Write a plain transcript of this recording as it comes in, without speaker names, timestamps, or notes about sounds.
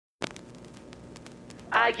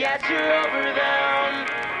I guess you're over them.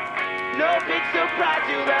 No big surprise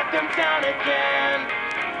you left them down again.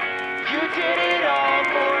 You did it all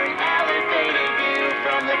for an elevated view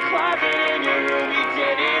from the closet in your room. You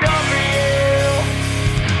did it all for you,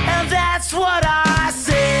 and that's what I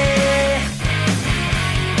say.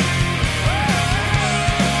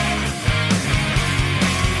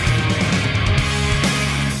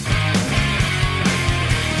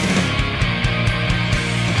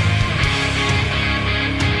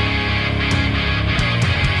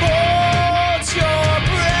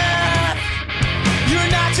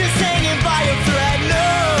 Just hanging by a thread,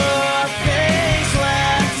 nothing's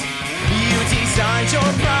left. You designed your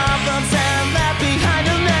problems and left behind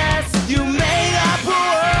a mess. You made up a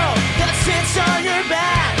world that sits on your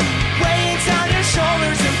back, weighing down your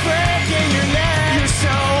shoulders and breaking your neck. You're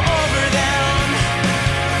so over them.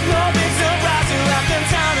 No big surprise you left them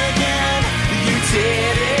down again. You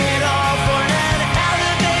did it all for an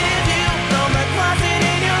elevated view from the closet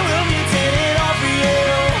in your room. You did it all for you.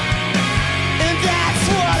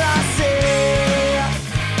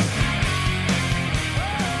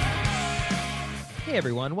 Hey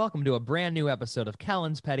everyone, welcome to a brand new episode of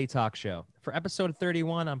Kellen's Petty Talk Show. For episode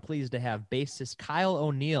 31, I'm pleased to have bassist Kyle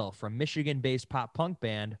O'Neill from Michigan-based pop-punk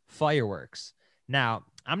band Fireworks. Now,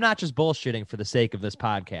 I'm not just bullshitting for the sake of this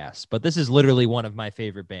podcast, but this is literally one of my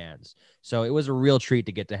favorite bands, so it was a real treat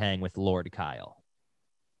to get to hang with Lord Kyle.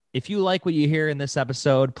 If you like what you hear in this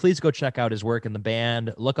episode, please go check out his work in the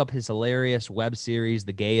band, look up his hilarious web series,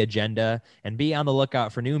 The Gay Agenda, and be on the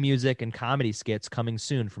lookout for new music and comedy skits coming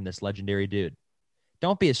soon from this legendary dude.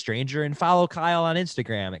 Don't be a stranger and follow Kyle on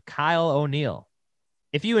Instagram at Kyle O'Neill.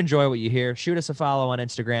 If you enjoy what you hear, shoot us a follow on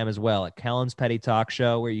Instagram as well at Kellen's Petty Talk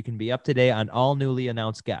Show, where you can be up to date on all newly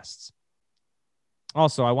announced guests.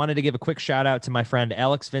 Also, I wanted to give a quick shout out to my friend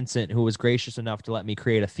Alex Vincent, who was gracious enough to let me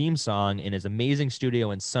create a theme song in his amazing studio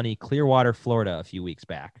in sunny Clearwater, Florida a few weeks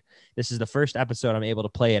back. This is the first episode I'm able to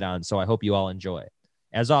play it on, so I hope you all enjoy.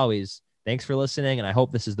 As always, thanks for listening, and I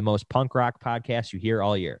hope this is the most punk rock podcast you hear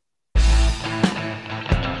all year.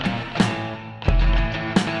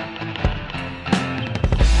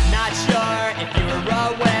 Sure if you were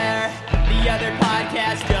aware, the other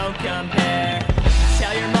podcasts don't compare.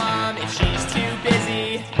 Tell your mom if she's too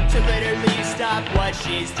busy to literally stop what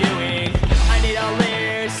she's doing. I need all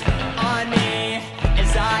ears on me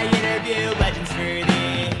as I interview legends for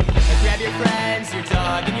thee. Grab your friends, your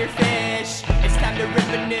dog, and your fish. It's time to rip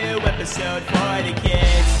a new episode for the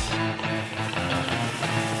kids.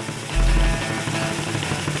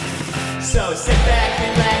 So sit back,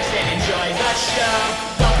 relax, and enjoy the show.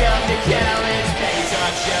 Welcome to Kellen's Petty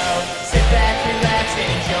Talk Show. Sit back, relax, and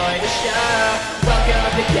enjoy the show.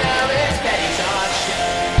 Welcome to Kellen's Petty Talk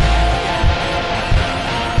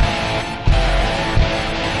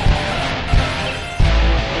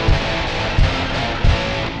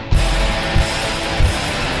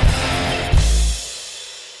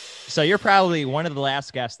So you're probably one of the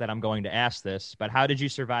last guests that I'm going to ask this, but how did you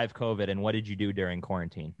survive COVID and what did you do during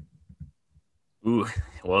quarantine? Ooh,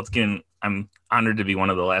 well, I'm honored to be one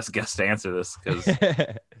of the last guests to answer this because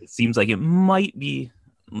it seems like it might be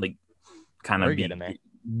like kind of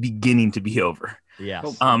beginning to be over.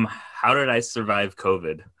 Yes. How did I survive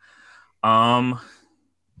COVID? I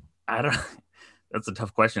don't. That's a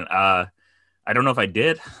tough question. I don't know if I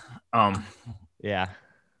did. Yeah.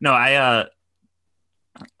 No, I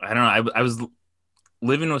don't know. I was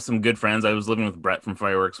living with some good friends. I was living with Brett from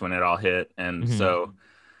Fireworks when it all hit, and so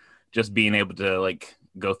just being able to like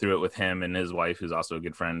go through it with him and his wife, who's also a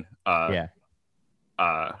good friend. That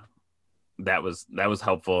was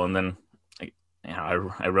helpful. And then, I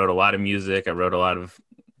wrote a lot of music. I wrote a lot of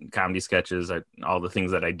comedy sketches. All the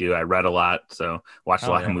things that I do. I read a lot, so watched a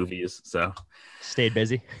lot of movies. So stayed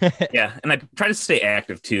busy. Yeah, and I try to stay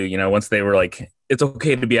active too. You know, once they were like, it's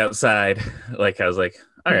okay to be outside. Like I was like,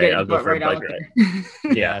 all right, I'll go for a bike ride.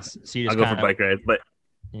 Yes, so I'll go for a bike ride. But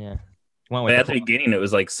yeah. But at the beginning, it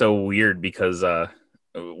was like so weird because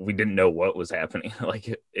we didn't know what was happening. Like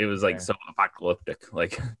it was like so apocalyptic.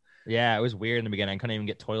 Like yeah, it was weird in the beginning. I couldn't even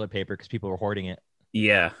get toilet paper because people were hoarding it.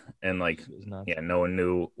 Yeah, and like no one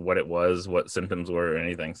knew what it was, what symptoms were, or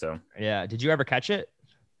anything. So yeah, did you ever catch it?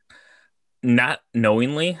 Not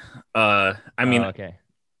knowingly. I mean, okay.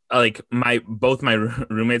 Like both my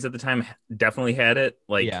roommates at the time definitely had it.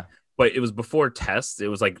 Like, yeah. But it was before tests. It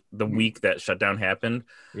was like the week that shutdown happened.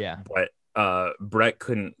 Yeah. But Brett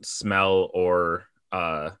couldn't smell or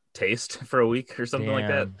taste for a week or something like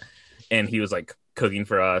that. And he was like cooking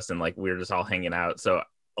for us and like we were just all hanging out. So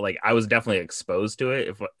like I was definitely exposed to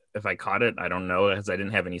it. If I caught it, I don't know, because I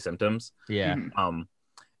didn't have any symptoms. Yeah.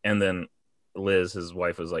 And then Liz, his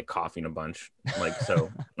wife, was like coughing a bunch. Like,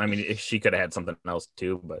 so I mean, she could have had something else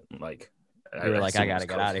too, but like, You were like, I assume it gotta was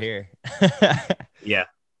get out of COVID. here. Yeah.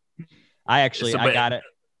 I actually, So, I but- got it.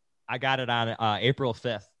 I got it on April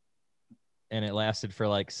 5th, and it lasted for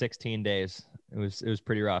like 16 days. It was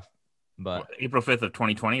pretty rough, but April 5th of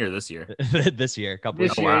 2020 or this year? this year, a couple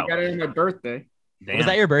This of Oh, year, wow. I got it on my birthday. Damn. Was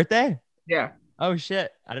that your birthday? Yeah. Oh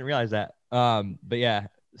shit, I didn't realize that. But yeah,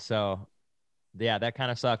 so yeah, that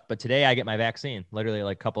kind of sucked. But today I get my vaccine, literally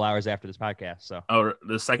like a couple hours after this podcast. So Oh,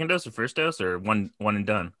 the second dose or first dose or one and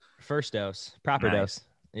done? first dose, proper Nice. dose.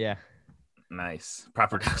 Yeah, Nice.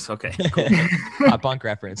 Proper dose. Okay. Cool. pop punk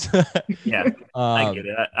reference. Yeah. I um, get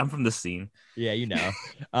it. I'm from the scene. yeah, you know.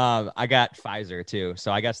 I got Pfizer too,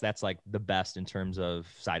 so I guess that's like the best in terms of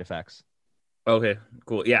side effects. Okay.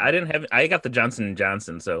 Cool. Yeah. I got the Johnson &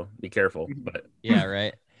 Johnson, so be careful. But Yeah,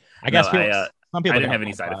 right. I guess No, people, some people I didn't got have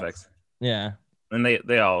any both side shots. effects. Yeah. And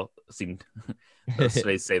they all seemed,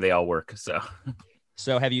 they say they all work. So,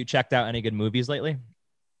 So have you checked out any good movies lately?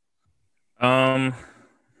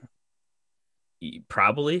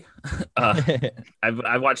 probably.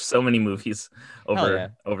 I've watched so many movies over yeah.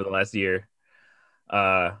 over the last year.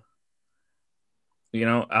 I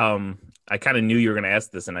kind of knew you were going to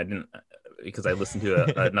ask this, and I didn't, because I listened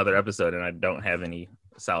to another episode, and I don't have any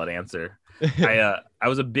solid answer. I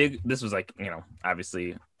was this was like,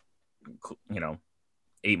 obviously,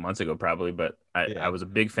 8 months ago probably, but I was a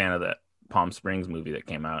big fan of that Palm Springs movie that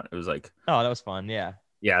came out. It was like, Oh, that was fun. Yeah.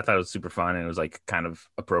 yeah, I thought it was super fun, and it was like kind of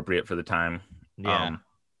appropriate for the time. Yeah.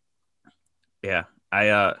 Yeah.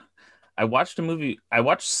 I watched a movie. I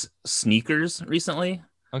watched Sneakers recently,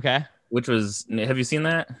 Okay. which was, have you seen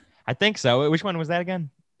that? I think so. Which one was that again?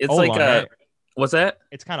 It's Old like one, right? what's that?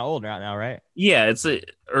 It's kind of old right now, right? Yeah, it's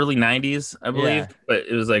early 90s, I believe, Yeah. but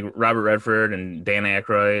it was like Robert Redford and Dan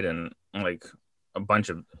Aykroyd and like a bunch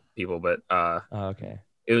of people, but Oh, okay.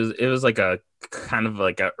 it was like a kind of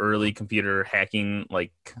like a early computer hacking,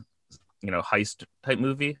 like, heist type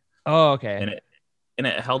movie, Oh, okay. and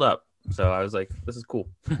it held up. So I was like, this is cool.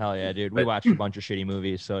 Hell yeah, dude. We But- watched a bunch of shitty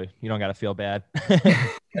movies, so you don't got to feel bad.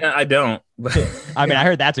 I don't, but I mean, I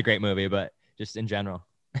heard that's a great movie, but just in general.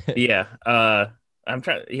 yeah. I'm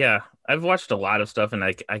trying. Yeah, I've watched a lot of stuff, and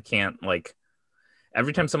I can't, like,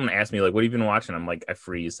 every time someone asks me like, what have you been watching? I'm like, I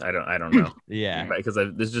freeze. I don't know. Yeah. Because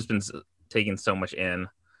there's just been taking so much in.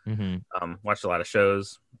 hmm Watched a lot of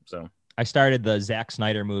shows. So I started the Zack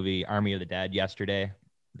Snyder movie Army of the Dead yesterday.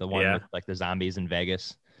 The one Yeah. with like the zombies in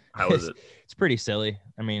Vegas. how was it? It's pretty silly.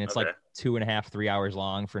 I mean, it's like Okay. 2.5, 3 hours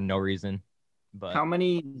long for no reason. But How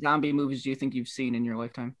many zombie movies do you think you've seen in your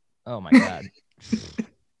lifetime? oh my god.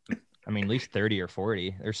 I mean, at least 30 or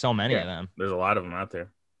 40. There's so many of them. There's a lot of them out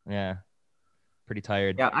there. Yeah. Pretty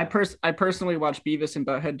tired. Yeah, I personally watch Beavis and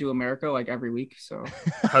Butthead Do America like every week. So,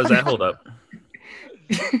 How's that hold up?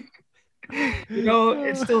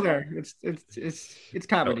 it's still there. It's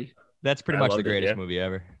comedy. That's pretty I much the loved it, greatest yeah. movie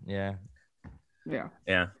ever. Yeah. Yeah.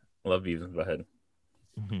 Yeah, love Beavis and Butthead.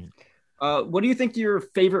 Mhm. What do you think your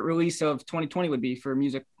favorite release of 2020 would be for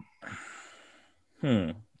music?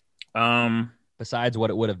 Besides what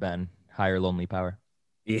it would have been, Higher Lonely Power.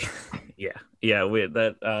 Yeah.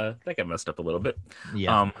 That got messed up a little bit.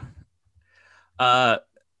 Yeah.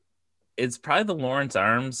 It's probably the Lawrence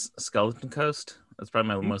Arms Skeleton Coast. That's probably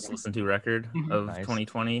my most listened to record of Nice.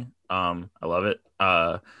 2020. I love it.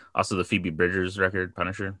 Also the Phoebe Bridgers record,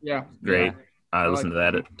 Punisher. Yeah. Great. I like listened to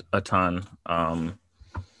that a ton.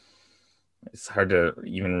 It's hard to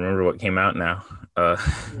even remember what came out now. I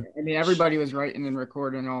mean, everybody was writing and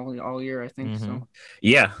recording all year, I think. So Mhm.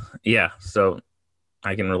 Yeah. So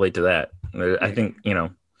I can relate to that. I think,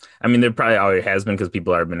 I mean, there probably always has been because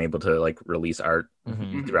people have been able to like release art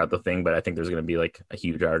Mhm. throughout the thing, but I think there's going to be like a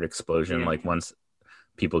huge art explosion, Yeah. like once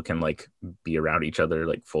people can like be around each other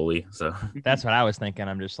like fully. So That's what I was thinking.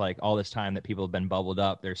 I'm just like, all this time that people have been bubbled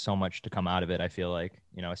up, there's so much to come out of it. I feel like,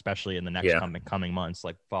 especially in the next Yeah. coming months,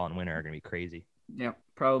 like fall and winter are going to be crazy. yeah,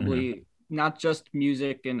 probably not just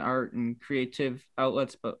music and art and creative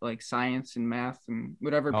outlets, but like science and math and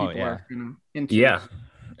whatever Oh, people yeah. are kind of into. yeah,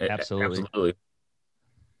 Absolutely. absolutely.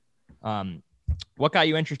 What got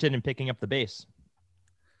you interested in picking up the bass?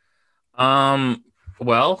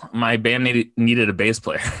 Well, my band needed a bass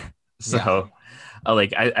player, so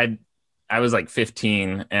I was like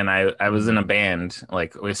 15 and I was in a band.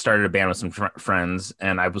 Like we started a band with some friends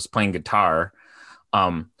and I was playing guitar.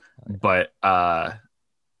 But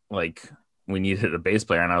like we needed a bass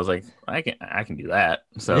player and I was like, I can do that.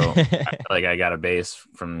 So I got a bass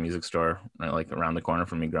from the music store like around the corner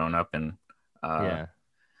from me growing up. And Yeah.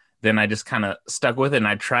 then I just kind of stuck with it and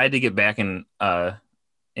I tried to get back in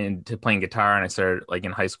into playing guitar, and I started like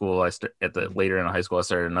in high school. Later in high school, I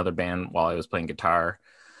started another band while I was playing guitar.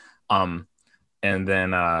 Um, and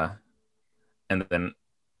then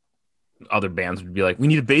other bands would be like, "We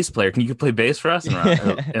need a bass player. Can you play bass for us?"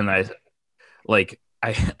 And I like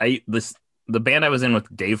the band I was in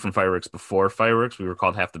with Dave from Fireworks before Fireworks, we were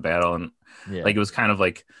called Half the Battle, and like it was kind of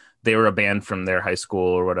like they were a band from their high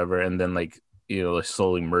school or whatever, and then like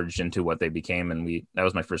slowly merged into what they became, and that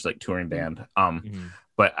was my first like touring band.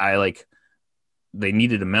 But they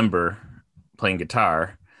needed a member playing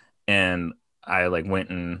guitar, and I like went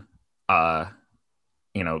and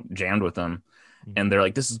jammed with them, and they're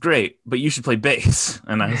like, "This is great, but you should play bass."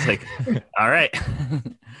 And I was like, "All right."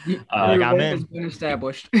 I'm in. Been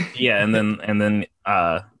established. Yeah, and then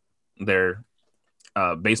their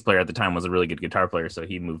bass player at the time was a really good guitar player, so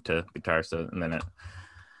he moved to guitar. So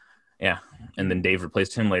and then Dave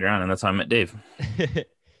replaced him later on, and that's how I met Dave.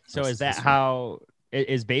 So is that how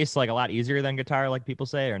is bass like a lot easier than guitar, like people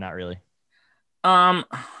say, or not really? I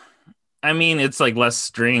mean, it's like less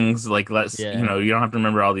strings, like less, you don't have to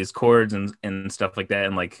remember all these chords and stuff like that,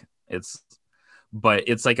 and like but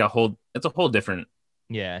it's like a whole different.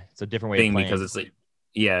 Yeah, it's a different way thing of playing. because it's like,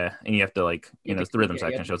 and you have to like, it's the rhythm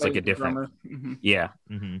section, so it's like a different,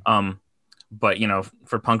 but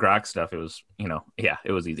for punk rock stuff, it was,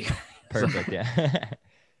 it was easy. Perfect. So. Yeah.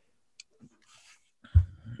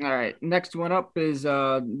 All right. Next one up is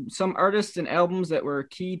some artists and albums that were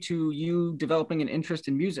key to you developing an interest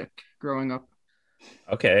in music growing up.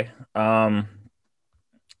 Okay. Well,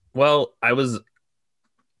 I was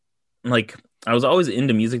always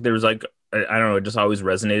into music. There was like, I don't know, it just always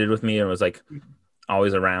resonated with me and was like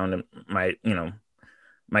always around. And my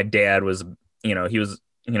dad was, he was,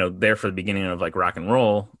 there for the beginning of like rock and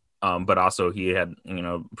roll. But also he had,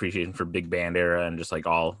 appreciation for big band era and just like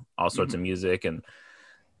all sorts of music. And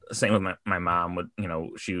same with my mom would,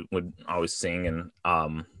 she would always sing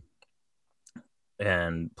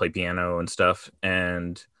and play piano and stuff.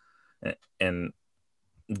 And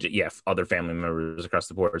other family members across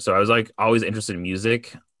the board. So I was like always interested in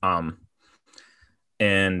music.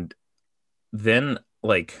 And then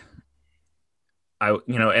like I,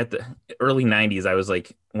 at the early 90s, I was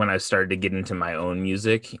like, when I started to get into my own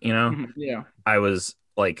music, I was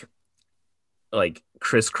like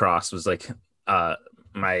Criss Cross was like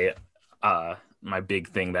my big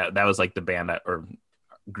thing. That was like the band or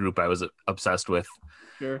group I was obsessed with.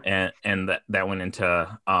 Sure. And that went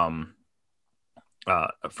into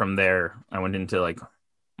from there I went into like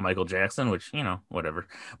Michael Jackson, which whatever,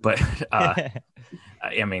 but I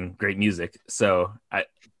mean, great music. So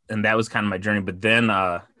and that was kind of my journey. But then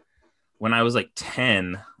when I was like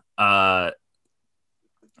 10, a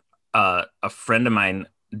friend of mine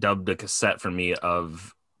dubbed a cassette for me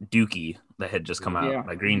of Dookie that had just come out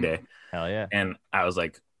by Green Day. Hell yeah. And I was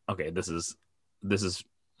like, okay, this is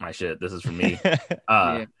my shit. This is for me.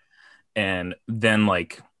 And then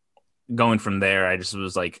like going from there, I just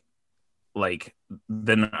was like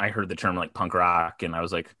then I heard the term like punk rock, and I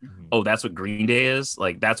was like, oh, that's what Green Day is.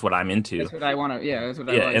 Like, that's what I'm into. That's what I want to. Yeah, that's what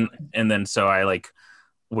I like. And then so I like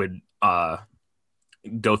would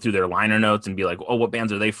go through their liner notes and be like, oh, what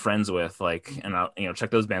bands are they friends with? Like, and I'll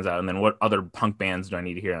check those bands out. And then what other punk bands do I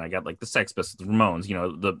need to hear? And I got like the Sex Pistols, the Ramones,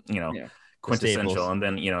 quintessential. And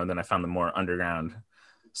then then I found the more underground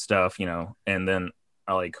stuff, and then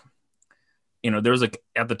I like. There was like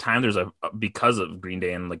at the time there's because of Green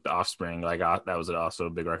Day and like the Offspring, like that was also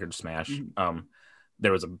a big record smash.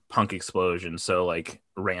 There was a punk explosion, so like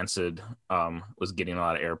Rancid was getting a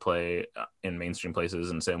lot of airplay in mainstream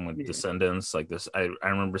places, and same with Descendants. Like this, I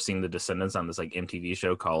remember seeing the Descendants on this like MTV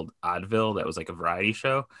show called Oddville that was like a variety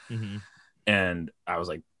show, and I was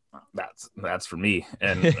like, that's for me,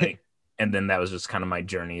 and like, and then that was just kind of my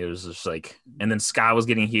journey. It was just like, and then ska was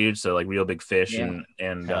getting huge, so like Real Big Fish and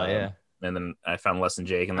and then I found Less Than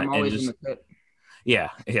Jake, and then in the pit.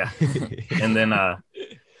 and then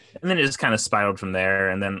it just kind of spiraled from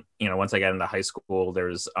there. And then once I got into high school, there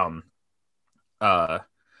was I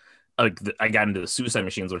got into the Suicide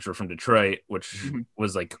Machines, which were from Detroit, which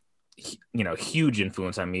was like huge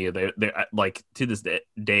influence on me. They like to this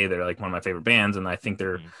day they're like one of my favorite bands, and I think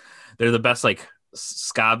they're the best like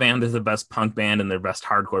ska band, they're the best punk band, and their best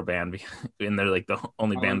hardcore band, and they're like the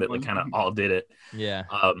only band that like kind of all did it.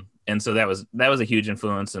 And so that was a huge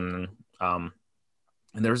influence. And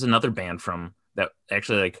there was another band from that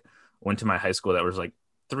actually like went to my high school that was like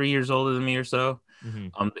 3 years older than me or so.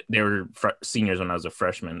 They were seniors when I was a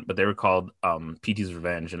freshman, but they were called PT's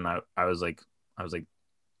Revenge, and I was like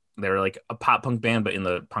they were like a pop punk band, but in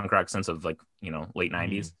the punk rock sense of like late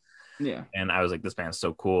 90s. Yeah. And I was like, this band's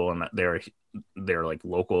so cool, and they're like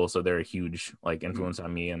local, so they're a huge like influence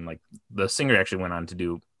on me. And like the singer actually went on to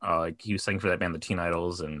do like he was singing for that band, the Teen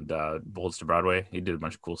Idols, and Bolts to Broadway. He did a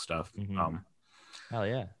bunch of cool stuff. Hell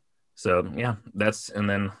yeah. So yeah, and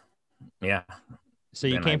then yeah. So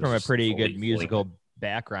you Then came I was from a just pretty fully- good musical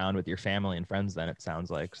background with your family and friends. Then it sounds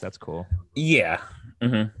like, so that's cool. Yeah.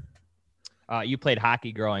 You played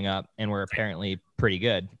hockey growing up and were apparently pretty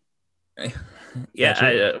good.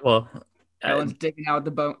 Yeah. Alan's digging out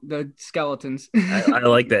the skeletons. I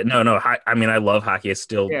like that. No. I mean, I love hockey. I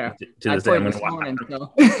still to this day. I'm gonna morning, watch.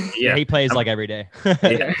 so. Yeah, he plays like every day.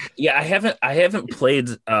 Yeah. I haven't played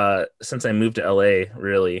since I moved to LA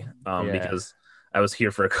really, because I was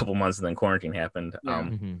here for a couple months and then quarantine happened.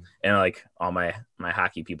 And like all my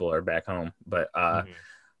hockey people are back home, but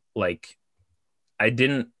like I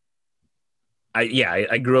grew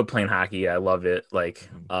up playing hockey. I love it. Like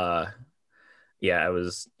I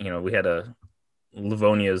was, we had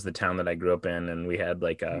Livonia is the town that I grew up in, and we had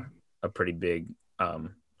like a pretty big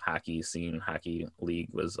hockey scene. Hockey league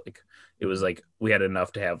was like, it was like we had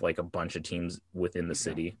enough to have like a bunch of teams within the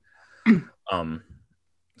city.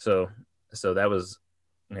 So that was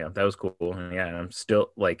cool. And yeah, I'm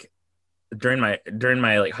still like during my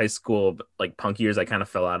like high school like punk years, I kind of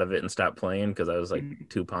fell out of it and stopped playing because I was like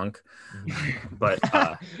too punk. But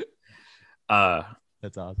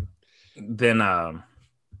that's awesome. Then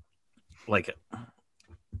like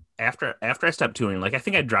after I stopped touring, like I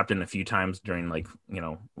think I dropped in a few times during like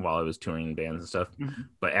while I was touring bands and stuff.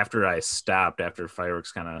 But after I stopped, after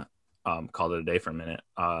Fireworks kind of called it a day for a minute,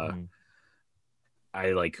 I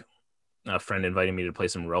like a friend invited me to play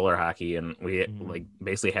some roller hockey, and we like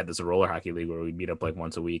basically had this roller hockey league where we meet up like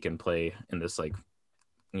once a week and play in this like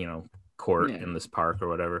court in this park or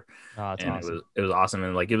whatever. That's and awesome. it was awesome,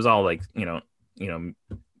 and like it was all like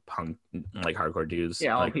punk like hardcore dudes,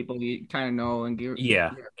 all like, people you kind of know and gear.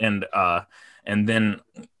 And then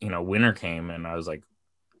winter came, and I was like,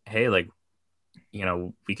 hey, like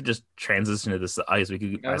we could just transition to this ice. We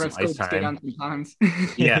could buy some ice time.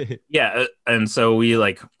 And so we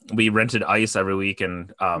rented ice every week,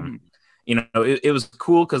 and it was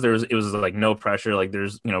cool because it was like no pressure. Like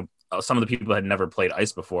there's some of the people had never played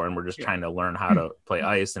ice before, and we're just trying to learn how to play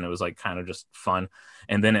ice, and it was like kind of just fun.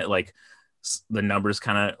 And then it like the numbers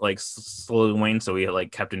kind of like slowly waned, so we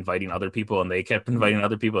like kept inviting other people, and they kept inviting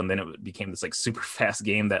other people, and then it became this like super fast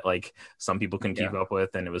game that like some people couldn't keep up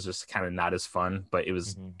with, and it was just kind of not as fun. But it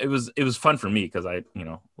was fun for me because I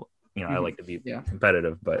I like to be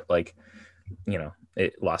competitive, but like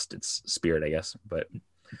it lost its spirit, I guess. But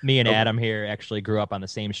me and Adam here actually grew up on the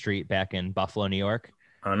same street back in Buffalo, New York.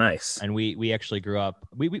 Oh, nice. And we actually grew up.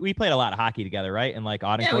 We played a lot of hockey together, right? In like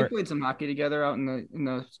Audin Court. We played some hockey together out in the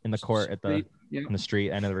court at the street. in the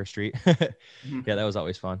street end of the street. Yeah, that was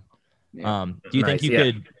always fun. Yeah. Do you think you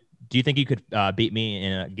could? Do you think you could beat me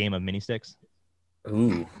in a game of mini sticks?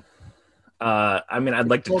 Ooh. I mean, I'd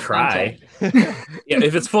like to try.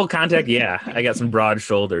 If it's full contact, I got some broad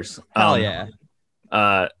shoulders. Hell yeah.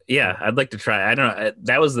 I'd like to try. I don't know.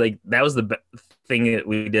 That was the thing that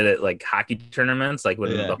we did at like hockey tournaments, like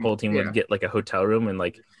when the whole team would get like a hotel room and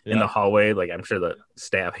like in the hallway. Like I'm sure the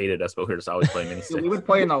staff hated us, but we were just always playing mini sticks. We would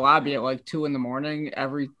play in the lobby at like 2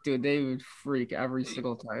 a.m. They would freak every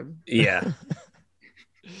single time. Yeah.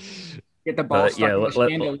 Get the ball stuck in the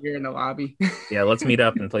chandelier in the lobby. Let's meet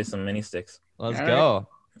up and play some mini sticks. Let's go.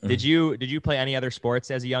 Did you play any other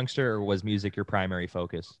sports as a youngster, or was music your primary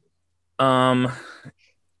focus?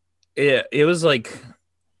 It was like,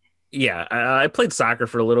 I played soccer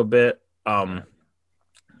for a little bit. But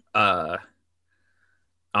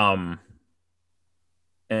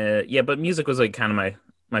music was like kind of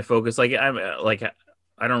my focus. Like I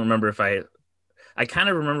don't remember if I kind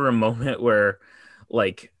of remember a moment where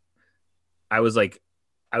like I was like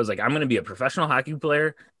I'm going to be a professional hockey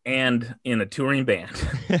player and in a touring band.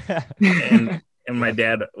 and my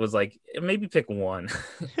dad was like, maybe pick one. So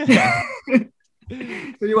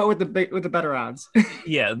you went with the better odds.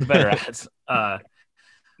 Yeah, the better odds. I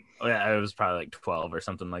was probably like 12 or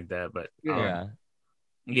something like that, but and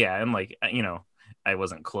like I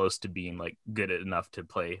wasn't close to being like good enough to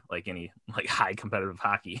play like any like high competitive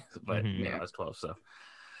hockey, but I was 12, so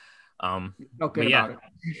okay, about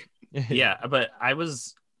it. But I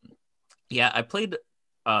was I played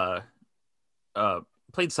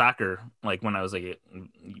played soccer like when I was like a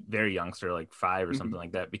very youngster, like 5 or something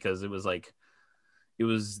like that, because it was you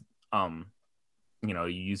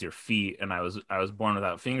use your feet, and I was born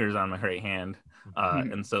without fingers on my right hand,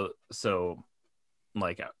 and so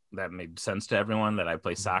like that made sense to everyone that I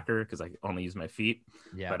play soccer because I only use my feet.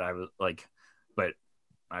 But I was like, but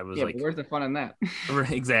I was Yeah, like, but where's the fun in that?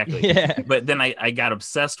 exactly. Yeah. But then I got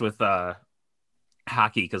obsessed with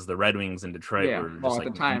hockey because the Red Wings in Detroit Yeah, were well, just at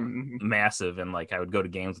like the time. massive, and like I would go to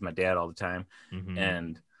games with my dad all the time, Mhm.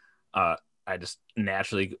 and I just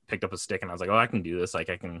naturally picked up a stick and I was like, oh, I can do this. Like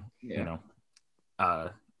I can, Yeah. uh,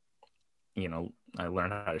 I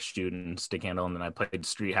learned how to shoot and stick handle, and then I played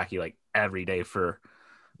street hockey like every day for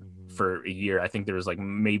a year. I think there was like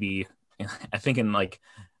maybe, I think in like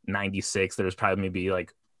 '96 there was probably maybe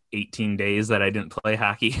like 18 days that I didn't play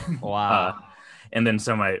hockey. Wow. And then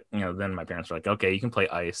then my parents were like, okay, you can play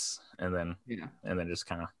ice, and then just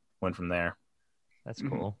kind of went from there. That's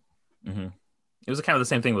cool. Mm-hmm. It was kind of the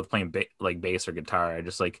same thing with playing like bass or guitar. I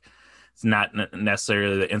just like, it's not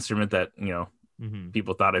necessarily the instrument that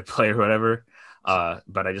people thought I'd play or whatever,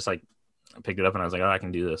 but I just like picked it up and I was like, oh, I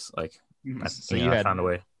can do this. Like, So I found a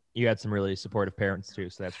way. You had some really supportive parents too,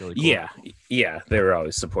 so that's really cool. Yeah, they were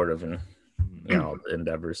always supportive in all the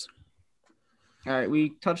endeavors. All right, we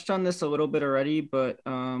touched on this a little bit already, but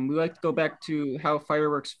we like to go back to how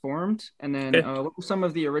Fireworks formed, and then what were some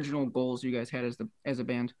of the original goals you guys had as a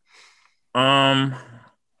band?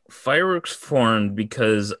 Fireworks formed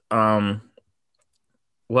because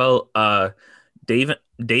Dave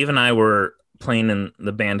and I were playing in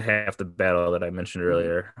the band Half the Battle that I mentioned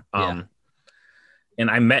earlier. And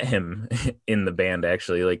I met him in the band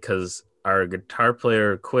actually, like, because our guitar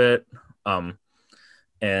player quit,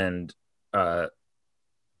 and I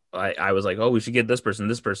was like, oh, we should get this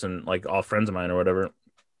person, like all friends of mine or whatever.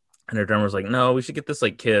 And our drummer was like, no, we should get this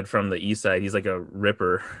like kid from the east side. He's like a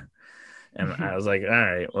ripper. And I was like, all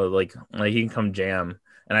right, well, like he can come jam.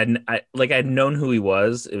 And I'd known who he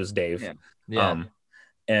was. It was Dave. Yeah.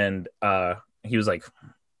 And he was like,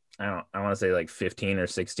 I want to say like 15 or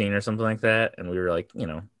 16 or something like that. And we were like,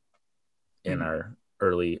 in our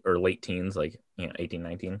early or late teens, like, 18,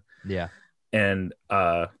 19. Yeah. And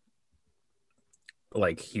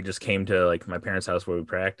like he just came to like my parents' house where we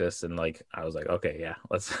practiced, and like I was like, okay, yeah,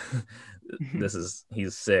 let's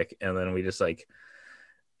he's sick. And then we just like,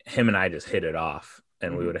 him and I just hit it off,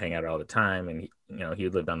 and we would hang out all the time. And he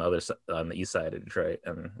lived on the east side of Detroit,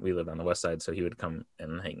 and we lived on the west side, so he would come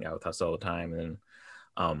and hang out with us all the time.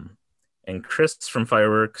 And Chris from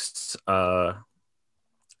Fireworks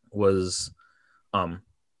was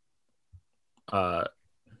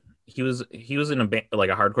he was in a band, like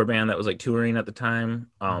a hardcore band that was like touring at the time,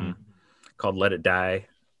 called Let It Die.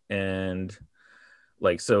 And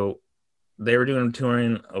like, so they were doing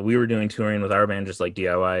touring, we were doing touring with our band, just like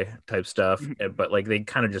DIY type stuff. But like, they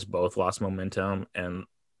kind of just both lost momentum, and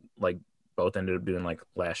like both ended up doing like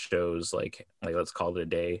last shows, like let's call it a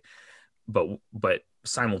day. But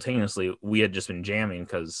simultaneously we had just been jamming,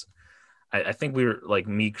 because I think we were like,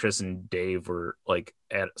 me, Chris, and Dave were like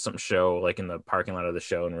at some show, like in the parking lot of the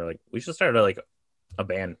show, and we're like, we should start like a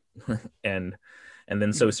band. and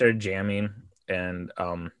then so we started jamming, and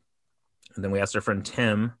then we asked our friend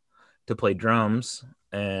Tim to play drums,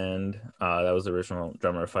 and that was the original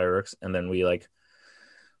drummer of Fireworks. And then we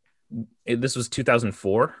this was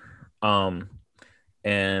 2004,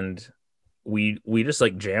 and we just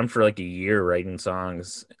like jammed for like a year writing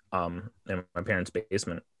songs in my parents'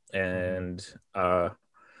 basement. And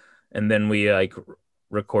then we like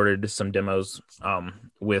recorded some demos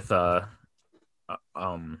with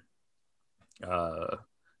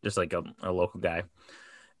just like a local guy.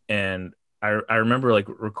 And I remember like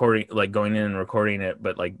recording, like going in and recording it,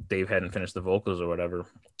 but like Dave hadn't finished the vocals or whatever.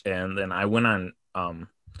 And then I went on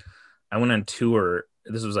tour.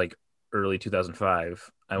 This was like early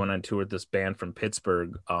 2005. I went on tour with this band from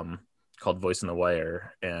Pittsburgh called Voice in the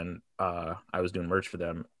Wire, and I was doing merch for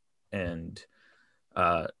them. And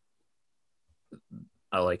I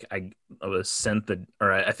was sent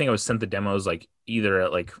I think I was sent the demos like either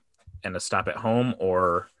at like in a stop at home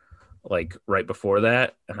or like right before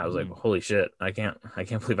that. And I was like, holy shit, I can't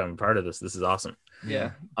believe I'm a part of this. This is awesome.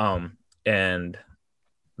 Yeah. And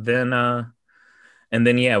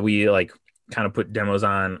then yeah, we like kind of put demos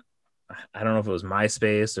on, I don't know if it was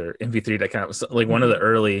MySpace or MP3.com, like one of the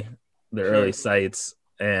early sites.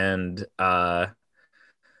 And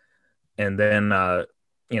then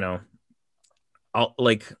all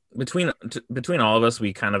like between all of us,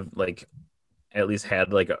 we kind of like at least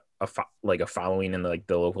had like a following in like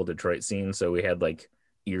the local Detroit scene, so we had like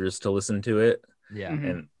ears to listen to it.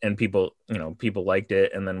 And people liked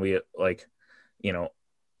it. And then we like,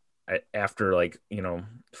 after like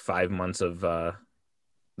 5 months of the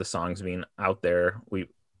songs being out there, we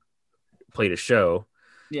played a show.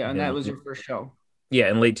 And that was your first show. Yeah,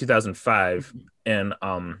 in late 2005. And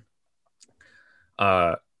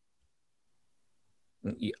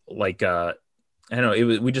I don't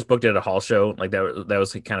know. We just booked it at a hall show. Like that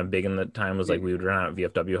was kind of big in the time. Was like we would run out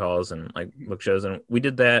VFW halls and like book shows, and we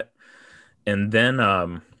did that. And then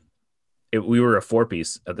we were a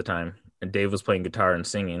 4-piece at the time, and Dave was playing guitar and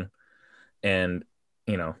singing. And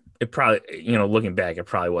it probably, looking back, it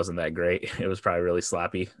probably wasn't that great. It was probably really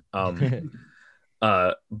sloppy. But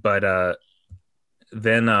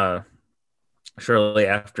then shortly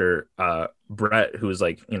after, Brett, who was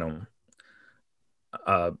like,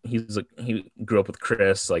 he grew up with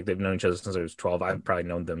Chris, like they've known each other since I was 12. I've probably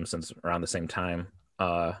known them since around the same time.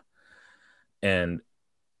 And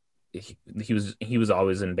he was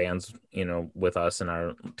always in bands, with us in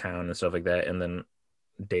our town and stuff like that. And then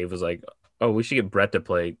Dave was like, oh, we should get Brett to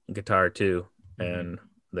play guitar too. And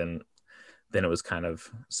then it was kind of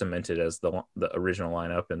cemented as the original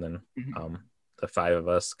lineup. And then the 5 of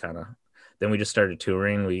us then we just started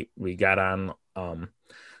touring. We got on,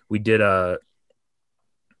 we did a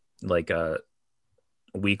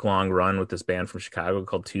week-long run with this band from Chicago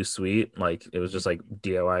called Too Sweet. Like it was just like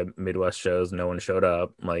DIY Midwest shows. No one showed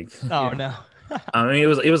up. Like, oh no. I mean, it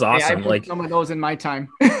was awesome. Hey, I like some of those in my time.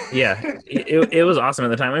 Yeah, it was awesome at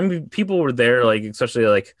the time. I mean, people were there, like especially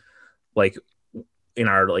like in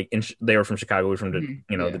our they were from Chicago, we were from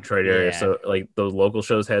the Detroit area, so like those local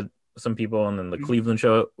shows had some people, and then the Cleveland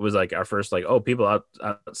show was like our first people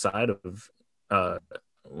outside of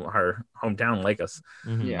our hometown like us.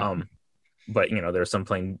 But there was some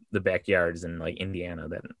playing the backyards in like Indiana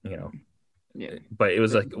that but it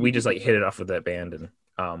was like we just like hit it off with that band, and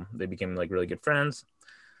they became like really good friends.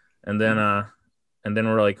 And then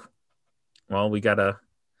we're like, well,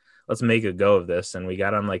 let's make a go of this. And we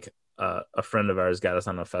got on like a friend of ours got us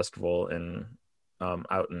on a festival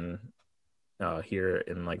out in here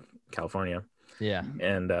in like California. Yeah.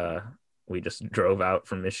 And we just drove out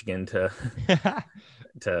from Michigan to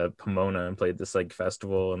Pomona and played this like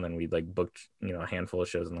festival, and then we like booked a handful of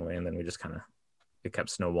shows on the way, and then we just it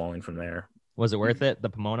kept snowballing from there. Was it worth it, the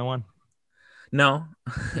Pomona one? No.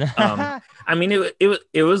 I mean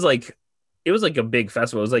it was like a big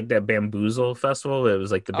festival. It was like that Bamboozle festival. It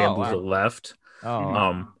was like the Bamboozle left.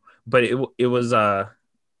 But it was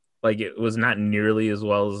like it was not nearly as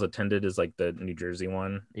well as attended as like the New Jersey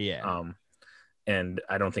one. Yeah. And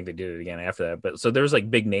I don't think they did it again after that. But so there was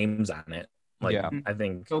like big names on it. Like I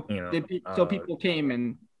think so. So people came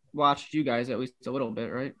and watched you guys at least a little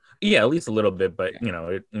bit, right? Yeah, at least a little bit. But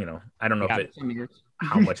I don't know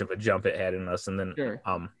how much of a jump it had in us. And then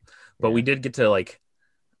but we did get to like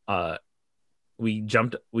we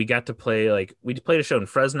got to play, like we played a show in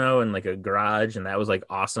Fresno in like a garage, and that was like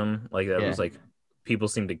awesome. Like that was like people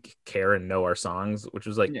seemed to care and know our songs, which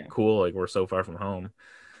was like cool. Like we're so far from home.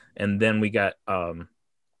 And then we got to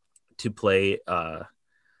play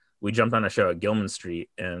we jumped on a show at Gilman Street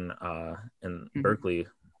in Berkeley,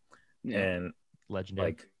 and legendary.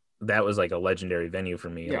 Like that was like a legendary venue for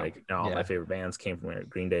me. Like all my favorite bands came from there.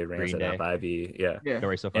 Green Day, Rancid, F.I.V.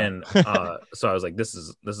 Story so far. And so I was like, this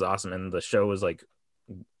is awesome. And the show was like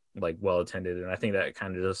well attended, and I think that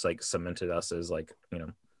kind of just like cemented us as like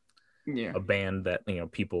a band that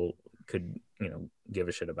people could give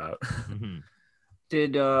a shit about.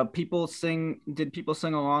 Did people sing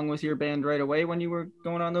along with your band right away when you were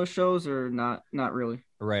going on those shows, or not really?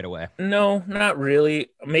 Right away. No, not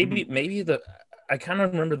really. Maybe I kind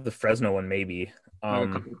of remember the Fresno one, maybe. A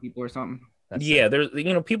couple of people or something. There's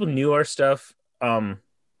people knew our stuff here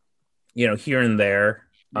and there.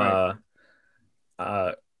 Right.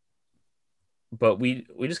 But we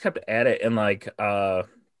just kept at it, and like I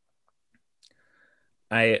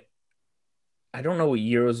don't know what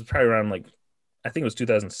year it was, probably around like I think it was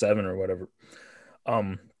 2007 or whatever.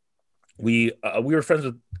 We were friends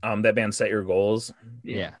with that band Set Your Goals.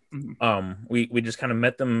 Yeah. We just kind of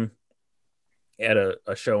met them at a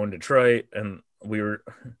show in Detroit, and it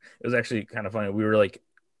was actually kind of funny. We were like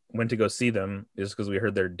went to go see them just because we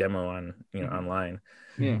heard their demo on online.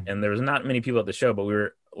 And there was not many people at the show, but we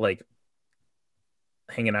were like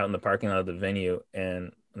hanging out in the parking lot of the venue,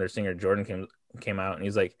 and their singer Jordan came out, and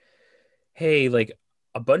he's like, hey, like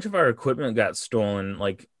a bunch of our equipment got stolen.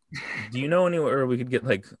 Like, do you know anywhere we could get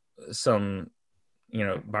like some,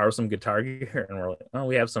 borrow some guitar gear? And we're like, oh,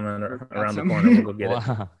 we have some around the corner. We'll go get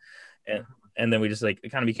it. And then we just like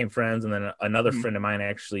kind of became friends. And then another friend of mine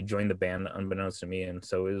actually joined the band unbeknownst to me. And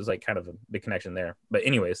so it was like kind of a big connection there. But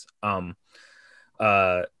anyways,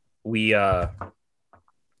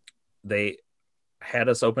 they had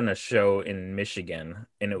us open a show in Michigan,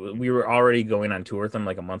 and we were already going on tour with them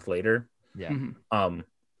like a month later. Yeah.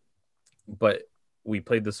 But we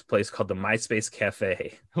played this place called the MySpace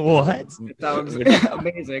Cafe. What? That was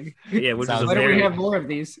amazing. Yeah, which Sounds is Why a don't we very have more of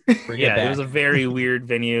these? Bring yeah, it it was a back. very weird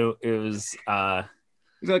venue. It was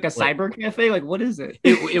Is it like a cyber cafe? Like, what is it?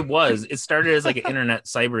 it started as like an internet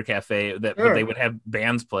cyber cafe that but they Sure. would have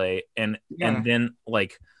bands play Yeah. and then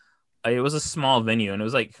like it was a small venue and it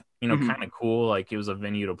was like Mhm. kind of cool, like it was a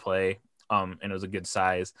venue to play and it was a good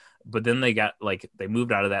size, but then they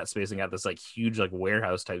moved out of that space and got this like huge like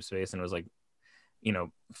warehouse type space, and it was like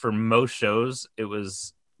for most shows it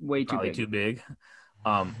was Way too probably big. too big,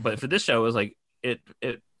 but for this show it was like it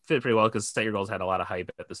fit pretty well because Set Your Goals had a lot of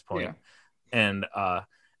hype at this point. Yeah.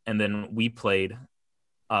 And then we played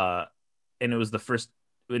and it was the first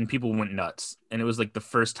when people went nuts, and it was like the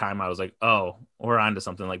first time I was like, oh, we're onto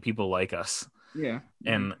something, like people like us. Yeah.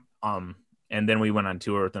 And then we went on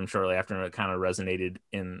tour with them shortly after, and it kind of resonated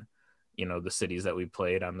in the cities that we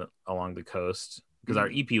played along the coast, because our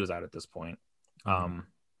EP was out at this point.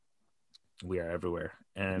 We Are Everywhere,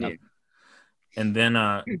 and Yep. and then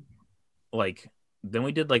then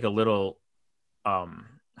we did like a little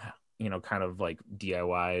kind of like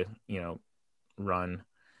DIY run,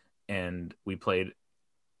 and we played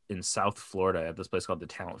in South Florida at this place called the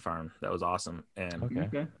Talent Farm. That was awesome. And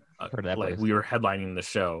Okay. Heard of that like place. we were headlining the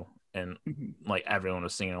show, and Mhm. like everyone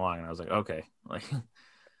was singing along, and I was like, okay, like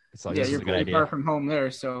It's like, Yeah, this is you're a good pretty far idea. from home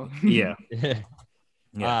there, so yeah.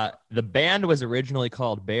 Yeah. The band was originally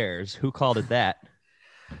called Bears. Who called it that?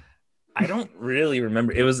 I don't really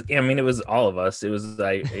remember. It was all of us. It was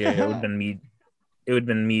like it would have been me. It would have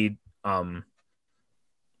been me,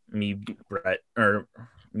 me, Brett, or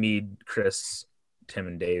me, Chris, Tim,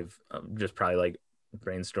 and Dave. Just probably like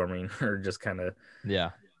brainstorming or just kind of Yeah.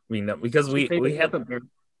 because What's your we favorite had type of bear?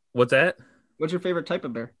 what's that? What's your favorite type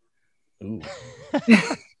of bear? Ooh.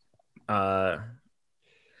 I'm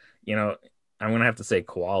gonna have to say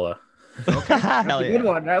koala. That's Hell a yeah. good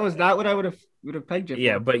one. That was not what I would have pegged you.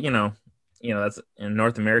 Yeah, for. but that's a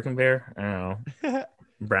North American bear. I don't know,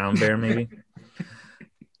 brown bear maybe.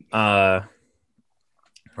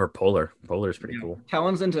 Or polar. Polar is pretty cool.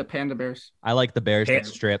 Talon's into panda bears. I like the bears that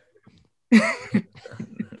strip.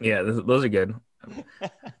 Yeah, those are good.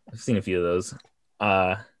 I've seen a few of those.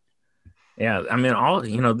 Yeah, I mean, all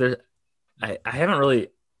there. I haven't really,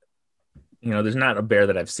 there's not a bear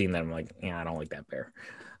that I've seen that I'm like, yeah, I don't like that bear.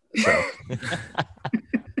 So,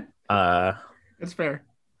 That's fair.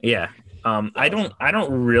 yeah. I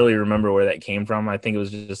don't really remember where that came from. I think it was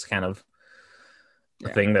just kind of a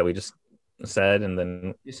Yeah. thing that we just said, and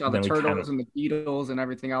then You saw the then we turtles kind of- and the beetles and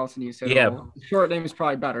everything else, and you said, Yeah. "Oh, the short name is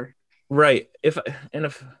probably better." right. If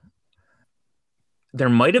there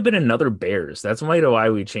might have been another Bears. That's might have why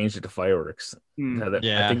we changed it to Fireworks. Hmm. I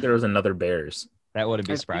Yeah. think there was another Bears. That wouldn't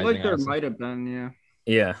be I feel surprising. like there honestly. might have been, yeah.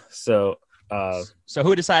 Yeah. So So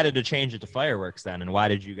who decided to change it to Fireworks then, and why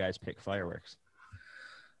did you guys pick Fireworks?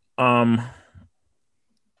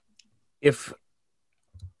 if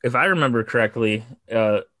I remember correctly,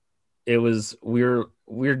 it was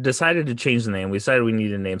we decided to change the name. We decided we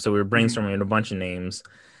needed a name, so we were brainstorming a bunch of names,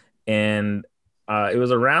 and it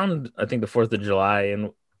was around I think the 4th of July,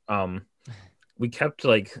 and we kept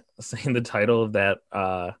like saying the title of that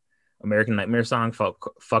American Nightmare song,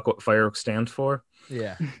 "Fuck What Fireworks Stands For,"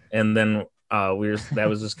 Yeah. and then that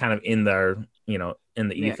was just kind of in there, in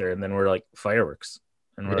the Yeah. ether, and then we're like Fireworks.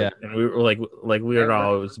 And Yeah. we were like we had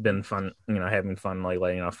always been fun, having fun, like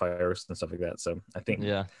lighting off fireworks and stuff like that. So I think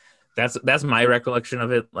Yeah. that's my recollection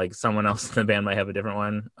of it. Like someone else in the band might have a different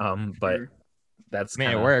one. But Sure. that's Man,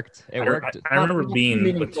 kinda, it worked. It worked. I remember Not being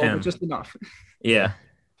with meaningful, but Tim. just enough. Yeah.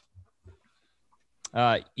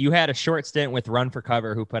 You had a short stint with Run for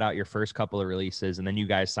Cover, who put out your first couple of releases, and then you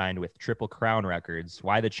guys signed with Triple Crown Records.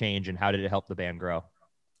 Why the change, and how did it help the band grow?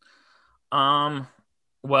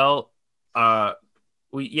 Well,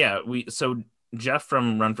 so Jeff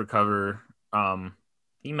from Run for Cover,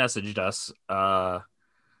 he messaged us,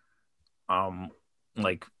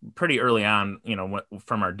 like pretty early on,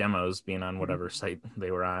 from our demos being on whatever site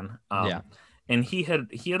they were on. Yeah. And he had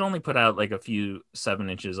only put out like a few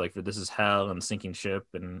 7-inches, like for This Is Hell and Sinking Ship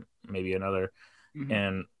and maybe another. Mhm.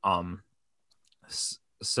 And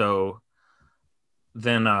so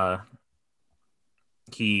then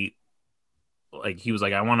he was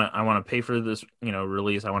like, I want to pay for this,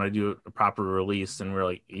 release. I want to do a proper release. And we're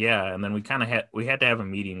like, yeah. And then we kind of had to have a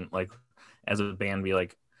meeting, like as a band, be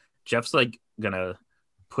like, Jeff's like gonna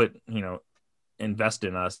put, invest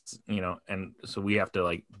in us, and so we have to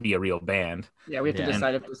like be a real band. Yeah, we have to Yeah.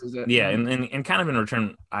 decide if this is it. Yeah. And kind of in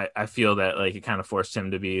return, I feel that like it kind of forced him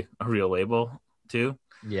to be a real label too.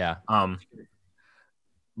 Yeah.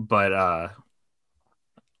 But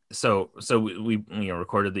so we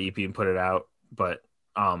recorded the EP and put it out, but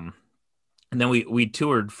and then we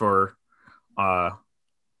toured for for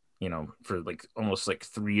like almost like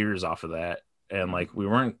 3 years off of that, and like we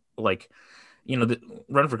weren't like, the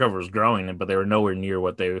Run for Cover was growing, but they were nowhere near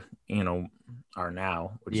what they are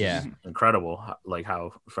now, which is incredible, like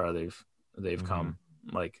how far they've come.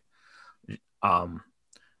 Like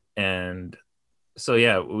and so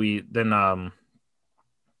we then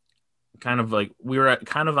kind of like we were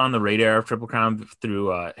kind of on the radar of Triple Crown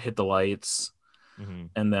through Hit the Lights,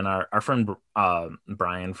 and then our friend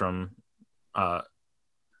Brian from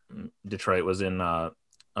Detroit was in a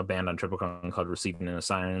band on Triple Crown called Receiving in a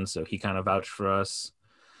Siren, so he kind of vouched for us.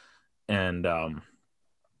 And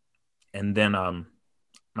then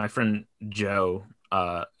my friend Joe,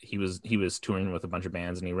 he was touring with a bunch of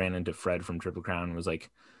bands, and he ran into Fred from Triple Crown and was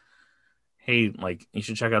like, hey, like, you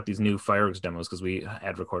should check out these new Fireworks demos, because we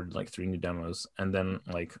had recorded like 3 new demos. And then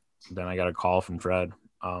I got a call from Fred,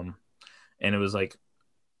 and it was like,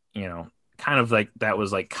 kind of like that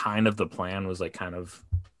was like kind of the plan, was like kind of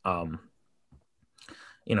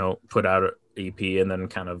put out an EP and then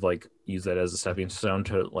kind of like use that as a stepping stone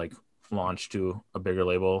to like launch to a bigger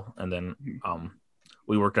label. And then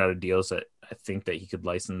we worked out a deal that I think that he could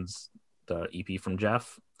license the EP from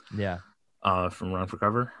Jeff. Yeah. From Run for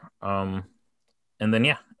Cover. And then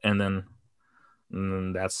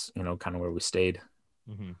that's, kind of where we stayed.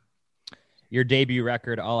 Mm-hmm. Your debut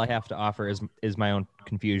record, All I Have to Offer is My Own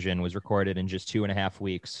Confusion, was recorded in just 2.5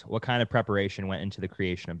 weeks. What kind of preparation went into the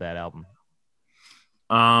creation of that album?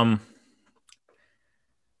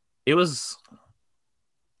 It was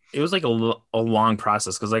like a long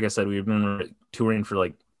process, because like I said, we've been touring for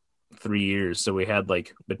like 3 years, so we had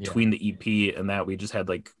like between the EP and that, we just had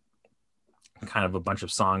like kind of a bunch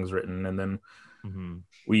of songs written, and then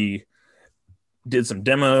we did some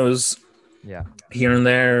demos here and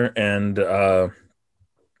there, and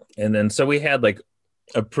then so we had like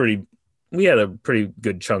a pretty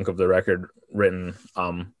good chunk of the record written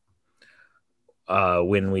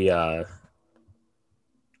when we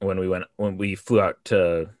flew out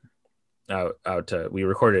to we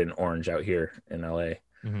recorded in Orange out here in LA,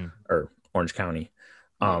 or Orange County.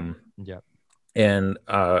 And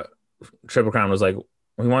Triple Crown was like,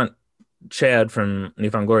 we want Chad from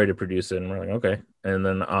Newfound Glory to produce it, and we're like, okay. And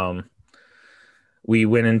then we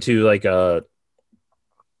went into like a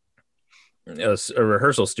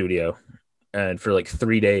rehearsal studio, and for like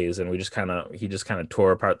 3 days, and he just kind of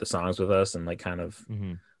tore apart the songs with us and like kind of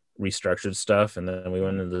restructured stuff. And then we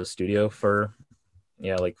went into the studio for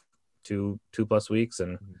like 2+ weeks,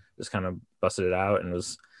 and just kind of busted it out. And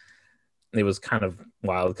it was kind of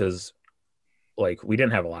wild, because like we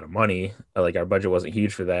didn't have a lot of money, like our budget wasn't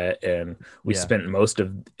huge for that, and we spent most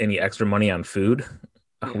of any extra money on food.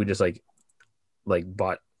 We just like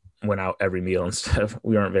went out every meal and stuff.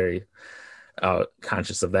 We weren't very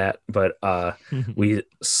conscious of that, but we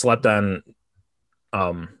slept on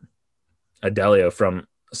Adelio from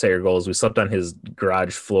Set Your Goals. We slept on his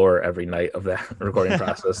garage floor every night of that recording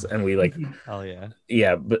process, and we like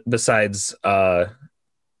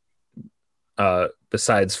but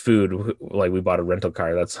besides food, like we bought a rental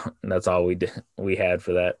car. That's all we had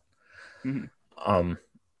for that.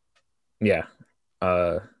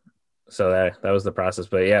 So that was the process.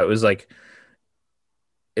 But it was like,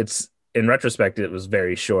 it's, in retrospect, it was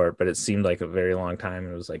very short, but it seemed like a very long time.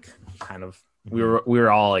 It was like kind of we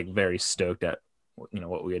were all like very stoked at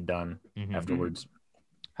what we had done afterwards.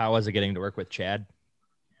 How was it getting to work with Chad?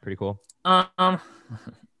 Pretty cool.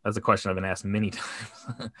 That's a question I've been asked many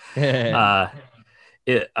times.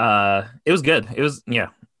 It was good. It was it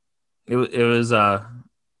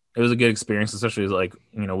was a good experience, especially like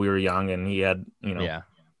we were young, and he had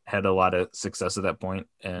had a lot of success at that point,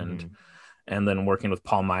 and then working with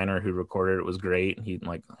Paul Miner, who recorded it, was great.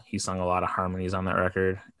 He sung a lot of harmonies on that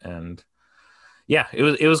record, and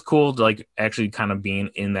it was cool to like actually kind of being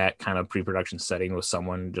in that kind of pre-production setting with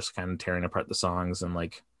someone, just kind of tearing apart the songs, and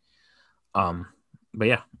like but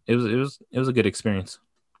it was a good experience.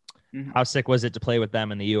 How sick was it to play with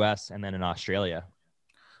them in the US and then in Australia?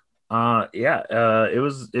 It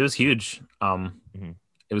was huge.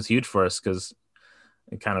 It was huge for us, because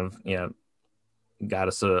it kind of got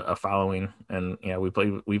us a following, and we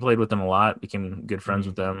played with them a lot, became good friends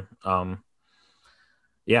with them.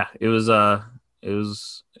 It was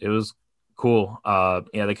cool.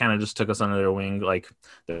 They kind of just took us under their wing. Like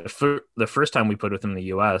the first time we played with them in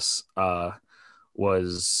the US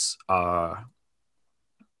was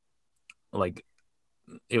like,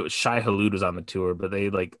 it was Shai Hulud was on the tour, but they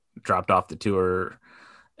like dropped off the tour,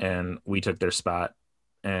 and we took their spot,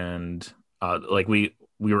 and like we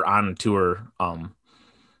were on a tour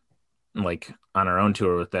like on our own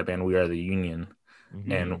tour with that band, We Are the Union.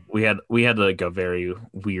 Mhm. And we had like a very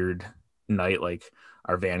weird night. Like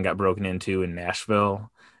our van got broken into in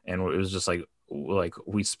Nashville, and it was just like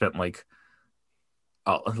we spent like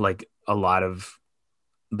a lot of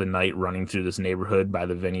the night running through this neighborhood by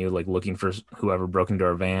the venue, like looking for whoever broke into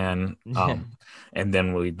our van. And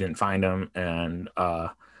then we didn't find them, and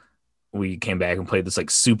we came back and played this like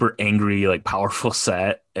super angry, like powerful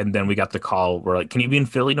set. And then we got the call. We're like, can you be in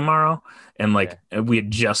Philly tomorrow? And like, we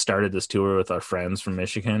had just started this tour with our friends from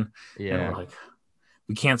Michigan. And we're like,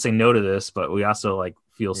 we can't say no to this, but we also like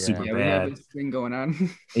feel super We have bad. this thing going on.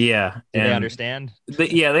 Yeah. Did they understand?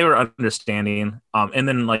 They were understanding. And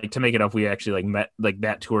then like to make it up, we actually like met, like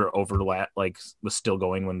that tour overlap, like was still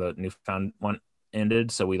going when the Newfound one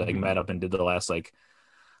ended. So we like met up and did the last like,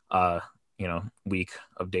 week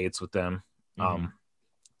of dates with them on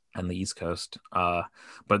the East Coast.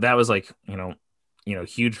 But that was like,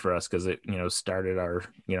 huge for us because it, started our,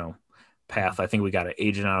 path. I think we got an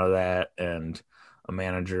agent out of that and a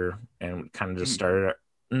manager, and kind of just started.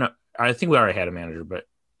 No, I think we already had a manager, but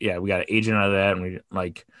yeah, we got an agent out of that, and we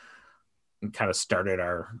like kind of started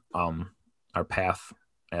our path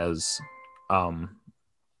as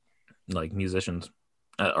like musicians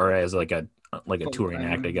or as like a touring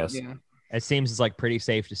act, I guess. Yeah. It seems it's like pretty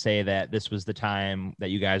safe to say that this was the time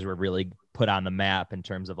that you guys were really put on the map in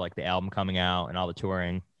terms of like the album coming out and all the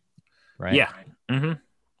touring, right? Yeah. Mm-hmm.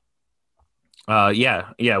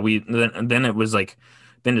 Yeah. We then it was like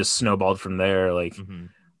then just snowballed from there. Like,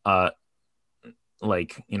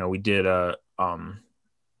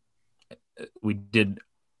 we did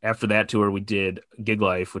after that tour, we did Gig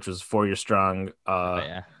Life, which was 4 Years Strong.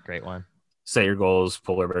 Great one. Set Your Goals,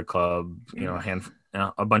 Polar Bear Club,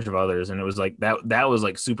 a bunch of others. And it was like that was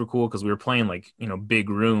like super cool because we were playing like, big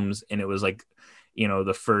rooms, and it was like,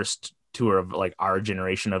 the first tour of like our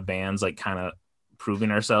generation of bands, like kind of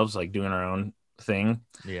proving ourselves, like doing our own thing.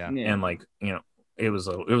 Yeah. And like, it was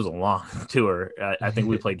a long tour. I think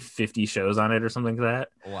we played 50 shows on it or something like that.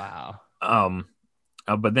 Wow.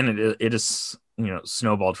 But then it just,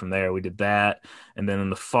 snowballed from there. We did that. And then in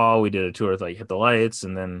the fall, we did a tour with like Hit the Lights.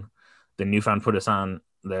 And then the Newfound put us on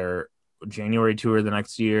their January tour the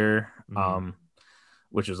next year,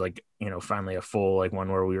 which was like, finally a full like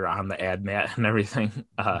one where we were on the ad mat and everything.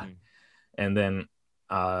 And then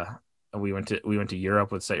we went to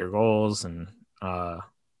Europe with Set Your Goals, and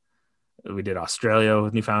we did Australia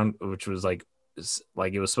with Newfound, which was like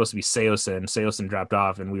it was supposed to be Seosin. Seosin dropped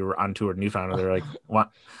off, and we were on tour with Newfound, and they're like, why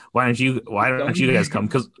don't you guys come?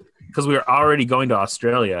 Because we were already going to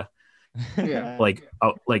Australia. Yeah. Like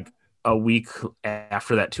a week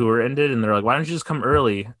after that tour ended, and they're like, why don't you just come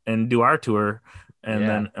early and do our tour?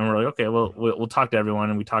 And we're like, okay, well, we'll talk to everyone.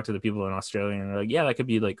 And we talked to the people in Australia, and they're like, yeah, that could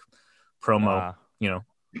be like promo,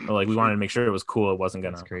 or like we wanted to make sure it was cool. It wasn't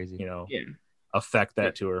gonna, crazy. Affect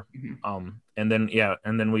that tour. And then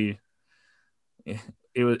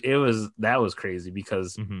that was crazy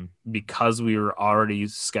because we were already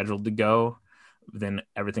scheduled to go, then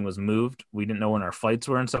everything was moved. We didn't know when our flights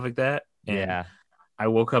were and stuff like that. And I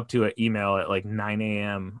woke up to an email at like 9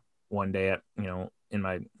 a.m. one day at, in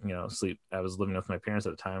my, sleep. I was living with my parents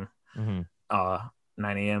at the time,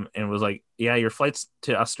 9 a.m. and was like, yeah, your flights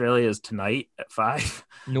to Australia is tonight at 5.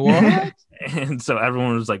 What? And so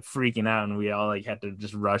everyone was like freaking out, and we all like had to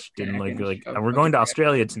just rush and like we're going to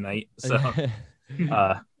Australia tonight. So,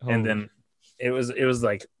 and then it was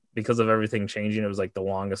like, because of everything changing, it was like the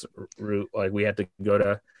longest route. Like we had to go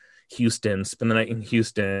to Houston, spend the night in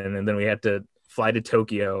Houston, and then we had to fly to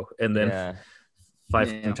Tokyo, and then fly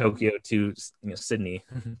from Tokyo to Sydney.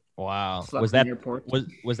 Wow. Slept Was in that the airport.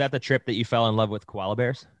 was that the trip that you fell in love with koala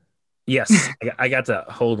bears? Yes, I got to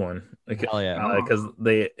hold one. Hell yeah. Because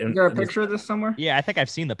they. Is there a picture of this somewhere? Yeah, I think I've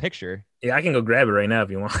seen the picture. Yeah, I can go grab it right now if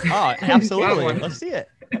you want. Oh, absolutely. Let's see it.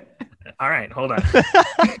 All right, hold on.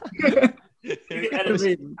 I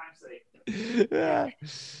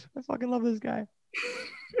fucking love this guy.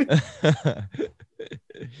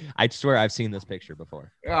 I swear I've seen this picture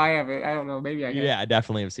before. I haven't. I don't know. Maybe I have. Yeah, I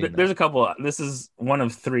definitely have seen that. There's a couple. This is one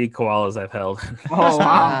of 3 koalas I've held. Oh,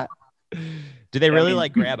 wow. Do they really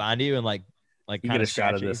like grab onto you and like You kind get a of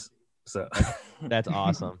shot of this. So That's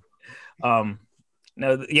awesome. No,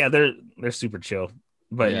 yeah, they're super chill.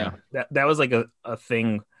 But that was like a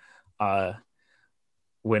thing.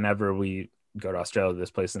 Whenever we go to Australia,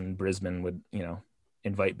 this place in Brisbane would,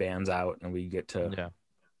 invite bands out, and we get to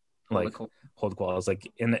like hold koalas.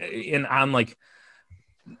 Like and I'm like,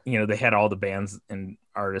 they had all the bands and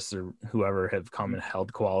artists or whoever have come and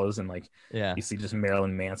held koalas, and like you see just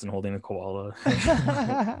Marilyn Manson holding a koala.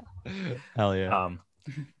 Hell yeah.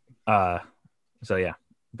 So yeah,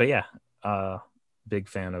 but yeah, big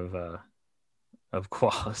fan of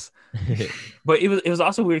koalas. But it was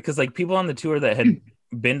also weird because like people on the tour that had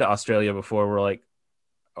been to Australia before were like,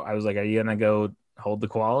 I was like, are you gonna go hold the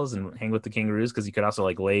koalas and hang with the kangaroos? Because you could also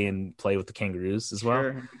like lay and play with the kangaroos as well.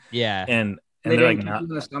 Sure. Yeah. And They they're like, didn't kick you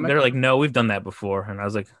in the stomach? they're like, no, we've done that before. And I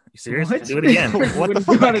was like, you serious? What? Do it again. What the Wouldn't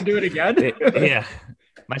you fuck? want to do it again? Yeah.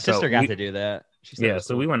 My So sister got we- to do that. She said it Yeah. was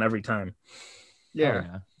So cool. we went every time.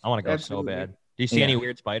 Yeah. I want to go Absolutely. so bad. Do you see Yeah. any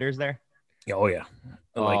weird spiders there? Oh yeah.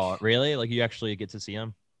 Like, Oh, really? Like you actually get to see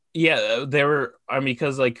them? yeah, there were. I mean,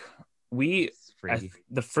 because like It's freaky.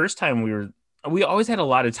 the first time we always had a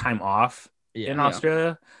lot of time off in Yeah.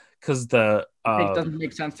 Australia because the It doesn't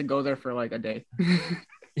make sense to go there for like a day.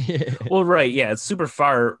 well, right, yeah, it's super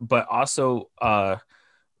far, but also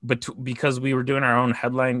but because we were doing our own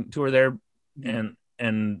headline tour there,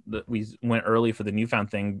 we went early for the Newfound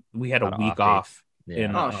thing, we had a Lot of week off off Yeah.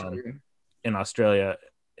 in Oh, sure. in Australia,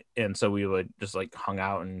 and so we would just like hung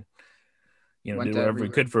out and Went do to whatever we everywhere.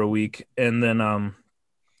 could for a week, and then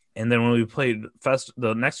when we played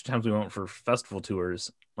the next times we went for festival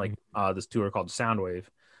tours, like this tour called Soundwave,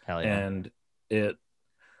 Hell yeah. and it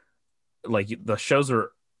like the shows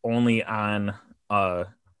were only on the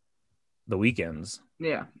weekends,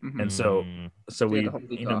 Yeah. Mhm. and so Yeah, we the whole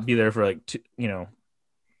week off. be there for like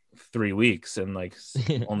 3 weeks and like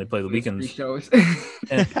only play the Those weekends. 3 shows.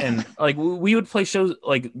 and like we would play shows,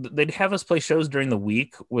 like they'd have us play shows during the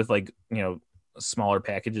week with like smaller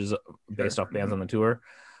packages based off bands on the tour,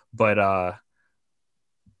 but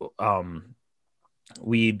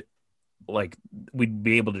we'd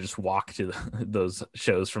be able to just walk to those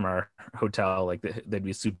shows from our hotel, like they'd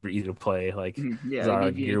be super easy to play, like Yeah, 'cause our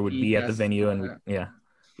like gear would VIP be at the guests venue, and and all that.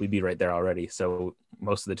 we'd be right there already, so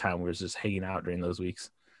most of the time we were just hanging out during those weeks.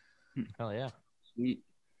 Hell yeah. Sweet.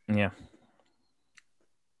 Yeah.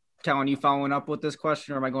 Kellen, you following up with this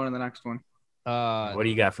question, or am I going to the next one? What do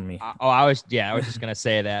you got for me? I was just gonna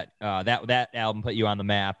say that that album put you on the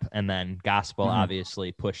map, and then Gospel Mhm.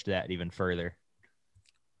 obviously pushed that even further.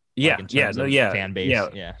 Yeah, like, in yeah, terms no, of yeah, fan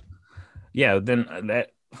base. yeah. Then that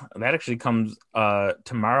actually comes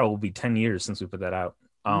tomorrow will be 10 years since we put that out.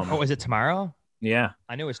 Oh, is it tomorrow? Yeah,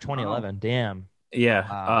 I knew it was 2011. Damn. yeah.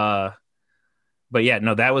 Wow. But yeah,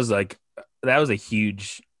 no, that was a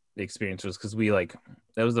huge experience, was because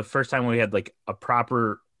that was the first time we had like a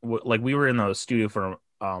proper, like we were in the studio for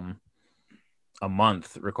a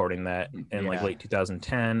month recording that in like Yeah. late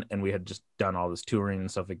 2010, and we had just done all this touring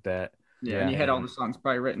and stuff like that. Yeah, and you had all the songs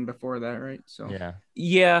probably written before that, right? So Yeah.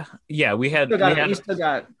 Yeah, we had you still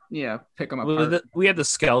got pick them apart. we had the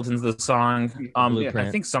skeletons of the song.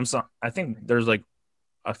 Blueprint. I think there's like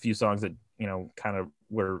a few songs that kind of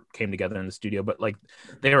came together in the studio, but like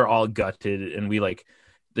they were all gutted, and we like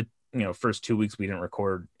the first 2 weeks we didn't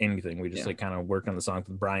record anything. We just like kind of worked on the songs.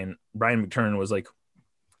 Brian McTurnan was like,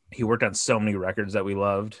 he worked on so many records that we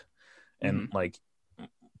loved, and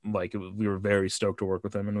we were very stoked to work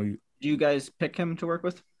with him. And Do you guys pick him to work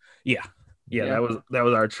with? yeah, Yeah. that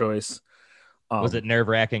was our choice. Was it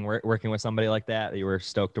nerve-wracking working with somebody like that you were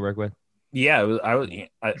stoked to work with? Yeah,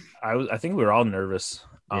 I think we were all nervous.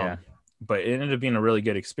 Yeah. But it ended up being a really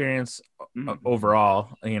good experience Mhm.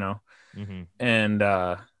 overall, Mm-hmm.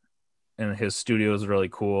 and his studio was really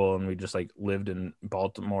cool, and we just like lived in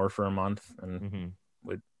Baltimore for a month, and Mm-hmm.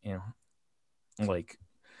 would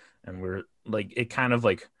and we're like, it kind of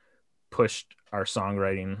like pushed our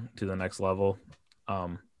songwriting to the next level,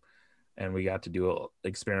 and we got to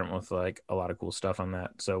experiment with like a lot of cool stuff on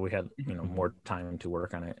that, so we had more time to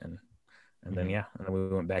work on it, and then and then we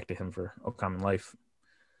went back to him for O Common Life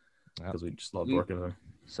because we just loved working with him.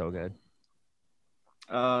 So good.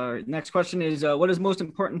 Next question is, what is the most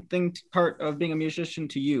important part of being a musician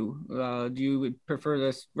to you? Do you prefer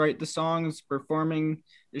to write the songs, performing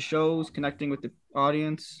the shows, connecting with the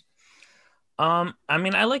audience? I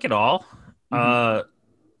mean, I like it all. I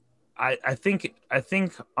think at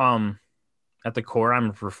the core I'm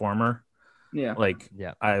a performer. Yeah. Like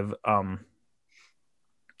Yeah. I've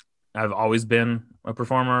always been a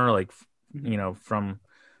performer, like from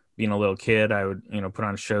being a little kid. I would put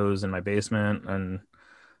on shows in my basement, and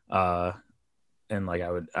like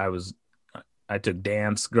I took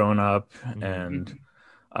dance growing up, and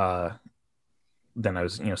then I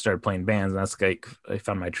was started playing bands, and that's like I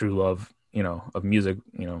found my true love of music,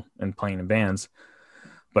 and playing in bands.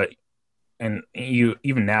 But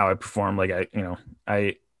even now I perform, like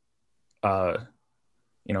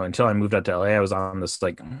until I moved out to LA, I was on this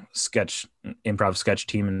like improv sketch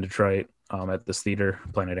team in Detroit, at this theater,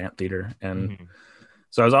 Planet Amp Theater, and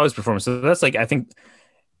so I was always performing. So that's like, I think,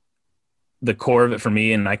 the core of it for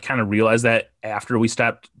me, and I kind of realized that after we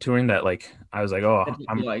stopped touring, that like I was like, oh,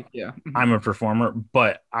 I'm a performer,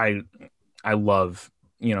 but I love,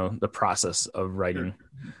 the process of writing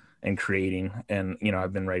and creating. And,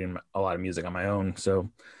 I've been writing a lot of music on my own. So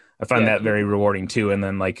I find that very rewarding too. And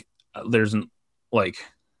then like, there's like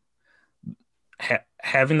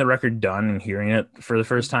having the record done and hearing it for the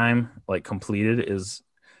first time, like completed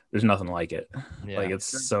there's nothing like it. Yeah. Like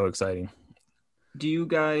it's so exciting. Do you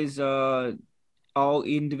guys all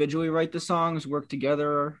individually write the songs, work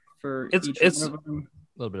together for each one of them?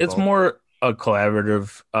 A little bit. It's more a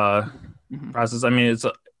collaborative process. I mean, it's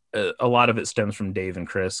a lot of it stems from Dave and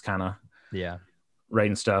Chris kind of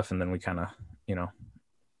writing stuff, and then we kind of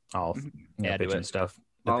all pitching stuff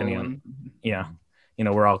depending on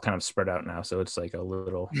we're all kind of spread out now, so it's like a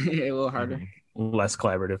little harder, less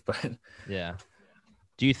collaborative, but yeah.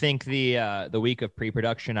 Do you think the week of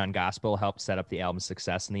pre-production on Gospel helped set up the album's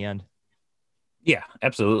success in the end? Yeah,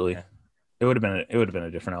 absolutely. Yeah. It would have been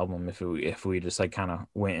a different album if we just like kind of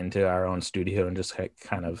went into our own studio and just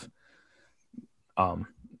kind of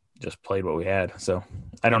just played what we had. So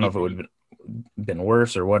I don't know if it would have been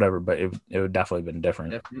worse or whatever, but it would definitely been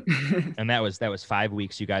different. And that was 5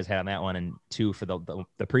 weeks you guys had on that one, and 2 for the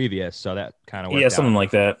previous. So that kind of worked something out.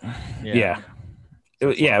 Like that. Yeah.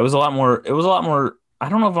 It was a lot more. I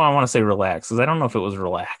don't know if I want to say relaxed, because I don't know if it was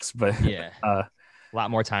relaxed, but a lot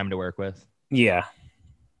more time to work with. Yeah.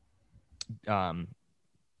 I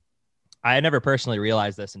had never personally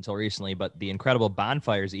realized this until recently, but the Incredible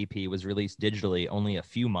Bonfires EP was released digitally only a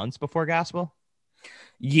few months before Gospel.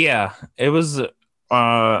 Yeah, it was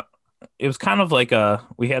kind of like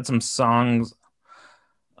we had some songs.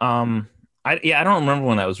 I don't remember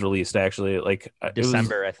when that was released actually. Like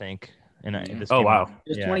December, I think. And oh wow, it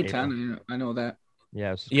was 2010. April. I know that.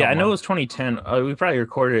 Yeah, I know it was 2010. We probably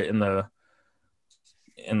recorded it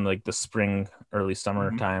in like the spring, early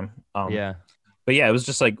summer time. But yeah, it was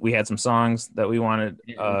just like we had some songs that we wanted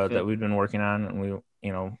that we'd been working on, and we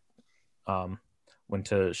went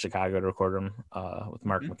to Chicago to record them with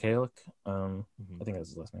Mark McCallick. I think that's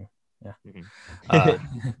his last name. Yeah.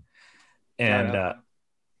 I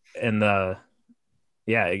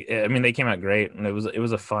mean, they came out great, and it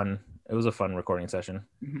was a fun recording session.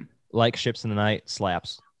 Like Ships in the Night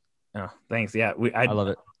slaps. Oh, thanks. Yeah, I love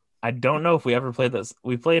it. I don't know if we ever played this.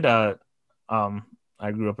 We played I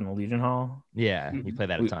grew up in the Legion Hall. Yeah, you played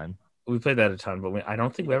that a ton. We played that a ton, but I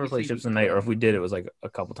don't think we ever played Ships in the Night, or if we did, it was like a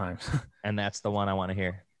couple times. And that's the one I want to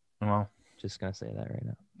hear. Well, just gonna say that right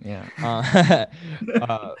now. Yeah. I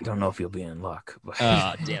don't know if you'll be in luck. But...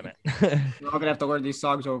 damn it. We're all gonna have to learn these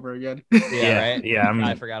songs over again. Right. Yeah,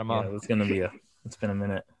 I forgot them all. It's been a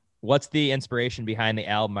minute. What's the inspiration behind the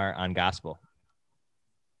album art on Gospel?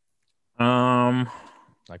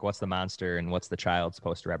 Like, what's the monster and what's the child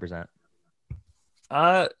supposed to represent?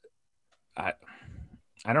 I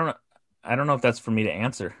don't know. I don't know if that's for me to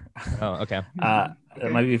answer. Oh, okay.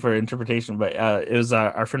 It might be for interpretation, but it was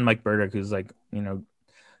our friend Mike Burdick, who's like,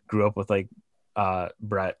 grew up with like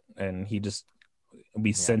Brett, and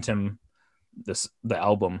we sent him the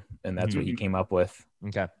album, and that's what he came up with.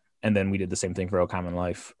 Okay. And then we did the same thing for O Common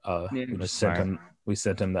Life. We just sent him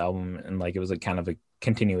the album, and like it was like kind of a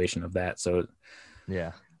continuation of that. So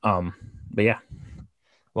yeah. But yeah.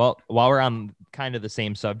 Well, while we're on kind of the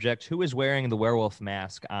same subject, who is wearing the werewolf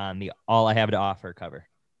mask on the All I Have to Offer cover?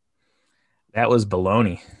 That was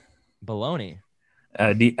Baloney. Baloney.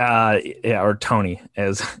 Or Tony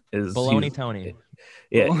is Baloney Tony.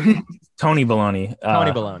 Yeah, Tony Baloney.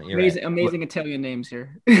 Tony Baloney. Amazing Italian names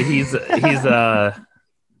here. He's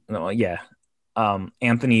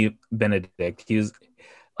Anthony Benedict. He's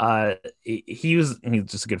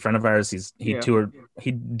just a good friend of ours. He toured.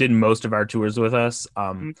 He did most of our tours with us.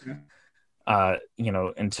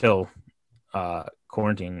 Until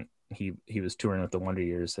quarantine, he was touring with the Wonder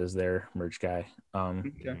Years as their merch guy.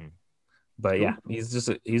 But yeah, he's just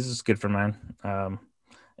a good friend of mine.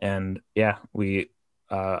 And yeah,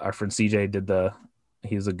 our friend CJ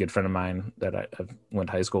he's a good friend of mine that I went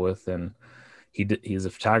to high school with, and he's a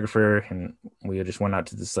photographer, and we just went out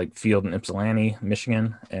to this like field in Ypsilanti,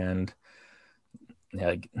 Michigan, and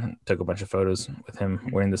took a bunch of photos with him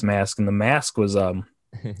wearing this mask. And the mask was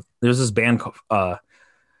there's this band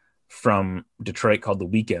from Detroit called The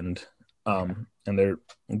Weeknd, and they're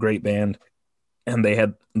a great band, and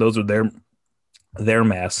those were their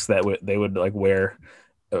masks that they would like wear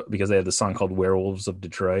because they had the song called Werewolves of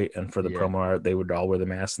Detroit, and for the promo art they would all wear the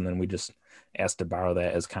masks, and then we just asked to borrow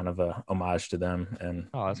that as kind of a homage to them. And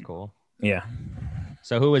oh, that's cool. Yeah.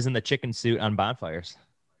 So who was in the chicken suit on Bonfires?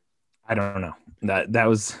 I don't know. That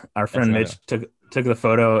was our friend Mitch took the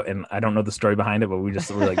photo, and I don't know the story behind it, but we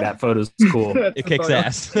just were like, that photo's cool. It kicks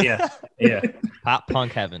ass. Yeah. Pop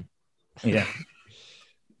punk heaven. Yeah.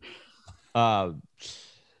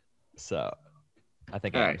 So I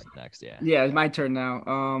think All I'm right. next. Yeah. Yeah, it's my turn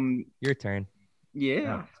now. Your turn.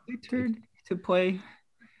 Yeah, it's my turn to play.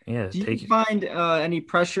 Yeah. Do you Take it. find any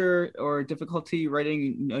pressure or difficulty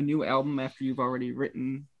writing a new album after you've already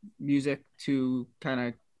written music to kind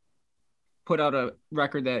of put out a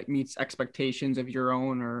record that meets expectations of your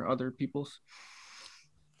own or other people's?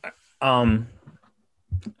 I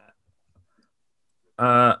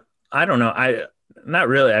don't know. Not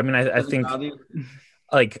really. I mean, I Doesn't think bother you?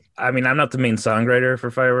 like, I mean, I'm not the main songwriter for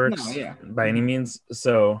Fireworks No, yeah. by any means.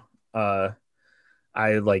 So, I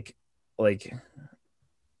like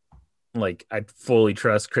I fully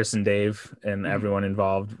trust Chris and Dave and everyone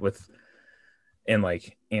involved with, and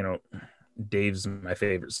like, you know, Dave's my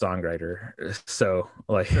favorite songwriter. So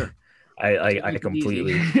like, Sure. I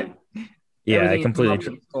completely, yeah, I Everything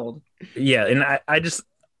completely, cold. yeah. And I just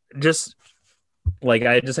like,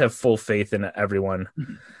 I just have full faith in everyone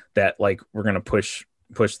that like, we're going to push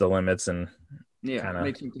the limits and kinda,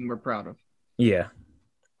 make something we're proud of. yeah.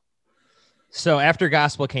 So after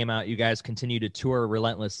Gospel came out, you guys continued to tour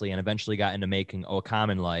relentlessly and eventually got into making O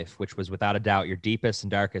Common Life, which was without a doubt your deepest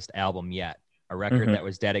and darkest album yet, a record that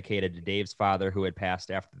was dedicated to Dave's father who had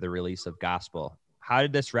passed after the release of Gospel. How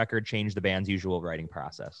did this record change the band's usual writing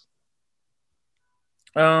process?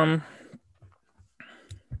 I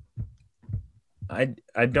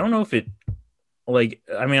don't know if it, like,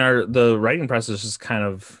 I mean, the writing process is kind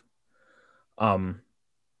of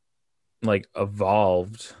like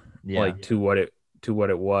evolved like to what it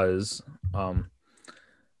was. So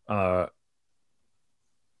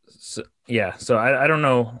I don't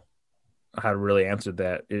know how to really answer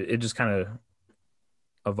that. It just kind of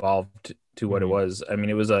evolved to what it was. I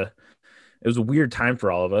mean, it was a weird time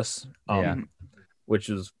for all of us. Which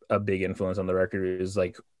is a big influence on the record. Is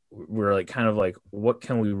like, we're like kind of like, what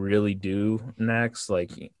can we really do next?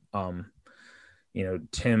 Like, you know,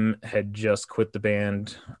 Tim had just quit the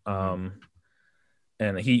band,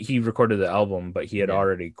 and he recorded the album, but he had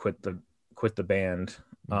already quit the band,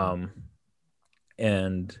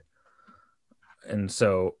 and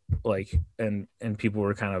so like, and people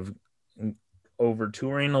were kind of over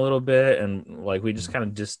touring a little bit, and like, we just kind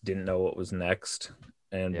of just didn't know what was next,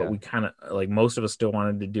 and but we kind of like, most of us still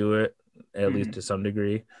wanted to do it at least to some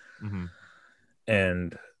degree,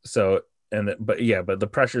 and so, but the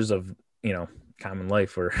pressures of, you know, Common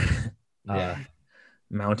Life were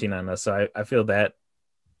mounting on us, so I feel that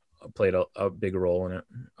played a big role in it.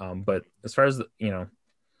 But as far as you know,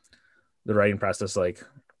 the writing process, like,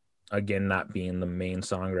 again, not being the main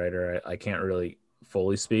songwriter, I can't really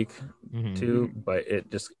fully speak to, but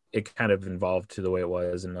it kind of evolved to the way it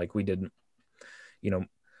was, and like, we didn't, you know,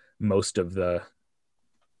 most of the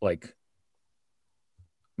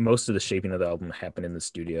shaping of the album happened in the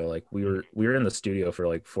studio. Like, we were in the studio for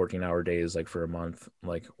like 14-hour days, like for a month,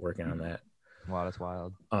 like working on that. Wow, that's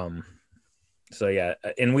wild. So yeah,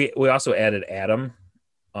 and we also added Adam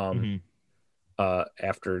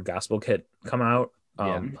after Gospel had come out,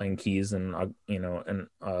 playing keys and you know, and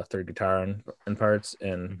third guitar and parts,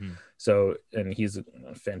 and so, and he's a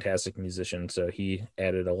fantastic musician, so he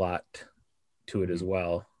added a lot to it as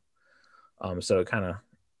well. So it kind of,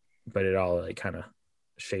 but it all like kind of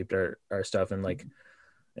shaped our stuff, and like,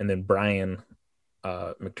 and then Brian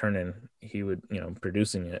McTernan, he would, you know,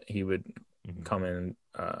 producing it, he would come in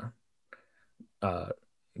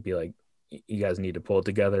be like, you guys need to pull it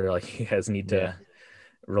together, like, you guys need to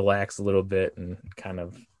relax a little bit, and kind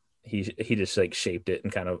of he just like shaped it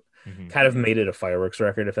and kind of made it a Fireworks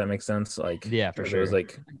record, if that makes sense. Like, for sure. It was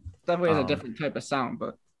like, definitely has a different type of sound,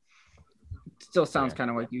 but it still sounds kind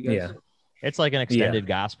of like you guys. It's like an extended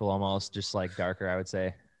Gospel, almost, just like darker, I would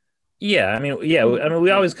say. I mean, we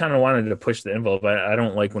always kind of wanted to push the envelope. I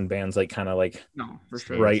don't like when bands like kind of like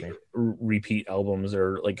write repeat albums,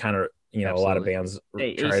 or like kind of, you know, a lot of bands try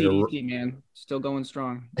AC/DC, to man, still going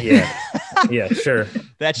strong. Yeah, sure.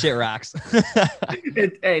 That shit rocks.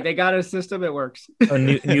 Hey, they got a system, it works.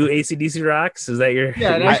 New AC/DC rocks, is that your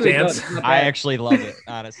stance? I actually love it,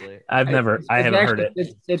 honestly. I haven't heard it.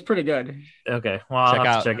 It's pretty good. Okay, well, I'll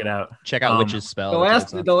have to check it out. Check out Witch's Spell. The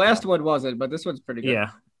last one wasn't, but this one's pretty good.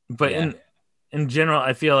 But in general,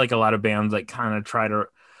 I feel like a lot of bands like kind of try to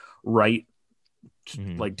write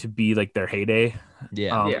like to be like their heyday.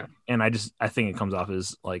 And I think it comes off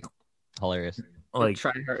as like hilarious, like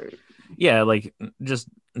trying hard. Like just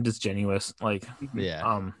disingenuous, like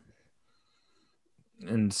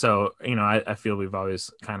and so, you know, I feel we've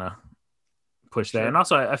always kind of pushed that, and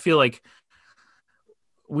also I feel like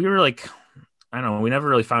we were like, I don't know, we never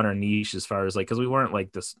really found our niche as far as like, because we weren't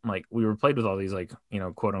like this, like, we were played with all these like, you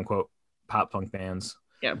know, quote unquote pop punk bands,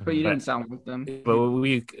 Yeah, but you didn't sound like them. but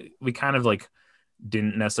we kind of like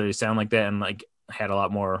didn't necessarily sound like that, and like had a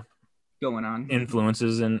lot more Going on.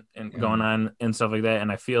 influences and going on and stuff like that.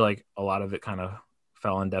 And I feel like a lot of it kind of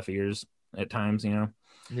fell on deaf ears at times, you know?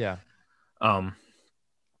 Yeah.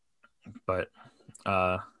 But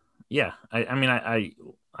yeah, I mean, I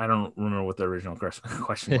don't remember what the original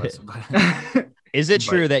question was. But Is it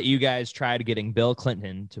true that you guys tried getting Bill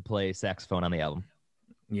Clinton to play saxophone on the album?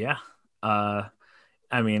 yeah.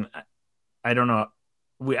 I mean, I don't know.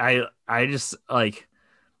 I just like,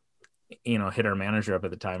 you know, hit our manager up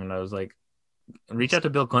at the time, and I was like, reach out to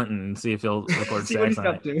Bill Clinton and see if he'll record See what sax he's on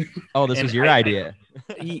up it. to. Oh, this And was your idea.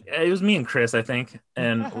 It was me and Chris, I think,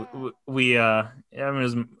 and we I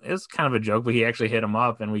mean, it was kind of a joke, but he actually hit him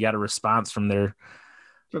up, and we got a response from their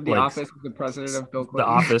From the like, office of the president of Bill the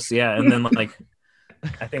Clinton. office, yeah. And then like,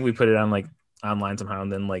 I think we put it on like online somehow,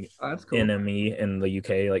 and then like Oh, that's cool. NME in the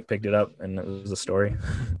UK like picked it up, and it was a story.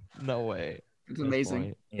 No way. It's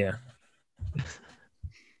amazing. Yeah.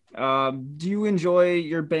 Do you enjoy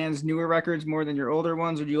your band's newer records more than your older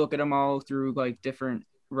ones, or do you look at them all through like different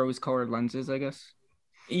rose-colored lenses, I guess?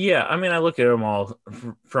 Yeah, I mean, I look at them all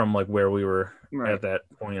from like where we were Right. at that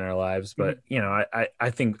point in our lives, but you know, I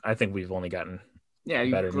think we've only gotten Yeah,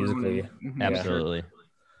 you've better grown. musically. Mhm. Absolutely.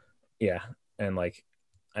 Yeah, and like,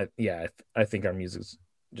 I think our music's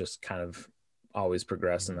just kind of always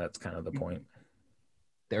progressed, and that's kind of the point.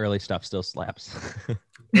 The early stuff still slaps.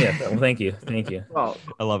 Yeah, well, thank you. Well,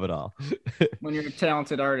 I love it all. when you're a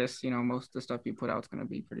talented artist, you know, most of the stuff you put out is going to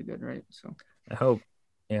be pretty good, right? So I hope.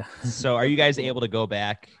 Yeah. So are you guys able to go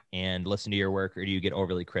back and listen to your work, or do you get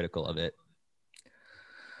overly critical of it?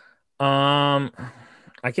 I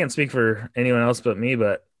can't speak for anyone else but me,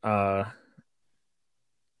 but I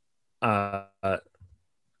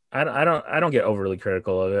don't get overly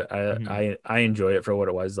critical of it. I enjoy it for what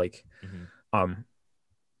it was. Like,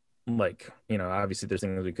 like, you know, obviously there's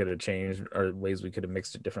things we could have changed or ways we could have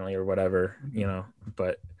mixed it differently or whatever, you know,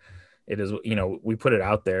 but it is, you know, we put it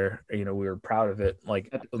out there, you know, we were proud of it. Like,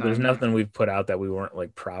 At the there's time. nothing we've put out that we weren't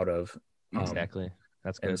like proud of. Exactly.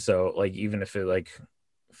 That's good. And so like, even if it like,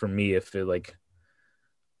 for me, if it like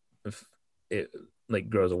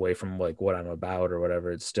grows away from like what I'm about or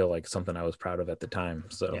whatever, it's still like something I was proud of at the time.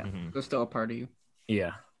 So Yeah. they're still a part of you.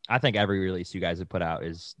 yeah. I think every release you guys have put out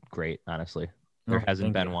is great, honestly. There Oh, hasn't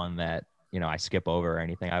thank been you. one that, you know, I skip over or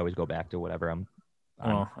anything. I always go back to whatever I'm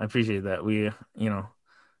Well, I appreciate that. We, you know,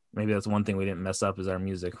 maybe that's one thing we didn't mess up is our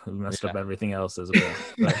music. We messed up everything else as well.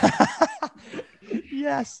 But,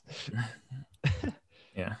 Yes.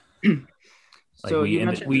 yeah. Like So we you ended,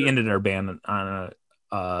 mentioned we ended our band on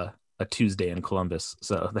a Tuesday in Columbus.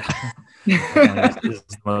 So that is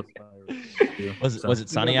the most Was it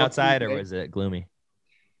sunny outside or was it gloomy?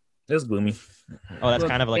 It was gloomy. Oh, that's Well,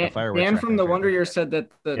 kind of like a fireworks. Dan from the reference right Wonder there. Years said that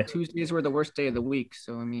the Yeah. Tuesdays were the worst day of the week.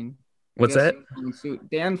 So I mean, I What's guess that? you're following suit.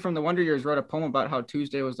 Dan from the Wonder Years wrote a poem about how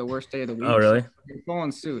Tuesday was the worst day of the week. Oh, really? So you're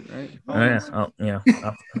following suit, right? Oh, yeah.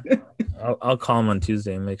 I'll call him on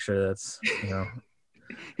Tuesday and make sure that's, you know,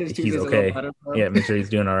 His he's Tuesday's a little okay. better for him. Yeah, make sure he's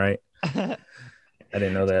doing all right. I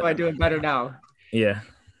didn't know So I that. do it better now. Yeah,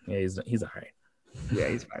 he's all right. Yeah,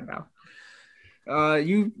 he's fine now.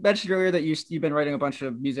 You mentioned earlier that you've been writing a bunch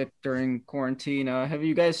of music during quarantine. Have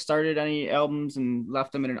you guys started any albums and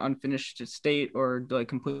left them in an unfinished state, or like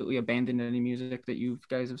completely abandoned any music that you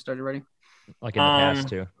guys have started writing? Like in the past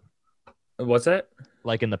too. What's that?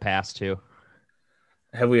 Like in the past too.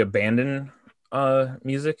 Have we abandoned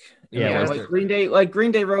music? Yeah, was like there-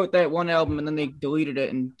 Green Day wrote that one album and then they deleted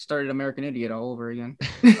it and started American Idiot all over again.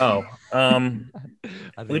 Oh,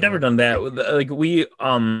 we've never done that. Like we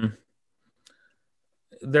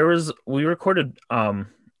recorded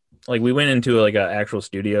like we went into like an actual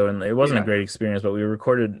studio, and it wasn't Yeah. a great experience, but we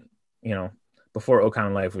recorded, you know, before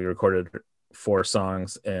O'Connor Life, we recorded 4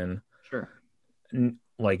 songs, and Sure.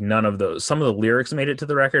 like none of those, some of the lyrics made it to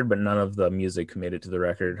the record, but none of the music made it to the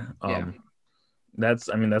record. Yeah. That's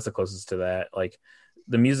the closest to that. Like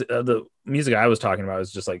the music I was talking about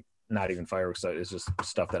is just like not even fireworks. It's just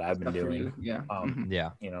stuff that I've been Stuff for doing. you. Yeah. Mhm.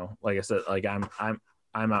 Yeah. You know, like I said, like I'm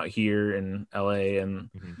out here in LA, and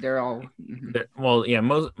They're all mhm. well, yeah,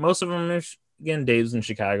 most of them are again, Dave's in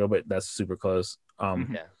Chicago, but that's super close.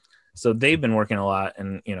 Yeah. So they've been working a lot,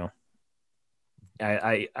 and you know,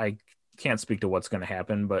 I can't speak to what's going to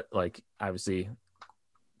happen, but like obviously,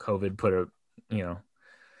 COVID put a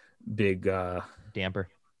big Damper.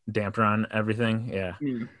 damper on everything. Yeah,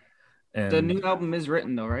 Mm. and The new album is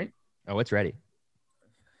written though, right? Oh, it's ready.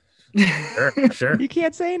 sure. You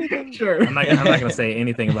can't say anything. Sure. I'm not gonna say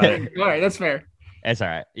anything about it. All right, that's fair. It's all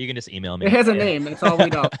right. You can just email me. It has a name. That's all we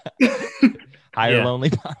know. Higher Yeah. Lonely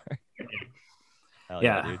Power. Hell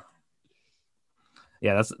Yeah. dude.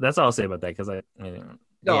 Yeah, that's all I'll say about that because I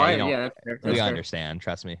No, Yeah, you know, that's fair. That's We fair. understand.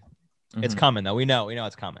 Trust me. It's Mhm. coming though. We know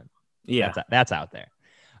it's coming. Yeah. That's out there.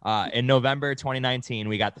 In November 2019,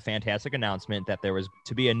 we got the fantastic announcement that there was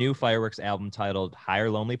to be a new Fireworks album titled Higher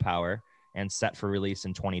Lonely Power and set for release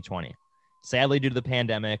in 2020. Sadly, due to the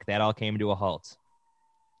pandemic, that all came to a halt.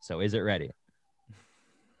 So is it ready?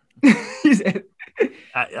 He said-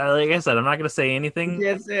 Like I said, I'm not gonna say anything. he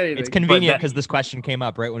can't say anything. It's convenient that- because this question came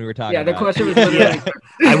up right when we were talking Yeah, the about question was it. literally.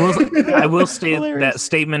 Yeah. I will state Hilarious. that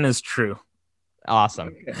statement is true. Awesome.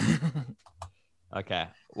 Okay. Okay.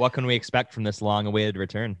 What can we expect from this long-awaited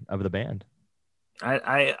return of the band?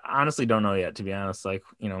 I honestly don't know yet, to be honest. Like,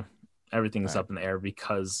 everything's Right. up in the air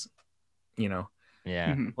because, Yeah.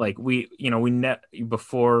 Mhm. like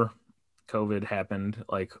before COVID happened,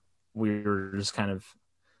 like we were just kind of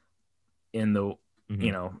in the,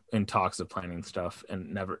 Mhm. in talks of planning stuff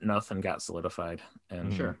and nothing got solidified.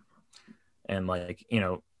 And Sure. And like,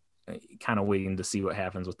 kind of waiting to see what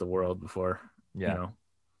happens with the world before, Yeah.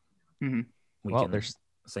 Mhm. we Well, can there's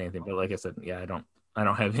say anything. But like I said, yeah, I don't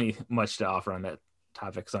have any much to offer on that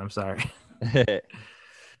topic, so I'm sorry.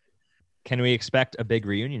 Can we expect a big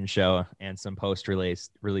reunion show and some post-release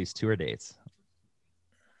tour dates?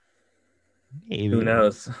 Maybe. Who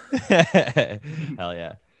knows? Hell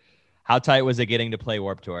yeah. How tight was it getting to play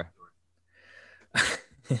Warped Tour?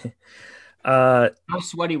 How How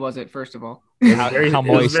sweaty was it? First of all, How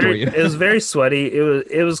moist were you? It was very sweaty.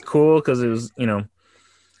 It was cool because it was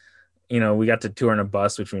we got to tour in a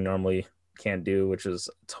bus, which we normally can't do, which is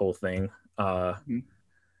its whole thing.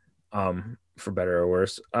 For better or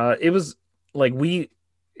worse. It was like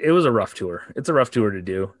it was a rough tour. It's a rough tour to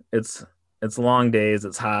do. It's long days.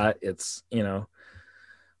 It's hot. It's not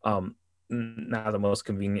the most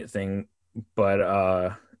convenient thing,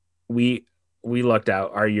 but we lucked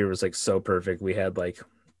out. Our year was like so perfect. We had like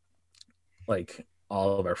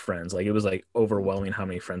all of our friends. Like it was like overwhelming how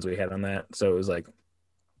many friends we had on that. So it was like,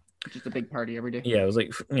 just a big party every day. yeah, it was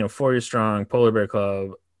like 4 Years Strong, Polar Bear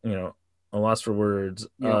Club, A Loss for Words,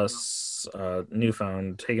 Yeah. Us,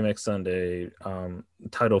 Newfound, Take a Next Sunday,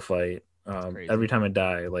 Title Fight, crazy. Every Time I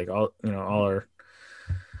Die, like all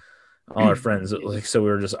our friends. Like so, we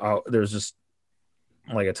were just out. There was just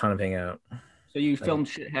like a ton of hangout. So you filmed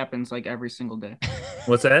Shit Happens like every single day.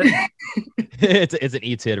 What's that? it's an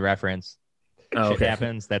ETID reference. Oh, Shit okay.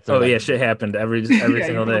 happens. That's Oh their- yeah, shit happened every Yeah, single you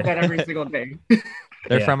filmed day. that every single day.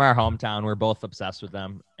 They're Yeah. from our hometown. We're both obsessed with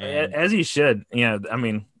them. And As you should. Yeah, I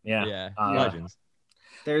mean, yeah. yeah, Uh, legends.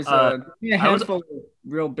 There's I a handful of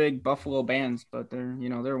real big Buffalo bands, but they're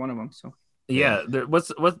one of them. So Yeah. What's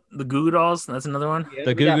the Goo Goo Dolls? That's another one. yeah,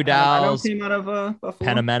 The we got Goo Goo Panameno Dolls, came out of Buffalo.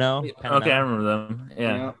 Panameno. Okay, I remember them.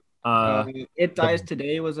 Yeah. It Dies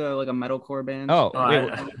Today was a metalcore band. Oh, Oh, wait,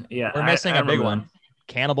 yeah. we're missing I a big remember one. them.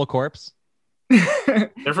 Cannibal Corpse.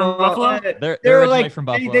 They're from Buffalo? They're They were originally like from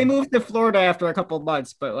Buffalo. they moved to Florida after a couple of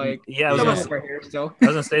months, but like Yeah, I was some gonna of them are here still. I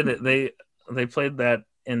was gonna say that they played that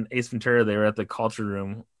in Ace Ventura. They were at the Culture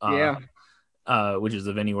Room, which is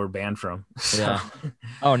the venue we're banned from. So, Yeah.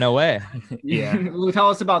 Oh, no way. Yeah. Well, tell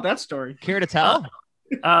us about that story. Care to tell?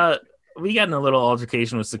 We got in a little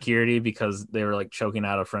altercation with security because they were like choking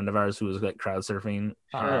out a friend of ours who was like crowd surfing.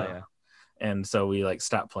 Oh, yeah. And so we like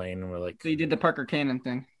stopped playing and we're like, So you did the Parker Cannon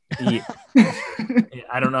thing. yeah,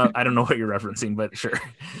 I don't know what you're referencing, but sure.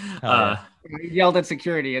 yeah. You yelled at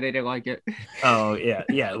security and they didn't like it. Oh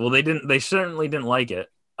yeah. Well, they certainly didn't like it.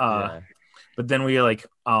 Yeah. But then we like,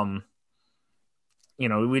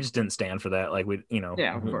 we just didn't stand for that. Like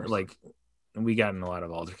Yeah, of course. like we got in a lot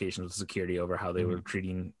of altercations with security over how they were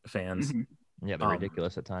treating fans. Mhm. Yeah, they're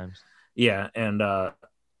ridiculous at times. Yeah. And,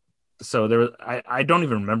 so there was, I don't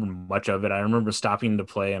even remember much of it. I remember stopping to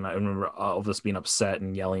play and I remember all of us being upset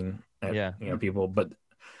and yelling at, Yeah. people, but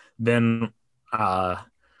then, time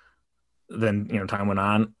went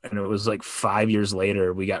on and it was like 5 years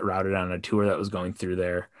later, we got routed on a tour that was going through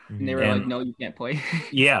there. And they were And- like, "No, you can't play."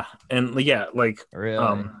 Yeah. And yeah, like, Really?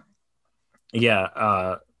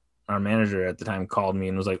 our manager at the time called me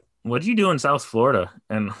and was like, "What'd you do in South Florida?"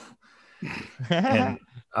 And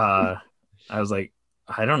I was like,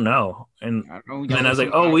 "I don't know." And I don't know, then I was like,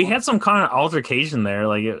 "Oh, we had some kind of altercation there.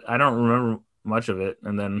 Like, I don't remember much of it."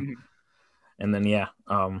 And then, yeah.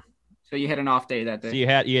 So you had an off day that day. So you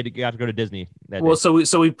got to go to Disney that Well, day.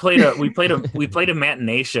 so we played a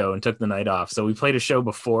matinee show and took the night off. So we played a show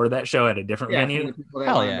before that show at a different Yeah, venue, for the people that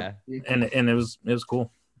Hell wanted yeah. to see. and it was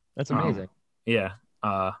cool. That's amazing. Yeah.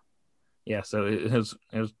 Yeah. So it was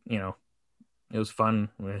it was fun.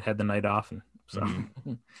 We had the night off, and so.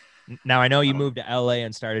 Now I know you moved to LA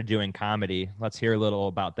and started doing comedy. Let's hear a little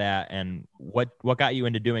about that and what got you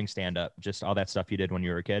into doing stand up? Just all that stuff you did when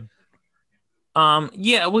you were a kid? Well,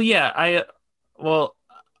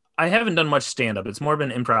 I haven't done much stand up. It's more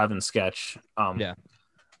been improv and sketch. Yeah.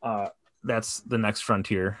 That's the next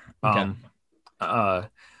frontier. Okay. I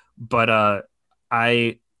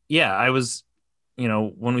was,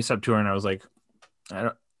 when we stopped touring, I was like,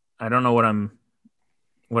 I don't know what I'm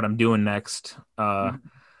doing next. I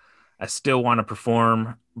still want to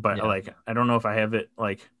perform, but like, I don't know if I have it.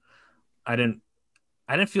 Like, I didn't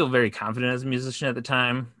feel very confident as a musician at the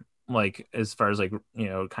time. Like, as far as like,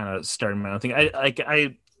 kind of starting my own thing.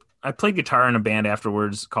 I played guitar in a band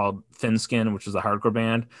afterwards called Thin Skin, which was a hardcore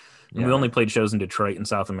band. And we only played shows in Detroit and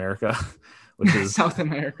South America, which is South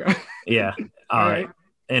America. Yeah. Right.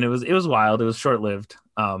 And it was wild. It was short lived.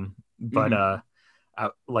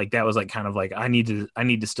 Like that was like kind of like I need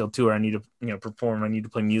to still tour. I need to perform. I need to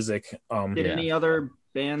play music. Did any other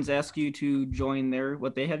bands ask you to join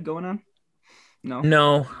what they had going on? No.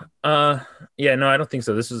 No, I don't think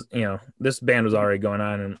so. This was this band was already going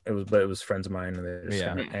on, and it was friends of mine, and they just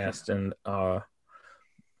kind of asked, and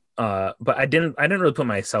but I didn't really put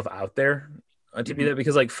myself out there to be that,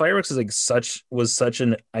 because like Fireworks is like such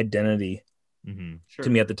an identity to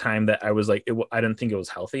me at the time that I was like I didn't think it was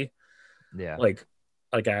healthy. Yeah. Like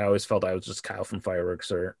I always felt I was just Kyle from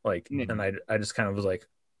Fireworks, or like, and I just kind of was like,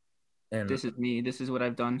 and this is me. This is what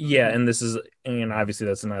I've done. Yeah, and obviously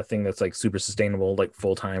that's not a thing that's like super sustainable, like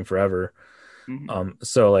full time forever.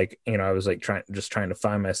 So like I was like trying to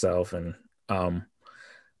find myself, and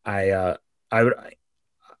I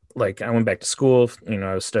went back to school.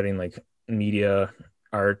 I was studying like media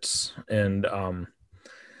arts, and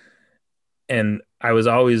I was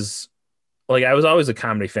always a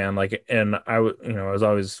comedy fan, like, and I was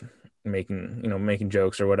always making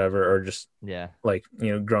jokes or whatever, or just like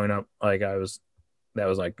growing up, like that was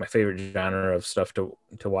like my favorite genre of stuff to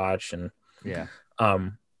watch, and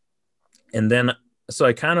and then so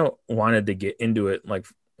I kind of wanted to get into it, like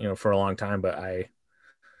for a long time, but I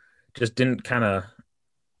just didn't kind of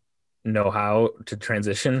know how to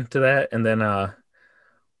transition to that. And then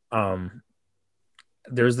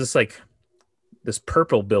there's this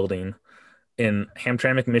purple building in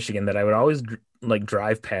Hamtramck, Michigan, that I would always like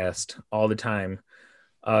drive past all the time,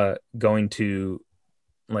 going to,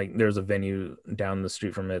 like, there's a venue down the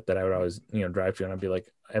street from it that I would always drive to, and I'd be like,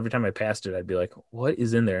 every time I passed it, I'd be like, what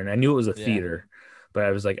is in there? And I knew it was a theater, but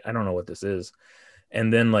I was like, I don't know what this is.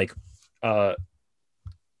 And then like a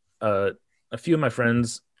few of my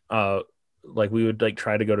friends, like we would like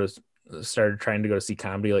started trying to go to see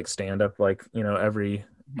comedy, like stand up, like every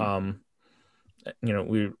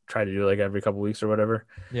we try to do like every couple weeks or whatever.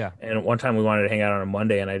 Yeah. And one time we wanted to hang out on a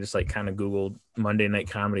Monday, and I just like kind of Googled Monday night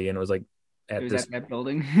comedy, and it was like at that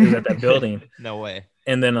building. It was at that building. No way.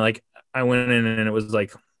 And then like I went in, and it was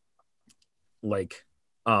like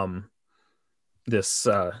this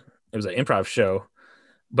it was an improv show,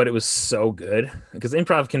 but it was so good, because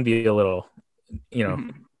improv can be a little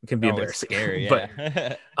can be embarrassing. Scary, but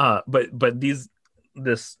this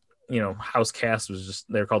house cast was just,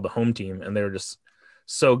 they're called the Home Team, and they were just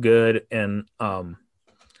so good. And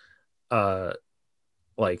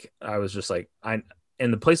like I was just like, and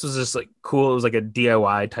the place was just like cool. It was like a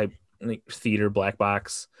DIY type like theater, black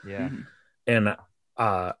box. And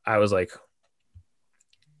I was like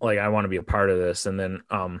I want to be a part of this. And then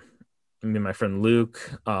me and my friend Luke,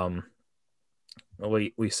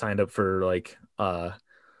 we signed up for like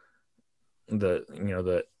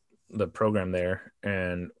the program there,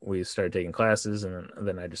 and we started taking classes, and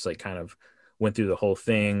then I just like kind of went through the whole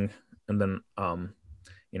thing. And then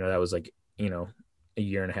that was like a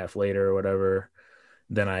year and a half later or whatever.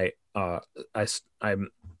 Then I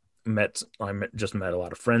met a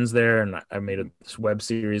lot of friends there, and I made this web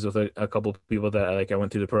series with a couple of people that I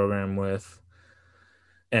went through the program with,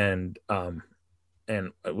 and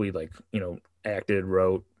we acted,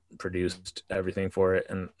 wrote, produced everything for it,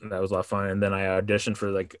 and that was a lot of fun. And then I auditioned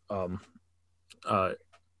for like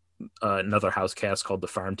another house cast called the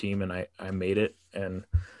Farm Team, and I made it. And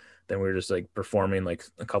then we were just like performing like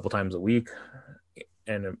a couple times a week,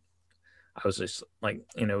 and I was just like,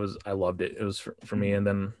 I loved it. It was for me. And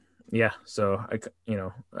then so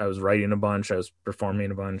I was writing a bunch, I was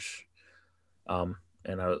performing a bunch, and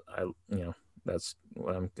I that's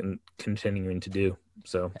what I'm continuing to do.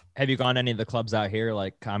 So have you gone to any of the clubs out here,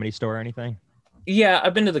 like Comedy Store or anything? Yeah,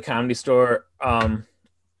 I've been to the Comedy Store, and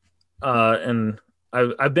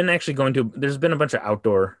I've been actually going to, there's been a bunch of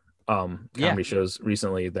outdoor comedy shows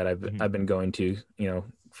recently that I've been going to,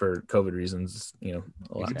 for COVID reasons, a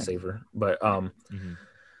lot safer. But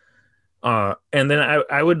And then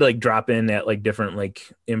I would like drop in at like different like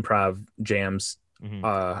improv jams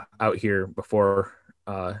Mhm. out here before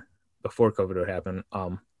COVID would happen.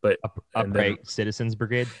 But and then- Upright Citizens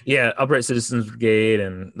Brigade. yeah, Upright Citizens Brigade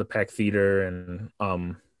and the Pack Theater and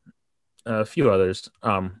a few others.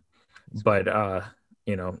 But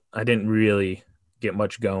you know, I didn't really get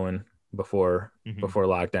much going before Mhm. before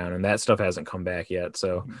lockdown, and that stuff hasn't come back yet.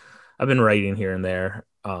 So Mm-hmm. I've been writing here and there.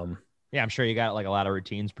 Yeah, I'm sure you got like a lot of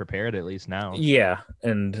routines prepared at least now. Yeah,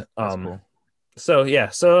 and That's cool.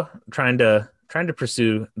 so trying to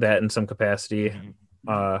pursue that in some capacity.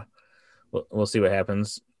 Mhm. We'll see what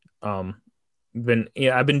happens. I've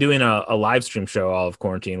been doing a live stream show all of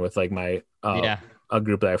quarantine with like my Yeah. a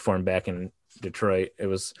group that I formed back in Detroit. It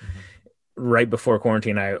was right before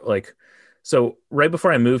quarantine. So right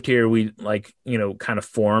before I moved here, we like, you know, kind of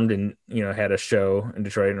formed and, you know, had a show in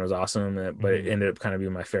Detroit and it was awesome. But it ended up kind of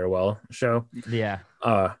being my farewell show. Yeah.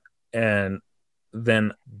 And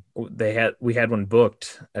then we had one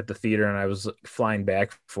booked at the theater and I was flying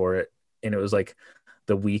back for it. And it was like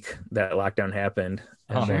the week that lockdown happened.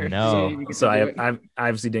 And Oh, then- no. You get So to do I it.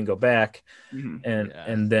 obviously didn't go back. Mhm.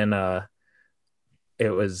 And then it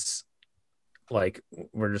was like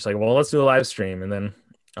we're just like, well, let's do a live stream. And then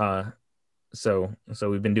so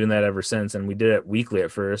we've been doing that ever since, and we did it weekly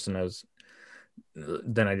at first, and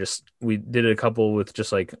we did a couple with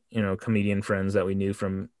just like, you know, comedian friends that we knew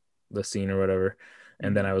from the scene or whatever.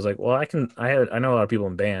 And then I was like, well, I know a lot of people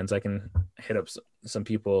in bands. I can hit up some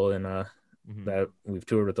people and Mhm. that we've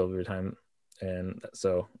toured with over time. And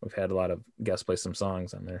so we've had a lot of guests play some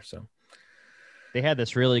songs on there. So They had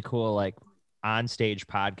this really cool like on stage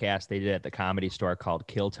podcast they did at the Comedy Store called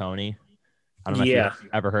Kill Tony. I don't know Yeah. if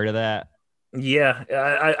you've ever heard of that. yeah,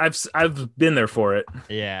 I've been there for it.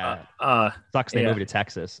 Yeah. Uh Sucks they yeah. moved to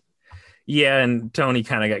Texas. yeah, and Tony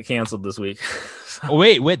kind of got canceled this week. Oh,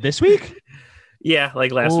 wait, this week? Yeah,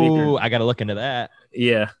 like last week. Ooh, I got to look into that.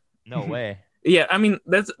 Yeah. No way. Yeah, I mean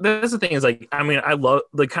that's the thing is like, I mean, I love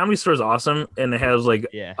the Comedy Store is awesome, and it has like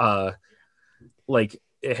Yeah. like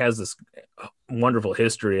it has this wonderful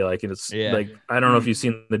history. Like it's Yeah. like, I don't know if you've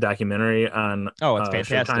seen the documentary on Oh, it's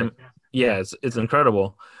fantastic. Showtime. Yeah, it's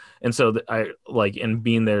incredible. And so I like, and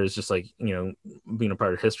being there is just like, you know, being a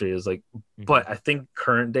part of history is like, Mhm. but I think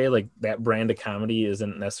current day, like that brand of comedy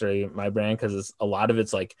isn't necessarily my brand, because a lot of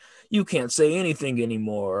it's like, you can't say anything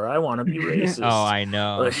anymore. I want to be racist. Oh, I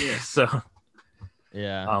know. Like, so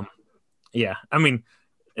Yeah. yeah, I mean,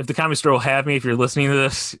 if the Comedy Store will have me, if you're listening to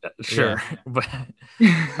this, sure. But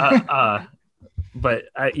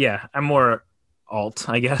I'm more alt,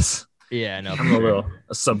 I guess. Yeah, no. for I'm a sure. little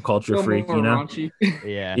a subculture freak, More you know. raunchy.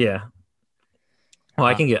 Yeah. Yeah. Well,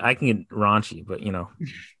 I can get raunchy, but you know,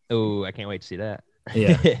 Oh, I can't wait to see that.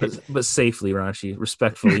 yeah, but safely raunchy,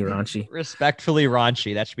 respectfully raunchy. Respectfully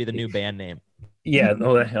Raunchy. That should be the new band name. Yeah.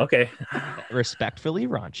 No. Okay. Respectfully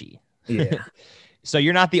Raunchy. Yeah. So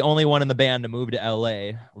you're not the only one in the band to move to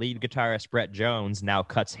LA. Lead guitarist Brett Jones now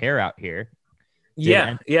cuts hair out here.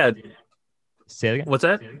 Yeah. Yeah. Say it again. What's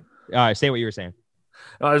that? Say what you were saying.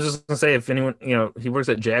 I was just gonna say, if anyone, you know, he works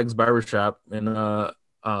at Jag's Barbershop in kind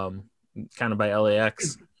of by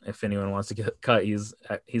LAX. If anyone wants to get cut, he's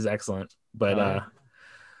excellent. But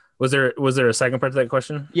was there a second part to that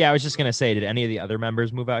question? Yeah, I was just gonna say, did any of the other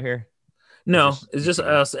members move out here? No, Just- it's just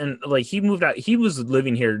us. And like, he moved out. He was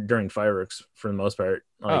living here during Fireworks for the most part.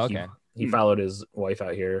 Like, Oh, okay. he followed his wife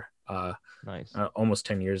out here Nice. almost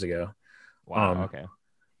 10 years ago. Wow. Okay.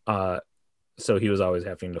 So he was always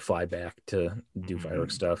having to fly back to do Mm-hmm.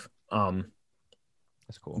 fireworks stuff.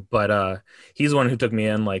 That's cool. But he's the one who took me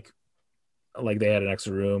in. Like they had an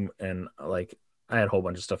extra room, and like I had a whole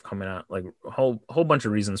bunch of stuff coming out, like a whole bunch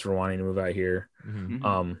of reasons for wanting to move out here.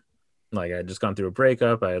 Mhm. Like I had just gone through a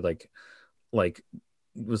breakup. I had like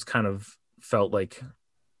was kind of felt like,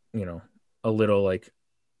 you know, a little like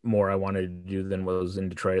more I wanted to do than what was in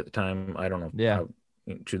Detroit at the time. I don't know Yeah. how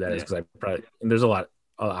true that is, because there's a lot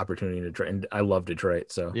of opportunity in Detroit, and I love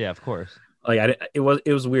Detroit. So Yeah, of course. like it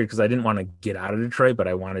was weird because I didn't want to get out of Detroit, but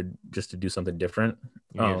I wanted just to do something different.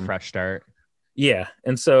 You need a fresh start. Yeah,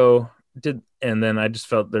 and then I just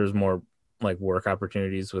felt there's more like work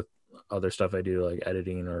opportunities with other stuff I do, like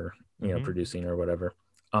editing or, you know, Mhm. producing or whatever.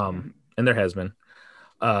 And there has been,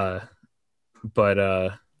 but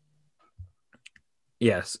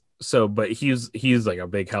yes. So, but he's like a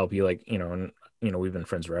big help. He like, you know, and you know, we've been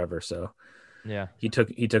friends forever. So Yeah. he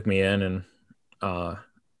took me in and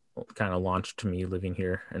kind of launched me living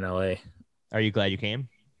here in LA. Are you glad you came?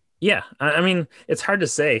 Yeah, I mean, it's hard to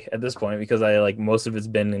say at this point because I like most of it's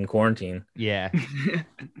been in quarantine. Yeah.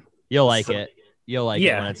 You'll like So- it. You'll like it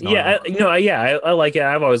when Yeah, it's normal. I like it.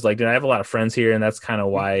 I've always liked it. I have a lot of friends here, and that's kind of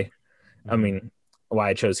why I mean, why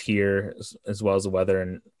I chose here as well as the weather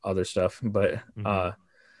and other stuff. But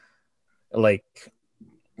like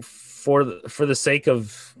for the sake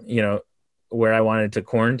of, you know, where I wanted to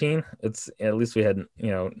quarantine, it's at least we had,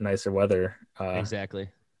 you know, nicer weather. Exactly.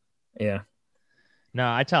 Yeah.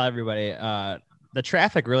 No, I tell everybody, the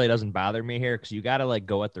traffic really doesn't bother me here because you got to like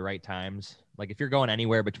go at the right times. Like if you're going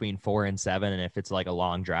anywhere between 4 and 7, and if it's like a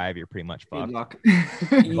long drive, you're pretty much Good fucked. luck.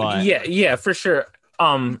 But- Yeah, for sure.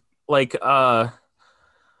 I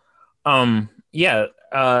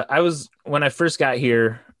was, when I first got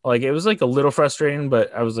here, like it was like a little frustrating,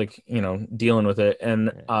 but I was like, you know, dealing with it.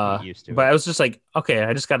 And get used to but it. I was just like, okay,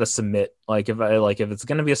 I just got to submit. Like if it's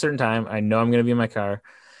gonna be a certain time, I know I'm gonna be in my car.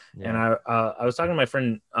 Yeah. And I was talking to my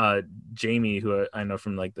friend Jamie, who I know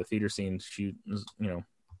from like the theater scene. She was, you know,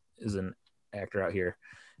 is an actor out here,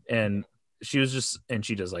 and she does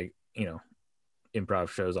like, you know, improv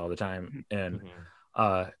shows all the time and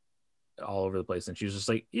all over the place. And she was just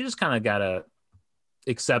like, you just kind of gotta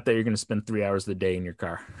accept that you're gonna spend 3 hours of the day in your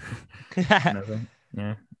car. And I was like,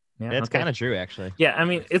 yeah, That's okay. kind of true, actually. Yeah, I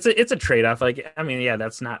mean, it's a trade-off. Like, I mean, yeah,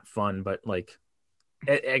 that's not fun, but like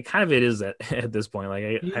it kind of is at this point. Like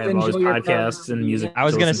I have all these enjoy your podcasts and music. I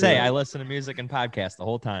was gonna say I I listen to music and podcasts the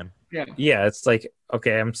whole time. yeah, it's like,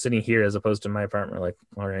 okay, I'm sitting here as opposed to my apartment. Like,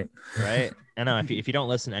 all right. Right? I know if you don't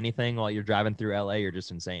listen to anything while you're driving through LA, you're just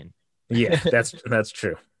insane. Yeah, that's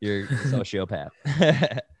true. You're a sociopath.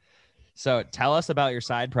 So tell us about your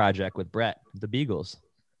side project with Brett, the Beagles.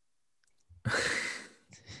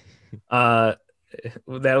 That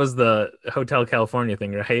was the Hotel California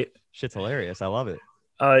thing, right? Shit's hilarious. I love it.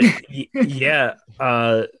 Yeah.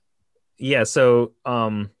 Yeah. So,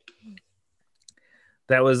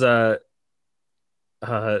 that was, our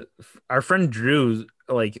friend Drew,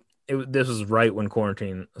 like this was right when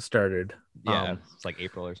quarantine started. Yeah. It's like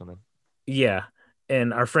April or something. Yeah.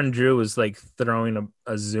 And our friend Drew was like throwing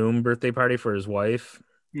a Zoom birthday party for his wife.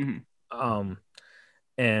 And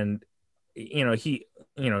you know, he's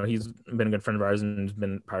been a good friend of ours and has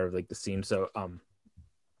been part of like the scene. So,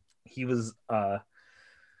 he was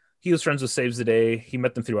friends with Saves the Day. He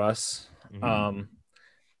met them through us.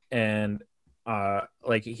 And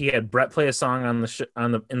like he had Brett play a song on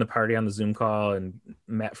in the party on the Zoom call, and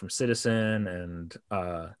Matt from Citizen, and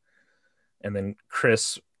then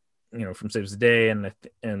Chris, you know, from Saves the Day, and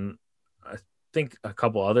I think a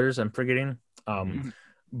couple others I'm forgetting.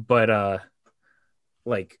 But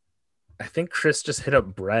like I think Chris just hit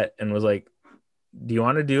up Brett and was like, do you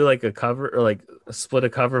want to do like a cover or like split a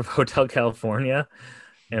cover of Hotel California?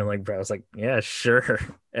 And like Brett was like, yeah, sure.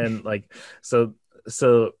 And like so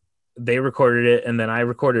they recorded it, and then I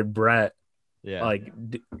recorded Brett like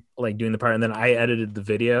doing the part, and then I edited the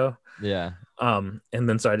video. And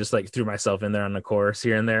then so I just like threw myself in there on the chorus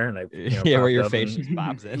here and there, and I where your face just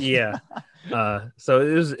bobs in. So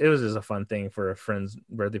it was just a fun thing for a friend's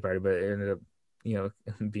birthday party, but it ended up, you know,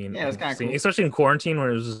 being it's kind of cool. especially in quarantine where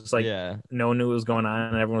it was just like no one knew what was going on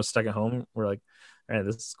and everyone was stuck at home. We're like, all right,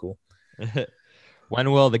 this is cool.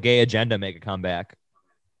 When will the gay agenda make a comeback?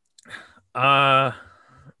 Well,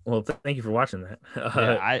 thank you for watching that.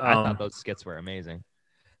 I thought those skits were amazing.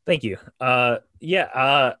 Thank you. I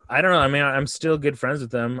don't know. I mean, I'm still good friends with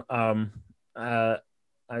them. I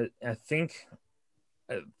think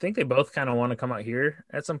they both kind of want to come out here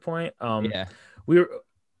at some point. We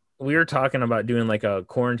were talking about doing like a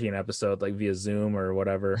quarantine episode, like via Zoom or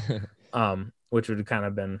whatever, which would have kind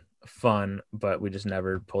of been fun, but we just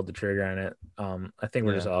never pulled the trigger on it. I think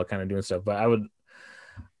we're just all kind of doing stuff, but I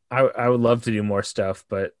would love to do more stuff,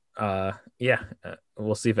 but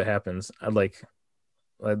we'll see if it happens. I'd like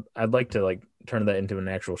to like turn that into an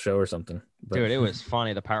actual show or something. But... Dude, it was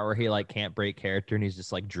funny. The part where he like can't break character and he's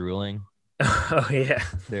just like drooling. Oh yeah,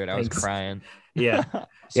 dude, I was crying. Yeah.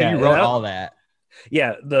 So you wrote all that?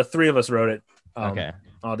 Yeah, the three of us wrote it. Okay.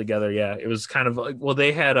 All together. Yeah, it was kind of like, well,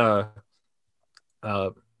 they had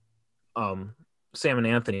Sam and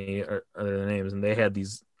Anthony are their names, and they had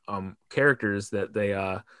these characters that they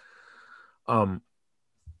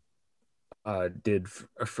did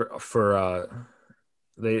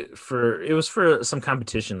it was for some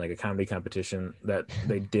competition, like a comedy competition that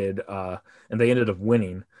they did, and they ended up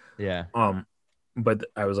winning. But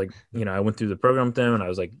I was like, you know, I went through the program with them, and I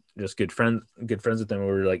was like just good friends with them. We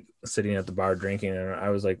were like sitting at the bar drinking, and I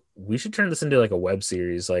was like, we should turn this into like a web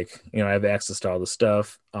series. Like, you know, I have access to all the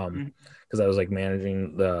stuff because I was like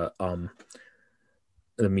managing the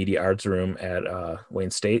media arts room at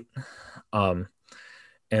Wayne State, and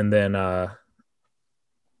then I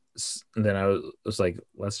was like,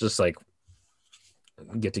 let's just like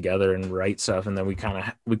get together and write stuff, and then we kind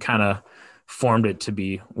of formed it to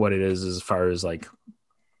be what it is as far as like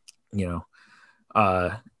you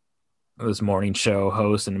know, this morning show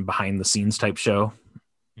host and behind the scenes type show.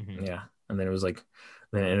 Mhm. Yeah. And then it was like,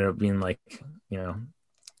 then it ended up being like, you know,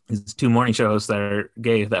 these two morning show hosts that are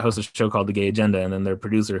gay that host a show called The Gay Agenda, and then their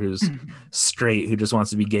producer who's straight, who just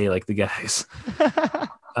wants to be gay like the guys.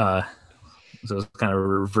 So it's kind of a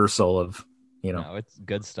reversal of, you know. No, it's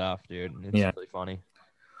good stuff, dude. It's Yeah. really funny.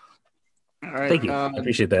 All right. Thank you. I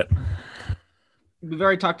appreciate that. We've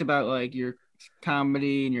already talked about like your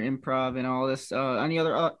comedy and your improv and all this. Any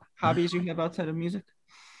other hobbies you have outside of music?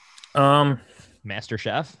 Master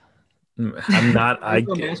Chef. I'm not.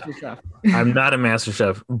 Master Chef. I'm not a master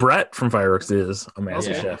chef. Brett from Fireworks is a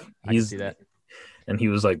master Yeah. chef. I can see that. And he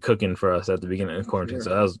was like cooking for us at the beginning of quarantine,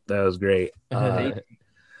 so that was great. I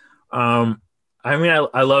mean,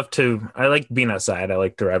 I like being outside. I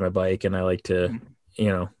like to ride my bike, and I like to, you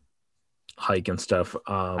know, hike and stuff.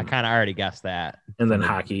 I kind of already guessed that. And then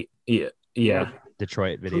hockey. Yeah.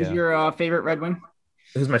 Detroit video. Who's your favorite Red Wing?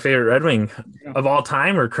 Who's my favorite Red Wing of all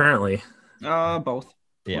time or currently? Both.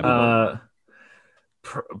 Yeah.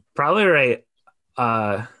 Probably right.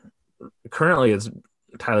 Currently it's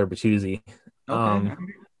Tyler Bertuzzi. Okay.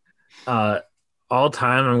 All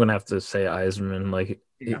time I'm gonna have to say Yzerman. Like,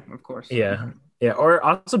 yeah, of course. Yeah. Or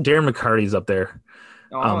also Darren McCarty's up there.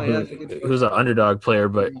 Who's an underdog player,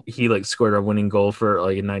 but he like scored a winning goal for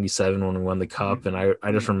like in '97 when we won the cup, and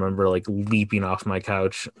I just remember like leaping off my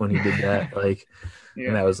couch when he did that, like,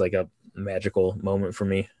 and that was like a magical moment for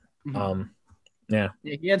me. Yeah,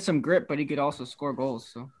 he had some grit, but he could also score goals,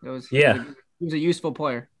 so it was he was a useful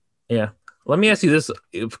player. Yeah, let me ask you this: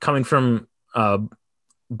 coming from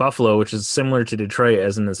Buffalo, which is similar to Detroit,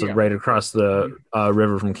 as in it's right across the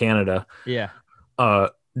river from Canada. Yeah.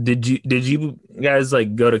 Did you guys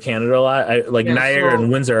like go to Canada a lot? Niagara and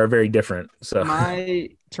Windsor are very different. So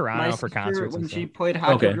Toronto for concerts. When she played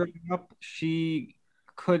hockey growing up,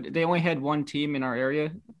 they only had one team in our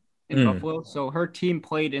area in Buffalo, so her team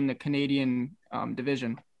played in the Canadian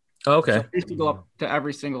division. Okay. So I used to go up to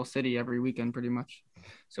every single city every weekend, pretty much.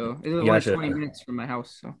 So it was only 20 minutes from my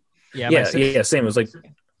house. So yeah, same. It was like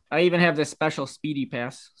I even have this special speedy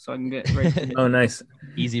pass, so I can get right to Oh, nice.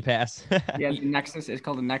 Easy pass. Yeah, the Nexus. It's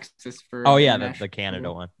called the Nexus for. Oh yeah, the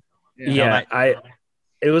Canada one. Yeah,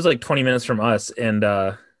 it was like 20 minutes from us, and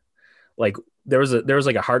like there was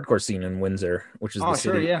like a hardcore scene in Windsor, which is the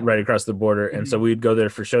city right across the border, and so we'd go there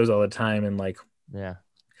for shows all the time, and like I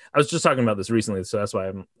was just talking about this recently, so that's why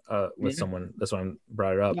I'm with someone. That's why I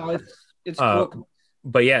brought it up. No, it's cool.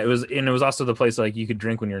 But yeah, it was also the place like you could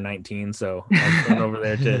drink when you're 19. So I was going over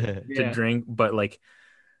there to drink. But like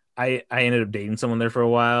I ended up dating someone there for a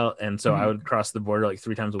while, and so I would cross the border like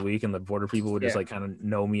 3 times a week, and the border people would just like kind of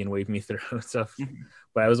know me and wave me through and stuff.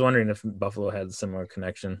 But I was wondering if Buffalo had a similar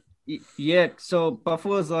connection. Yeah, so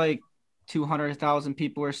Buffalo is like 200,000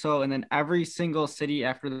 people or so, and then every single city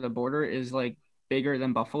after the border is like bigger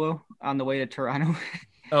than Buffalo on the way to Toronto.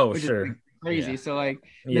 Oh, sure. Crazy. So like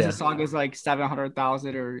Mississauga is like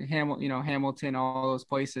 700,000, or Hamilton, all those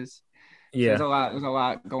places. Yeah, so there's a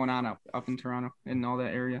lot going on up in Toronto in all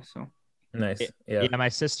that area. So nice. My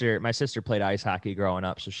sister played ice hockey growing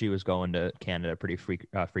up, so she was going to Canada pretty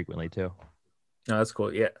frequently too. Oh, that's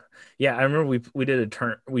cool. Yeah. I remember we did a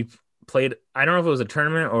turn. We played. I don't know if it was a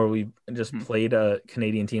tournament or we just played a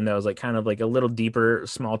Canadian team that was like kind of like a little deeper,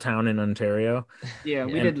 small town in Ontario. Yeah,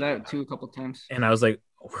 we did that too a couple times. And I was like,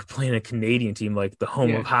 we're playing a Canadian team, like the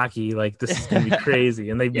home of hockey. Like this is gonna be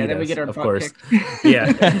crazy, and they beat us, we get our of course.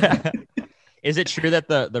 Yeah. Is it true that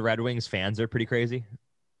the Red Wings fans are pretty crazy?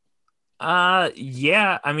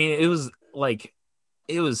 Yeah. I mean, it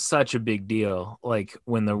was such a big deal. Like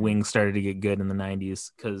when the Wings started to get good in the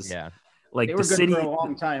 '90s, because like they were the good city for a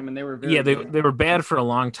long time, and they were very they were bad for a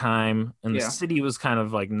long time, and the city was kind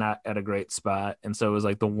of like not at a great spot, and so it was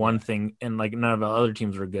like the one thing, and like none of the other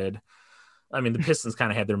teams were good. I mean, the Pistons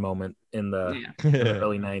kind of had their moment in the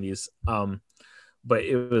early '90s, but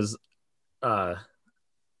it was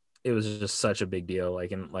just such a big deal.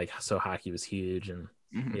 Like, and like, so hockey was huge, and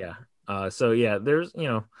there's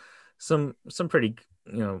some pretty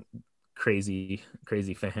crazy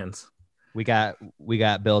fans. We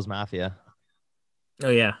got Bills Mafia. Oh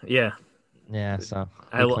yeah. So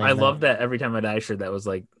I love that every time I die shirt that was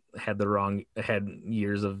like had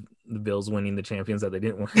years of the Bills winning the champions that they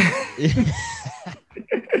didn't win.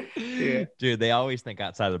 Dude, they always think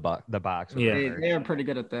outside of the box. They are pretty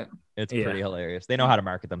good at that. It's pretty hilarious. They know how to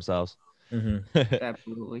market themselves.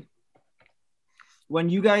 Absolutely. When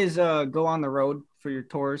you guys go on the road for your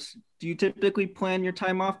tours, do you typically plan your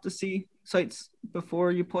time off to see sites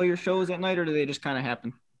before you play your shows at night, or do they just kind of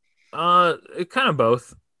happen? It kind of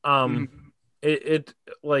both. It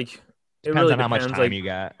like Depends really on how much depends, time like, you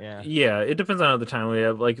got. Yeah. yeah, it depends on the time we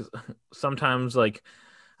have. Like sometimes, like,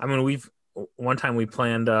 I mean, one time we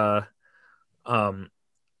planned um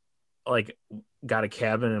like got a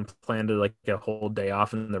cabin and planned to like a whole day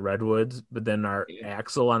off in the redwoods, but then our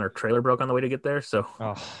axle on our trailer broke on the way to get there, so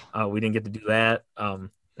Oh, we didn't get to do that.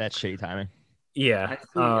 that's shitty timing. Yeah,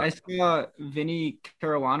 I saw Vinny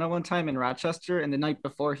Caruana one time in Rochester, and the night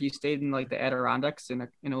before he stayed in like the Adirondacks in a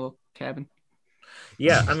little cabin.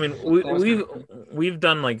 yeah. I mean, That was kinda cool. we've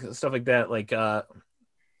done like stuff like that, like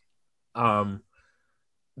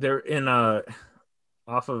they're in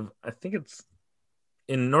off of, I think it's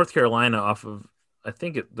in North Carolina, off of, I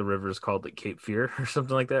think the river is called like Cape Fear or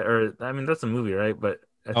something like that. Or I mean, that's a movie, right? But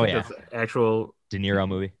I think yeah. that's actual. De Niro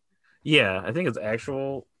movie. Yeah, I think it's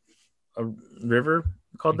actual a river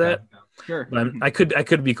called Okay. that. Sure. But I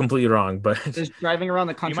could be completely wrong, but Just driving around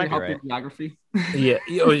the country might be help right. with geography. yeah,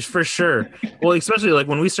 for sure. Well, especially like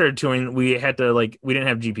when we started touring, we had to like, we didn't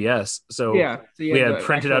have GPS, so Yeah. So you we had had the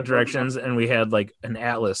printed actual out directions, and we had like an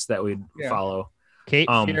atlas that we'd Yeah. follow. Cape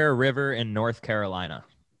Fear River in North Carolina.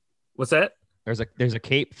 What's that? There's a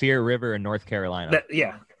Cape Fear River in North Carolina.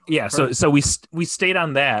 Yeah. So we stayed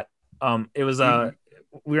on that. It was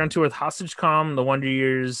we were on tour with Hostage Calm, The Wonder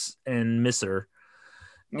Years, and Misser,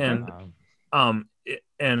 Okay. and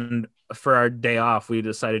and for our day off, we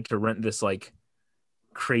decided to rent this like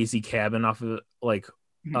crazy cabin off of like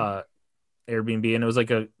Airbnb, and it was like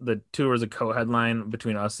the tour was a co-headline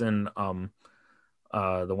between us and The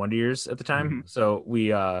Wonder Years at the time. So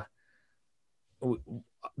we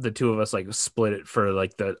the two of us like split it for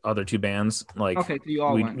like the other two bands. Like, Okay, so you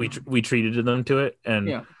all went. we treated them to it, and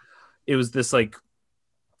Yeah. it was this like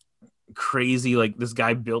crazy, like this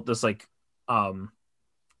guy built this like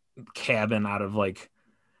cabin out of like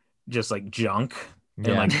just like junk,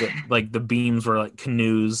 and like the beams were like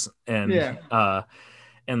canoes, and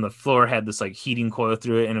and the floor had this like heating coil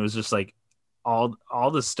through it, and it was just like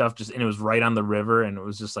all this stuff just, and it was right on the river, and it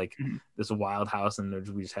was just like this wild house, and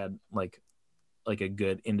we just had like a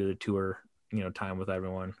good into the tour, time with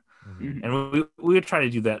everyone. And we would try to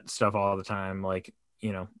do that stuff all the time, like,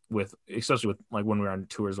 with, especially with like when we were on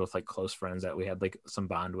tours with like close friends that we had like some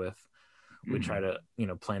bond with. We try to,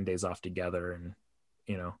 plan days off together and,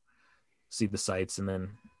 see the sights. And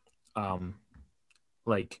then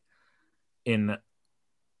like in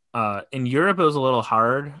Europe, it was a little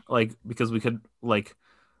hard, like, because we could like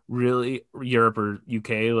really Europe or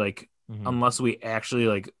UK, like unless we actually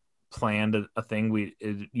like planned a thing,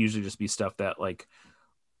 it'd usually just be stuff that like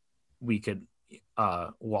we could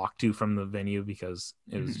walk to from the venue, because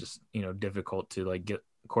it was just difficult to like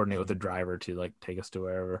coordinate with the driver to like take us to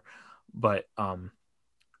wherever. But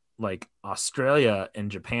like Australia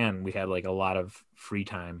and Japan, we had like a lot of free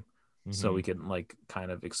time, so we could like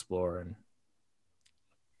kind of explore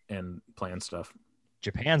and plan stuff.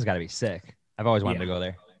 Japan's got to be sick. I've always wanted to go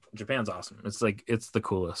there. Japan's awesome. It's like, it's the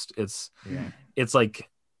coolest. It's like,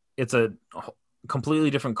 it's a completely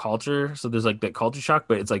different culture. So there's like that culture shock,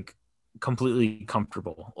 but it's like completely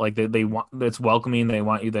comfortable. Like they want, it's welcoming. They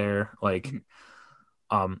want you there. Like,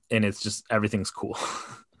 and it's just, everything's cool.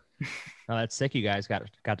 Oh, that's sick. You guys got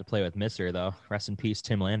to play with Misser though. Rest in peace,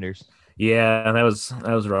 Tim Landers. Yeah. That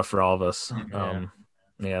was rough for all of us. Yeah.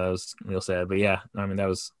 Yeah, that was real sad, but yeah, I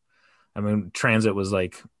mean, Transit was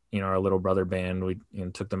like, our little brother band. We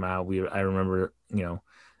took them out. I remember,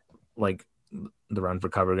 like the Run for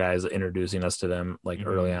Cover guys introducing us to them like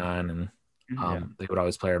early on, and they would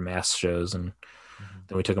always play our mass shows, and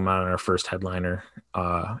then we took them out on our first headliner,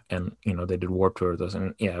 and they did Warped Tour with us,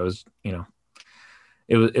 and yeah, it was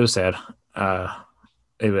it was sad.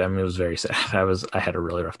 It was very sad. I had a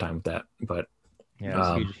really rough time with that, but yeah,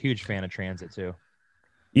 I was a huge fan of Transit too.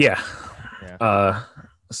 Yeah.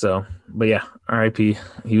 So, but yeah, R.I.P.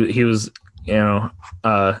 He was,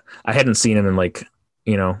 I hadn't seen him in like,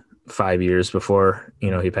 5 years before,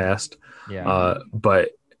 he passed. Yeah.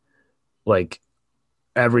 But like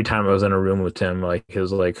every time I was in a room with Tim, like it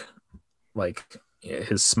was like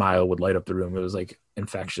his smile would light up the room. It was like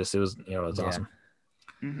infectious. It was, it was awesome.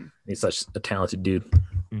 He's such a talented dude.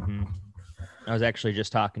 I was actually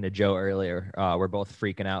just talking to Joe earlier. We're both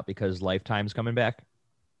freaking out because Lifetime's coming back.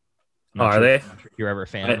 Are they? If you're ever a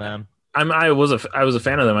fan of them? I was a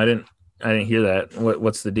fan of them. I didn't hear that.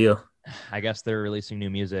 What's the deal? I guess they're releasing new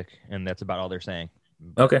music, and that's about all they're saying.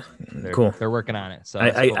 Okay, cool. They're working on it. So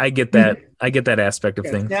I get that. I get that aspect of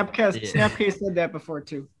things. Snapcase said that before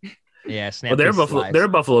too. Yeah, Snapcase. Well, they're a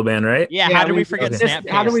Buffalo band, right? Yeah. How do we forget Snapcase?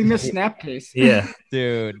 How do we miss Snapcase? Yeah,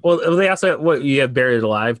 dude. Well, they also you have Buried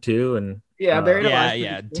Alive too, and Buried Alive.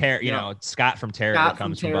 Yeah. Scott from Terror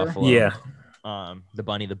comes from Terror. Buffalo. Yeah. the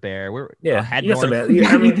bunny, the bear. We're head you got some north. bad-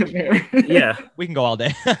 I mean, yeah. We can go all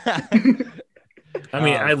day. I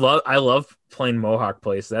mean, I love playing Mohawk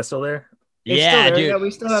Place. Is that still there? It's yeah, still there. dude. Yeah,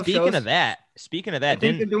 we still have speaking shows. of that, I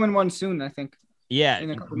think they're doing one soon. I think. yeah,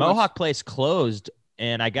 in a couple Mohawk months. Place closed,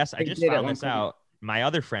 and I guess I They just did at found one this point. out. My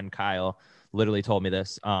other friend Kyle literally told me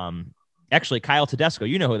this. Actually, Kyle Tedesco,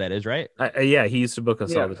 you know who that is, right? Yeah, he used to book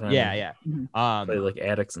us Yeah. all the time. Yeah. Play like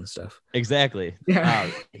addicts and stuff. Exactly. Yeah.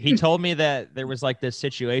 He told me that there was like this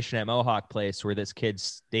situation at Mohawk Place where this kid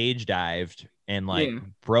stage dived and like Yeah.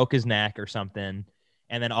 broke his neck or something.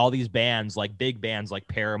 And then all these bands, like big bands like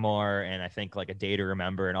Paramore and I think like A Day to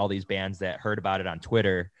Remember and all these bands that heard about it on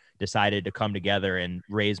Twitter decided to come together and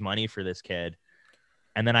raise money for this kid.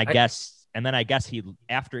 And then I guess he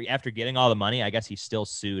after getting all the money, I guess he still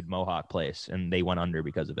sued Mohawk Place and they went under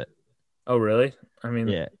because of it. Oh, really? I mean,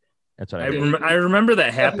 Yeah. That's what I I, heard. I remember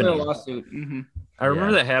that Definitely a happening. lawsuit. I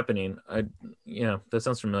remember Yeah. that happening. That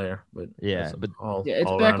sounds familiar. But Yeah, that's but- all, Yeah, it's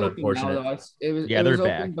all back around open now. unfortunate. Though. It was Yeah, they're open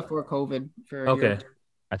back. before COVID. For a Okay. year.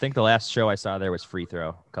 I think the last show I saw there was Free Throw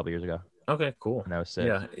a couple years ago. Okay, cool. And that was sick.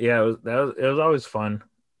 Yeah. It was always fun.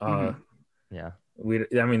 Mhm. Yeah.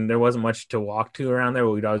 There wasn't much to walk to around there,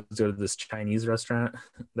 but we'd always go to this Chinese restaurant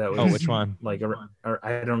that was Oh, which one? like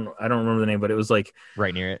I don't remember the name, but it was like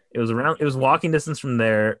Right near it. it was walking distance from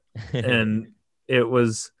there, and it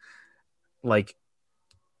was like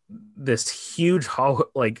this huge hall,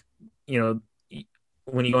 like, when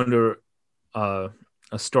you go into a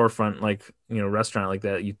storefront, like, restaurant like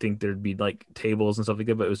that, you'd think there'd be like tables and stuff like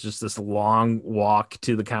that, but it was just this long walk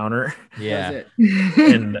to the counter. Yeah. That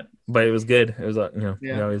was it. But it was good. It was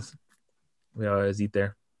Yeah. we always eat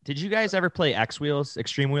there. Did you guys ever play X Wheels,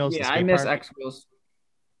 Extreme Wheels? the Yeah, I skate miss park? X Wheels.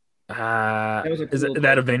 Was was a cool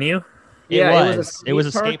that a venue? It was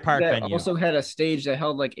a skate park that venue. Also had a stage that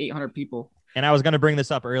held like 800 people. And I was going to bring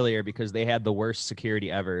this up earlier because they had the worst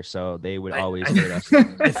security ever, so they would always I- hurt us.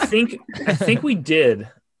 I think we did.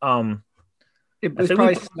 It was think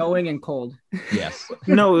probably we- snowing and cold. Yes.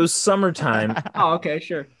 No, it was summertime. Oh, okay,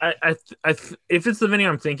 sure. If it's the venue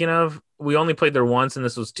I'm thinking of, we only played there once, and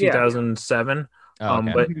this was 2007. Oh,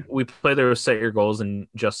 okay. But we played there with Set Your Goals and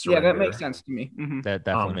Just Yeah, Surrender. that makes sense to me. Mhm. That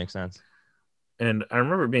definitely makes sense. And I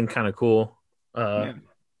remember it being kind of cool. Yeah.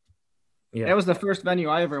 That was the first venue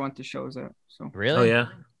I ever went to shows at. So Really? Oh yeah.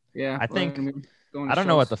 yeah, I think- when we were going to I don't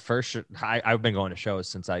know what the shows. first I've been going to shows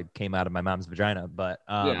since I came out of my mom's vagina, but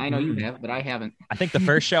Yeah, I know you have, but I haven't. I think the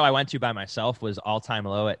first show I went to by myself was All Time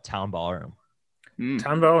Low at Town Ballroom. Mm.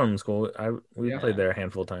 Town Ballroom's cool. We Yeah. played there a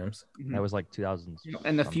handful of times. That was like 2000.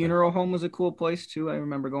 And the something. funeral home was a cool place too. I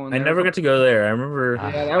remember going I there. never got to go there. I remember.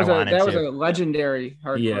 Ah. Yeah, I that was wanted that was to. a legendary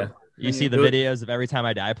hardcore. Yeah. You see the videos of Every Time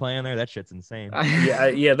I Die playing there? That shit's insane.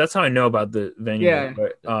 yeah, that's how I know about the venue. Yeah.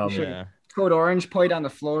 But, Sure. Yeah. Code Orange played on the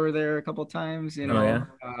floor there a couple times. You Oh, know,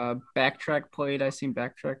 yeah? Backtrack played. I saw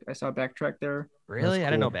Backtrack there. Really? I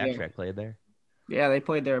didn't know cool. Backtrack Yeah. played there. Yeah, they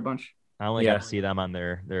played there a bunch. I only Yeah. got to see them on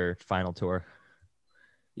their final tour.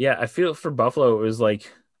 Yeah, I feel for Buffalo it was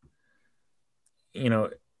like,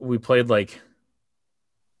 we played like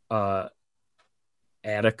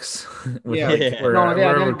addicts with Yeah. like, Yeah. wherever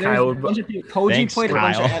there's Kyle a would bunch of people. Koji Thanks, played a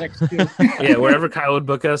bunch of Kyle. addicts too. yeah, wherever Kyle would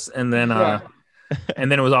book us, and then Yeah.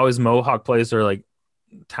 and then it was always Mohawk Place or like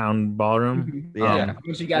Town Ballroom. Mhm. Yeah.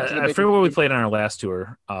 Once you got to the I big- forget what we played on our last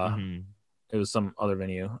tour. Mhm. It was some other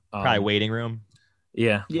venue. Probably waiting room.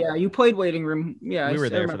 Yeah, Yeah, you played Waiting Room. Yeah, We were I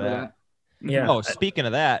there for remember that. yeah. Oh, speaking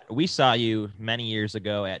of that, we saw you many years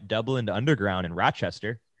ago at Dublin Underground in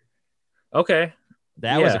Rochester. Okay.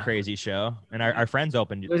 That was a Yeah. crazy show, and our friends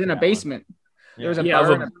opened. It was in a that one. basement. There was a Yeah,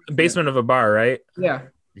 bar. of a basement of a bar, right? Yeah,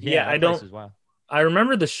 Yeah, I that place don't- was wild. I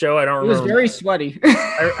remember the show. I don't it was remember. very sweaty.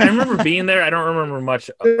 I remember being there. I don't remember much.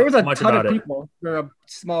 There was a much ton about of it. people for a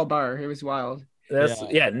small bar. It was wild. That's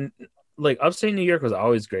like upstate New York was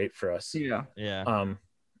always great for us. Yeah. Yeah.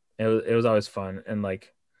 It was always fun, and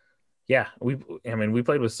like, yeah, we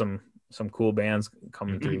played with some cool bands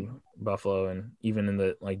coming through Buffalo, and even in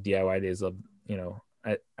the like DIY days of,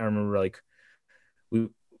 I remember like we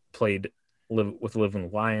played with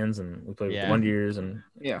Living Lions, and we played with Yeah. the Wonder Years, and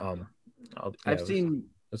Yeah. it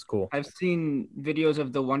was cool. I've seen videos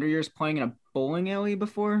of the Wonder Years playing in a bowling alley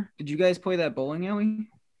before. Did you guys play that bowling alley?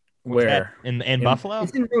 Where In Buffalo?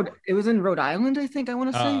 It was in Rhode Island, I think. I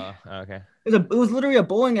want to say Okay. it was literally a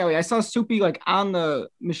bowling alley. I saw Soupy like on the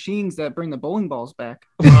machines that bring the bowling balls back.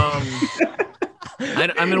 I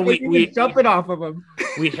mean, Like, you we could jump it off of them.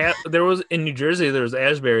 there was in New Jersey, there was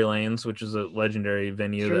Ashbury Lanes, which is a legendary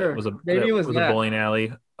venue Sure. that was a Maybe it was a that. bowling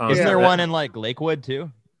alley. Isn't there that- one in like Lakewood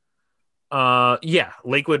too? Yeah,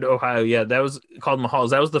 Lakewood, Ohio. Yeah, that was called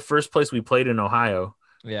Mahal's. That was the first place we played in Ohio.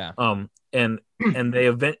 Yeah. And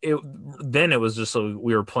then it was just so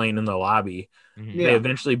we were playing in the lobby. Mhm. Yeah. They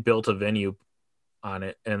eventually built a venue on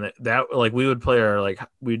it, and that like we would play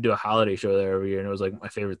we'd do a holiday show there every year, and it was like my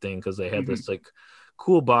favorite thing because they had this like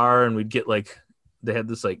cool bar, and we'd get like they had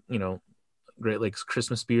this like Great Lakes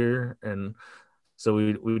Christmas beer, and so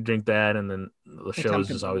we would drink that, and then the show was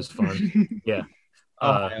just always fun. Yeah.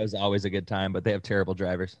 That was always a good time, but they have terrible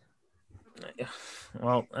drivers.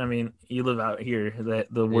 Well, I mean, you live out here.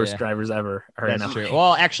 The worst Yeah. drivers ever are in That's LA. true.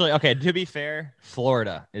 Well, actually, okay, to be fair,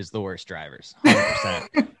 Florida is the worst drivers.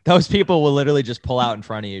 100%. Those people will literally just pull out in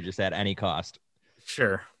front of you just at any cost.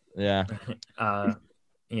 Sure. Yeah.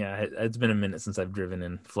 Yeah, it's been a minute since I've driven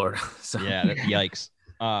in Florida. So Yeah. Yikes.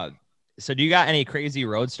 So do you got any crazy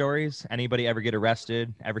road stories? Anybody ever get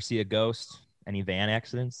arrested? Ever see a ghost? Any van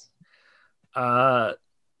accidents?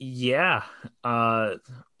 Yeah.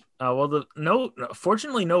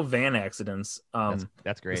 Fortunately, no van accidents.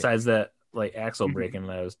 That's great. Besides that, like axle breaking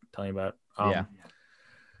that I was telling you about.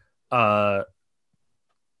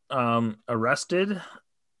 Arrested,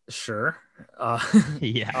 sure.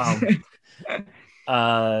 Yeah.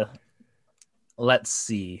 Let's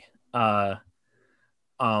see.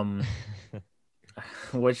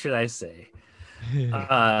 What should I say? Be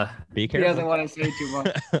He careful. doesn't want to say too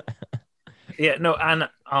much. Yeah, no, on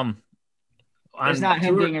It's not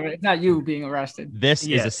him tour- it's not you being arrested. This is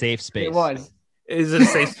Yeah. a safe space. It was. Is it a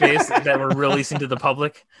safe space that we're releasing to the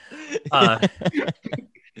public?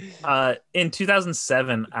 In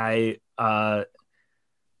 2007, it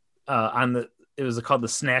was called the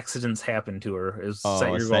Snackcidents Happen Tour. It was Set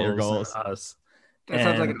Your Goals. Us. That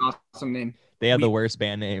sounds like an awesome name. They had the worst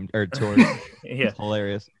band name or tour. Yeah. It's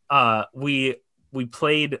hilarious. We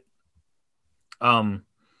played one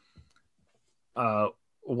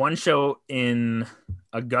show in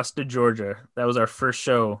Augusta, Georgia. That was our first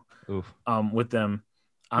show Oof. with them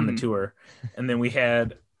on the tour. And then we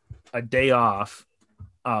had a day off.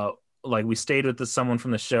 Like we stayed with someone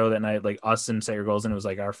from the show that night, like us and Set Your Goals, and it was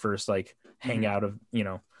like our first like hangout of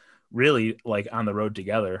really like on the road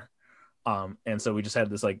together. And so we just had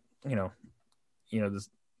this like this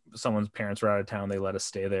someone's parents were out of town, they let us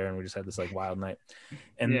stay there, and we just had this like wild night.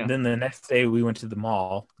 And then the next day we went to the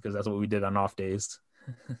mall because that's what we did on off days.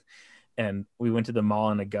 And we went to the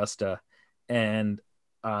mall in Augusta, and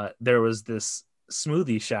there was this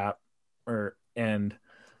smoothie shop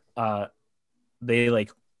they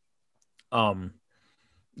like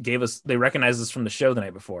they recognized us from the show the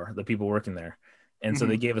night before, the people working there, and so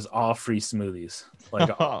they gave us all free smoothies, like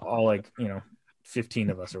all like 15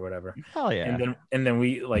 of us or whatever. Hell yeah. And then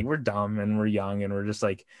we like we're dumb and we're young and we're just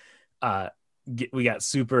like we got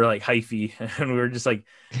super like hyphy, and we were just like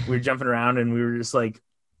we were jumping around, and we were just like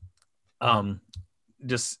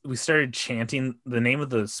we started chanting. The name of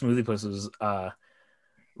the smoothie place was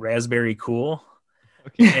Raspberry Cool.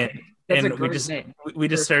 Okay. And we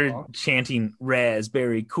just started chanting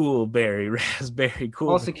Raspberry Cool Berry, Raspberry Cool.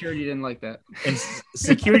 All security didn't like that. And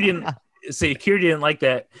security didn't like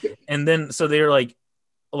that. And then so they were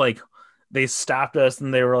like they stopped us,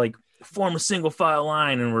 and they were like, form a single file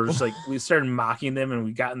line, and we're just like we started mocking them, and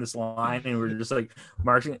we got in this line, and we were just like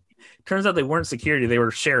marching. Turns out they weren't security, they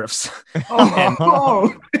were sheriffs.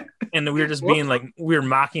 And we were just being like, we were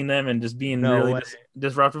mocking them and just being really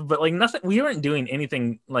disruptive, but like nothing, we weren't doing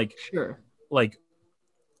anything like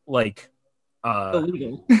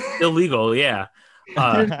illegal. Yeah.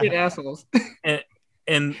 Good assholes.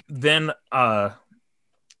 And then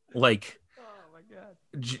like Oh my God.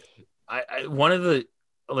 I one of the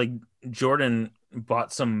like Jordan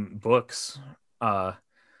bought some books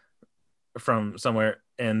from somewhere,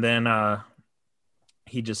 and then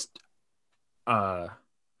he just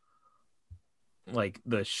like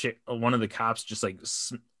one of the cops just like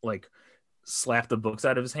slapped the books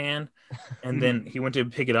out of his hand, and then he went to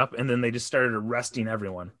pick it up, and then they just started arresting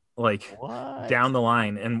everyone like What? down the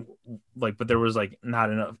line, and like but there was like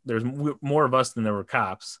not enough, there's more of us than there were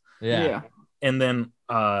cops. Yeah. And then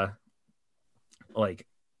like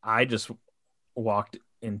I just walked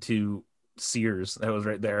into Sears that was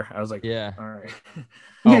right there. I was like, Yeah. all right.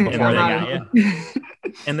 Oh, before And they then- got you.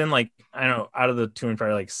 And then like I don't know, out of the 200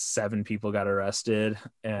 probably like 7 people got arrested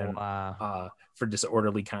and Wow. for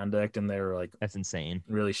disorderly conduct, and they were like That's insane.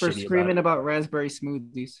 really For shitty screaming about about raspberry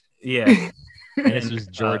smoothies. it. Yeah. And this was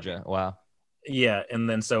Georgia. Wow. Yeah, and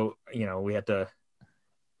then so we had to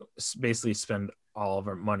basically spend all of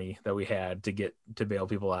our money that we had to bail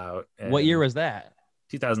people out. What year was that?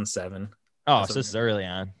 2007? Oh, so this is early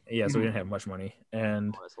on. Yeah, so we didn't have much money,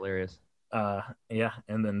 and Oh, that's hilarious. yeah,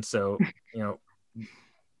 and then so the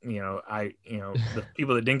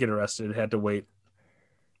people that didn't get arrested had to wait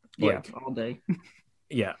Yeah, all day.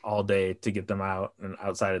 yeah, all day to get them out and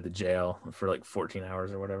outside of the jail for like 14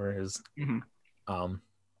 hours or whatever it is. Mhm.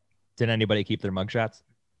 Did anybody keep their mugshots?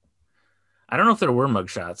 I don't know if there were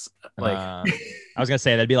mugshots. Like I was gonna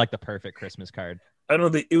say that'd be like the perfect Christmas card. I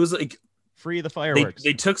don't know. It was like Free the fireworks.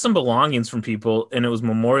 they took some belongings from people, and it was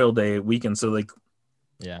Memorial Day weekend. So like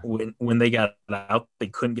yeah. when they got out, they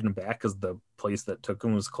couldn't get them back because the place that took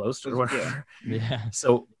them was closed or whatever. Yeah.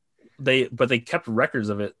 So they kept records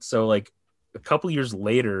of it. So like a couple years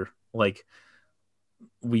later, like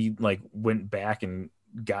we like went back and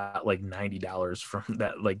got like $90 from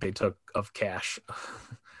that, like they took of cash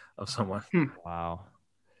of someone. Wow.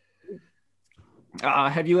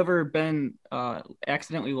 Have you ever been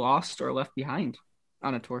accidentally lost or left behind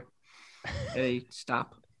on a tour? At a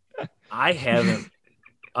stop. I haven't.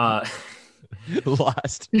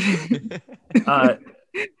 Lost. I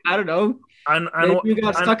don't know. Maybe you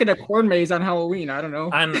got stuck in a corn maze on Halloween. I don't know.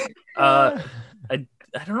 I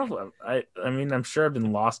don't know. I mean, I'm sure I've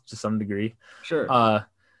been lost to some degree. Sure.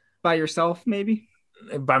 By yourself, maybe.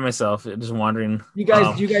 By myself, just wandering. You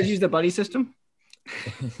guys use the buddy system?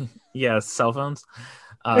 Yeah, cell phones.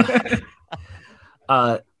 But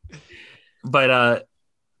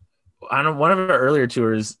on one of our earlier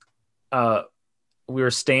tours, we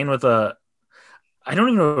were staying with I don't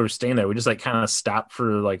even know if we were staying there. We just like kind of stopped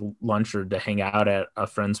for like lunch or to hang out at a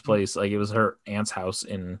friend's place. Like it was her aunt's house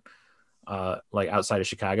in like outside of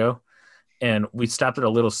Chicago. And we stopped at a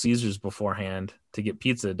Little Caesars beforehand to get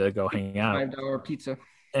pizza to go hang out. $5 pizza.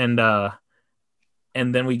 And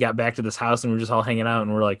then we got back to this house and we were just all hanging out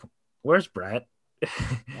and we're like, where's Brett?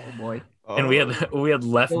 Oh boy. And we had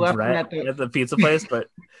left Brett at the pizza place, but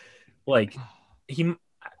like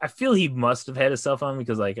I feel he must have had his cell phone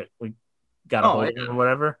because like we got a hold of him or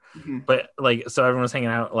whatever. Mm-hmm. But like, so everyone was hanging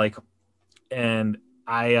out like, and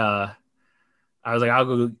I was like,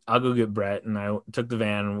 I'll go get Brett. And I took the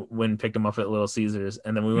van, went and picked him up at Little Caesars.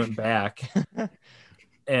 And then we went back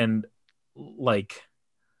and like,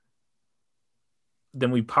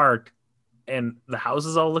 then we parked and the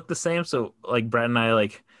houses all looked the same. So like Brett and I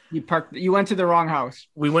like, you went to the wrong house.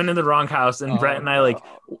 We went in the wrong house and Brett and I like,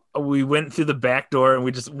 we went through the back door and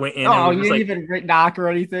we just went in. Oh, and you didn't even knock or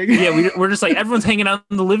anything. Yeah. We're just like, everyone's hanging out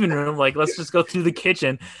in the living room. Like, let's just go through the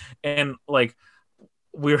kitchen. And like,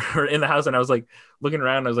 we were in the house and I was like looking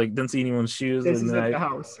around. I was like, didn't see anyone's shoes. This and is then at the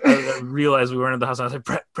house. I realized we weren't in the house. I was like,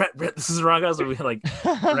 Brett, this is the wrong house. So we like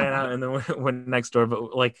ran out and then we went next door.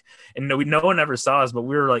 But like, and no one ever saw us, but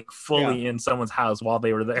we were like fully in someone's house while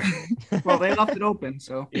they were there. Well, they left it open.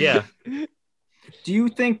 So yeah. Do you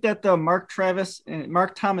think that the Mark, Tom,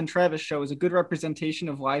 and Travis show is a good representation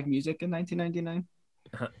of live music in 1999?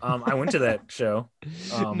 I went to that show.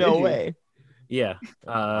 No way. Yeah.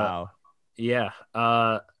 Wow. Yeah.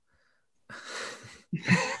 I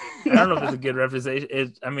don't know if it's a good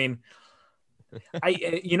representation.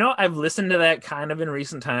 I've listened to that kind of in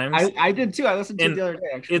recent times. I did too. I listened to it the other day,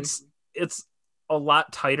 actually. It's a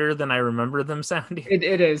lot tighter than I remember them sounding.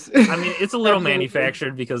 It is. I mean, it's a little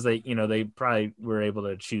manufactured because they probably were able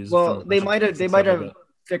to choose. Well, they might have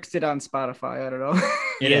fixed it on Spotify. I don't know.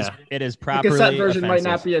 It is properly. The cassette version offensive. might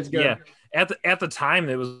not be as good. Yeah. At the time,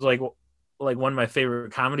 it was like one of my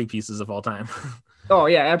favorite comedy pieces of all time. Oh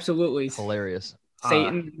yeah, absolutely. Hilarious.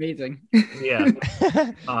 Satan, amazing. Yeah.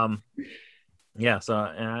 Yeah.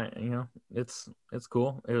 So it's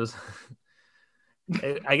cool. It was.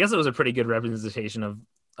 I guess it was a pretty good representation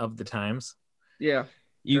of the times. Yeah.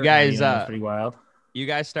 You guys, pretty wild. You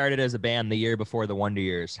guys started as a band the year before the Wonder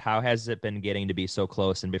Years. How has it been getting to be so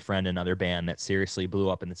close and befriend another band that seriously blew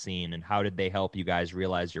up in the scene? And how did they help you guys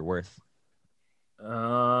realize your worth?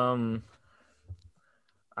 I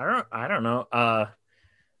don't know.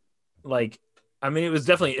 Like, I mean, it's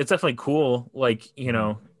definitely cool. Like,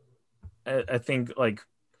 I think like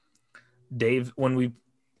Dave, when we,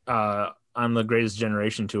 on the Greatest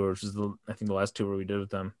Generation tour, which is I think the last tour we did with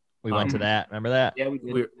them. We went to that. Remember that? Yeah, we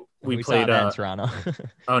did. We played saw that in Toronto.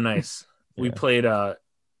 Oh, nice. Yeah. We played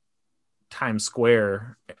Times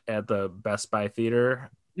Square at the Best Buy Theater.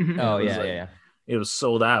 Oh yeah. It was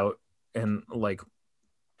sold out, and like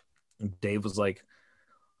Dave was like,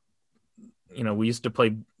 we used to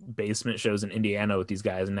play basement shows in Indiana with these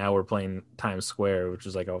guys, and now we're playing Times Square, which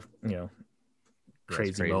is like a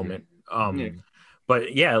crazy moment.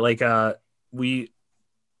 But yeah, like we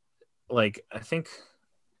like I think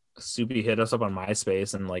Soupy hit us up on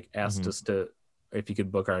MySpace and like asked us if he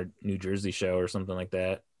could book our New Jersey show or something like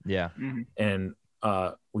that. Yeah. And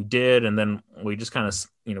we did, and then we just kind of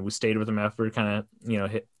we stayed with him after kind of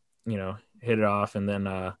hit it off, and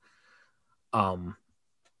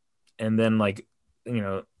then like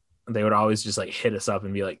they would always just like hit us up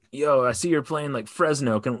and be like, "Yo, I see you're playing like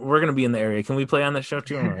Fresno. We're gonna be in the area. Can we play on the show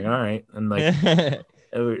too?" I'm like, "All right." And like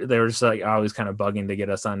they were just like always kind of bugging to get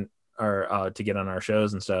us on or to get on our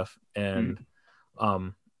shows and stuff. And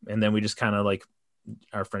then we just kind of like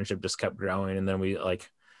our friendship just kept growing, and then we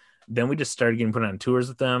just started getting put on tours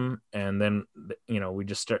with them, and then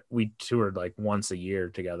we toured like once a year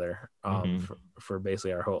together for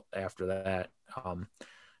basically our whole after that.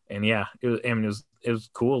 And yeah, it was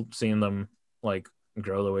cool seeing them like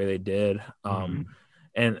grow the way they did.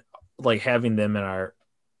 And like having them in our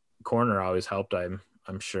corner always helped. I'm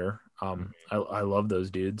sure. I love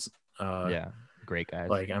those dudes. Yeah, great guys.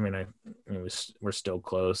 Like, I mean, we're still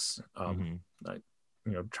close. I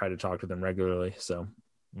try to talk to them regularly. So,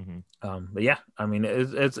 but yeah, I mean,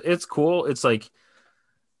 it's cool. It's like,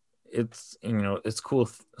 it's cool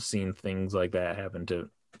seeing things like that happen to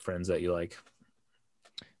friends that you like.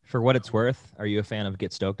 For what it's worth, are you a fan of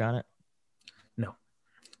Get Stoked on It? No.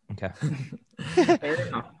 Okay.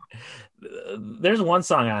 There's one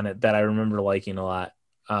song on it that I remember liking a lot.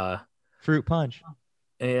 Fruit Punch.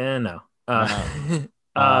 Yeah, no.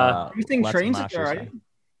 Everything Let's Trains Mosh is all this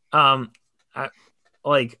right.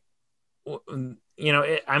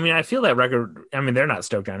 I mean, I feel that record. I mean, they're not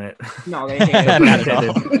stoked on it. No, they hate Not it.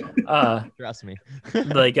 at all. Trust me.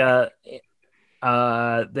 Like, they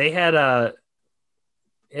had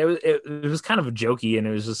it was kind of jokey, and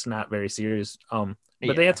it was just not very serious.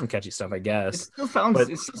 But they had some catchy stuff, I It guess. still sounds. But-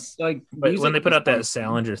 It's just like. But when they put out that music-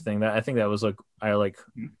 Salinger thing, that I think that was like I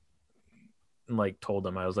told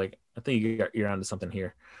them, I was like, I think you're onto something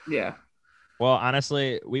here. Yeah. Well,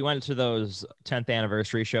 honestly, we went to those 10th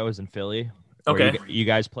anniversary shows in Philly. where Okay. You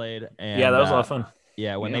guys played. And, Yeah, that was a lot of fun.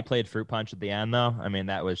 Yeah, when Yeah. they played Fruit Punch at the end, though, I mean,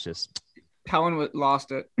 that was just, Helen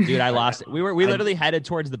lost it. dude, I lost it. We literally headed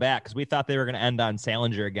towards the back because we thought they were going to end on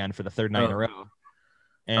Salinger again for the third night in a row.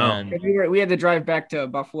 And We had to drive back to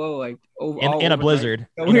Buffalo like all in a overnight. blizzard.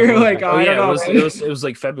 So In we a were blizzard. like, Oh I yeah, don't know. it was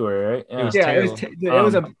like February, right? It was yeah, terrible.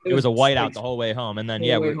 it was a whiteout like- the whole way home. And then, Whole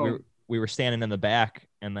yeah, way we home. were standing in the back,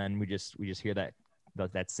 and then we just hear that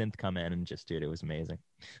synth come in, and just, dude, it was amazing.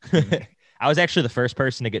 I was actually the first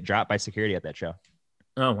person to get dropped by security at that show.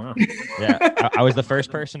 Oh wow! Yeah, I was the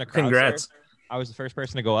first person to crowd Congrats. surf. I was the first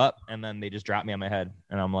person to go up, and then they just dropped me on my head,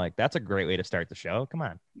 and I'm like, that's a great way to start the show. Come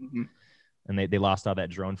on. Mhm. And they lost all that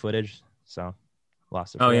drone footage, so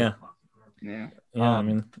lost it. Oh yeah, Yeah. yeah. I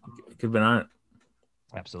mean, could have been on it.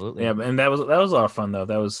 Absolutely. Yeah, and that was a lot of fun though.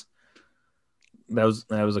 That was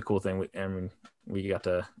a cool thing. We got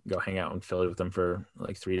to go hang out in Philly with them for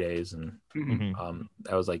like 3 days, and Mhm.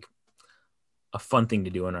 that was like a fun thing to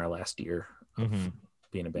do in our last year of Mhm.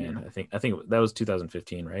 being a band. I think that was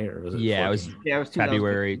 2015, right? Or was it? Yeah, it 14? was Yeah, it was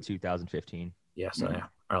February 2015. Yeah, so yeah,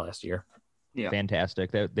 our last year. Yeah.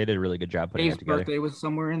 Fantastic. They did a really good job putting Dave's it together. birthday was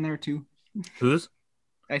somewhere in there too. Who's?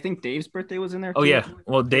 I think Dave's birthday was in there. Oh too. yeah.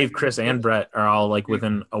 Well, Dave, Chris, and Brett are all like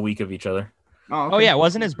within a week of each other. Oh, okay. Oh yeah,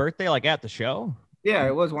 wasn't his birthday like at the show? Yeah,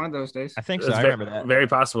 it was one of those days. I think so. It's I remember that. very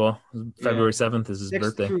possible. February 7th is his 6th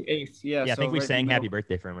birthday. through 8th. Yeah. Yeah, I so think we right in sang the happy middle.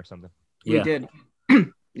 birthday for him or something. We Yeah, did.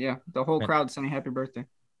 Yeah, the whole Man. crowd sang happy birthday.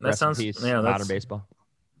 that Rest in sounds. peace, Yeah, modern that's. baseball.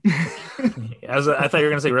 I thought you were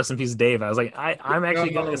gonna say rest in peace, Dave. I was like, I'm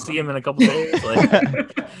actually gonna see him in a couple days.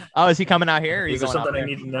 Like, Oh, is he coming out here? Or are you is there going out something I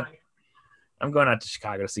there? need to know? I'm going out to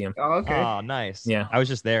Chicago to see him. Oh, okay. Oh, nice. Yeah. I was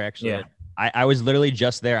just there actually. Yeah. I was literally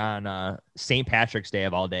just there on St. Patrick's Day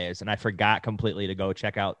of all days, and I forgot completely to go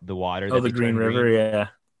check out the water. Oh, that the they Green turned River. Yeah.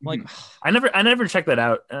 I'm like, I never checked that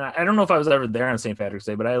out. And I don't know if I was ever there on St. Patrick's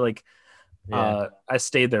Day, but yeah. I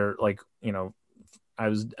stayed there. Like, I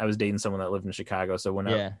was dating someone that lived in Chicago, so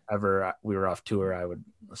whenever we were off tour, I would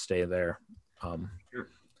stay there.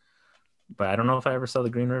 But I don't know if I ever saw the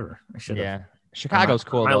Green River. I should have. yeah. Chicago's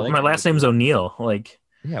cool. though. My last name's O'Neill. Like,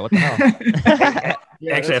 Yeah, what the hell?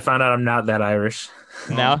 Yeah, actually, I found out I'm not that Irish.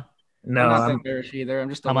 No? No, I'm not I'm that Irish either. I'm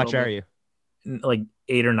just. How much are you? like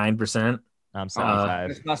 8 or 9%. I'm Oh, 75.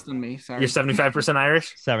 it's less than me. Sorry. You're 75%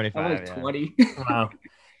 Irish. 75. I was Yeah. 20. Wow.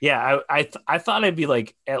 Yeah, I thought I'd be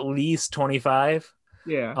like at least 25,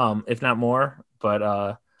 Yeah. if not more.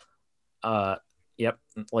 But yep,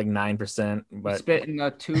 like 9%. But Spit in a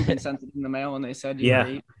tube and sent it in the mail, and they said you Yeah. were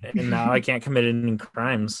 8. and now I can't commit any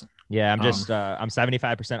crimes. Yeah, I'm just I'm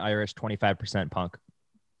 75% Irish, 25% punk.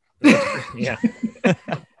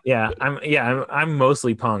 Yeah. I'm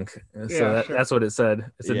mostly punk. So Yeah, sure. that's what it said.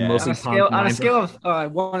 It said Yeah. mostly punk. On a 9%. scale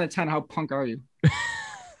of 1 to 10, how punk are you?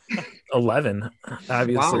 11,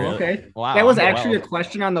 obviously. Wow. Really? Okay. Wow. That was I'm actually a 12.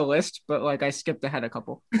 question on the list, but like I skipped ahead a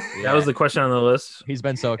couple. That was the question on the list. He's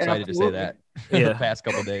been so excited to say Absolutely. that in Yeah. the past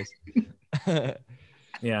couple days.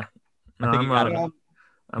 Yeah. No, I think you got it.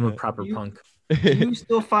 I'm a proper You- punk. Do you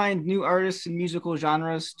still find new artists and musical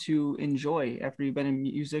genres to enjoy after you've been in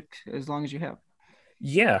music as long as you have?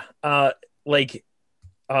 Yeah. Like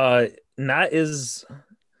not as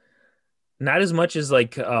much as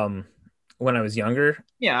like when I was younger.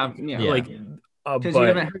 Yeah. Like Because you but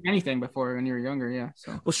haven't heard anything before when you were younger, yeah.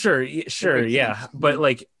 So well sure, makes yeah. sense. But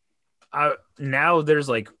like now there's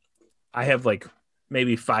like I have like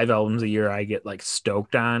maybe 5 albums a year I get like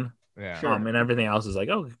stoked on. Yeah. Sure. And everything else is like,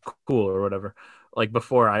 oh, cool or whatever. Like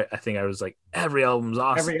before, I think I was like, every album's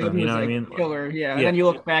awesome. Every album you is know what I like mean? killer, yeah. And Yeah. then you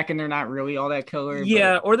look back and they're not really all that killer.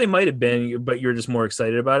 Yeah, or they might have been, but you're just more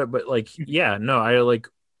excited about it. But like, yeah, no,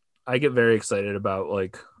 I get very excited about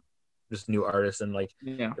like just new artists and like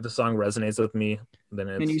But, yeah. if the song resonates with me, then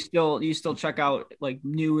it's And you still check out like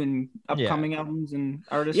new and upcoming albums and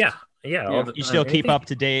artists. yeah. All the You time. still I keep think- up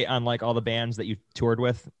to date on like all the bands that you toured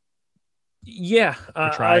with? Yeah, Or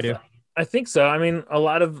try to? I think so. I mean, a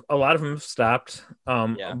lot of them have stopped,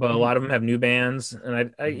 Yeah. but a lot of them have new bands,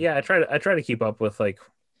 and I try to keep up with like,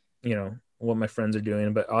 you know, what my friends are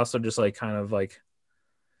doing, but also just like kind of like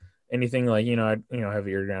anything like I have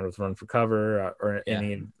ear ground with Run for Cover or Yeah.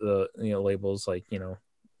 any of the labels like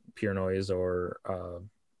Pure Noise or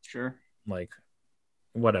Sure. like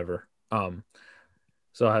whatever.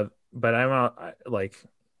 So I have, but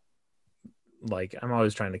like I'm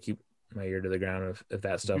always trying to keep my ear to the ground if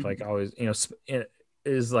that stuff like always it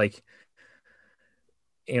is like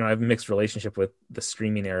I have a mixed relationship with the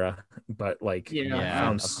streaming era, but like Yeah. I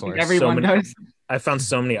found of course. Everyone does. I found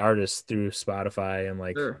so many artists through Spotify and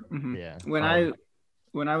like Sure. Mhm. Yeah.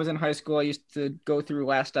 When I was in high school, I used to go through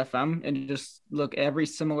Last FM and just look every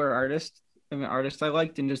similar artist and the artist I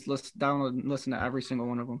liked and just download and listen to every single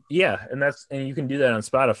one of them. yeah, and you can do that on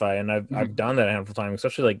Spotify, and I've Mhm. done that a handful of times,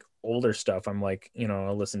 especially like older stuff. I'm like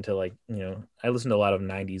I listen to like I listen to a lot of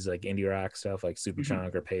 90s like indie rock stuff like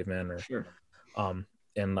Superchunk or Pavement or Sure.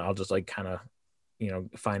 and I'll just like kind of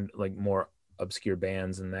find like more obscure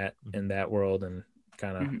bands in that world and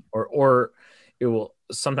kind of Mhm. or it will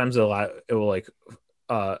sometimes it will like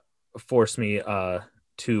force me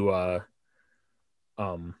to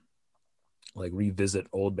like revisit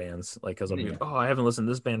old bands like because I'll be Yeah. like, oh, I haven't listened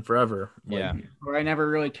to this band forever. Like, Yeah. Or I never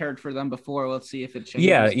really cared for them before. Let's see if it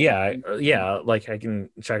changes. yeah, like I can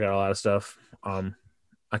check out a lot of stuff.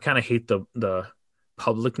 I kind of hate the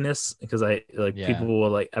publicness because I like Yeah. people will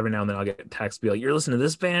like every now and then I'll get texts be like, you're listening to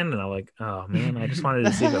this band, and I'm like, oh man, I just wanted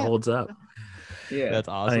to see if it holds up. Yeah. That's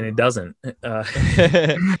I mean, awesome. it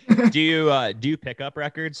doesn't. do you pick up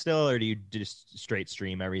records still, or do you just straight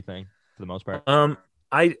stream everything for the most part?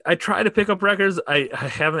 I try to pick up records. I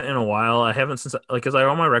haven't in a while. I haven't since like because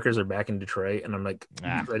all my records are back in Detroit, and I'm like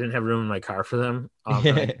Ah. I didn't have room in my car for them.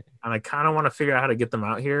 And I kind of want to figure out how to get them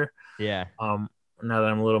out here. Yeah. Now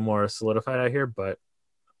that I'm a little more solidified out here, but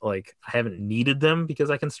like I haven't needed them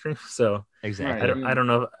because I can stream. So Exactly. I don't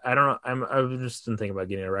know. I've just been thinking about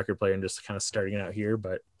getting a record player and just kind of starting out here,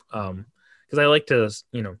 but because I like to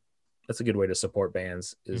that's a good way to support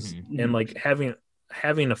bands is Mhm. and like having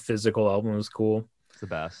a physical album is cool. It's the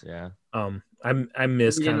best. Yeah. I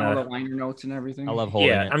miss Getting kind all of the liner notes and everything. I love holding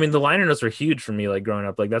yeah. it. I mean the liner notes were huge for me like growing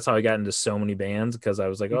up. Like that's how I got into so many bands because I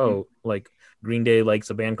was like, oh, like Green Day likes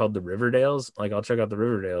a band called the Riverdales. Like I'll check out the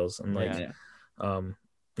Riverdales and like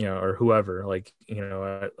Yeah. or whoever. Like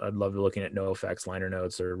I'd love looking at NoFX liner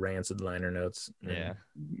notes or Rancid liner notes. and, Yeah.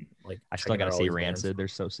 like I still checking out gotta all see these Rancid. bands. They're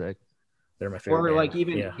so sick. They're my favorite. Or band. like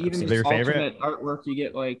even Yeah, even They're just your favorite? alternate artwork, you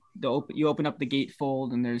get like you open up the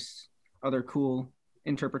gatefold and there's other cool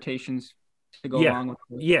interpretations to go Yeah. along with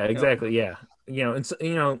it. Yeah, exactly. Yeah, and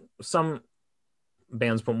some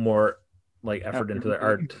bands put more like effort into their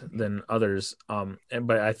art than others.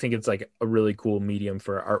 But I think it's like a really cool medium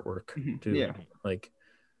for artwork too. Yeah. Like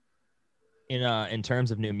In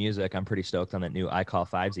terms of new music, I'm pretty stoked on that new I Call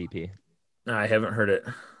Fives EP. I haven't heard it.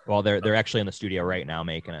 Well, they're actually in the studio right now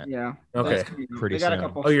making it. Yeah. Okay. That's crazy. Pretty They got a soon.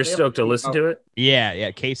 couple- Oh, you're they have- stoked to listen to it?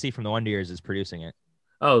 Yeah. Casey from the Wonder Years is producing it.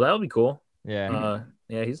 Oh, that'll be cool. Yeah.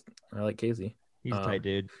 Yeah, I like Casey. He's a tight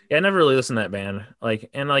dude. Yeah, I never really listened to that band. Like,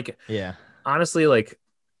 and like Yeah. honestly, like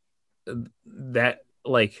that,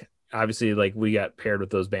 like obviously, like we got paired with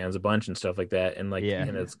those bands a bunch and stuff like that, and like, Yeah.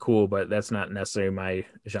 and it's cool, but that's not necessarily my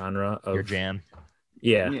genre of Your jam.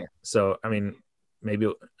 Yeah. Yeah. So I mean,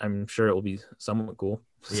 maybe I'm sure it will be somewhat cool.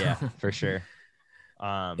 Yeah, for sure.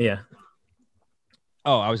 Yeah.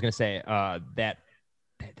 Oh, I was gonna say that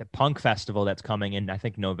the punk festival that's coming in, I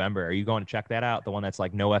think November. Are you going to check that out? The one that's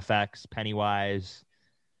like NoFX, Pennywise,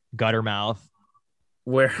 Guttermouth.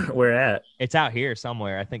 Where at? It's out here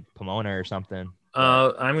somewhere. I think Pomona or something.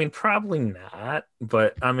 I mean, probably not,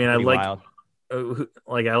 but I mean, Pretty I like wild.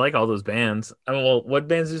 I like all those bands. I mean, well, what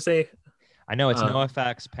bands did you say? I know it's Uh,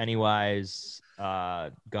 NoFX, Pennywise,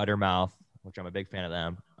 Guttermouth, which I'm a big fan of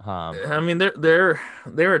them. I mean, they're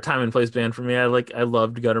a time and place band for me. I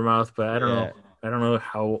loved Guttermouth, but I don't Yeah. know. I don't know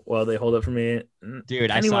how well they hold up for me. Dude,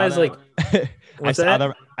 Pennywise, I saw them. what's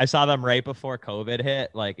that? I saw them right before COVID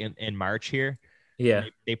hit, like in March here. Yeah.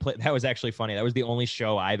 They played. That was actually funny. That was the only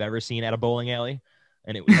show I've ever seen at a bowling alley,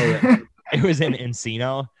 and it was Oh, yeah. it was in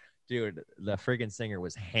Encino. Dude, the friggin' singer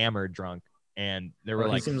was hammered drunk, and there were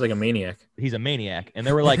Well, he like, seems like a maniac. he's a maniac, and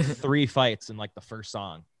there were like 3 fights in like the first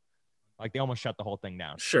song. Like they almost shut the whole thing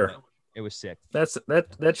down. Sure. It was sick.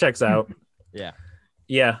 That checks out. Yeah.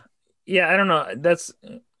 Yeah. Yeah, I don't know. That's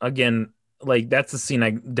again, like that's the scene I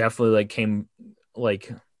definitely like came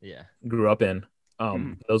like Yeah. grew up in.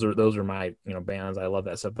 Those are my, bands. I love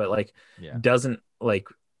that stuff. But like Yeah. doesn't like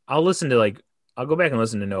I'll go back and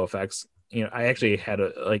listen to NoFX. I actually had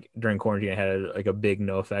during quarantine I had a big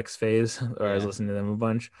NoFX phase where I was Yeah. listening to them a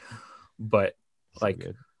bunch. But So like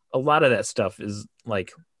good. a lot of that stuff is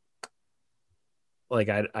like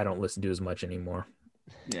I don't listen to as much anymore.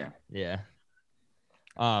 Yeah. Yeah.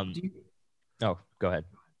 Do you, Oh, go ahead.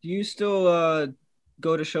 do you still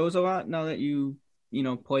go to shows a lot now that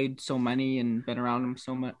played so many and been around them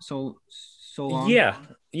so long? Yeah.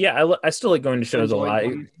 I still like going to shows a Enjoy lot.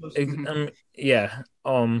 going to shows? Yeah.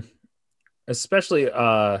 Especially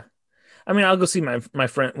I mean, I'll go see my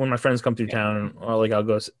friend when my friends come through town, or like I'll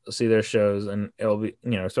go see their shows, and it'll be,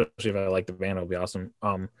 especially if I like the band, it'll be awesome.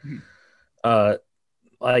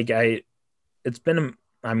 Like it's been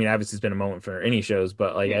I mean, obviously it's been a moment for any shows,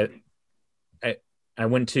 but like I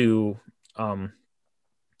went to the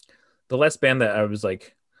last band that I was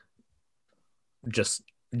like just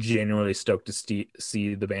genuinely stoked to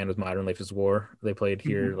see the band was Modern Life is War. They played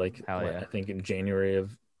here like Hell yeah. I think in January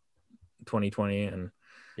of 2020, and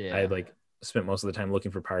Yeah. I had like spent most of the time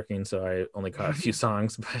looking for parking, so I only caught a few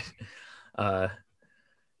songs. But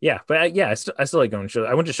I still like going to shows.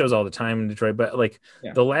 I went to shows all the time in Detroit, but like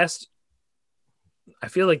I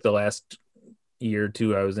feel like the last year or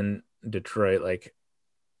two I was in Detroit, like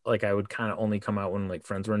I would kind of only come out when like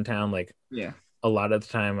friends were in town. Like a lot of the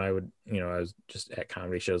time I would, I was just at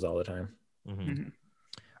comedy shows all the time. Mm-hmm.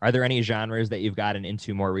 Are there any genres that you've gotten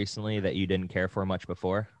into more recently that you didn't care for much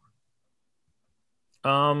before?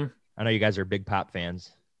 I know you guys are big pop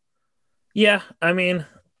fans. Yeah, I mean,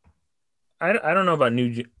 I don't know about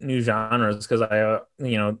new genres, because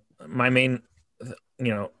my main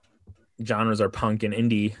genres are punk and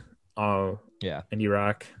indie, indie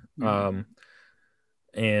rock,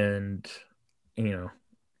 and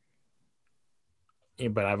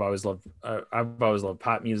but I've always loved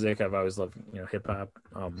pop music. I've always loved hip hop.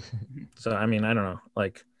 So I mean, I don't know,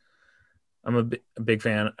 like I'm a big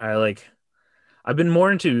fan. I've been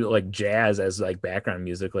more into like jazz as like background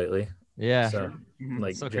music lately. Yeah. So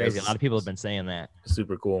like so crazy. A lot of people have been saying that.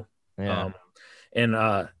 Super cool. Yeah. And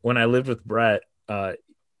when I lived with Brett,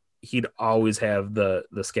 he'd always have the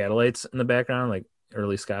Scatolites in the background, like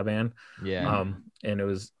early ska band. Yeah. And that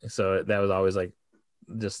was always like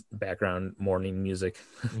just background morning music.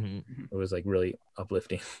 It was like really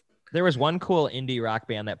uplifting. There was one cool indie rock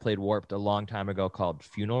band that played Warped a long time ago called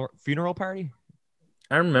Funeral Party.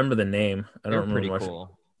 I remember the name. I don't remember pretty much.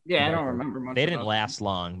 cool. Yeah, I don't remember much. They didn't last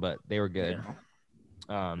long, but they were good.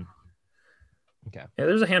 Yeah. Okay. Yeah,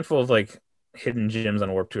 there's a handful of like hidden gems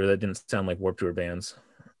on Warped Tour that didn't sound like Warped Tour bands.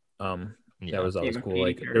 That was always cool.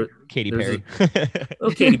 Like Katy Perry.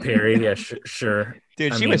 Katy Perry, yeah, sure.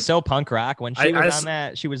 Dude, she was so punk rock when she was on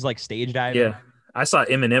that. She was like stage diving. Yeah, I saw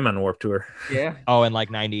Eminem on Warped Tour. Yeah. Oh, in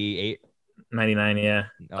like 98, 99, yeah.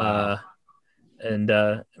 And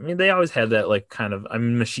I mean, they always had that like kind of. I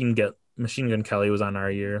mean, Machine Gun Kelly was on our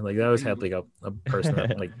year. Like they always had like a person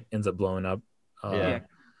that like ends up blowing up. For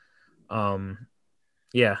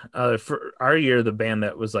our year, the band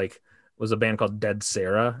that was a band called Dead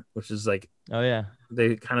Sarah, which is like, oh yeah,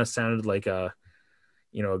 they kind of sounded like a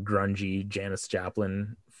grungy Janis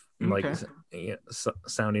Joplin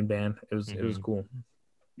sounding band. It was cool.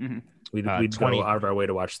 We'd go out of our way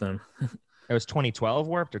to watch them. It was 2012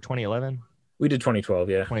 Warped or 2011. We did 2012,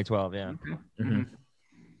 yeah. 2012, yeah.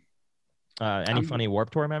 Any funny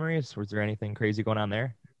Warped Tour memories? Was there anything crazy going on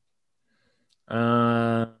there?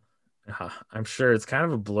 I'm sure it's kind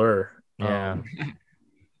of a blur. Yeah.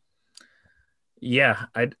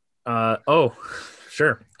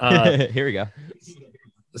 Sure. Here we go.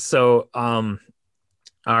 So,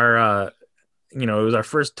 our, it was our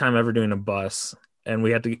first time ever doing a bus, and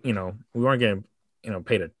we had to, we weren't getting,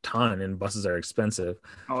 paid a ton, and buses are expensive.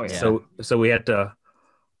 Oh yeah. So we had to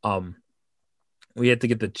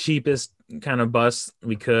get the cheapest kind of bus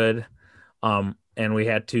we could. And we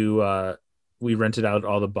had to we rented out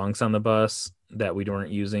all the bunks on the bus that we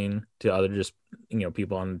weren't using to other just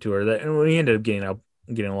people on the tour. And we ended up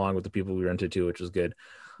getting along with the people we rented to, which was good.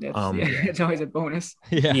 It's always a bonus.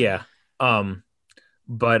 Yeah.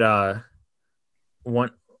 But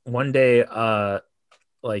one day,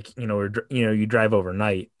 you drive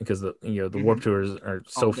overnight because the Warped Tours are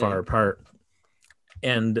so far apart,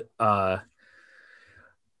 and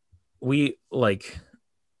we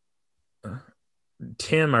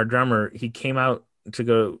Tim, our drummer, he came out to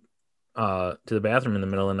go to the bathroom in the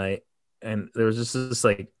middle of the night, and there was just this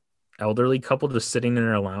elderly couple just sitting in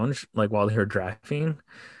their lounge while they were driving.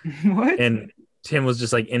 What? And Tim was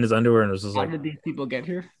just in his underwear and was just how did these people get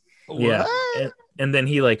here? Yeah. And then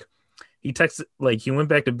he texted, he went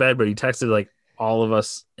back to bed, but he texted all of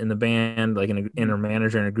us in the band, in our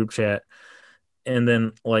manager in a group chat. And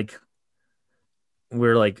then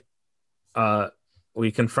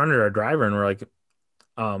we confronted our driver and we're like,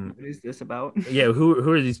 what is this about? Yeah, who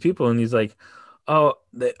are these people? And he's like, oh,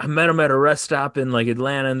 I met them at a rest stop in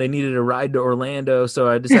Atlanta and they needed a ride to Orlando, so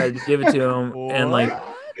I decided to give it to them.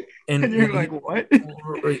 And you're like, what?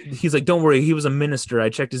 He's like, don't worry, he was a minister. I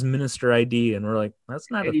checked his minister ID, and we're like, that's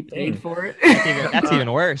not a he thing. paid for it. That's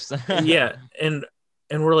even worse. Yeah, and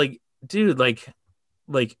we're like, dude,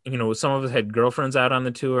 some of us had girlfriends out on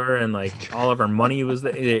the tour, and all of our money was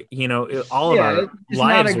there. All of our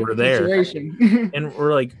lives were there, and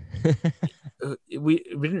we're like, we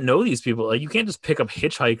didn't know these people. You can't just pick up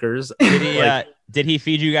hitchhikers. Did he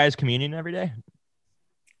feed you guys communion every day?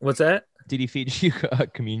 What's that? Did he feed you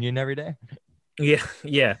communion every day?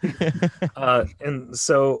 Yeah. And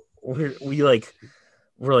so we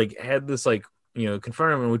had this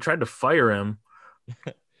confront him, and we tried to fire him,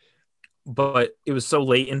 but it was so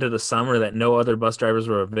late into the summer that no other bus drivers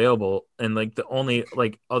were available, and the only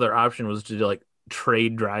other option was to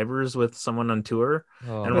trade drivers with someone on tour.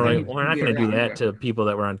 And we're like, we're not going to do that to people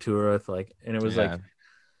that we're on tour with. And it was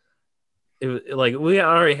it was we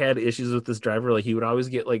already had issues with this driver. He would always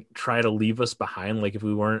get try to leave us behind if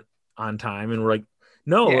we weren't on time, and we're like,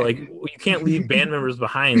 no, you can't leave band members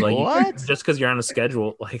behind what? Just because you're on a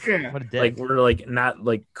schedule. What a dick. We're not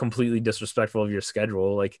completely disrespectful of your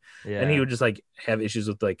schedule. And he would just have issues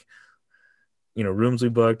with rooms we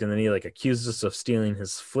booked, and then he accused us of stealing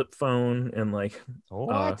his flip phone, and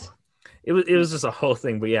what? It was just a whole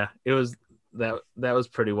thing. But yeah, it was that was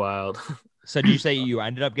pretty wild. So did you say you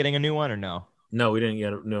ended up getting a new one or no? No, we didn't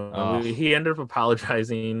get he ended up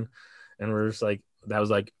apologizing, and we're just that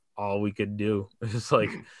was all we could do. It was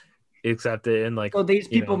accept it, and so these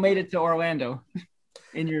people made it to Orlando.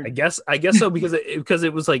 I guess so, because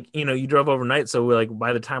it was you drove overnight, so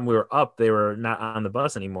by the time we were up, they were not on the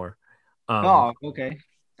bus anymore. Okay.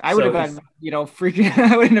 I would have gotten freaking.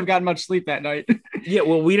 I wouldn't have gotten much sleep that night. Yeah,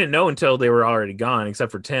 well, we didn't know until they were already gone,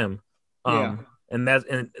 except for Tim. And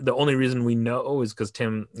the only reason we know is because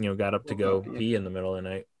Tim, got up to go pee in the middle of the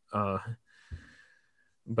night.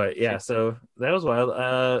 But yeah, so that was wild.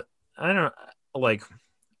 I don't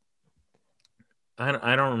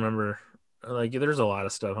remember. There's a lot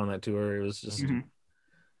of stuff on that tour. It was just kind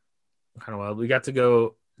of wild. We got to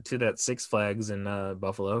go to that Six Flags in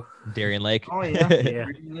Buffalo, Darien Lake. Oh yeah, yeah.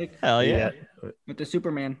 Hell yeah. With the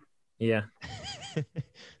Superman. Yeah.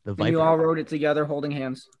 The Viper. You all rode it together, holding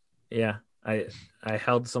hands. Yeah. I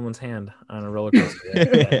held someone's hand on a roller coaster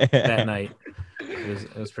that night.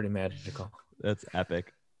 It was pretty magical. That's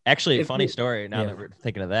epic. Actually, a funny story now that we're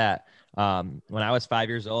thinking of that. When I was 5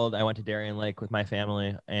 years old, I went to Darien Lake with my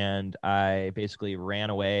family, and I basically ran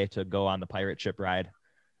away to go on the pirate ship ride.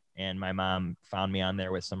 And my mom found me on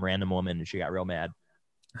there with some random woman, and she got real mad.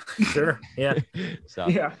 Sure. Yeah. So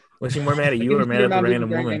yeah. Was she more mad at you or mad at the random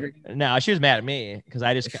woman? No, she was mad at me because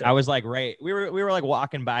I was we were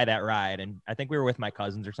walking by that ride, and I think we were with my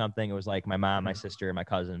cousins or something. It was my mom, my sister, and my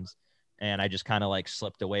cousins, and I just kind of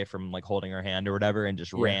slipped away from holding her hand or whatever, and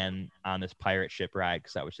just ran on this pirate ship ride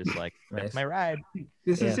because I was just that's my ride.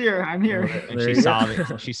 This is here. I'm here. And she saw me.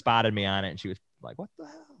 She spotted me on it, and she was like, "What the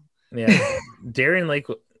hell?" Yeah, Darien Lake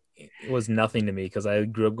was nothing to me because I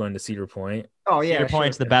grew up going to Cedar Point. Oh yeah, Cedar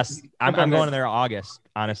Point's the best. I'm going there August,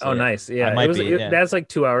 honestly. Oh nice, yeah. That's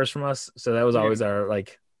 2 hours from us, so that was always our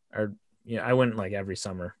I went every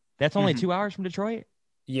summer. That's only 2 hours from Detroit.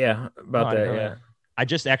 Yeah, about that. Yeah, I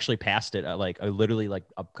just actually passed it literally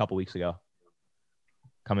a couple weeks ago.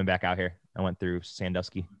 Coming back out here, I went through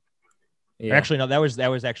Sandusky. Yeah. Actually, no, that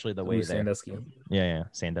was actually the way there. Sandusky. Yeah,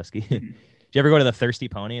 Sandusky. Did you ever go to the Thirsty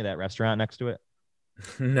Pony, that restaurant next to it?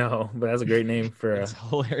 No, but that's a great name for It's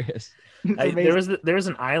hilarious. There was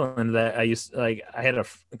an island that I used I had a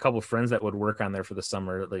couple of friends that would work on there for the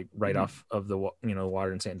summer, right off of the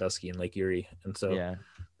water in Sandusky and Lake Erie, and so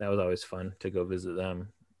that was always fun to go visit them.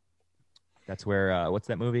 That's where what's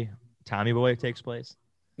that movie? Tommy Boy takes place.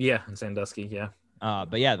 Yeah, in Sandusky. Yeah.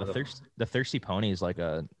 But yeah, the Thirsty Pony is like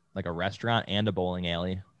a restaurant and a bowling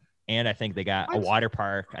alley, and I think they got a water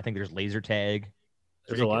park. I think there's laser tag.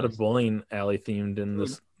 There's a lot of bowling alley themed in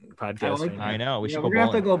this podcast. like I know. We should go we're gonna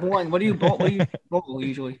have to bowling. go bowling. What do you bowl? What do you bowl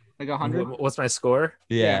usually? Like 100? What's my score?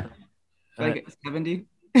 Yeah. Like 70?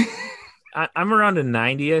 I'm around a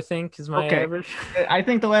 90, I think, is my average. I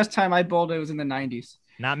think the last time I bowled, it was in the 90s.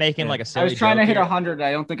 Not making like a silly I was trying to joke hit here. 100.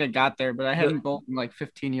 I don't think I got there, but I hadn't bowled in like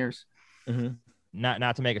 15 years. Mm-hmm.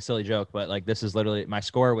 Not to make a silly joke, but like this is literally my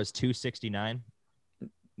score was 269.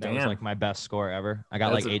 That was Damn. like my best score ever. I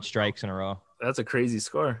got That's like 8 strikes in a row. That's a crazy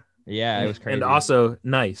score. Yeah, it was crazy. And also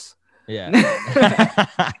nice. yeah.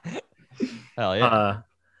 Hell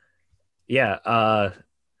yeah.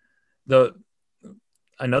 The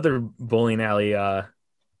another bowling alley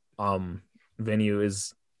venue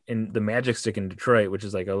is in the Magic Stick in Detroit, which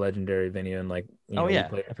is like a legendary venue, and like we play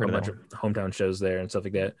I've a heard of bunch that of hometown shows there and stuff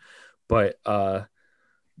like that. But the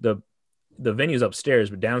venue's upstairs,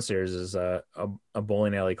 but downstairs is a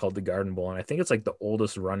bowling alley called the Garden Bowl, and I think it's like the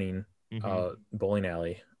oldest running bowling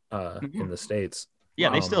alley in the States. Yeah,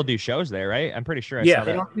 they still do shows there, right? I'm pretty sure. I Yeah. saw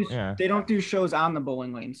They that. don't, they don't do shows on the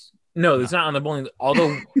bowling lanes. No, it's not on the bowling.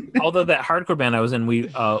 Although that hardcore band I was in,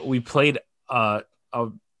 we played a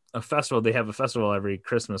festival. They have a festival every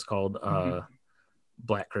Christmas called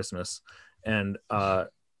Black Christmas, and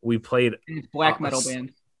we played. It's black metal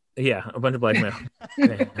band. Yeah, a bunch of black metal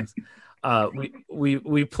bands.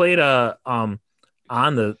 We played on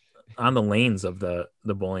the lanes of the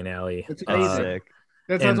bowling alley. That's amazing. Sick.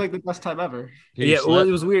 That sounds like the best time ever. Did you Yeah, well, slip?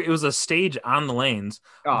 it was weird. It was a stage on the lanes,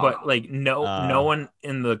 but like no one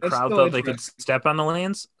in the That's crowd still thought they could interesting. step on the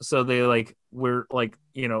lanes, so they were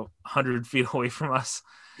 100 feet away from us.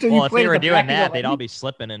 So Well, you if played they at were the doing back of that, the they'd lane? all be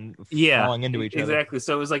slipping and Yeah, falling into each other. exactly.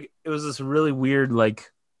 So it was this really weird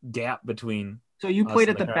gap between. So you us played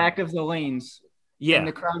and at the crowd. back of the lanes, and Yeah,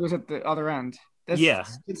 the crowd was at the other end. Yeah.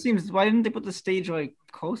 It seems. Why didn't they put the stage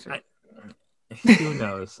closer? who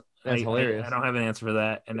knows? That's hilarious. I don't have an answer for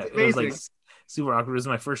that, and That's it was like amazing. super awkward. It was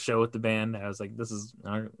my first show with the band. I was like, "This is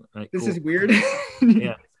all right, This cool." is weird.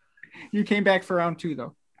 Yeah. You came back for round 2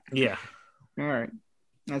 though. Yeah. All right,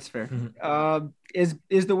 that's fair. Mhm.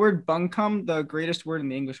 Is the word buncombe the greatest word in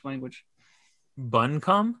the English language?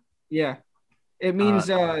 Buncombe? Yeah, it means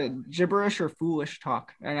gibberish or foolish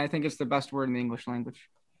talk, and I think it's the best word in the English language.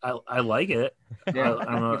 I like it. Yeah,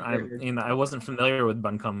 I wasn't familiar with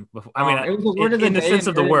buncombe before. I mean, it was a word of the in the day sense and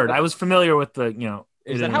of the very- word, I was familiar with the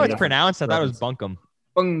Is that how it's pronounced? I thought it was bunkum.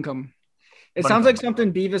 Buncombe. It Buncombe. sounds like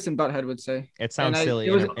something Beavis and Butthead would say. It sounds And silly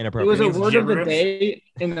it was and It was inappropriate. a means word of the gibberish? day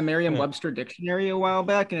in the Merriam-Webster dictionary a while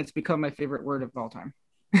back, and it's become my favorite word of all time.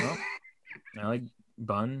 Well, I like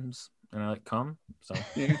buns and I like cum. So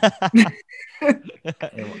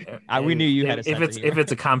We knew you had a sense of if humor.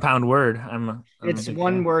 it's a compound word, I'm It's a big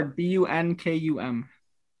one fan. word, Bunkum.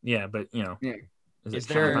 Yeah, but Yeah. is Is it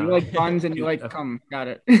there- You compound? like buns and you like cum. Got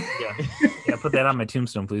it. Yeah, put that on my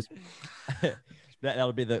tombstone, please.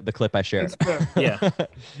 That'll be the clip I share. That's fair. Yeah.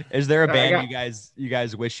 Is there a I band got- you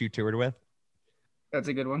guys wish you toured with? That's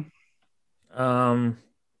a good one.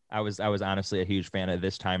 I was honestly a huge fan of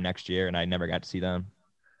This Time Next Year, and I never got to see them.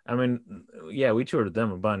 I mean, yeah, we toured with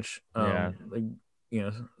them a bunch. Yeah.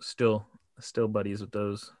 Still buddies with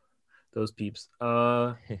those peeps.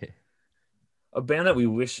 A band that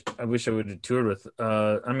I wish I would have toured with.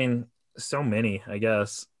 I mean, so many, I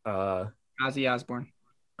guess. Ozzy Osbourne.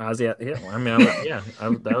 Ozzy, yeah. I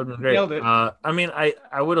mean, that would be great. Nailed it. I mean, I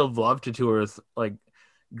would have loved to tour with like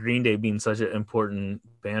Green Day being such an important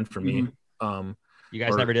band for me. You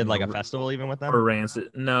guys Or, never did like a or- festival even with them? Or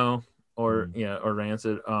Rancid, no, or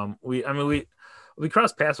Rancid. We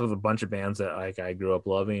crossed paths with a bunch of bands that like I grew up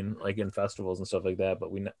loving, like in festivals and stuff like that.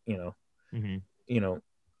 But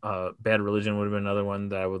Bad Religion would have been another one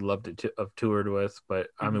that I would love to have toured with. But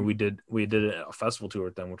I mean, we did a festival tour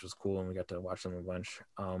with them, which was cool, and we got to watch them a bunch.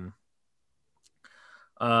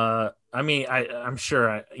 I mean, I'm sure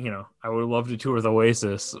I would love to tour with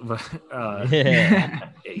Oasis, but Yeah.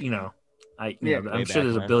 I'm Way sure back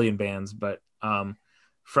there's a when. billion bands, but from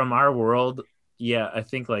our world, yeah, I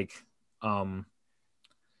think I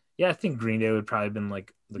think Green Day would probably have been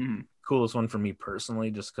like the coolest one for me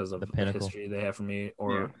personally, just because of The the pinnacle. history they have for me,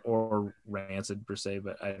 or Rancid per se,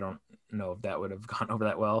 but I don't know if that would have gone over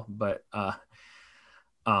that well. But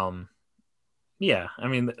yeah, I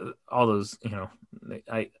mean, all those,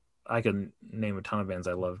 I could name a ton of bands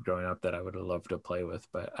I loved growing up that I would have loved to play with,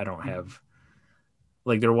 but I don't have,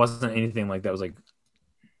 like, there wasn't anything like that was like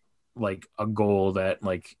like a goal that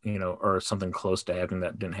like, you know, or something close to happening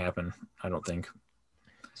that didn't happen. I don't think.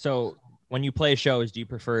 So when you play shows, do you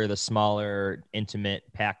prefer the smaller, intimate,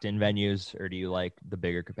 packed-in venues, or do you like the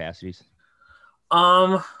bigger capacities?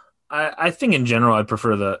 I think in general I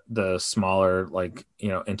prefer the smaller, like, you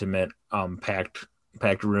know, intimate,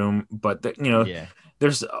 packed room. But you know, Yeah.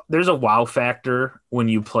 there's a wow factor when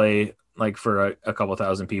you play like for a couple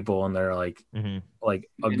thousand people and they're like Mm-hmm. like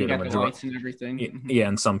a And you good got the majority. lights and everything. Mhm. Yeah,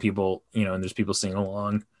 and some people, you know, and there's people singing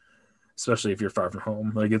along, especially if you're far from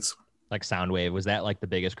home. Like it's Like Soundwave, was that like the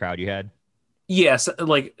biggest crowd you had? yes,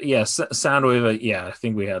 like yes, Soundwave. Yeah, I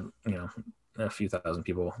think we had, you know, a few thousand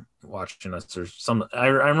people watching us or some. I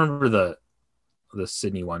remember the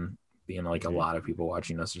Sydney one being like a lot of people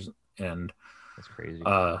watching us, and That's crazy.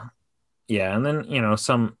 yeah, and then, you know,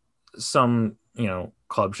 some you know,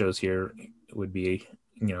 club shows here would be,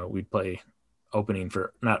 you know, we'd play opening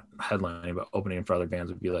for, not headlining, but opening for other bands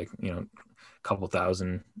would be like, you know, a couple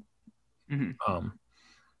thousand Mhm.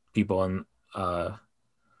 people, and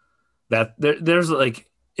that there's like,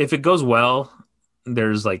 if it goes well,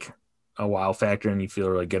 there's like a wow factor and you feel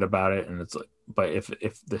really good about it, and it's like, but if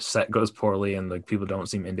the set goes poorly and like people don't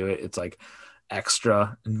seem into it, it's like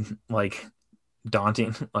extra like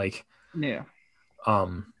daunting, like Yeah.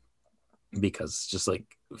 because it's just like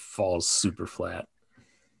falls super flat.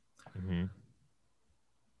 Mm-hmm.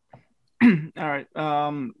 All right.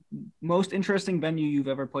 Most interesting venue you've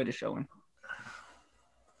ever played a show in?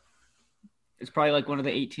 It's probably like one of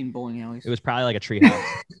the 18 bowling alleys. It was probably like a treehouse.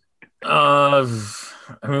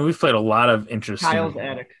 I mean, we've played a lot of interesting. Kyle's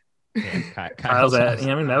attic. Yeah, Kyle's at. house.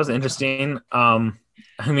 Yeah, I mean, that was interesting. I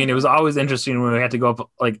mean, it was always interesting when we had to go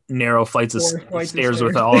up like narrow flights of 4 flights of stairs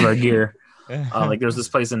with stairs. all of our gear. Like there's this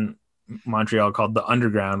place in Montreal called the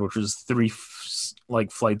Underground, which was 3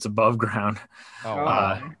 like flights above ground, Oh,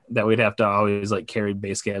 wow. that we'd have to always like carry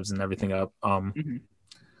base cabs and everything up. Mhm.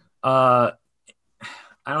 I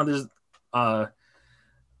don't know.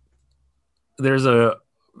 There's a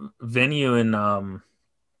venue in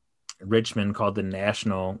Richmond called the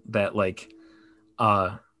National that like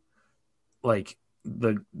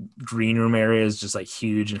the green room area is just like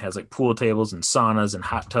huge and has like pool tables and saunas and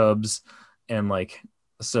hot tubs, and like,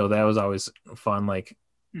 so that was always fun. Like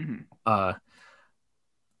Mhm. I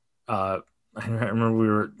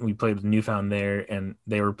remember we played with Newfound there and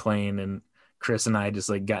they were playing, and Chris and I just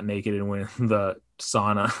like got naked and went in the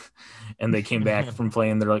sauna, and they came back from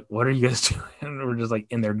playing. They're like, "What are you guys doing?" And we're just like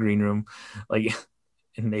in their green room, like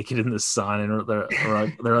and naked in the sun, and they're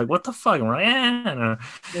like, "What the fuck?" And we're like, "Yeah,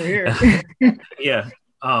 They're here. yeah."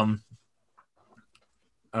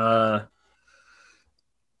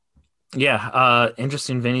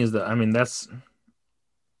 Interesting venues. That I mean,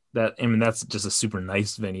 that's just a super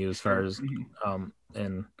nice venue as far as Mhm.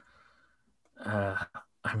 and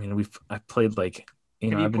I mean, I played like, you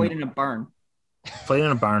Have know, you I've played been in a barn? played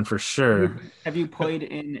in a barn for sure. Have you played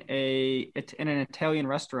in an Italian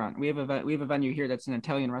restaurant? We have a venue here that's an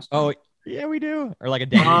Italian restaurant. Oh, yeah, we do. Or like a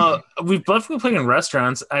Denny's. We've definitely played in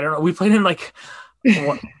restaurants. I don't know. We played in like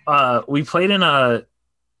we played in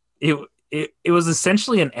it was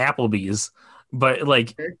essentially an Applebee's, but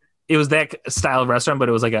like Okay. it was that style of restaurant, but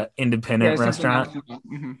it was like an independent Yeah, restaurant.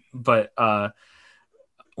 Mhm. But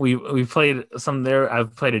we played some there.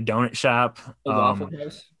 I've played a donut shop. A Waffle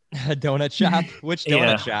House. A donut shop? Which donut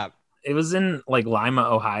Yeah. shop? It was in like Lima,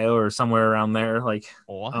 Ohio, or somewhere around there. Like,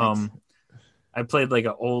 What? I played like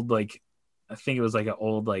an old, like, I think it was like an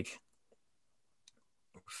old like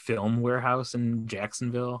film warehouse in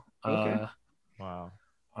Jacksonville. Okay. Wow.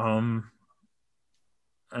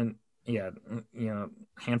 And yeah, you know,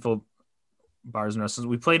 handful of bars and restaurants.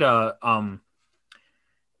 We played like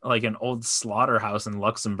an old slaughterhouse in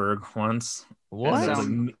Luxembourg once. What? And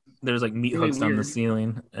Sounds there's like meat really hooks on the weird.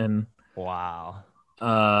 ceiling, and Wow.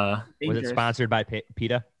 uh Was it Dangerous. sponsored by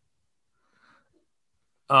PETA?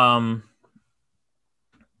 yeah,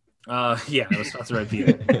 it was sponsored by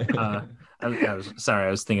PETA. I was sorry,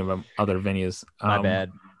 I was thinking about other venues. My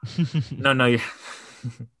bad. No,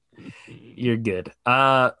 you're good.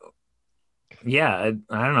 Yeah, I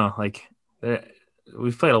don't know. Like,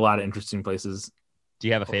 we've played a lot of interesting places. Do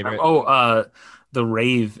you have a favorite? Oh, the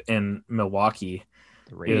Rave in Milwaukee.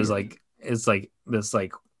 The It was Rave? like, it's like this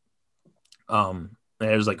like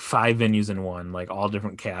there's like 5 venues in one, like all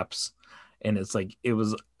different caps, and it's like, it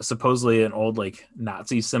was supposedly an old like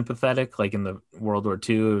Nazi sympathetic, like in the World War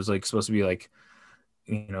II. It was like supposed to be like,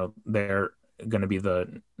 you know, they're gonna be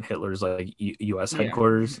the Hitler's like U.S. Yeah.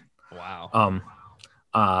 headquarters. Wow.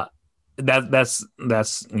 That's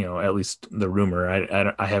you know, at least the rumor.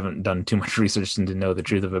 I haven't done too much research to know the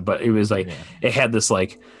truth of it, but it was like, Yeah. it had this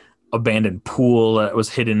like abandoned pool that was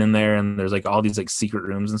hidden in there, and there's like all these like secret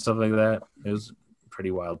rooms and stuff like that. It was a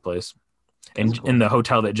pretty wild place. And Cool. in the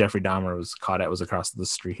hotel that Jeffrey Dahmer was caught at was across the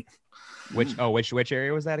street. Which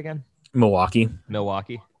area was that again? Milwaukee.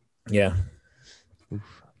 Milwaukee. Yeah.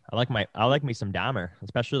 I like me some Dahmer,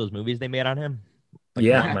 especially those movies they made on him.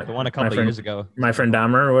 Yeah. The one a couple years ago. My Friend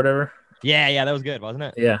Dahmer or whatever. Yeah, that was good, wasn't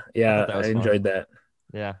it? Yeah. thought that was I fun. enjoyed that.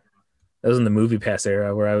 Yeah. That was in the Movie Pass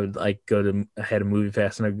era where I would like I had a Movie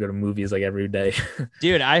Pass and I'd go to movies like every day.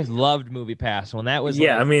 Dude, I loved Movie Pass when that was.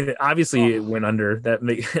 Yeah, like, I mean, obviously it went under.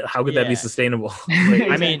 How could that be Yeah. sustainable?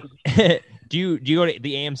 I mean, do you go to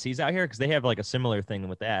the AMC's out here because they have like a similar thing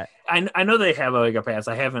with that? I know they have like a pass.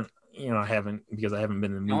 I haven't because I haven't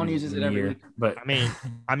been in the No one movies uses in it a every year. week. But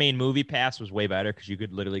I mean, Movie Pass was way better because you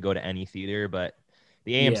could literally go to any theater, but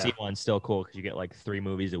the AMC Yeah. one's still cool because you get like 3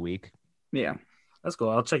 movies a week. Yeah. that's cool.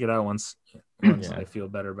 I'll check it out once Yeah. I feel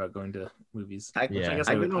better about going to movies. I, Yeah. I guess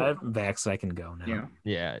I I don't know. have vax. I can go now. Yeah.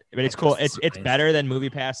 Yeah, but it's That cool. just It's nice. better than Movie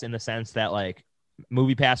Pass in the sense that like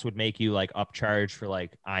Movie Pass would make you like upcharge for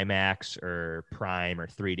like IMAX or Prime or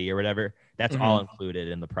 3D or whatever. That's all included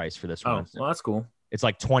in the price for this Oh, one. well, that's cool. It's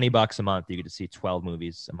like $20 a month. You get to see 12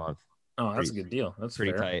 movies a month. Oh, that's a Pretty- good deal. That's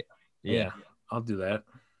Pretty fair. tight. Yeah. I'll do that.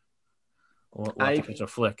 We'll have I- to catch a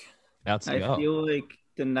flick. That's I go. feel like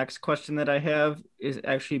the next question that I have is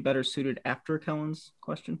actually better suited after Kellen's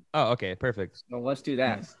question. Oh, okay, perfect. So let's do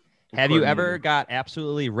that. Have you Coordinated. ever got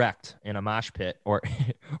absolutely wrecked in a mosh pit or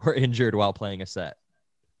or injured while playing a set?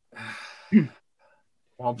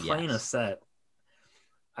 While playing a Yes. set?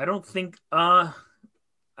 I don't think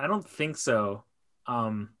so.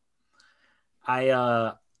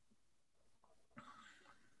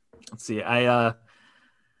 Let's see. I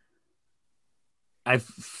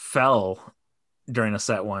fell during a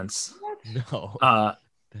set once. No.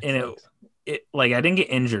 And That sucks. it like I didn't get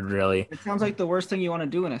injured really. It sounds like the worst thing you want to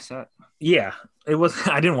do in a set. Yeah, it was.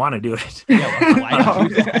 I didn't want to do it. Yeah, why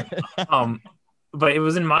did you do that? But it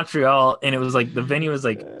was in Montreal, and it was like the venue was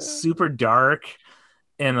like super dark,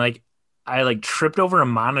 and like I like tripped over a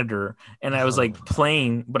monitor, and I was like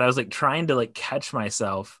playing, but I was like trying to like catch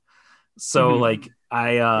myself. So Mhm. like You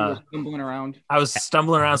I were stumbling around. was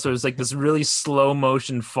stumbling around, so it was like this really slow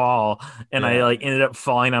motion fall, and I Yeah. like ended up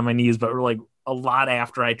falling on my knees, but like a lot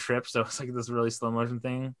after I tripped, so it's like this really slow motion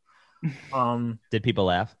thing. Did people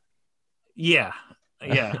laugh? Yeah,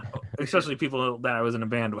 especially people that I was in a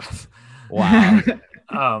band with. Wow.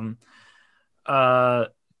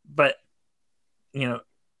 But you know,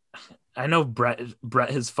 I know Brett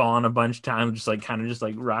has fallen a bunch of times, just like kind of just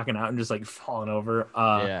like rocking out and just like falling over.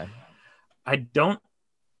 Yeah. I don't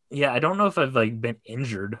know if I've like been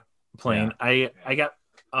injured playing. I got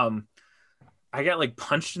like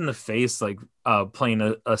punched in the face like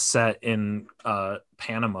playing a set in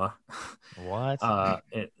Panama. What?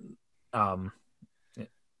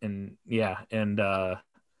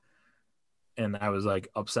 And I was like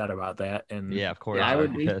upset about that, and Yeah, of course. Yeah, I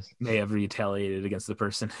would I'd be. pissed. may have retaliated against the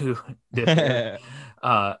person who did it.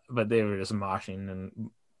 But they were just moshing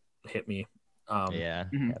and hit me. Yeah,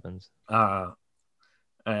 Mhm. happens.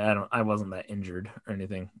 I wasn't that injured or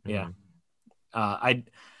anything. Yeah. Mhm.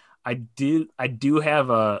 I do have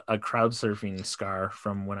a crowd surfing scar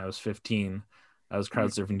from when I was 15. I was crowd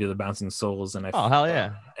surfing to the Bouncing Souls, and I Oh, hell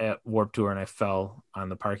yeah. at Warped Tour, and I fell on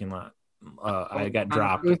the parking lot. I got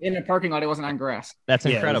dropped. It was in a parking lot. It wasn't on grass. That's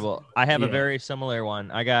Yeah, it was- incredible. I have a yeah. very similar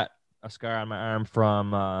one. I got a scar on my arm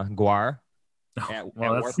from Guar at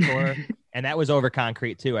Warped Tour, and that was over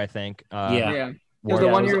concrete too, I think. Yeah. Yeah. Because Warped- the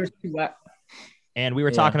Yeah, one it was- year was too wet. And we were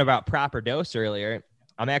Yeah. talking about Proper Dose earlier.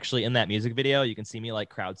 I'm actually in that music video. You can see me like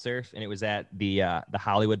crowd surf, and it was at the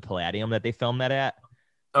Hollywood Palladium that they filmed that at.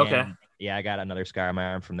 Okay. And, yeah, I got another scar on my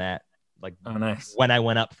arm from that, like Oh, nice. when I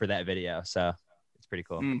went up for that video. So it's pretty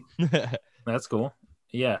cool. Mm. That's cool.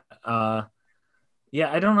 Yeah.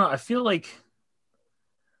 Yeah, I don't know. I feel like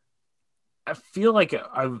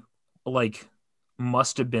I like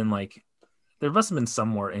must have been like there must have been some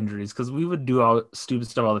more injuries because we would do all stupid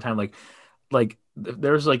stuff all the time. Like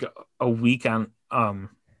there was like a week on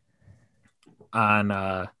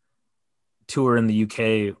tour in the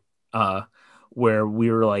UK where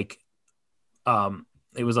we were like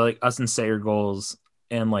it was like us and Sayer Goals,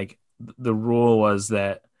 and like the rule was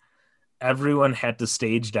that everyone had to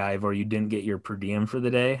stage dive or you didn't get your per diem for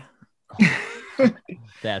the day.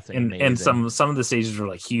 That's and amazing. some of the stages were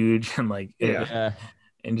like huge and like Yeah.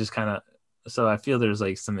 and just kind of so I feel there's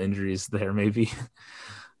like some injuries there maybe.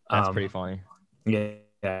 That's pretty funny.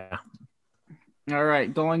 Yeah. All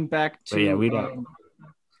right. Going back to But yeah, we don't.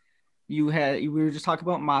 we were just talking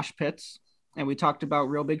about mosh pits, and we talked about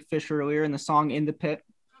Real Big Fish earlier and the song "In the Pit."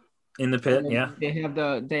 In the Pit, yeah.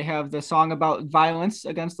 They have the song about violence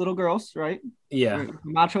against little girls, right? Yeah.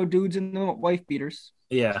 Macho dudes and the wife beaters.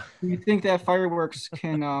 Yeah. Do you think that Fireworks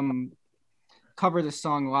can cover the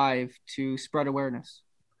song live to spread awareness?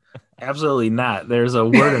 Absolutely not. There's a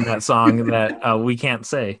word in that song that we can't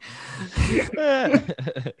say. Yeah,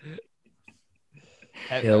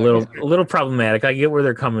 a little problematic. I get where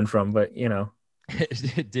they're coming from, but you know.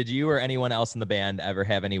 Did you or anyone else in the band ever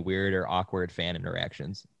have any weird or awkward fan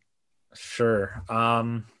interactions? Sure.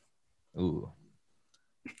 Ooh.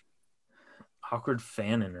 Awkward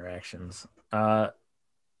fan interactions. Probably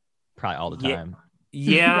all the time.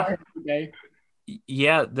 Yeah.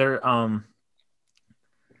 Yeah, they're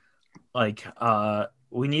like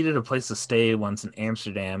we needed a place to stay once in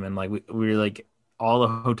Amsterdam, and like we were like all the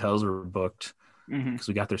hotels were booked because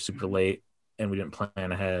we got there super late and we didn't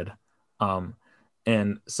plan ahead.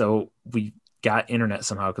 And so we got internet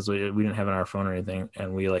somehow because we didn't have it on our phone or anything,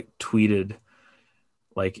 and we like tweeted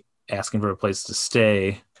like asking for a place to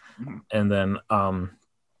stay, and then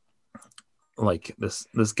like this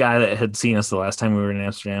guy that had seen us the last time we were in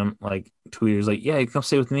Amsterdam like tweeted, was like, yeah, you come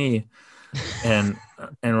stay with me, and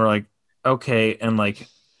we're like, okay. And like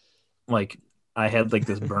I had like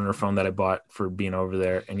this burner phone that I bought for being over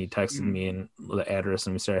there, and he texted me and the address,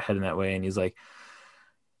 and we started heading that way, and he's like,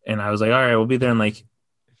 and I was like, all right, we'll be there in like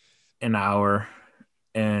an hour.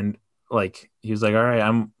 And like he was like, all right,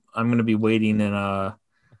 I'm gonna be waiting, and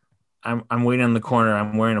I'm waiting in the corner.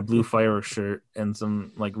 I'm wearing a blue Fireworks shirt and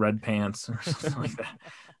some like red pants or something like that.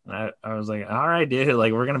 And I was like, all right, dude,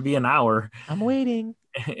 like we're gonna be an hour. I'm waiting.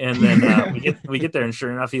 And then we get there, and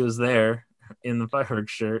sure enough, he was there in the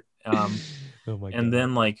Fireworks shirt. Oh my God. And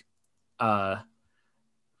then like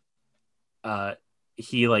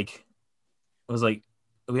he like was like,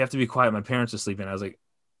 we have to be quiet, my parents are sleeping. I was like,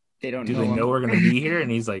 they don't do know they know we're gonna be here? And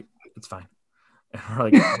he's like, it's fine. And we're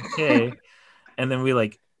like, okay. And then we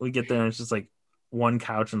get there, and it's just like one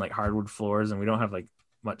couch and like hardwood floors, and we don't have like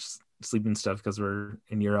much sleeping stuff because we're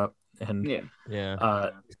in Europe. And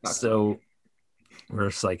so we're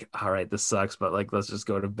just like, all right, this sucks, but like let's just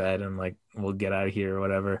go to bed and like we'll get out of here or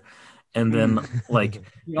whatever. And then like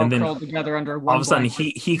and then together under all of a sudden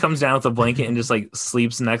he comes down with a blanket and just like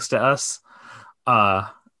sleeps next to us.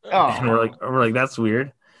 And we're like that's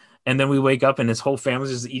weird. And then we wake up, and his whole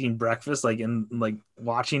family's just eating breakfast, like, and like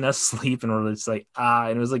watching us sleep, and we're just like,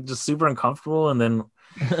 and it was like just super uncomfortable. And then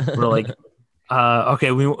we're like,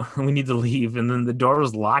 okay, we need to leave. And then the door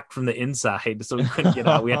was locked from the inside, so we couldn't get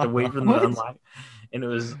out. We had to wait for them to unlock. And it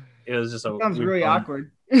was just a sounds really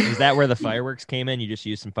awkward. Is that where the fireworks came in? You just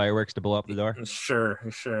used some fireworks to blow up the door? Sure.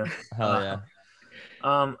 Hell yeah.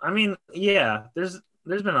 I mean, yeah, there's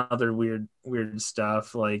been other weird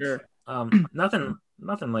stuff, like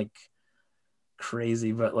nothing like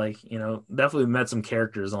crazy, but like, you know, definitely met some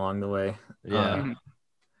characters along the way,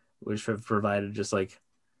 which have provided just like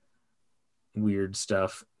weird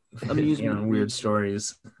stuff, you know, weird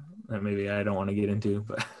stories that maybe I don't want to get into.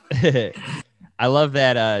 But I love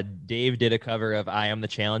that Dave did a cover of I Am the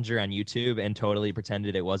Challenger on YouTube and totally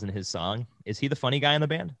pretended it wasn't his song. Is he the funny guy in the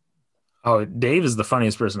band? Oh, Dave is the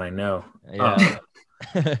funniest person I know. Yeah.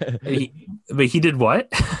 But he did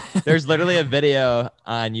what? There's literally a video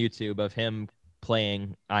on YouTube of him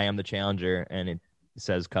playing I Am the Challenger, and it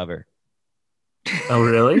says cover. Oh,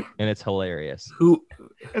 really? And it's hilarious.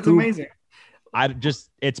 It's amazing.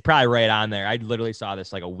 It's probably right on there. I literally saw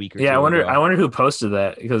this like a week or two I ago. wonder who posted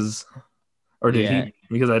that, because he,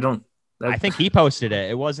 because I think he posted it.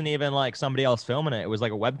 It wasn't even like somebody else filming it. It was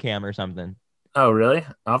like a webcam or something. Oh, really?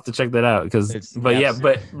 I'll have to check that out,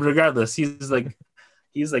 but regardless, he's like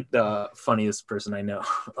the funniest person I know.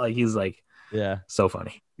 Like he's like, so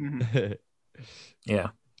funny. Mm-hmm. Yeah.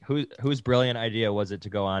 Whose brilliant idea was it to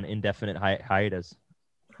go on indefinite hiatus?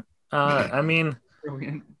 I mean,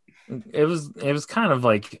 Brilliant. it was kind of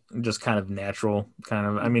like just kind of natural, kind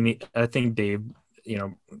of. I mean, I think Dave, you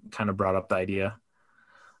know, kind of brought up the idea.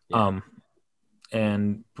 Yeah.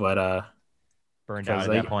 But burned out at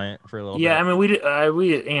that point for a little bit. Yeah, I mean, we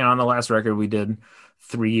you know, on the last record we did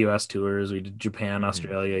 3 US tours. We did Japan,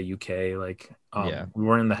 Australia, UK. Like, we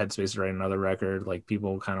weren't in the headspace to write another record. Like,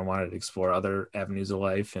 people kind of wanted to explore other avenues of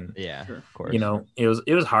life, and of course, you know, it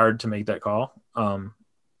was hard to make that call.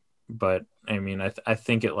 But I mean, I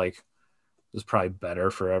think it like was probably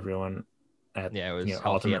better for everyone. It was, you know,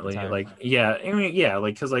 ultimately, like, I mean,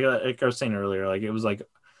 like, because like I was saying earlier, like it was like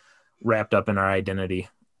wrapped up in our identity.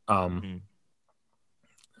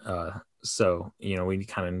 So, you know, we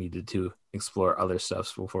kind of needed to explore other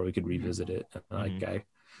stuff before we could revisit it. Like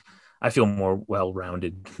I feel more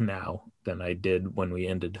well-rounded now than I did when we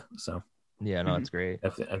ended. So yeah, no, that's great. I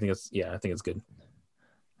think it's good.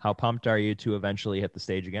 How pumped are you to eventually hit the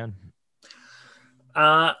stage again?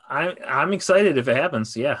 I'm excited if it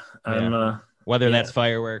happens. Yeah. Whether Yeah. that's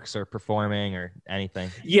fireworks or performing or anything.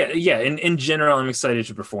 Yeah. In general, I'm excited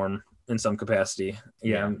to perform in some capacity.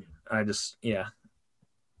 Yeah.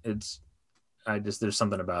 There's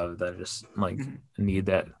something about it that I just like need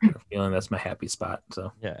that feeling. That's my happy spot.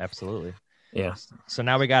 So Yeah, absolutely. yeah. So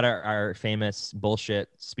now we got our famous bullshit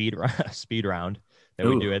speed round that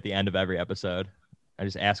we Ooh. do at the end of every episode. I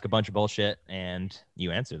just ask a bunch of bullshit and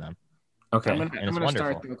you answer them. Okay. I'm it's gonna start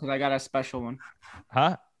wonderful. though because I got a special one.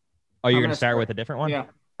 Huh? Oh, you're I'm gonna gonna start start. with a different one? Yeah.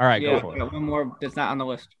 All right, Yeah, go for I it. got one more that's not on the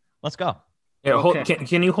list. Let's go. Yeah. Okay.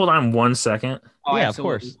 Can you hold on 1 second? Oh, yeah,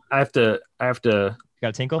 absolutely. of course. I have to. You got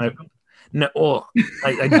a tinkle? No. Well,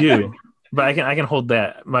 I do, but I can hold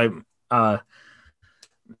that. My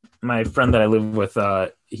friend that I live with,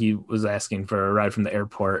 he was asking for a ride from the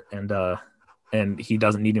airport, and he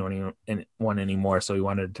doesn't need one anymore, so he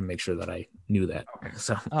wanted to make sure that I knew that.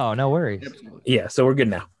 So Oh, no worries. Absolutely. yeah, so we're good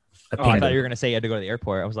now. I pinged thought him. you were gonna say you had to go to the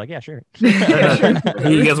airport. I was like, yeah, sure. You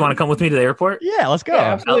guys want to come with me to the airport? Yeah, let's go.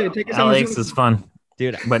 Yeah, absolutely. Take us on the LAX Zoom. is fun,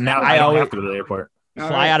 Dude, but now I I don't always have to go to the airport. All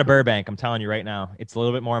fly right. out of Burbank. I'm telling you right now. It's a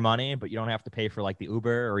little bit more money, but you don't have to pay for like the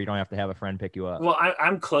Uber or you don't have to have a friend pick you up. Well,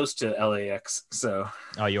 I'm close to LAX, so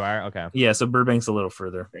Oh, you are? Okay. yeah. So Burbank's a little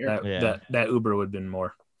further. Yeah. That Uber would have been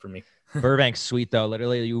more for me. Burbank's sweet though.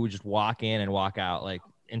 Literally, you would just walk in and walk out. Like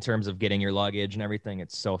in terms of getting your luggage and everything,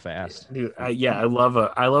 it's so fast. Dude, I love an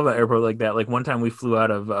airport like that. Like one time we flew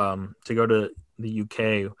out of to go to the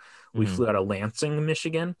UK, we Mhm. flew out of Lansing,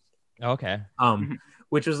 Michigan. Okay.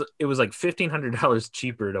 Which was like $1,500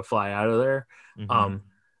 cheaper to fly out of there. Mhm.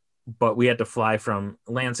 But we had to fly from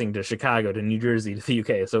Lansing to Chicago to New Jersey to the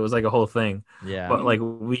UK. So it was like a whole thing. Yeah. But like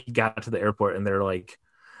we got to the airport and they're like,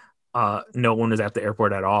 no one was at the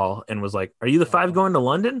airport at all, and was like, "Are you the 5 going to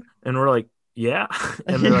London?" And we're like, "Yeah."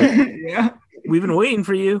 And they're like, Yeah. "We've been waiting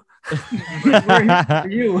for you." We're here for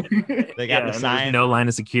you. They got the and there was sign. no line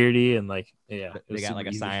of security, and like, yeah, it They was got super like a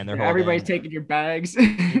easy. sign they're Yeah, holding. everybody's taking your bags.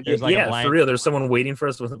 There's like a Yeah, blank. for real. There's someone waiting for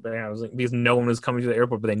us with a bag. I was like, because no one was coming to the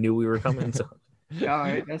airport, but they knew we were coming. So All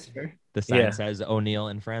right, that's fair. The sign Yeah. says O'Neill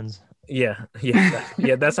and Friends. yeah.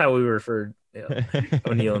 That's how we referred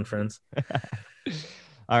O'Neill and friends.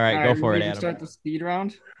 All right, All go right, for we it, can Adam. start the speed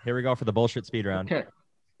round. Here we go for the bullshit speed round. Okay.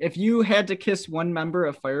 If you had to kiss one member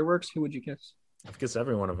of Fireworks, who would you kiss? I've kissed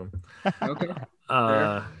every one of them. Okay.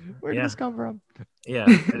 Where did yeah. this come from? Yeah.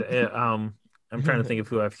 I'm trying to think of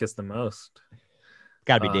who I've kissed the most.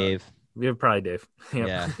 Gotta be Dave. We have probably Dave.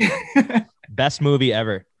 Yep. Yeah. Best movie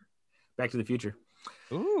ever. Back to the Future.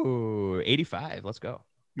 Ooh, 85. Let's go.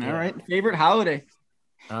 All right. Favorite holiday?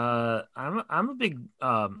 I'm a big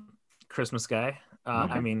Christmas guy.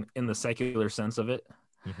 Okay. I mean, in the secular sense of it.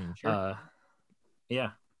 Mhm. Sure.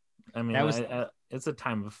 Yeah. I mean, That was- it's a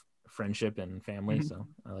time of friendship and family, Mhm. so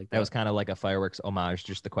I like that. That was kind of like a fireworks homage,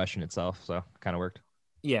 just the question itself. So kind of worked.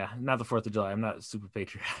 Yeah, not the 4th of July. I'm not super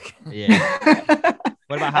patriotic. Yeah.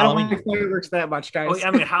 What about I don't Halloween? like fireworks that much, guys. Oh,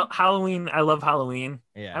 I mean, Halloween. I love Halloween.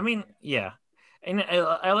 Yeah. I mean, yeah, and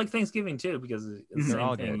I like Thanksgiving too because it's the They're same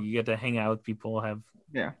all thing. good. You get to hang out with people. Have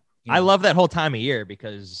Yeah. you I know, love that whole time of year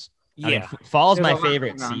because I mean, yeah. fall's There's my a lot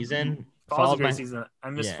favorite going on. season. Fall's a great my- season. I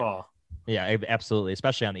miss Yeah. fall. Yeah, absolutely,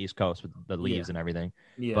 especially on the East Coast with the leaves Yeah. and everything.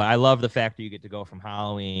 Yeah, But I love the fact that you get to go from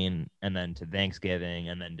Halloween and then to Thanksgiving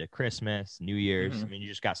and then to Christmas, New Year's. Mhm. I mean, you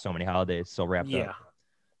just got so many holidays so wrapped yeah. up.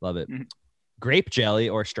 Love it. Mhm. Grape jelly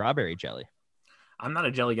or strawberry jelly? I'm not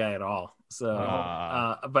a jelly guy at all. So,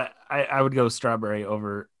 Ah. but I would go strawberry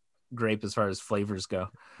over grape as far as flavors go.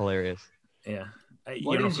 Hilarious. Yeah.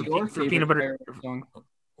 What is your for favorite peanut butter? fireworks song?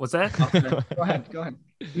 What's that? Go ahead.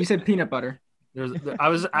 You said peanut butter. I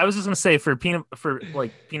was just gonna say for peanut butter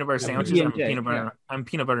sandwiches. P&J, I'm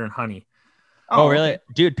peanut butter and honey. Oh, really? okay.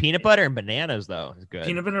 Dude, peanut butter and bananas, though, is good.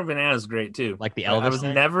 Peanut butter and banana is great too. Like the I Elvis was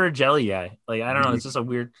thing? never a jelly guy. Like I don't know, Mhm. it's just a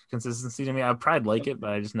weird consistency to me. I probably like it,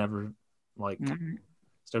 but I just never like Mhm.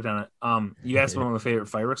 stoked on it. You asked me what my favorite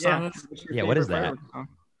fireworks song is. What's your Yeah, what is favorite that? fireworks song?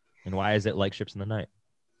 And why is it like Ships in the Night?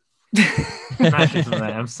 Not Ships in the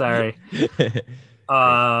Night, I'm sorry.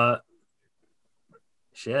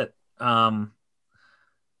 Shit.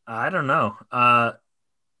 I don't know. I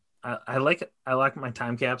like my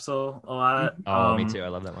time capsule a lot. Oh, me too. I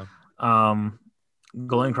love that one.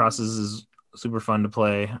 Golden Crosses is super fun to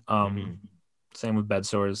play. Mhm. Same with Bed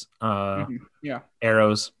Sores. Mhm. Yeah.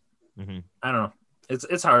 Arrows. Mhm. I don't know.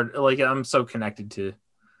 It's hard. Like I'm so connected to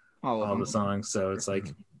All of all them. the songs, so it's like,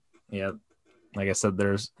 yeah. Like I said,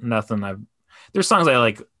 there's songs I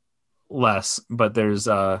like less, but there's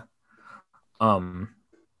I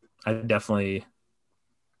definitely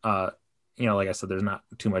like I said, there's not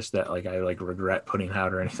too much that like I like regret putting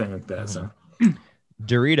out or anything like that. So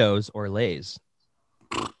Doritos or Lay's?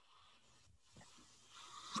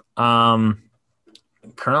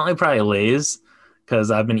 Currently probably Lay's because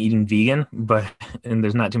I've been eating vegan, and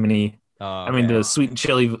there's not too many. Oh, I mean, okay. the sweet and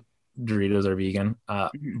chili Doritos are vegan,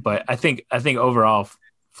 but I think overall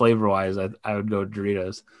flavor wise, I would go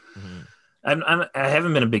Doritos. Mhm. I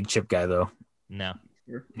haven't been a big chip guy though. No,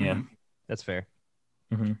 Yeah. that's fair.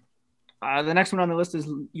 Mm-hmm. The next one on the list is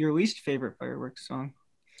your least favorite fireworks song.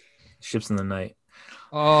 Ships in the Night.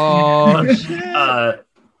 Oh,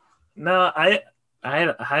 No, I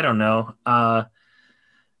don't know.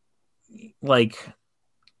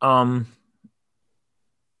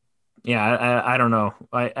 Yeah, I don't know.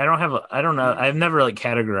 I don't know. I've never like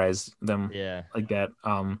categorized them yeah. like that.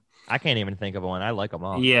 I can't even think of one. I like them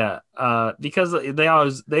all. Yeah, because they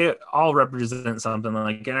all represent something.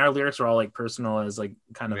 Like, and our lyrics are all like personal as like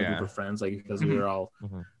kind of a group of friends, like because we were all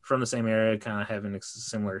from the same area, kind of having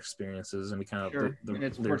similar experiences, and we kind of Sure. the And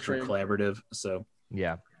it's lyrics were portrayed. collaborative. So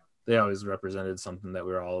Yeah. they always represented something that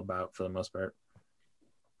we were all about for the most part.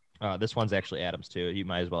 This one's actually Adam's too. You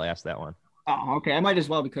might as well ask that one. Oh, okay. I might as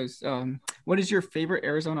well because what is your favorite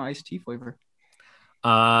Arizona iced tea flavor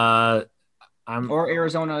I'm or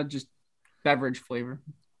Arizona just beverage flavor?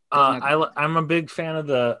 I'm a big fan of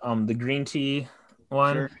the green tea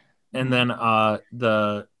one, Sure. and then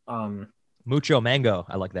the Mucho Mango.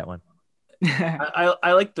 I like that one.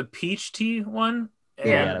 I like the peach tea one. And,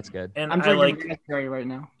 Yeah, that's good. And I'm I like drinking raspberry right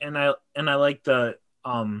now. and I like the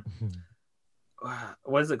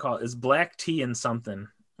what is it called? It's black tea and something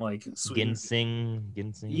like sweet. Ginseng.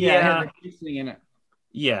 Yeah. It has a ginseng in it.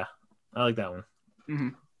 Yeah, I like that one.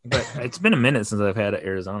 Mhm. But it's been a minute since I've had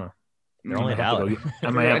Arizona. They're only I might have to $1. go get- I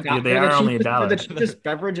might have to, they They're are the only cheapest- $1. They're the cheapest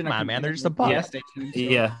beverage in Come on, man, they're just a buck. gas station. So.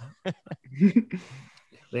 Yeah,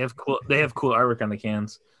 they have cool artwork on the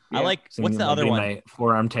cans. I like. What's the other one? My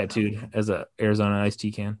forearm tattooed as a Arizona iced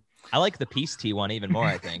tea can. I like the peace tea one even more.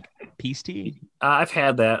 I think peace tea. I've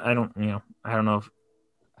had that. I don't know if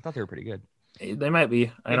I thought they were pretty good. they might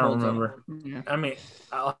be. I don't holds up. remember. Yeah. I mean,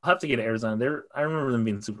 I'll have to get to Arizona. I remember them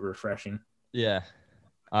being super refreshing. Yeah.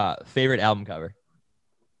 Favorite album cover?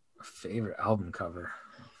 Favorite album cover?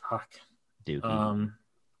 Fuck. Dookie.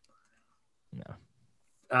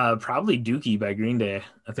 Probably Dookie by Green Day.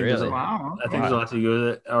 I think Really? Wow. I think there's a lot to do with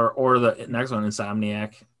it. Or the next one,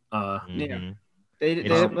 Insomniac. Mhm. They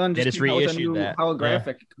just reissued that.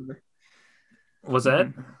 holographic cover. Was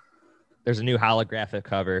that? There's a new holographic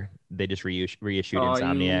cover. They just reissued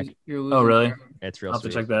Insomniac. You're Oh, really? losing. It's real I'll have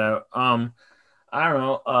to sweet. check that out. I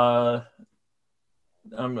don't know.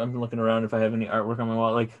 I'm looking around if I have any artwork on my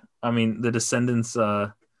wall. Like, I mean, the Descendants.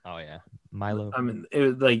 Oh yeah, Milo. I mean, it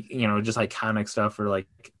was like just iconic stuff for like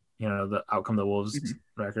the Outcome of the Wolves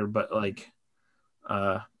record. But like,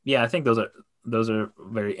 yeah, I think those are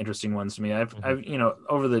very interesting ones to me. I've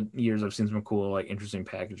over the years I've seen some cool like interesting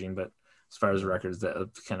packaging, but as far as records that have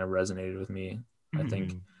kind of resonated with me, I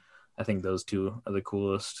think those two are the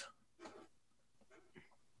coolest.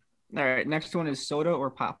 All right, next one is soda or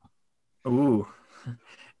pop. Ooh,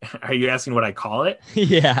 are you asking what I call it?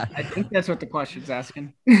 Yeah. I think that's what the question's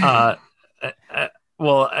asking.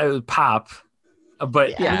 Well, I was pop,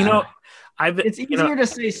 but Yeah. It's easier to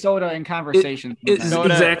say soda in conversations.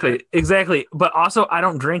 Soda- Exactly. But also, I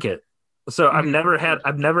don't drink it, so I've never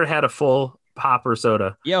had a full pop or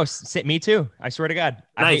soda. Yo, me too. I swear to God.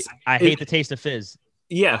 Nice. I hate the taste of fizz.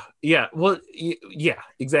 Yeah. Well, yeah,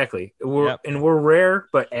 exactly. We're Yep. rare,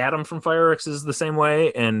 but Adam from Fireworks is the same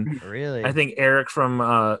way, and Really? I think Eric from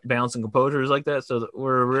Balance and Composure is like that. So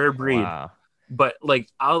we're a rare breed. Wow. But like,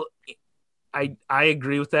 I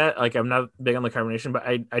agree with that. Like, I'm not big on the carbonation, but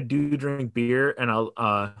I do drink beer, and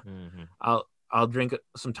I'll drink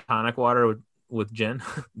some tonic water with gin.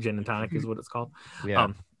 Gin and tonic is what it's called. Yeah.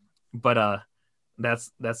 But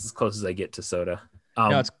that's as close as I get to soda.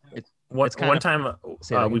 No, it's One time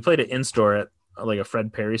we played an in-store at like a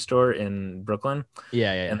Fred Perry store in Brooklyn.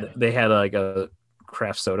 Yeah. And they had like a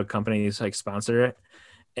craft soda company like sponsor it.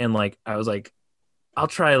 And like, I was like, I'll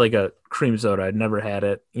try like a cream soda. I'd never had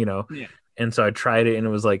it, Yeah. And so I tried it and it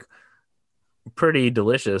was like pretty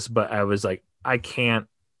delicious, but I was like, I can't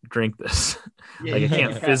drink this. Like, I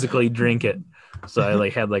can't physically drink it. So I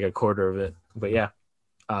like had like a quarter of it, but yeah.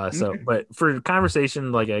 But for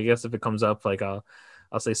conversation, like, I guess if it comes up, like I'll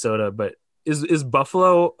say soda, but is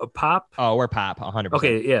Buffalo a pop? Oh, we're pop 100%.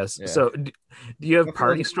 Okay. Yes. Yeah. So do you have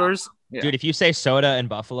party stores? Yeah. Dude, if you say soda in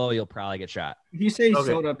Buffalo, you'll probably get shot. If you say Okay.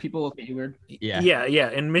 soda, people will think you weird. Yeah. Yeah.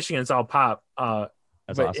 In Michigan, it's all pop.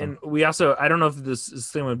 That's But awesome. and we also, I don't know if this is the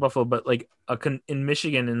same with Buffalo, but like in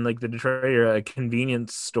Michigan, in like the Detroit area, a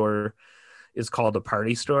convenience store is called a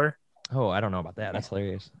party store. Oh, I don't know about that. That's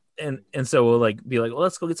hilarious. And so we'll like be like, well,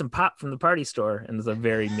 let's go get some pop from the party store. And it's a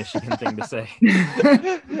very Michigan thing to say.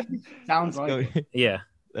 Sounds like it. Yeah.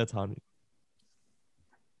 That's how.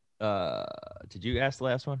 Did you ask the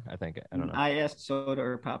last one? I don't know. I asked soda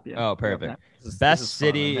or pop. Yeah. Oh, perfect. This Best is fun.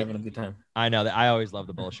 I'm city. having a good time. I know that. I always love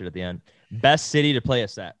the bullshit at the end. Best city to play a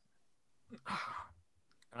set.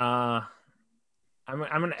 I'm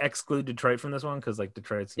gonna exclude Detroit from this one because like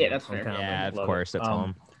Detroit's that's fair. hometown. Yeah, I of love course, it. that's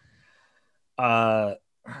home.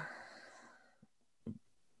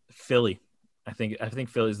 Philly. I think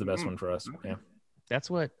Philly's the best Mm. one for us. Yeah. That's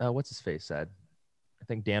what what's his face said. I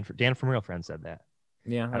think Dan from Real Friends said that.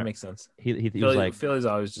 Yeah, that makes sense. He was like Philly's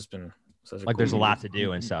always just been such a like cool there's a lot music- to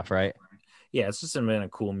do and stuff, right? Yeah, it's just been a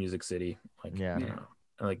cool music city. Like Yeah. you know,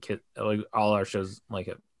 like all our shows like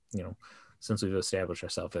since we've established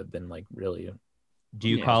ourselves have been like really. Do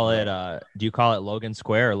you Yeah, call it Logan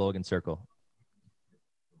Square or Logan Circle?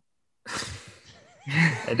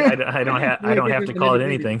 I don't have to call it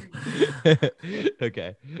anything.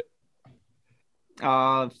 Okay.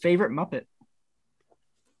 Favorite Muppet.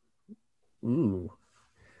 Ooh.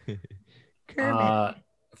 Kermit.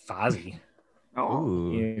 Fozzie. Oh,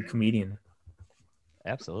 Ooh, Yeah, comedian.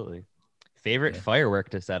 absolutely. Favorite Yeah. firework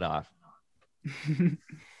to set off. Come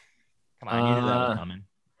on, you knew that was coming.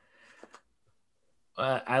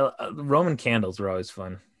 Roman candles were always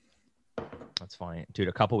fun. That's funny, dude.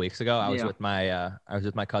 A couple weeks ago, I was Yeah. with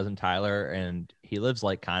my cousin Tyler, and he lives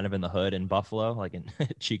like kind of in the hood in Buffalo, like in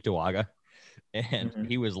Cheektowaga, and Mhm.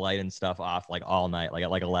 he was lighting stuff off like all night, like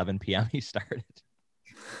at like 11 p.m. he started,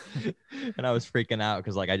 and I was freaking out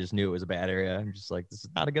because like I just knew it was a bad area. I'm just like, this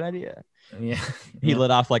is not a good idea. Yeah. He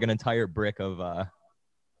lit off like an entire brick of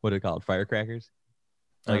what are it called, firecrackers?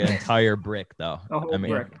 Like an Okay. entire brick, though. A whole I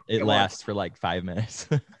mean, brick. it Yeah, lasts for like 5 minutes.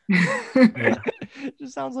 Yeah.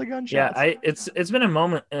 Just sounds like gunshots. Yeah, it's been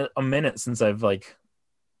a minute since I've like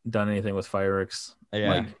done anything with fireworks,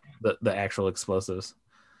 Yeah. like the actual explosives.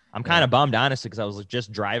 I'm kind of bummed, honestly, because I was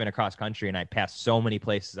just driving across country and I passed so many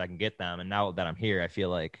places I can get them. And now that I'm here, I feel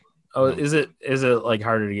like, Oh, No. is it like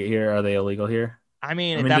harder to get here? Are they illegal here? I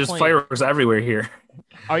mean, I it mean, there's definitely, fireworks everywhere here.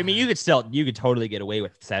 I mean, you could totally get away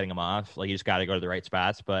with setting them off. Like you just got to go to the right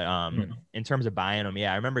spots. But in terms of buying them,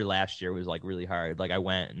 yeah, I remember last year was like really hard. Like I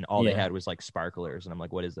went and all they Yeah. had was like sparklers. And I'm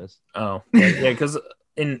like, what is this? Oh, yeah, because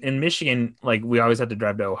in Michigan, like we always had to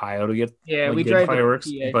drive to Ohio to get Yeah, like, we good drive to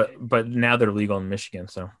fireworks, PA. but now they're legal in Michigan.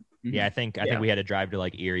 So Yeah, I think Yeah. we had to drive to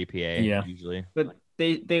like Erie, PA. Yeah. Usually. But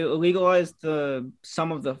they legalized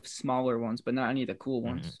some of the smaller ones, but not any of the cool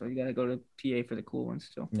ones. Mhm. So you got to go to PA for the cool ones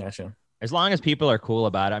still. gotcha. As long as people are cool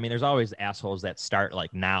about it. I mean, there's always assholes that start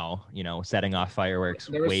like now, setting off fireworks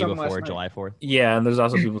There was way some last before night. July 4th. Yeah, and there's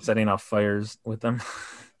also people setting off fires with them.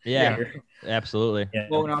 Yeah, absolutely. Yeah.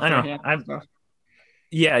 Blowing off I their know. hands and stuff.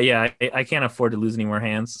 I can't afford to lose any more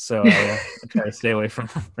hands, so I try to stay away from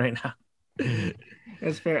them right now.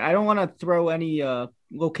 That's fair. I don't want to throw any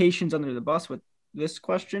locations under the bus with this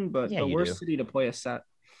question, but Yeah, the you worst do. city to play a set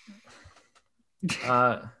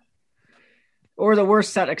Uh, or the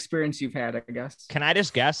worst set experience you've had, I guess. Can I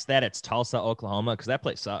just guess that it's Tulsa, Oklahoma? Because that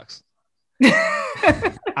place sucks.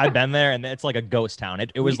 I've been there and it's like a ghost town.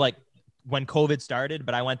 It was like when COVID started,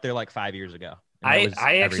 but I went there like 5 years ago. and that I was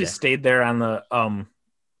every actually day. stayed there on the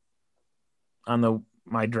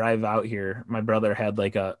my drive out here. My brother had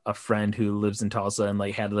like a friend who lives in Tulsa and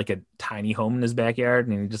like had like a tiny home in his backyard,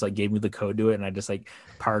 and he just like gave me the code to it, and I just like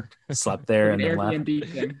parked, slept there, Like and an then left. Airbnb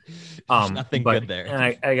thing. There's nothing but- good there.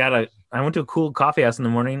 And I went to a cool coffee house in the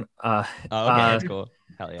morning. Oh, okay, that's cool.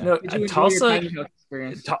 Hell yeah. No, Did you enjoy Tulsa. your tiny house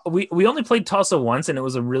experience? We only played Tulsa once, and it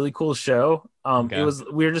was a really cool show. Okay.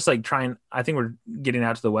 We were just like trying. I think we're getting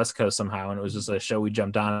out to the West Coast somehow, and it was just a show we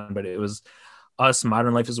jumped on. But it was us,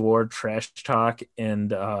 Modern Life is War, Trash Talk,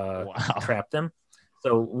 and Wow. Trap Them.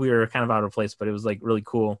 So we were kind of out of place, but it was like really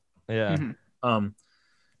cool. Yeah. Mhm.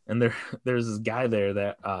 And there's this guy there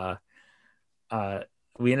that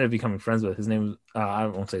we ended up becoming friends with. His name I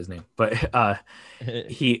won't say his name, but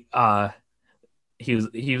he was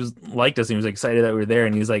liked us, and he was excited that we were there,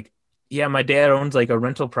 and he was like, yeah, my dad owns like a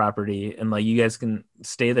rental property, and like you guys can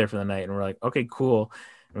stay there for the night. And we're like, okay, cool.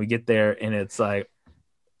 And we get there, and it's like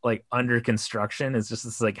under construction. It's just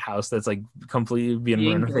this like house that's like completely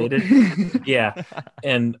being renovated. Yeah.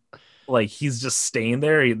 And like he's just staying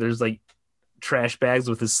there. There's like trash bags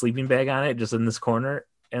with his sleeping bag on it just in this corner.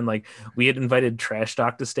 And like we had invited Trash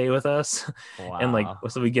Talk to stay with us. Wow. And like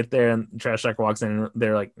so we get there, and Trash Talk walks in, and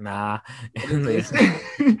they're like, nah. And they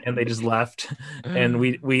just left. And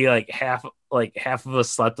we like half of us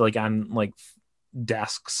slept like on like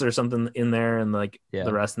desks or something in there, and like Yeah.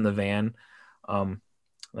 the rest in the van.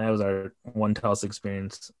 That was our one Tulsa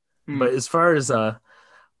experience. Hmm. But as far as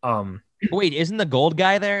Wait, isn't the gold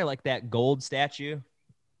guy there like that gold statue?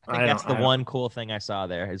 I think I that's don't- the I don't- one cool thing I saw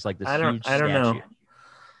there. Is like this I don't huge I don't statue.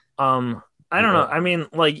 know. I don't know. I mean,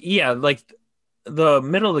 like, yeah, like the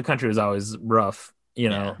middle of the country was always rough, you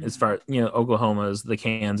know, as far Oklahoma's, the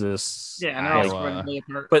Kansas, Yeah, and they're all Iowa. spread way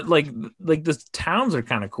apart. but like the towns are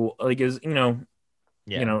kind of cool. Like, is like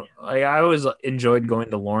I always enjoyed going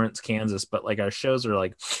to Lawrence, Kansas, but like our shows are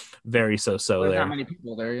like very so There's there. not many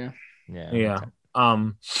people there. Yeah. Yeah. Yeah.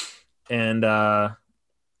 And I'm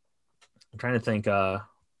trying to think.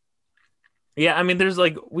 Yeah, I mean, there's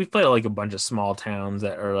like we've played like a bunch of small towns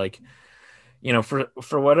that are like,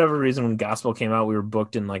 for whatever reason when gospel came out, we were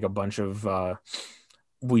booked in like a bunch of.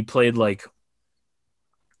 We played like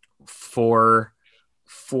four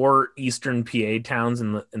Eastern PA towns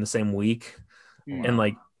in the same week, and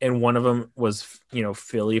one of them was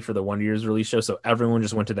Philly for the Wonder Years release show, so everyone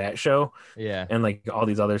just went to that show. Yeah. And like all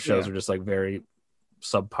these other shows were just like very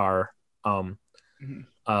subpar. And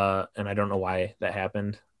I don't know why that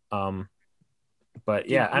happened. But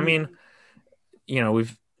yeah, I mean,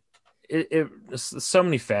 we've it's so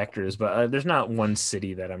many factors, but there's not one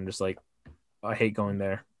city that I'm just like, I hate going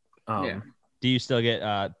there. Do you still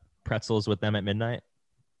get pretzels with them at midnight?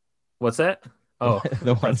 What's that? Oh,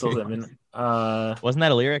 The pretzels one- at midnight. Wasn't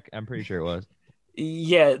that a lyric? I'm pretty sure it was.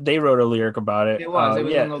 Yeah, they wrote a lyric about it. It was. It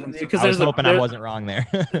was yeah, in Logan's because I was there's hoping I wasn't wrong there.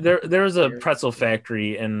 there was a pretzel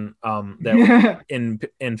factory in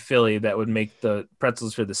in Philly that would make the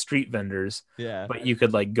pretzels for the street vendors, Yeah. but you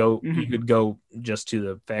could like go Mhm. you could go just to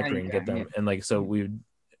the factory and get Anytime, them, and like so we would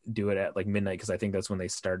do it at like midnight because I think that's when they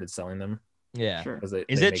started selling them. Yeah. Sure. Because Is they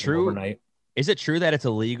it make them true? overnight. Is it true that it's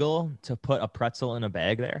illegal to put a pretzel in a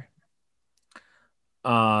bag there?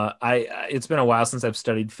 It's been a while since I've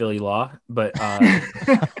studied Philly law, but so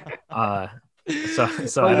So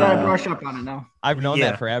I you don't gotta know. brush up on it now. I've known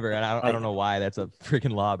Yeah. that forever, and I don't know why that's a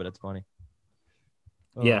freaking law, but it's funny.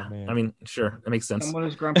 Oh, Yeah, man. I mean, sure, that makes sense. Someone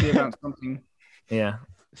is grumpy about something. Yeah.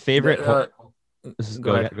 Favorite. Go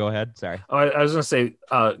ahead. Go ahead. Sorry. Oh, I was gonna say,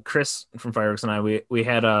 Chris from Fireworks and I, we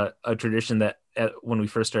had a tradition that when we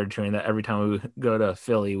first started touring, that every time we would go to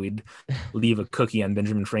Philly, we'd leave a cookie on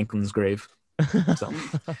Benjamin Franklin's grave. So,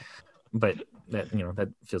 but that that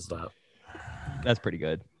fizzled out. That's pretty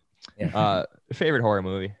good. Yeah. Favorite horror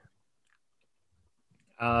movie?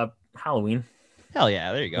 Halloween. Hell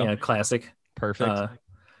yeah! There you go. Yeah, classic. Perfect.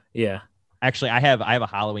 Yeah. Actually, I have a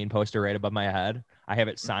Halloween poster right above my head. I have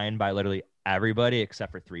it signed by literally everybody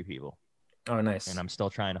except for 3 people, Oh, nice. and I'm still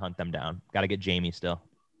trying to hunt them down. Got to get Jamie still.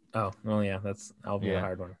 Oh, well, yeah, that'll be a Yeah.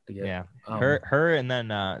 hard one to get. Yeah, Um, her, and then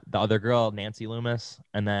the other girl, Nancy Loomis,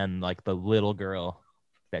 and then like the little girl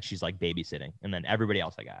that she's like babysitting, and then everybody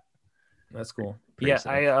else I got. That's cool. Pretty Yeah,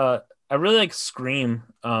 sick. I really like Scream,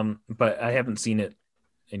 but I haven't seen it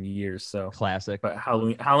in years. So, Classic. but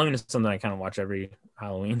Halloween is something I kind of watch every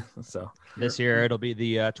Halloween. So, This year it'll be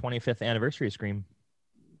the 25th anniversary of Scream.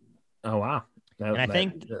 oh wow. And I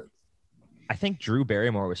think Drew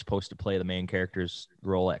Barrymore was supposed to play the main character's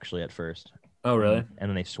role actually at first. Oh really? And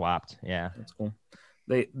then they swapped. Yeah. That's cool.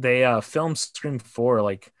 They filmed Scream 4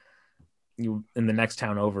 like in the next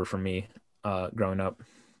town over for me growing up.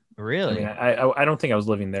 I Really? mean, I don't think I was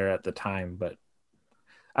living there at the time, but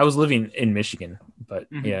I was living in Michigan. But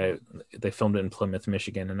Mhm. yeah, they filmed it in Plymouth,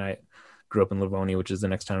 Michigan, and I grew up in Livonia, which is the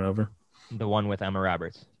next town over. The one with Emma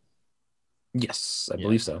Roberts. Yes, I Yeah.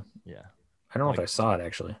 believe so. Yeah. I don't know Like- if I saw it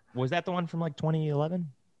actually. Was that the one from like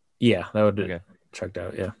 2011? Yeah, that would Okay. checked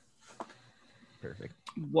out. Yeah. Perfect.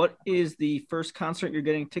 What is the first concert you're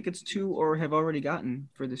getting tickets to or have already gotten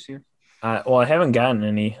for this year? Well, I haven't gotten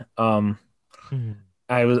any.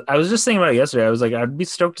 I was just thinking about it yesterday. I was like, I'd be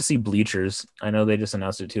stoked to see Bleachers. I know they just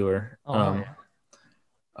announced a tour. Oh,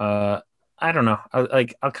 I don't know.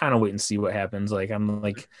 I'll kind of wait and see what happens. Like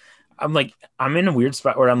I'm in a weird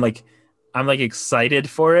spot where I'm excited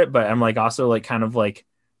for it, but I'm like also like kind of like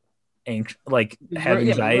have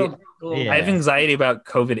anxiety. Yeah. I have anxiety about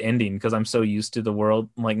COVID ending because I'm so used to the world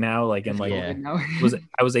like now, like and like Yeah.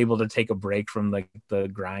 I was able to take a break from like the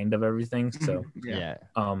grind of everything. So yeah.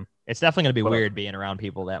 yeah. It's definitely gonna be But- weird being around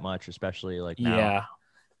people that much, especially like now.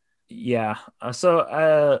 Yeah.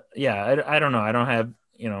 So yeah, I don't know. I don't have,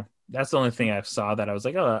 that's the only thing I saw that I was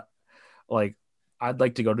like, oh, like I'd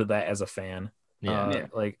like to go to that as a fan. Yeah.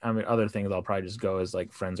 Like I mean, other things I'll probably just go as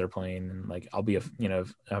like friends are playing, and like I'll be if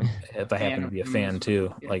I happen to be a fan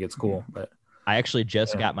too, Yeah. like it's cool. But I actually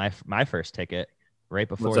just Yeah. got my first ticket right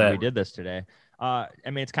before What's that? we did this today. I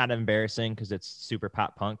mean, it's kind of embarrassing because it's super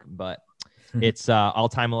pop punk, but It's All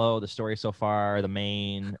Time Low, the story so far, the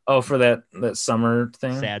main Oh, for that summer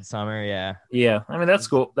thing. sad summer. Yeah. Yeah, I mean that's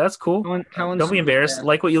cool. That's cool. Don't be embarrassed.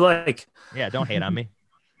 Like what you like. Yeah. Don't hate on me.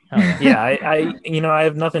 Hell yeah. Yeah, I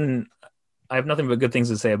have nothing but good things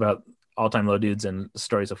to say about All Time Low dudes and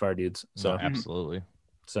Story So Far dudes. So No, absolutely.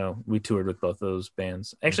 so we toured with both those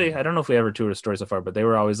bands. Actually, I don't know if we ever toured with Story So Far, but they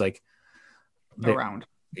were always like around.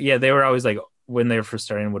 Yeah, they were always like when they were first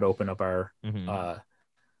starting would open up our Mhm.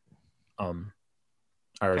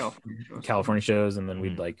 our California shows, and then Mhm.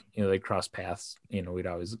 we'd like they'd cross paths. We'd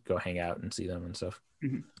always go hang out and see them and stuff.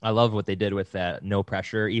 I love what they did with that No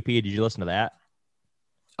Pressure EP. Did you listen to that?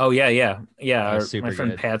 Oh yeah. That was My super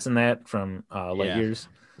friend good. Pat's in that from Light Yeah. Years.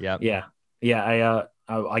 Yep. Yeah.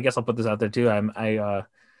 I guess I'll put this out there too. I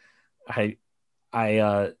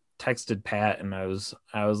texted Pat and I was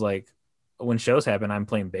like, when shows happen, I'm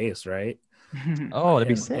playing bass, right? Oh, that'd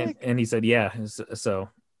be And- sick. And he said, yeah. So,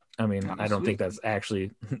 I mean, Oh, I don't sweet. think that's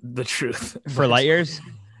actually the truth. For Light Years?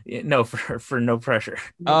 No, for No Pressure.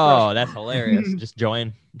 Oh, that's hilarious. Just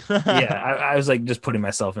join. Yeah, I was like just putting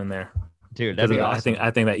myself in there. Dude, that'd be awesome.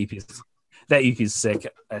 I think that EP's sick.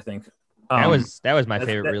 I think That was my that's-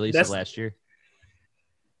 favorite that- release that's- of last year.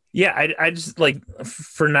 Yeah, I just like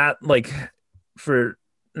for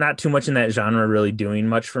not too much in that genre really doing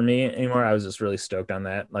much for me anymore. I was just really stoked on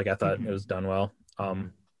that. Like I thought it was done well.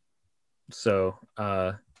 So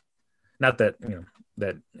not that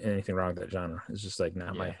that anything wrong with that genre. It's just like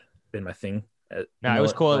not been my thing. No, it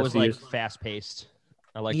was cool. It last was few like years. fast paced.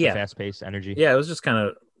 I like Yeah. the fast paced energy. Yeah, it was just kind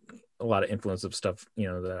of a lot of influence of stuff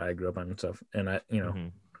that I grew up on and stuff, and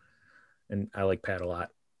Mhm. and I like Pat a lot.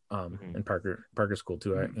 Mhm. And Parker's cool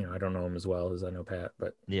too. I don't know him as well as I know Pat,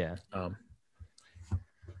 but Yeah.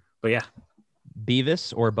 but yeah.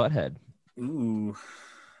 Beavis or Butthead? Ooh.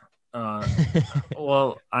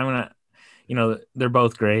 Well, I'm gonna, they're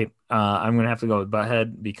both great. I'm gonna have to go with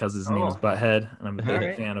Butthead because his name is Butthead, and I'm a big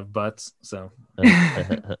Alright. fan of butts. So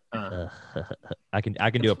I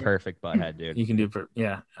can do a perfect Butthead, dude. you can do,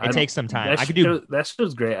 yeah. It takes some time. I could do. That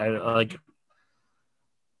show's great. I like.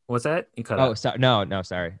 What's that? You cut Oh, out. sorry. No,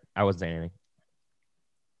 sorry. I wasn't saying anything.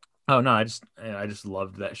 Oh no, I just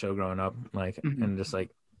loved that show growing up, like, Mhm. and just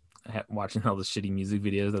like watching all the shitty music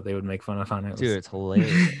videos that they would make fun of on it. Dude, it's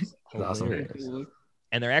hilarious. was awesome. Hilarious.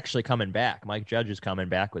 And they're actually coming back. Mike Judge is coming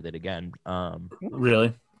back with it again. Really, I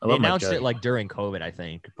They love Mike announced Judge. it like during COVID, I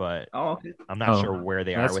think, but Oh, okay. I'm not Oh, sure where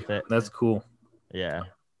they are That's with it. That's cool. Yeah,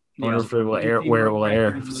 I wonder if it will air, where it will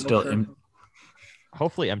air. Still,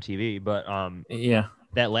 hopefully MTV. But yeah.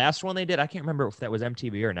 that last one they did, I can't remember if that was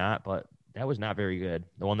MTV or not, but that was not very good.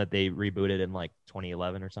 The one that they rebooted in like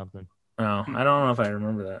 2011 or something. Oh, I don't know if I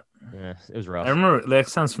remember that. Yeah, it was rough. I remember that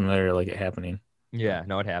sounds familiar, like it happening. Yeah,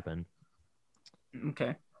 no, it happened.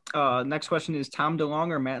 Okay. Next question is Tom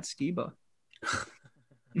DeLonge or Matt Skiba?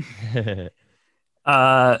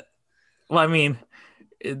 Well, I mean,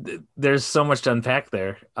 there's so much to unpack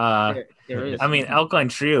there. There is. I mean, Alkaline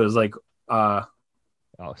Trio is like Oh,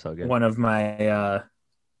 so good. one of my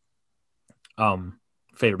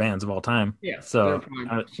favorite bands of all time. Yeah. So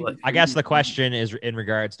I guess the question is in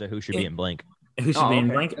regards to who should be in Blink. who should be in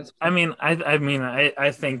okay. Blink? That's-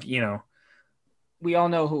 I think we all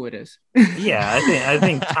know who it is. yeah, I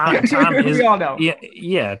think Tom is. We all know.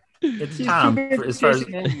 Yeah, it's He's Tom too big as far as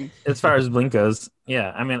chasing enemies. Blink goes.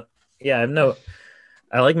 Yeah, I mean, yeah,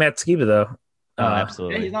 I like Matt Skiba though. Oh, Yeah,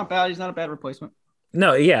 absolutely. he's not bad. He's not a bad replacement.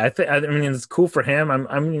 No, yeah, I mean it's cool for him.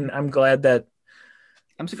 I'm glad that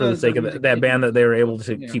I'm for the sake of that band that they were able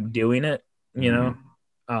to keep doing it,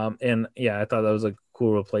 and yeah, I thought that was a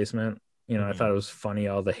cool replacement. I thought it was funny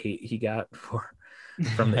all the hate he got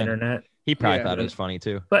from the internet. He probably Yeah, thought it but- was funny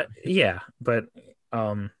too. But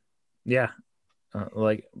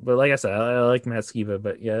like I said, I like Matt Skiba,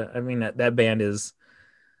 but yeah, I mean that band is,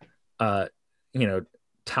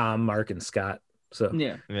 Tom, Mark, and Scott. So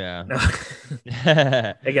Yeah. Yeah. no.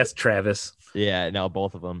 I guess Travis. Yeah, no,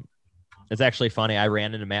 both of them. It's actually funny. I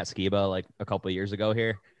ran into Matt Skiba like a couple of years ago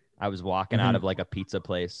here. I was walking out of like a pizza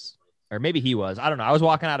place, or maybe he was. I don't know. I was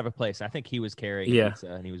walking out of a place. I think he was carrying a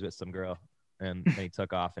pizza, and he was with some girl, and he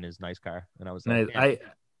took off in his nice car. And I was like,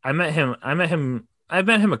 I met him. I've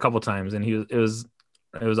met him a couple times, and it was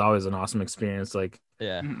always an awesome experience. Like,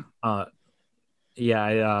 yeah,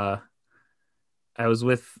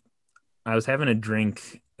 I was having a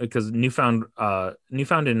drink because Newfound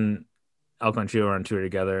and Alkaline Trio were on tour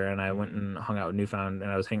together, and I went and hung out with Newfound,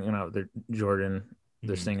 and I was hanging out with Jordan,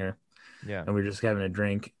 their singer, yeah. and we were just having a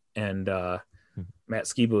drink, and Matt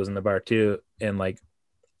Skiba was in the bar too, and like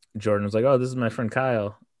Jordan was like, "Oh, this is my friend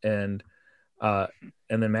Kyle," and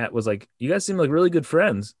then Matt was like, "You guys seem like really good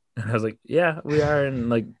friends," And I was like, yeah, we are. And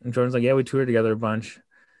like Jordan's like, yeah, we toured together a bunch.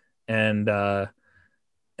 And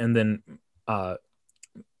then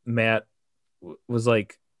Matt was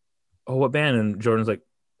like, oh, what band? And Jordan's like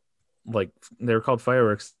they were called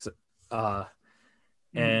Fireworks.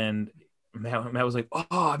 And Matt was like, oh,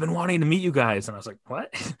 I've been wanting to meet you guys. And I was like,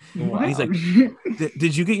 what? What? He's like,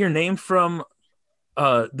 did you get your name from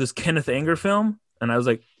this Kenneth Anger film? And I was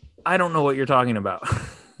like, I don't know what you're talking about.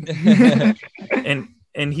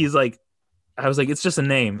 and he's like, I was like, it's just a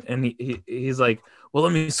name. And he's like, well,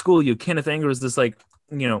 let me school you. Kenneth Anger was this like,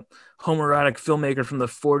 homoerotic filmmaker from the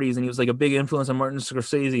 40s, and he was like a big influence on Martin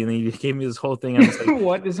Scorsese. And he gave me this whole thing. I was like,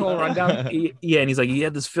 what? This whole rundown? Yeah. And he's like, he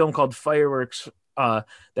had this film called Fireworks. That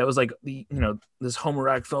was like this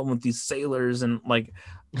homoerotic film with these sailors and like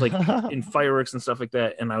in fireworks and stuff like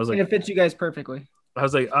that. And I was like, it fits you guys perfectly. I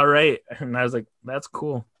was like, all right. And I was like, that's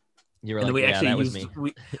cool. You were and like, we yeah, actually that was used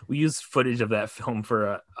me. we used footage of that film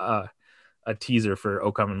for a teaser for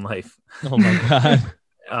O Come in Life. Oh my god.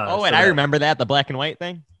 So and I remember that, the black and white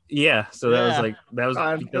thing. Yeah, so that was Yeah.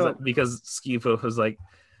 like because Skipo was like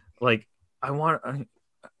I wanted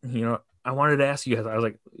to ask you guys. I was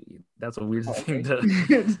like, that's a weird thing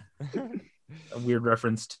to a weird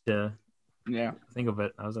reference to Yeah. think of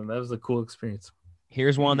it. I was like, that was a cool experience.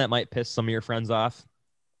 Here's one that might piss some of your friends off.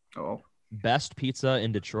 Oh. Best pizza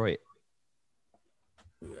in Detroit.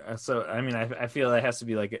 So I mean, I feel it has to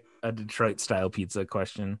be like a Detroit style pizza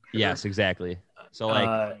question. Yes, exactly. So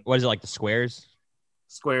like, what is it, like the squares?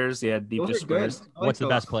 Squares, yeah, deep Those dish are good. squares. I like What's the those.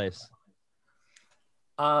 best place?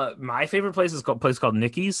 My favorite place is called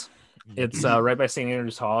Nicky's. It's right by St.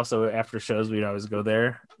 Andrews Hall. So after shows, we'd always go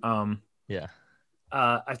there. Yeah.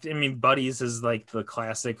 I mean, Buddy's is like the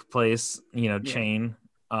classic place, chain.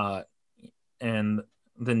 And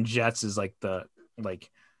then Jets is like the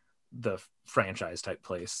franchise type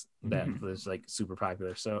place that is like super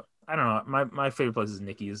popular. So I don't know. My favorite place is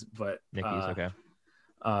Nicky's, but Nicky's, okay.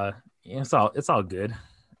 it's all good.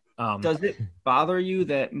 Does it bother you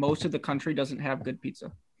that most of the country doesn't have good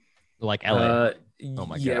pizza? Like LA. Oh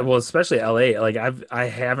my yeah, God. well, especially LA. Like I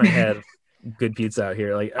haven't had good pizza out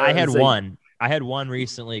here. Like I had it's like- one. I had one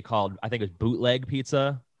recently called, I think it was bootleg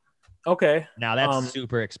pizza. Okay. Now that's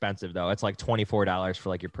super expensive though. It's like $24 for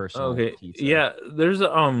like your personal Okay. pizza. Yeah. There's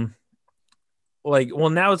now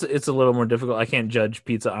it's a little more difficult. I can't judge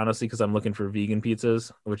pizza honestly because I'm looking for vegan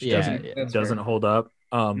pizzas, which Yeah, That's doesn't fair. hold up.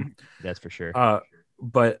 That's for sure.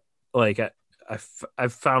 But like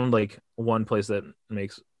I've found like one place that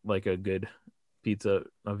makes like a good pizza,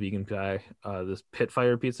 a vegan guy. This Pit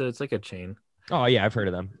Fire Pizza. It's like a chain. Oh yeah, I've heard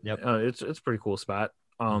of them. Yep. It's a pretty cool spot.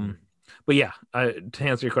 But yeah, to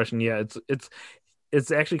answer your question, yeah,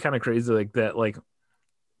 it's actually kind of crazy like that. Like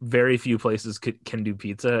very few places can do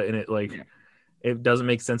pizza, and it like it doesn't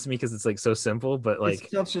make sense to me because it's like so simple. But like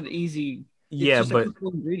it's such an easy. It's yeah, just a but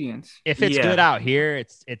couple ingredients. If it's Yeah. good out here,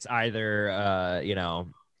 it's either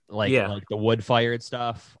like the wood fired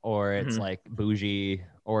stuff, or it's like bougie,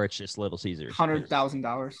 or it's just Little Caesars.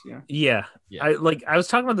 $100,000. Yeah. yeah, Yeah. I was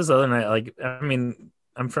talking about this other night. Like I mean,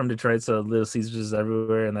 I'm from Detroit, so Little Caesars is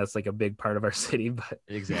everywhere, and that's like a big part of our city. But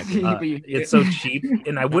Exactly. But you- it's so cheap,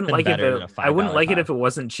 and I wouldn't like it. Better than a I wouldn't $5 like it pie. if it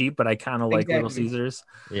wasn't cheap, but I kind of like Little Exactly. Caesars.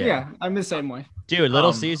 Yeah. I'm the same way. Dude, Little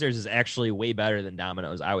Um, Caesars is actually way better than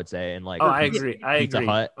Domino's, I would say. And like, Oh, I agree. I Pizza agree.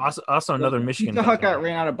 Hut. Also another Michigan. Pizza Hut company. got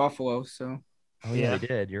ran out of Buffalo, so oh yeah, yeah. they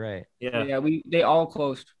did. You're right. Yeah. yeah, they all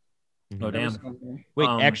closed. Mhm. Oh Every damn. single one. Wait,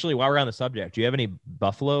 Um, actually, while we're on the subject, do you have any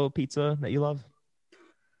Buffalo pizza that you love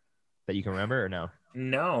that you can remember or no?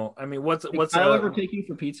 No, I mean, what's Did Kyle ever take you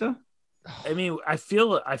for pizza? I mean, I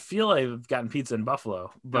feel I've gotten pizza in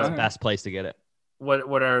Buffalo, but The best place to get it.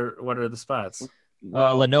 what are the spots?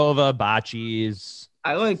 Lenova, Bocce's,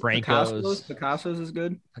 I like Franco's. Picasso's is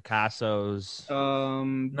good. Picasso's.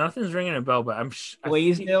 Nothing's ringing a bell, but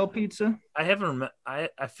Blaisdell pizza. I haven't. I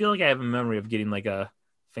feel like I have a memory of getting like a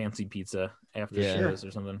fancy pizza after Yeah. shows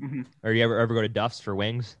or something. Mhm. Or you ever go to Duff's for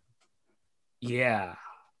wings? Yeah,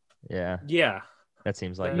 Yeah, yeah. that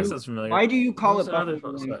seems like That it. sounds familiar. Why do you call What's it another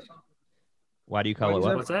Buffalo spot? wings? Why do you call it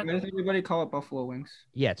what? What's that? Why does everybody call it Buffalo wings?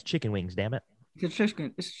 Yeah, it's chicken wings, damn it. It's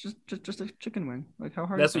chicken. It's just a chicken wing. Like how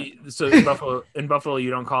hard? That's is what. that? So in Buffalo, you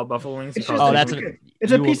don't call it buffalo wings. You It's call just it Oh, a that's chicken. an-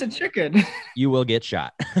 It's a you piece will- of chicken. You will get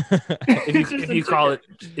shot.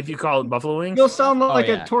 if you call it buffalo wings. You'll sound like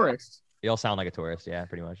yeah. a tourist. You'll sound like a tourist. Yeah,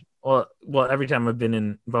 pretty much. Well, every time I've been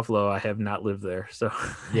in Buffalo, I have not lived there, so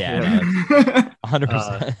Yeah, no,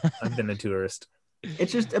 100%. I've been a tourist.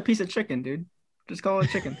 It's just a piece of chicken, dude. Just call it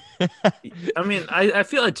chicken. I mean, I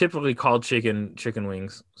feel I typically call chicken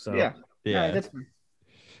wings. So Yeah. yeah. That's fine.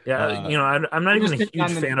 yeah, I'm not I'm even just a picking huge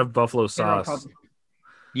on the fan of buffalo General sauce. public.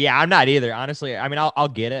 Yeah, I'm not either. Honestly, I mean, I'll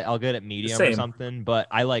get it. I'll get it medium or Same. something, but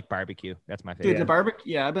I like barbecue. That's my Dude, favorite. the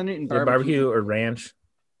barbecue. Yeah, I've been eating Either barbecue. barbecue or ranch.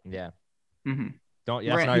 Yeah. Mm-hmm. Don't.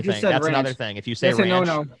 That's Ranch. another You just thing. said That's another ranch. thing. If you say That's a ranch,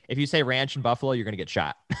 no-no. if you say ranch in Buffalo, you're gonna get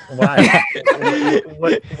shot. Why?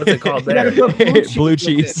 What's it called You gotta there? put blue cheese. Blue with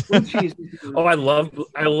cheese. it. Blue cheese. Oh, I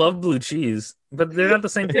love blue cheese, but they're not the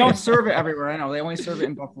same They thing. don't serve it everywhere. I know. They only serve it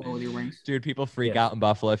in Buffalo with your wings. Dude, people freak Yeah. out in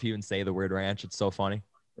Buffalo if you even say the word ranch. It's so funny.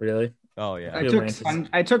 Really? Oh yeah. I Yeah, took ranch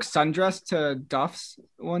I took Sundress to Duff's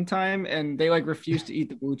one time, and they like refused to eat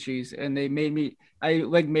the blue cheese, and they made me. I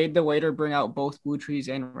like made the waiter bring out both blue cheese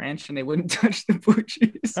and ranch, and they wouldn't touch the blue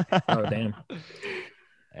cheese. Oh, damn.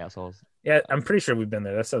 Assholes. Yeah, I'm pretty sure we've been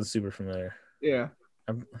there. That sounds super familiar. Yeah.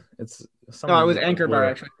 It's No, it was Anchor Bar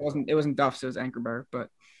actually. It wasn't Duff's. It was Anchor Bar. But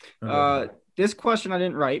this question I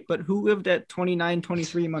didn't write. But who lived at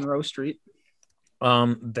 2923 Monroe Street?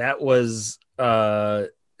 That was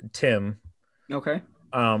Tim. Okay.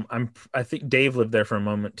 I think Dave lived there for a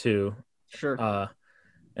moment too. Sure.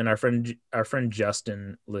 And our friend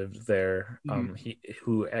Justin lived there.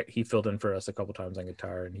 Mhm. He filled in for us a couple times on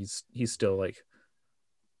guitar, and he's still like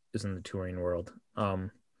is in the touring world.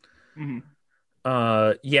 Mhm.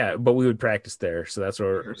 Yeah, but we would practice there, so that's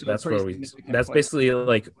where Sure, so that's pretty where we significant that's place. basically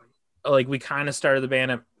like we kind of started the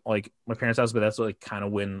band at like my parents' house, but that's like kind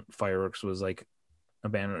of when Fireworks was like a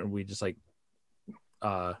band, and we just like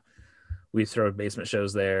we throw basement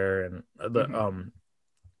shows there, and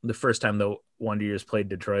the first time the Wonder Years played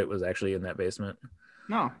Detroit was actually in that basement.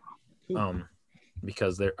 No. Cool.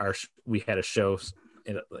 Because we had a show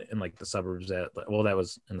in like the suburbs that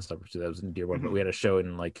was in the suburbs too. That was in Dearborn, but we had a show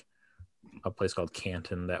in like a place called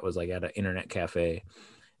Canton that was like at an internet cafe.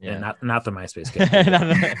 Yeah. And not the MySpace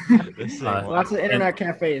cafe. Lots of internet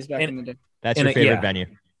cafes back in the day. That's and your favorite yeah. venue.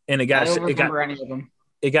 And I don't remember any of them.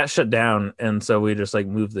 it got shut down, and so we just like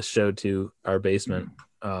moved the show to our basement.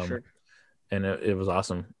 Sure. And it was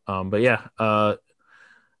awesome. But yeah, I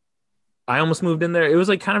almost moved in there. It was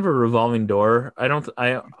like kind of a revolving door.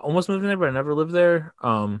 I almost moved in there, but I never lived there.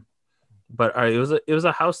 But it was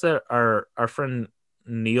a house that our friend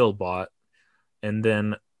Neil bought, and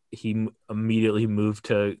then he immediately moved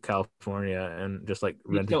to California and just like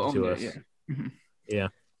You rented still it to owned us. it, yeah. Mhm. Yeah.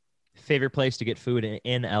 Favorite place to get food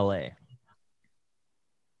in LA?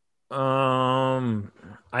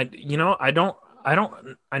 I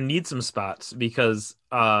need some spots because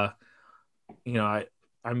I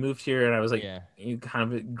moved here and I was like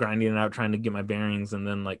kind of grinding it out, trying to get my bearings, and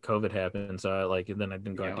then like COVID happened, so I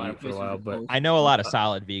didn't go out to eat for a while. But I know a lot of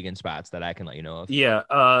solid vegan spots that I can let you know of. yeah,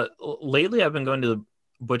 lately I've been going to the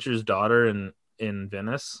Butcher's Daughter in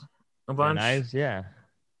Venice a bunch. Nice, yeah.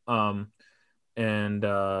 Yeah,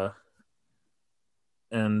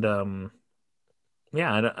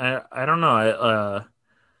 I don't know.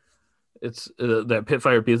 It's that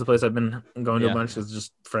Pitfire Pizza place I've been going to a bunch because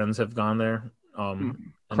just friends have gone there.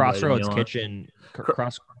 Crossroads Kitchen.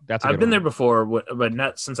 That's I've been there before, but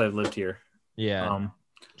not since I've lived here. Yeah.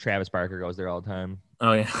 Travis Barker goes there all the time.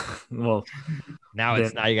 Oh yeah. Well, now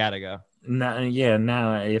you gotta go. Now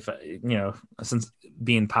if since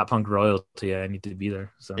being pop punk royalty, I need to be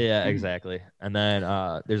there. So yeah, exactly. And then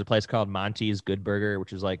there's a place called Monty's Good Burger,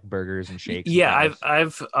 which is like burgers and shakes. Yeah, and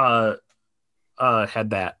I've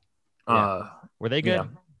had that. Yeah. Were they good?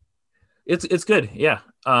 Yeah. It's good. Yeah.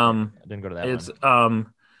 I didn't go to that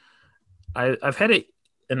one. I've had it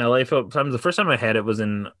in LA a couple times. The first time I had it was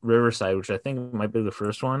in Riverside, which I think might be the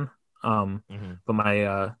first one. But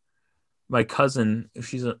my cousin,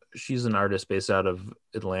 she's an artist based out of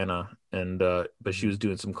Atlanta, and but she was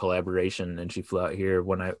doing some collaboration, and she flew out here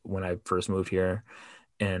when I first moved here,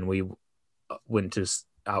 and we went to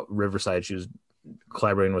out Riverside. She was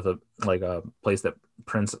collaborating with a place that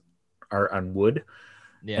prints art on wood.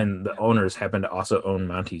 Yeah. And the owners happened to also own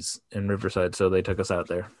Monty's in Riverside, so they took us out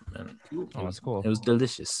there. And that's cool. It was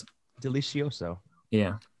delicious. Delicioso.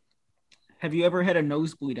 Yeah. Have you ever had a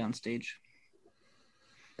nosebleed on stage?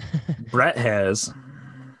 Brett has.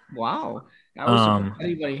 Wow. I was surprised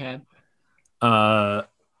anybody had.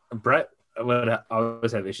 Brett would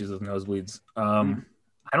always have issues with nosebleeds. I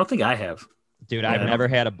don't think I have. Dude, I've never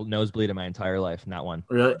had a nosebleed in my entire life. Not one.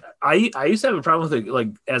 Really? I used to have a problem with it, like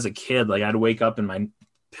as a kid. Like I'd wake up and my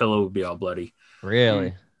pillow would be all bloody.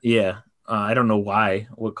 Really? Yeah. I don't know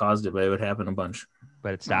what caused it, but it would happen a bunch.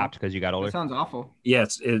 But it stopped because you got older. That sounds awful.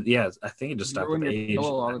 Yes. I think it just stopped with age.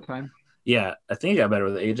 All the time. Yeah, I think it got better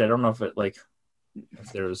with age. I don't know if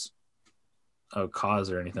if there was a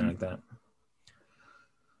cause or anything like that.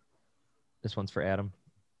 This one's for Adam.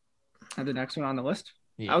 And the next one on the list.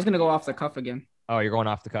 Yeah. I was gonna go off the cuff again. Oh, you're going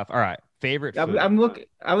off the cuff. All right. Favorite food.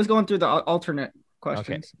 I was going through the alternate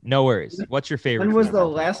questions. No worries. What's your favorite? When was food the of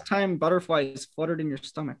all time? last time butterflies fluttered in your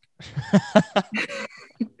stomach?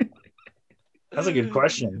 That's a good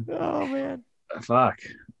question. Oh man. Fuck.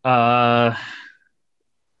 I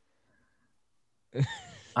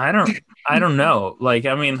don't know. Like,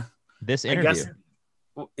 I mean, This I interview. guess,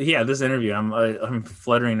 yeah, this interview, I'm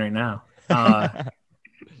fluttering right now.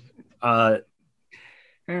 All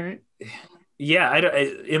right. Yeah,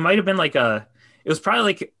 it might have been like it was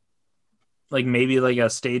probably like maybe like a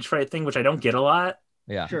stage fright thing, which I don't get a lot,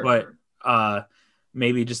 Yeah. Sure. but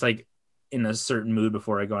maybe just like in a certain mood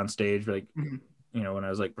before I go on stage, like Mhm. when I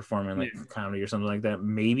was like performing like comedy or something like that,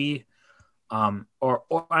 maybe, or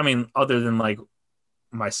I mean, other than like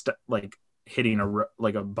my like hitting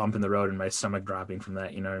like a bump in the road and my stomach dropping from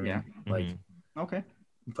that, you know what I mean? Yeah. Like, Mhm. Okay.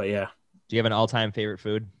 but yeah, Do you have an all-time favorite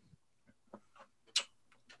food?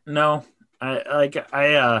 no, I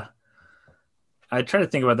try to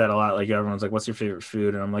think about that a lot. Like everyone's like, "What's your favorite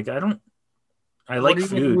food?" And I'm like, I What like are you in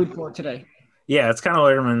the food. mood for today? Yeah, it's kind of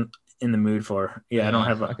what I'm in the mood for. Yeah, I don't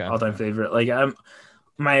have an Okay. all-time favorite. Like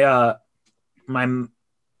my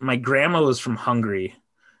grandma was from Hungary,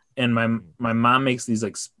 and my mom makes these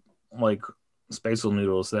like spaceable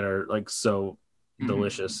noodles that are like so Mhm.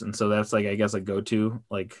 delicious, and so that's like I guess a go-to.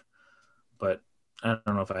 Like, but I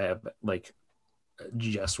don't know if I have like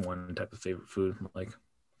just one type of favorite food. Like,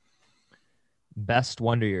 Best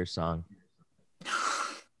Wonder Years song.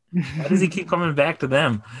 why does he keep coming back to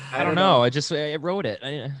them? I don't know. I wrote it.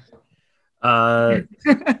 I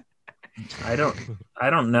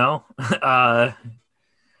don't know.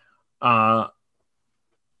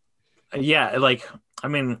 Yeah, like I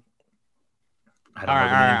mean, I don't All know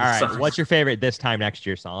the name of the right. song. What's your favorite This Time Next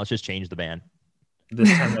Year song? Let's just change the band.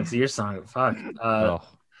 This Time Next Year song? Fuck. Oh,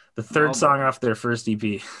 The third Oh, song off their first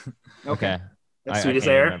EP. okay. I Sweetest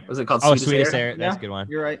can't Air? remember. Was it called Oh, Sweetest Sweetest Air? Air. That's Yeah. a good one.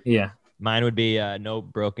 You're right. Yeah. Mine would be No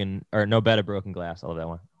Bed of Broken Glass. I love that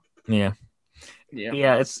one. Yeah. Yeah.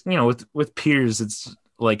 Yeah. It's with peers, it's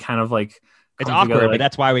like kind of like It's comes awkward, together, but like,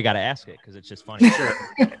 that's why we got to ask it because it's just funny. sure.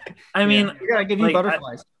 I mean, We gotta give you like,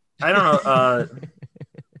 butterflies. I don't know.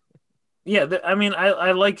 Yeah, I mean,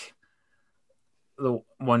 I like the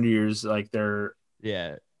Wonder Years. Like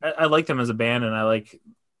Yeah. I like them as a band, and I like,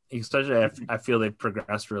 especially I feel they've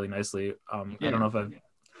progressed really nicely. I don't know if I've.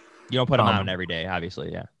 You don't put them on every day,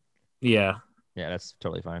 obviously. Yeah. Yeah. Yeah, that's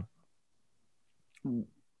totally fine.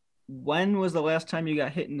 When was the last time you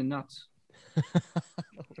got hit in the nuts?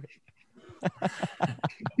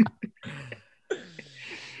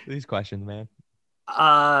 These questions, man.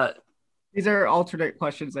 These are alternate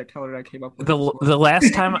questions that Keller and I came up with. The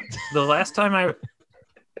last time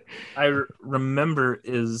I remember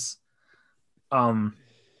is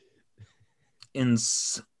in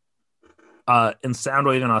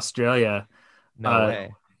Soundwave in Australia. No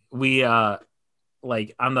way. We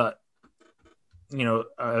like on the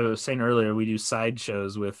I was saying earlier, we do side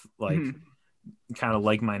shows with like kind of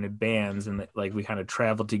like-minded bands, and like we kind of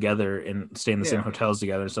travel together and stay in the same hotels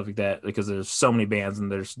together and stuff like that, because there's so many bands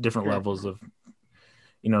and there's different levels of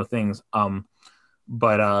things.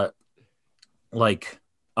 But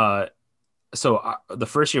so the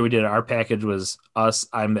first year we did, our package was us,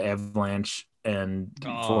 I'm the Avalanche, and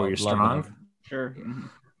Four Year Strong. Sure.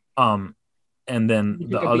 And then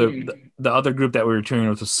the other group that we were touring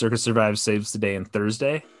with was Circus Survive, Saves the Day, and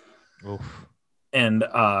Thursday. Oof. And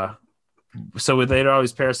so they'd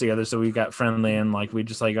always pair us together, so we got friendly, and like we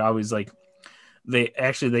just like always like they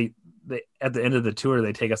at the end of the tour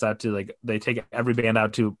they take us out to they take every band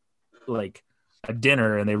out to like a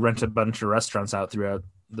dinner, and they rent a bunch of restaurants out throughout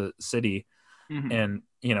the city, and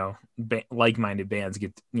like-minded bands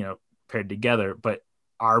get paired together. But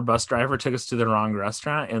our bus driver took us to the wrong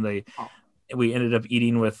restaurant, and we ended up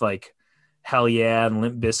eating with like Hell Yeah and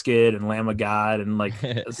Limp Bizkit and Lamb of God and like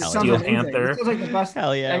Steel Panther. This like the best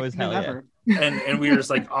Hell yeah, it was hell ever. yeah. And we were just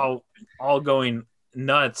like all going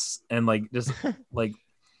nuts and like just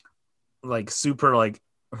like super like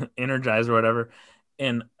energized or whatever.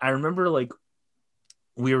 And I remember like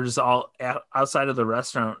we were just all outside of the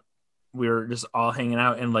restaurant. We were just all hanging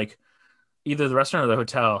out in like either the restaurant or the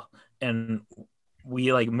hotel, and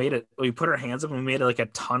we like we put our hands up and we made like a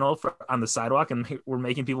tunnel on the sidewalk, and we're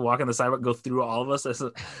making people walk on the sidewalk go through all of us as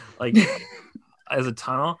a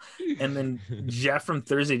tunnel. And then Jeff from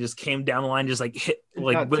Thursday just came down the line, just like hit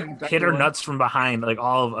our nuts from behind, like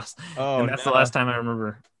all of us. Oh, and that's the last time I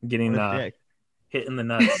remember getting hit in the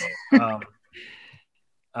nuts.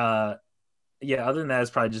 Yeah, other than that,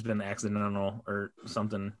 it's probably just been accidental or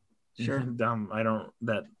something dumb.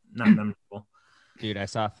 Not memorable. Dude, I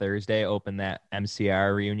saw Thursday open that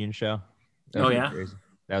MCR reunion show. That was yeah? crazy.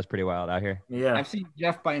 That was pretty wild out here. Yeah, I've seen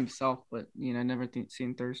Jeff by himself, but I never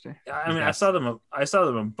seen Thursday. I He's mean, nuts. I saw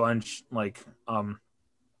them a bunch, like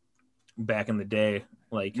back in the day,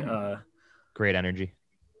 like Great energy.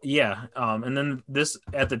 yeah, and then this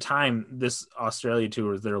at the time, this Australia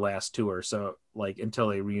tour was their last tour, so like until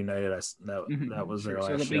they reunited us, that was their So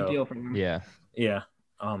last it's a big show. deal for them. Yeah. Yeah,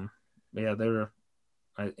 yeah, they were,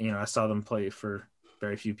 I saw them play for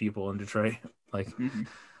very few people in Detroit. Like,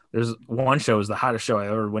 there's one show, is the hottest show I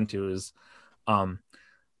ever went to, is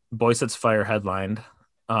Boy Sets Fire headlined,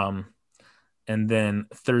 and then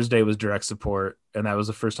Thursday was direct support, and that was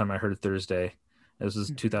the first time I heard Thursday. This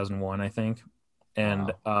was 2001, I think,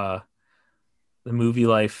 and the Movie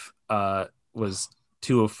Life was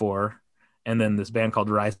 204, and then this band called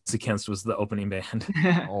Rise Against was the opening band.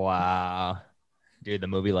 Wow. Dude, the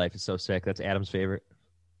Movie Life is so sick. That's Adam's favorite.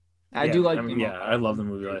 I do like I mean, them. yeah, I love the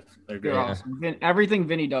Movie Life. They're great. They're awesome. Everything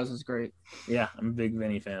Vinny does is great. Yeah, I'm a big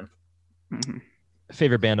Vinny fan.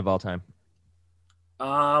 Favorite band of all time?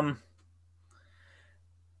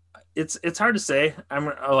 It's hard to say.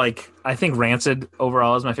 I think Rancid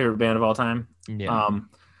overall is my favorite band of all time. Yeah.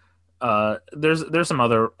 There's some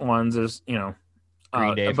other ones. There's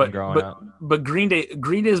Green Day from growing up. But Green Day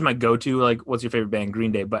is my go-to. Like, what's your favorite band?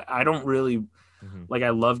 Green Day. But I don't really like. I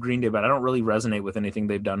love Green Day, but I don't really resonate with anything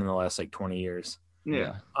they've done in the last like 20 years.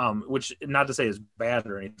 Yeah. Which, not to say is bad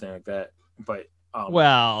or anything like that, but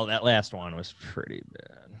Well, that last one was pretty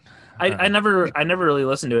bad. I never really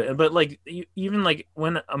listened to it, but like even like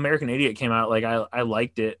when American Idiot came out, like I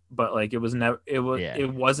liked it, but like it wasn't what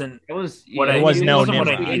I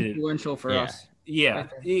needed. Influential for us. Yeah,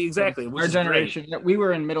 exactly. Our generation. We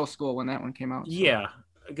were in middle school when that one came out. So. Yeah,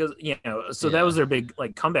 because that was their big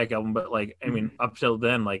like comeback album, but like I mean up till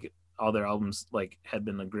then, like all their albums like had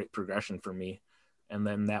been a great progression for me, and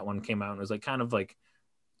then that one came out and was like kind of like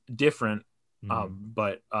different,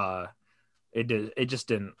 but it just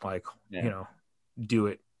didn't like do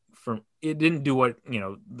it from it didn't do what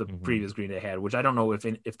the previous Green Day had, which I don't know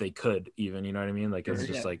if they could even, you know what I mean, like it's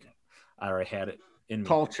just like I already had it in me.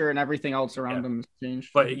 Culture and everything else around them has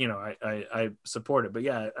changed, but I support it. But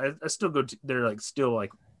yeah, I still go to, they're like still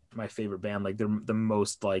like my favorite band, like they're the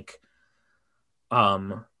most like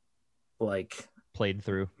played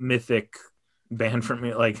through mythic band for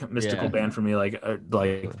me, like mystical band for me, like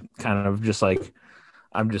kind of just like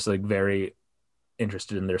I'm just like very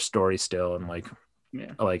interested in their story still, and like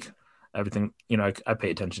everything, I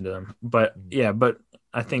pay attention to them. But but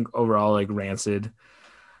I think overall like Rancid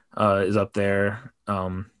is up there.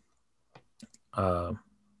 Probably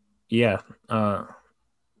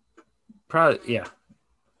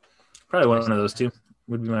one of those two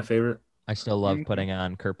would be my favorite. I still love putting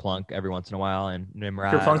on Kerplunk every once in a while, and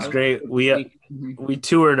Nimrod. Kerplunk's great. We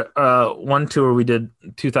toured one tour, we did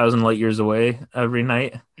 2,000 Light Years Away every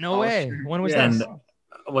night. No way. Sure. When was And that?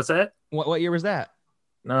 what's that? What year was that?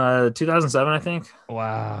 2007, I think.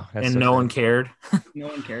 Wow. And no one cared. No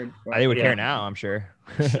one cared. They would care now, I'm sure.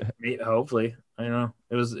 Hopefully, I know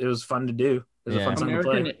it was fun to do. It was a fun song to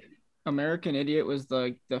play. American Idiot was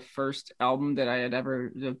the first album that I had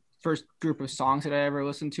ever, the first group of songs that I ever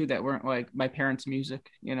listened to that weren't like my parents'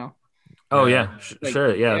 music, Oh yeah, Like,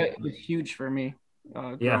 sure, yeah. It was huge for me.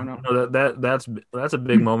 Yeah, up. no, that's a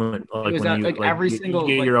big moment. Like It was when like every single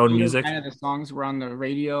you get your own either music. Kind of the songs were on the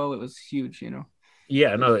radio. It was huge,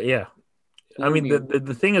 Yeah, no, yeah. I mean,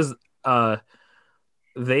 the thing is,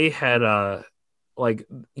 they had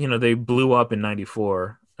they blew up in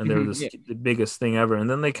 '94, and they were the biggest thing ever, and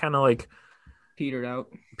then they kind of like petered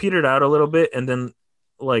out a little bit, and then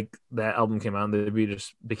like that album came out, and they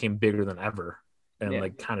just became bigger than ever, and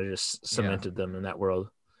like kind of just cemented them in that world.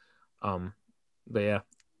 But yeah,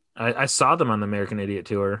 I saw them on the American Idiot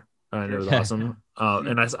tour, and it was awesome.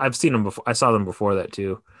 And I've seen them before. I saw them before that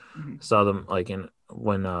too. Saw them like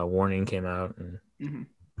when Warning came out, and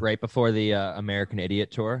right before the American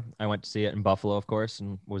Idiot tour. I went to see it in Buffalo, of course,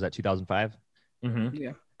 and what was that, 2005?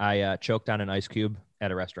 Yeah. I choked on an ice cube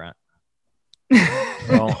at a restaurant.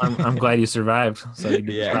 Well, I'm glad you survived, so you did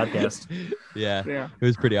this podcast. Yeah, Yeah. it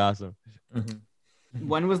was pretty awesome.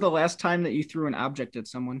 When was the last time that you threw an object at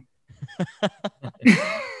someone?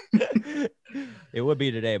 It would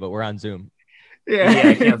be today, but we're on Zoom. Yeah,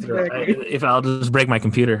 I can't throw it. If I'll just break my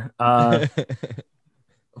computer. What's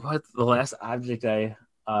the last object I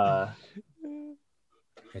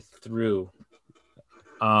threw?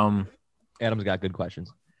 Adam's got good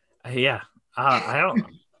questions. Yeah, I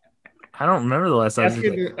don't remember the last Ask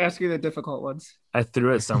object you the difficult ones. I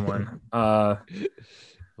threw at someone. Love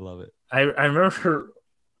it. I remember,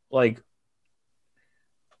 like,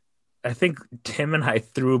 I think Tim and I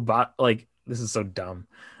threw this is so dumb.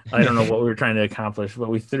 I don't know what we were trying to accomplish, but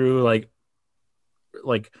we threw like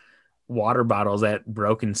water bottles at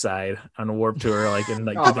Broken Side on a Warped Tour, like in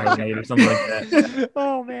like Oh, 2008 or something like that.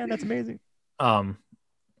 Oh man, that's amazing.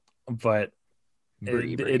 But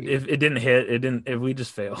Bree. if it didn't hit, it didn't. If we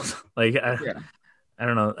just failed, like Yeah. I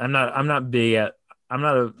don't know. I'm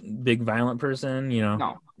not a big violent person. You know,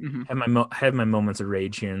 No. Mhm. have my moments of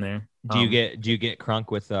rage here and there. Do you get crunk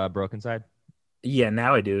with Broken Side? Yeah,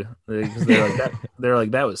 now I do. Because they're like that. They're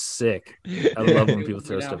like, that was sick. I love when people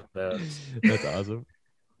throw stuff at us. That's awesome.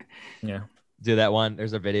 Yeah. Do that one.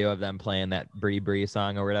 There's a video of them playing that Bree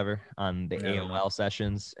song or whatever on the Yeah. AOL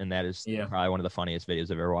sessions, and that is probably one of the funniest videos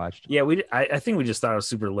I've ever watched. Yeah, I think we just thought it was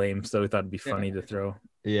super lame, so we thought it'd be funny to throw.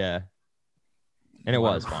 Yeah, and it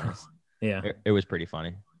was funny. Yeah, it was pretty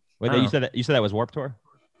funny. Wait, I you don't said that was Warped Tour.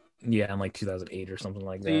 yeah, in like 2008 or something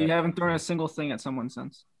like So that. you haven't thrown a single thing at someone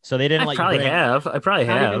since? So they didn't I let probably you bring... have. I probably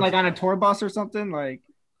Not have. even like on a tour bus or something? Like,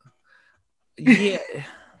 Yeah.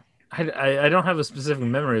 I don't have a specific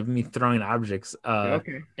memory of me throwing objects.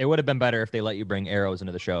 okay. It would have been better if they let you bring arrows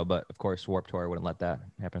into the show, but of course Warped Tour wouldn't let that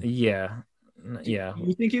happen. Yeah. Do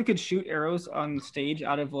you think you could shoot arrows on stage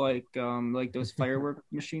out of like those firework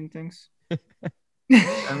machine things?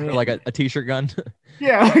 I mean, Like a t-shirt gun.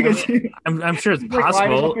 Yeah, like I'm sure it's just, like, line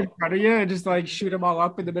 'em possible. up in front of you and just like shoot them all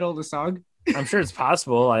up in the middle of the song. I'm sure it's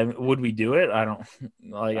possible. Would we do it? I don't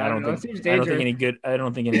like. I I don't don't know. It think. seems I don't think dangerous. any good. I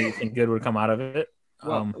don't think anything good would come out of it.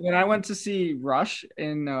 Well, when I went to see Rush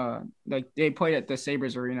in like they played at the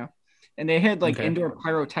Sabres Arena, and they had like Okay. indoor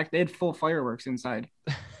pyrotech. They had full fireworks inside.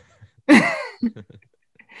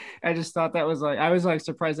 I just thought that was like I was like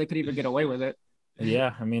surprised they could even get away with it.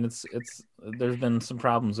 Yeah, I mean, it's. There's been some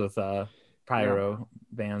problems with pyro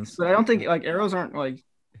bands. But I don't think like arrows aren't like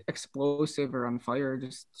explosive or on fire.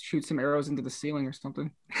 Just shoot some arrows into the ceiling or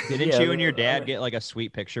something. Didn't Yeah, you and your I dad mean- get like a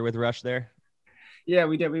sweet picture with Rush there? Yeah,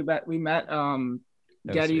 we did. We met That was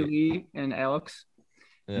Geddy sweet. Lee and Alex.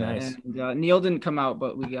 Yeah. Nice. And Neil didn't come out,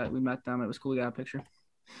 but we met them. It was cool. We got a picture.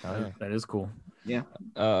 Oh, yeah. That is cool.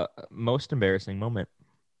 Most embarrassing moment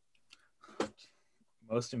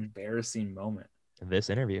Most embarrassing moment. of this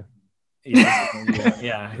interview.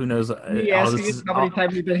 Yeah. Who knows? Me All asking this, how many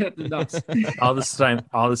times you've been hit the nuts. all this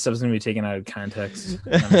stuff's gonna be taken out of context.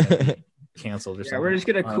 I'm gonna be canceled or Yeah, something. we're just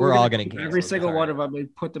gonna. We're all getting every canceled, single it's one all of them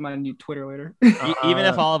and put them on Twitter later. Even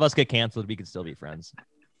if all of us get canceled, we could still be friends.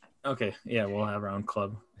 Okay, yeah, we'll have our own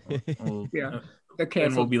club. We'll, Yeah. and The we'll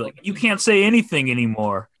cancel. be like, you can't say anything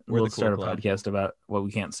anymore. We're We'll the cool start a club. podcast about what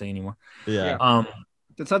we can't say anymore. Yeah.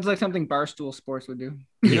 That sounds like something Barstool Sports would do.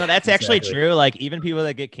 You know, that's actually exactly. true. Like, even people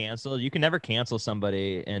that get canceled, you can never cancel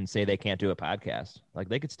somebody and say they can't do a podcast. Like,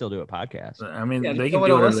 they could still do a podcast. I mean, Yeah, they no can one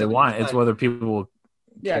do will whatever they listen. want. It's whether people will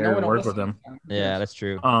Yeah, care no one to will work with listen. them. Yeah, that's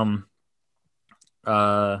true.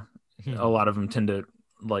 A lot of them tend to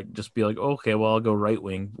like just be like, okay, well, I'll go right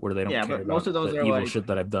wing where they don't Yeah, care but about most of those the are evil like- shit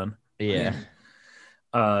that I've done. Yeah.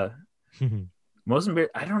 Most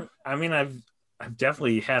embarrassing. I've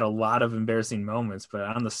definitely had a lot of embarrassing moments, but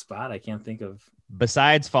on the spot, I can't think of.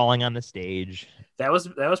 Besides falling on the stage. That was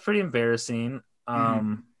pretty embarrassing.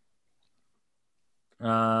 Have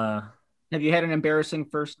you had an embarrassing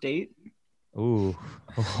first date? Ooh.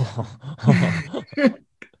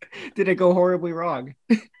 Did it go horribly wrong?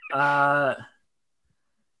 I'm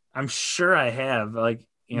sure I have. Like,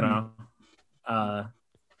 you know, I'm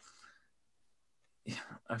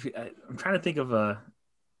trying to think of a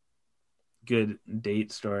good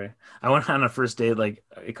date story. I went on a first date like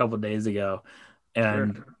a couple days ago,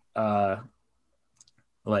 and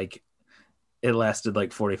like it lasted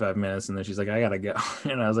like 45 minutes, and then she's like, "I gotta go,"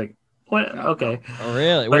 and I was like, "What? Okay." Oh,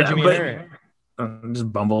 really? Where'd you meet her?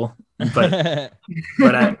 Just Bumble, but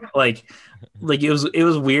I like it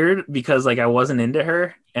was weird because like I wasn't into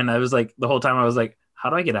her, and I was like the whole time I was like, how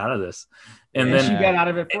do I get out of this? And Yeah. She then got out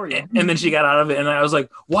of it for you. and then she got out of it, and I was like,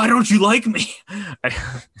 why don't you like me?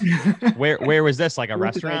 Where was this? Like a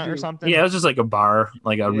What did I restaurant or do? something? Yeah, it was just like a bar,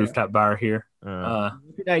 like a Yeah. rooftop bar here. Uh,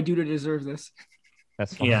 What did I do to deserve this?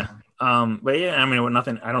 that's fun. Yeah. But yeah, I mean,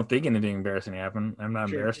 nothing. I don't think anything embarrassing happened. I'm not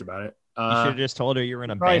Sure. embarrassed about it. You should have just told her you were in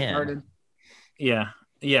a Probably band. farted. Yeah.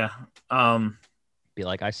 Be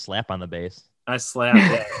like, I slap on the bass. I slap.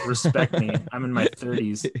 Yeah, respect me. I'm in my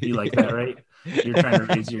 30s. You like that, right? You're trying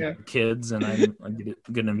to raise your Yeah. kids, and I'm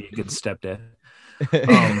gonna be a good stepdad.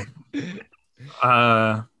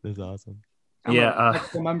 Um, That's awesome. I'm Yeah, a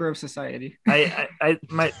respectful member of society.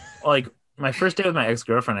 my first day with my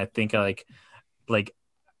ex-girlfriend, I think I like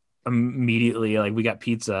immediately like we got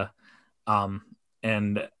pizza,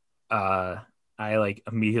 and I like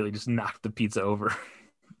immediately just knocked the pizza over.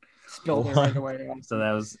 Spilled it What? right away. So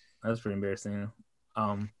that was pretty embarrassing.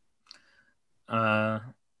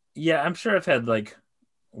 Yeah, I'm sure I've had like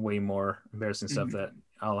way more embarrassing stuff Mhm. that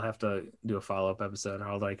I'll have to do a follow-up episode.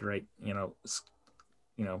 I'll like write, you know,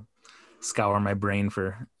 scour my brain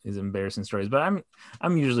for these embarrassing stories. But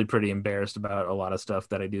I'm usually pretty embarrassed about a lot of stuff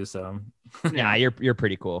that I do. So Yeah, you're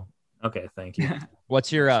pretty cool. okay, thank you.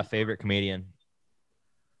 What's your favorite comedian?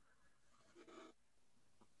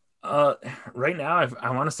 Right now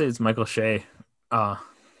I want to say it's Michael Shea. Oh,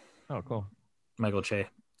 cool. Michael Che.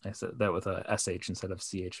 I said that with a SH instead of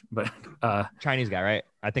CH. But Chinese guy, right?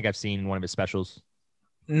 I think I've seen one of his specials.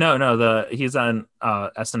 no, he's on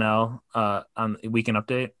SNL on Weekend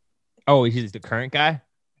Update. Oh, he's the current guy?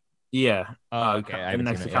 Yeah. Oh, okay. I haven't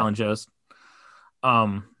next seen to it yet. Colin Jost.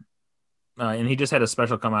 And he just had a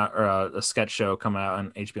special come out, or a sketch show come out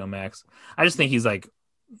on HBO Max. I just think he's like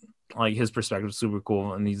his perspective is super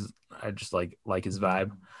cool, and I just like his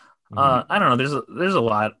vibe. Mhm. I don't know. There's a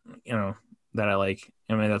lot, that I like.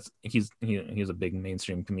 I mean, he's a big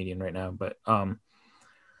mainstream comedian right now, but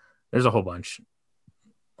there's a whole bunch.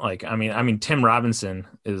 Like, I mean, Tim Robinson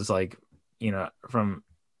is like, from,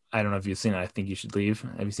 I don't know if you've seen it. I Think You Should Leave.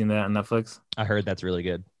 Have you seen that on Netflix? I heard that's really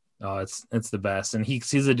good. Oh, it's the best. And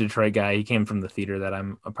he's a Detroit guy. He came from the theater that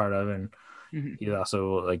I'm a part of, and Mhm. he's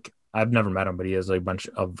also like, I've never met him, but he has like a bunch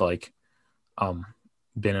of like,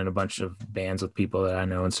 been in a bunch of bands with people that I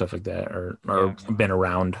know and stuff like that, or been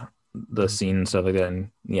around the scene and stuff like that.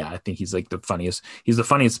 And yeah, I think he's like the funniest. He's the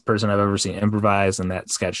funniest person I've ever seen improvise, and that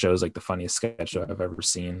sketch show is like the funniest sketch show I've ever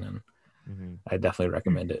seen, and Mhm. I definitely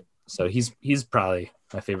recommend it. So he's probably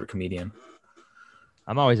my favorite comedian.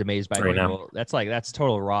 I'm always amazed by Right now. people. That's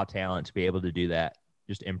total raw talent to be able to do that.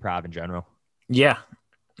 Just improv in general. Yeah,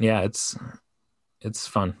 it's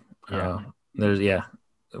fun. Yeah.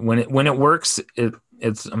 When it works,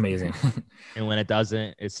 it's amazing. And when it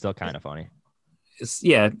doesn't, it's still kind of funny.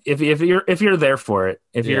 If you're there for it,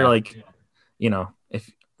 if Yeah. you're like,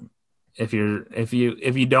 if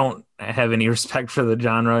you don't have any respect for the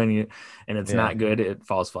genre, and it's Yeah. not good, it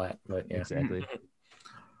falls flat. But yeah, Exactly.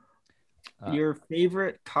 Your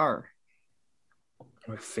favorite car?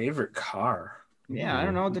 my favorite car. Yeah, I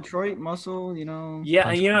don't know. Detroit muscle, Yeah,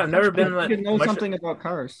 I've never been You should know much. something about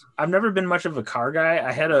cars. I've never been much of a car guy.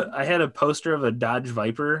 I had a poster of a Dodge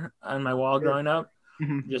Viper on my wall growing up,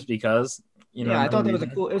 Mhm. just because. Yeah, I thought no that was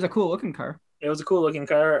reason. it was a cool looking car. It was a cool looking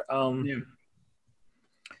car. Yeah.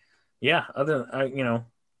 Yeah. Other than,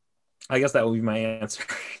 I guess that would be my answer.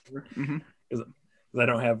 hmm I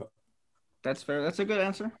don't have That's fair. That's a good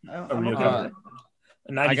answer. a I'm real okay car. with it.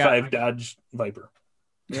 A 95 Dodge Viper.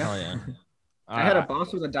 Yeah. Oh yeah. I had a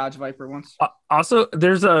boss with a Dodge Viper once. Also,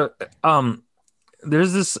 there's this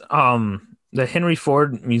the Henry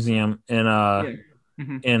Ford Museum in Mhm.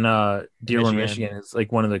 Dearborn, Michigan. Michigan. It's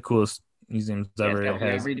like one of the coolest museums Yeah, ever. it's It got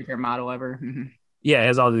has every different model ever. Mhm. it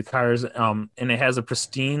has all the cars. And it has a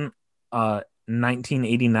pristine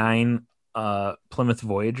 1989 Plymouth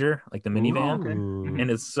Voyager, like the minivan. okay. Ooh. And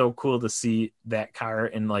it's so cool to see that car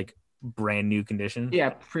in like brand new condition. Yeah,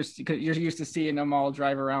 because you're used to seeing them all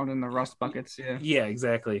drive around in the rust buckets. Yeah. Yeah,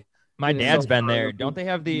 exactly. My It is dad's so been far there. looking. Don't they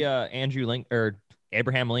have the Andrew or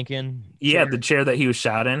Abraham Lincoln? Yeah, chair? the chair that he was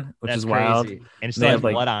shot in, which That's is wild. crazy. And it They still has have,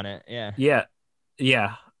 like- blood on it. Yeah.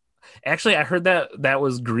 Yeah. Actually, I heard that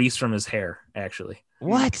was grease from his hair, actually.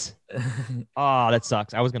 What? Oh, that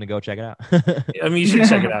sucks. I was gonna go check it out. I mean, you should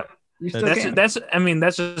check it out. You still That's- can.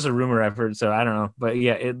 That's just a rumor I've heard, so I don't know. But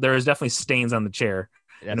yeah, there is definitely stains on the chair.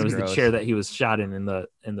 And it was gross. the chair that he was shot in the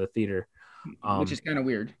theater. Which is kind of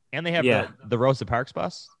weird. And they have Yeah. the Rosa Parks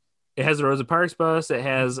bus. It has the Rosa Parks bus. It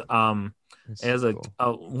has That's it has so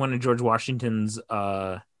cool. one of George Washington's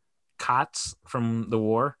cots from the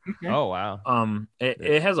war. Oh wow.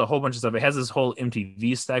 It has a whole bunch of stuff. It has this whole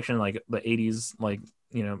MTV section, like the 80s, like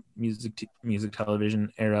music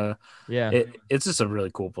television era. Yeah. It's just a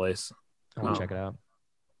really cool place. I want to check it out.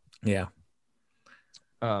 Yeah.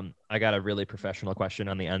 I got a really professional question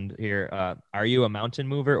on the end here. Are you a mountain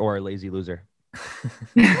mover or a lazy loser?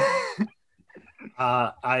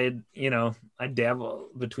 I dabble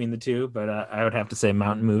between the two, but I would have to say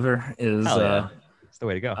mountain mover is Hell yeah. It's the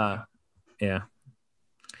way to go. yeah,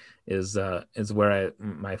 is where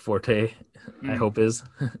my forte I hope is.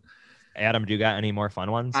 Adam, do you got any more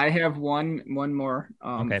fun ones? I have one more.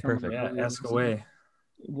 Okay, from perfect. Yeah, earlier ask this away.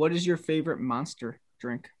 What is your favorite Monster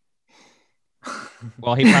drink?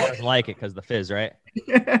 Well, he probably doesn't like it because the fizz, right?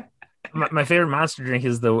 My favorite monster drink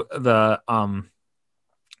is the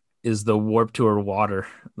Warp Tour water,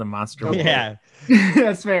 the Monster. Water. Yeah,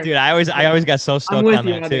 That's fair. dude. I always got so stoked with on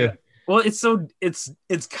you that on too. that. Well,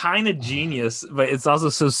 it's kind of genius, but it's also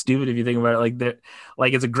so stupid if you think about it.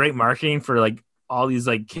 Like it's a great marketing for like all these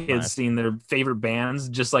like kids Nice. seeing their favorite bands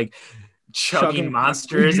just like chugging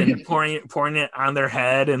monsters and pouring it on their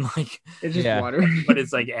head, and like It's just Yeah. water. but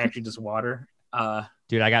it's like actually just water.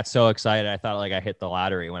 Dude, I got so excited. I thought like I hit the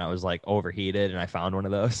lottery when I was like overheated and I found one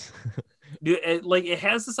of those. Dude, it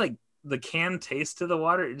has this like the can taste to the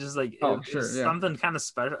water. It just like Oh, it's sure, yeah. something kind of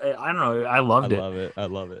special. I don't know. I I loved it. love it. I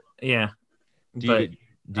love it. Yeah, Do but you,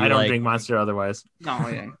 do you I don't like, drink Monster otherwise. No,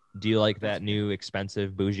 yeah. Do you like that new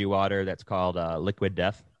expensive bougie water that's called Liquid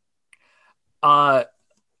Death? I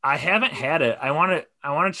haven't had it. I want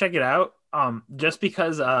to check it out. Just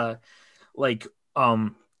because I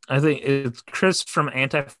think it's Chris from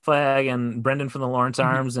Anti-Flag and Brendan from the Lawrence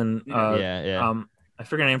Arms and Yeah. I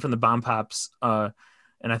forget her name from the Bomb Pops.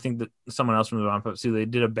 And I think that someone else from the Bomb Pops too. They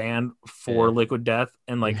did a band for Yeah. Liquid Death,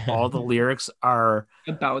 and like all the lyrics are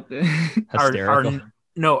About the Hysterical.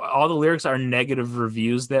 no, all the lyrics are negative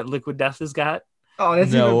reviews that Liquid Death has got. Oh,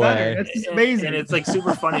 that's No even way. better. That's just amazing. And it's like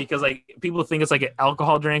super funny because like people think it's like an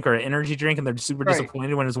alcohol drink or an energy drink, and they're super Right.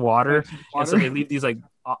 disappointed when it's water. And so Water. they leave these like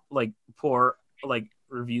poor like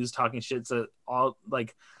reviews talking shit. So all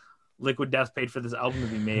like Liquid Death paid for this album to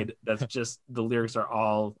be made. That's just the lyrics are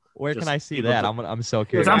all. Where can just I see people that? to- I'm so It's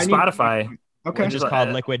curious. on I need- Spotify. Okay. It's just called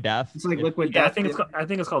Liquid Death. It's like Liquid Yeah, Death. I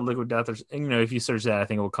think it's called Liquid Death. Or if you search that, I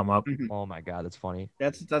think it will come up. Oh my god, that's funny.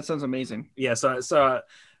 That sounds amazing. Yeah. So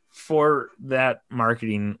for that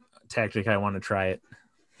marketing tactic, I want to try it.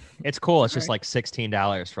 It's cool. It's just Alright. like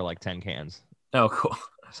 $16 for like 10 cans. Oh, cool.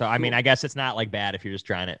 So I mean, I guess it's not like bad if you're just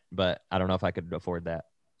trying it, but I don't know if I could afford that.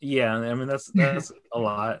 Yeah, I mean that's a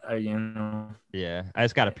lot. You know. Yeah, I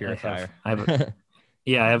just got a purifier. I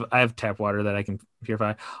have tap water that I can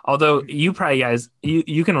purify. Although you probably guys,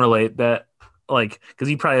 you can relate that, like, because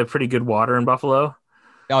you probably have pretty good water in Buffalo.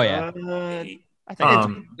 Oh yeah, I think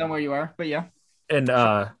Um, Done where you are, but yeah. And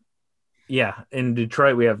yeah, in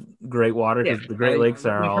Detroit we have great water because Yeah, the Great Lakes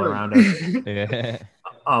are we've all heard. around us.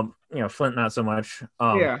 it's Flint not so much.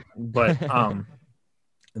 Yeah. But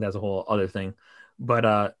that's a whole other thing.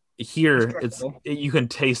 But here That's you can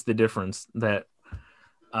taste the difference that.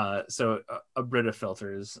 So a Brita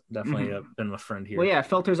filter is definitely been a friend here. Well, yeah, it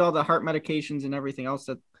filters all the heart medications and everything else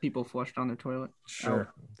that people flush down their toilet.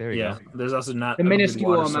 Sure. there you Yeah, go. there's also not The a good minuscule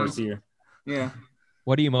water amount. source here. Yeah.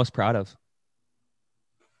 What are you most proud of?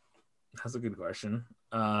 That's a good question.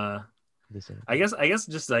 This is- I guess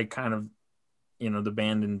just like kind of, the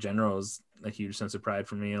band in general is a huge sense of pride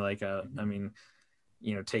for me. Like, I mean,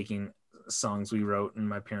 taking songs we wrote in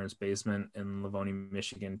my parents' basement in Livonia,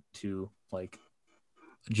 Michigan to like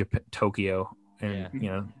Tokyo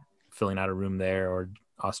and, filling out a room there, or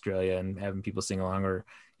Australia and having people sing along, or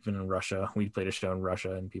even in Russia. We played a show in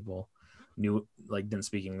Russia and people didn't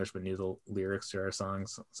speak English, but knew the lyrics to our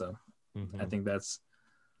songs. So Mhm. I think that's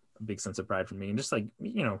a big sense of pride for me, and just like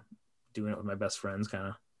doing it with my best friends, kind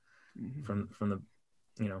of from the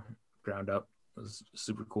ground up, was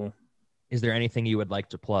super cool. Is there anything you would like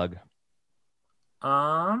to plug?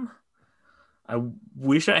 I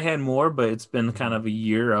wish I had more, but it's been kind of a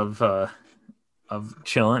year of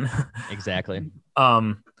chilling. Exactly.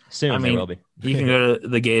 I Soon mean, there will be. You can go to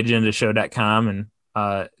thegayagendashow.com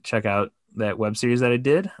and check out that web series that I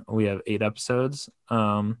did. We have 8 episodes.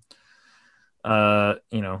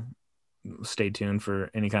 Stay tuned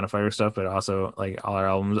for any kind of fire stuff, but also like all our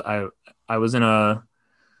albums. I was in a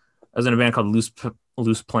band called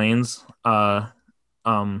Loose Plains,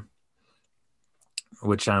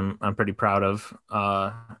 which I'm pretty proud of.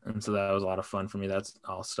 And so that was a lot of fun for me. That's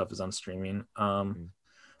all stuff is on streaming.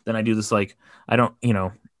 Then I do this, like, I don't,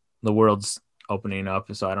 the world's opening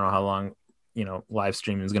up, so I don't know how long, live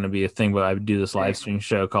streaming is going to be a thing, but I do this live stream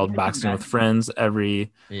show called Boxing with Friends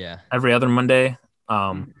every other Monday.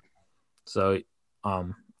 So you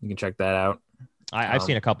can check that out. I've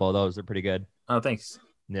seen a couple of those. They're pretty good. Oh, thanks.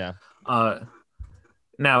 Yeah.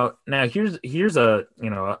 Now here's a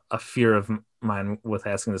a fear of mine with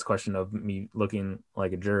asking this question of me looking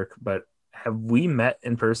like a jerk, but have we met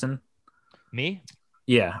in person? Me?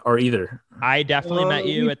 Yeah, or either. I definitely met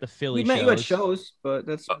you at the Philly We met shows. you at shows, but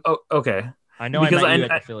that's Oh, okay. I know Because I met you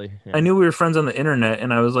at the Philly. Yeah. I knew we were friends on the internet,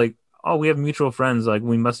 and I was like, oh, we have mutual friends. Like,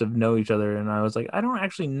 we must have know each other. And I was like, I don't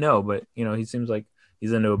actually know, but he seems like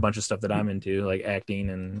he's into a bunch of stuff that I'm into, like acting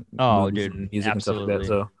and movies dude, and music and stuff like that.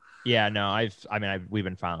 absolutely. So Yeah, no, we've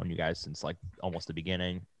been following you guys since like almost the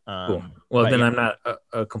beginning. cool. Well, but then yeah. I'm not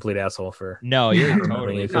a complete asshole for No, you're remembering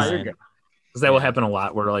totally it, No, you're fine. good. because that will happen a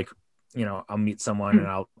lot. Where like I'll meet someone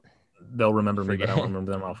and they'll remember me, but I Forget. won't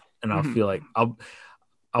remember them. I'll feel like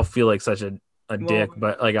I'll feel like such a dick,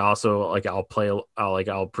 but like also like I'll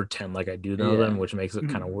pretend like I do know them, which makes it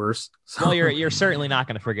kind of worse. So, Well, you're certainly not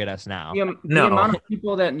going to forget us now. the No. amount of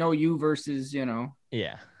people that know you versus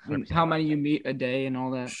Yeah. how many you meet a day and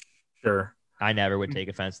all that. Sure. I never would take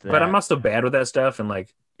offense to that. But I'm also bad with that stuff, and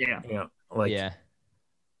like, Yeah. you know, like, yeah.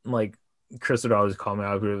 like Chris would always call me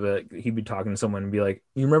out. He'd be talking to someone and be like,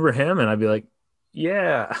 "You remember him?" And I'd be like,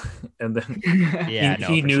 "Yeah," and then Yeah, he, no,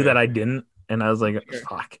 he for knew sure. that I didn't, and I was like, Sure.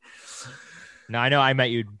 "Fuck." No, I know I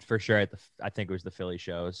met you for sure at I think it was the Philly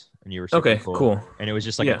shows, and you were super Okay, cool. And it was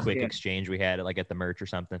just like Yeah. a quick Yeah. exchange we had like at the merch or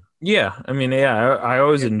something. Yeah, I mean, yeah, I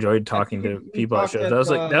always Yeah. enjoyed talking to people at shows. That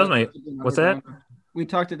was my. What's that? We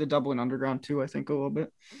talked at the Dublin Underground too. I think a little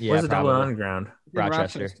bit. Yeah, Where's the Dublin probably. Underground? In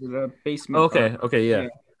Rochester. the basement. Okay, okay, yeah. Yeah.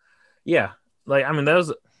 Yeah. Like, I mean, that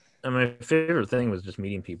was my favorite thing was just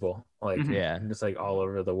meeting people, like, Mhm. Yeah. just like all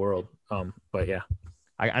over the world. But yeah,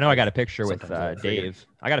 I know I got a picture with Sometimes I forget. Dave.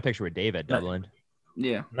 I got a picture with Dave at Dublin.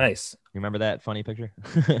 Yeah. nice. You remember that funny picture?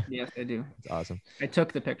 Yes, I do. It's awesome. I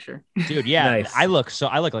took the picture. Dude, yeah. Nice. I look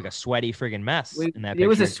like a sweaty friggin' mess in that picture. It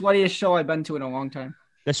was the sweatiest show I've been to in a long time.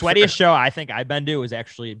 The sweatiest show I think I've been to was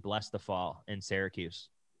actually Bless the Fall in Syracuse.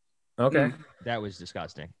 Okay. Mm. That was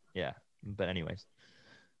disgusting. Yeah. But anyways,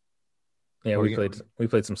 Yeah, What we were you-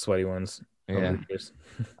 played some sweaty ones. over yeah. the years.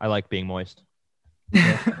 I like being moist.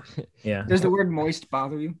 Yeah. Does the word moist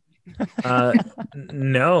bother you?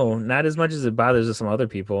 No, not as much as it bothers some other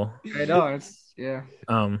people. I know. It's yeah.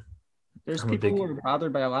 There's I'm a people big- who are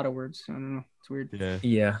bothered by a lot of words. I don't know. It's weird. Yeah.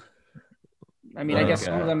 Yeah. I mean, I guess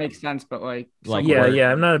some Okay. of them make sense, but like, Like some Yeah, words-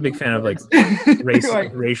 yeah. I'm not a big fan of like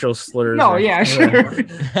Like, racial slurs. no, or- yeah, sure.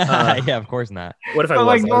 Yeah, of course not. What if I But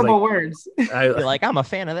was? like I was normal words. You're like, I'm a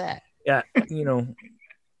fan of that. yeah,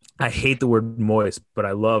 I hate the word moist, but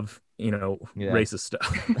I love, Yeah. racist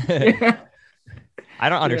stuff. Yeah. I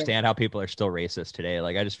don't understand how people are still racist today.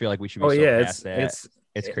 Like, I just feel like we should be Oh so yeah, past that.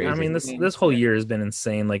 it's crazy. I mean, this whole year has been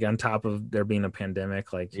insane. Like on top of there being a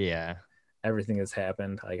pandemic, like yeah, everything that's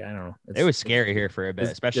happened. Like I don't know. it was scary here for a bit,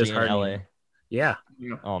 it's especially in LA. disheartening. Yeah,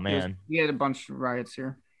 Yeah. Oh man, We had a bunch of riots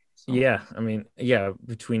here. So. yeah. I mean, yeah.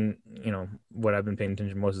 Between what I've been paying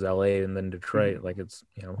attention most is LA and then Detroit. Mm-hmm. Like it's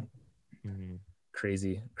Mhm.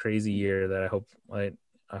 crazy year that I hope that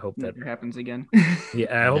Never happens again.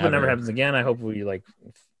 yeah I hope it Never. never happens again. I hope we like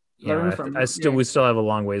Learn from it, we still have a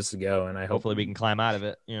long ways to go, and I hope hopefully we can climb out of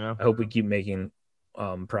it. I hope we keep making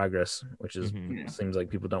progress, which is Mhm. Yeah. seems like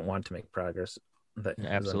people don't want to make progress. That is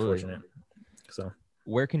Absolutely. unfortunate. So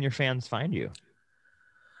Where can your fans find you?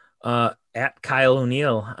 at Kyle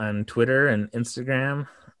O'Neill on Twitter and Instagram,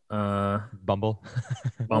 Bumble,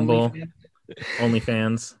 Bumble,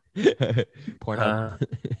 OnlyFans. Pornhub.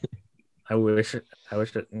 I wish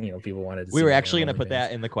that people wanted to We see were me actually on going to put OnlyFans.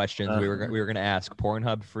 that in the questions. Uh, we were going to ask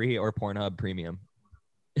Pornhub free or Pornhub premium.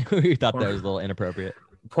 We thought that was a little inappropriate.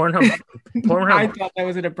 Pornhub I thought that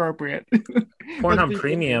was inappropriate. Pornhub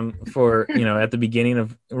Premium for at the beginning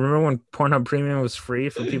of remember when Pornhub Premium was free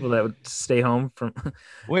for people that would stay home from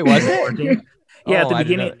Wait, was it? quarantine? Yeah, Oh, at the I didn't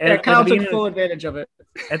beginning. know. Yeah, At Kyle the took beginning full of, advantage of it.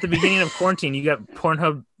 at the beginning of quarantine, you got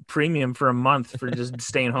Pornhub Premium for a month for just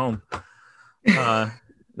staying home. That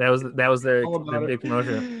was their All about big it.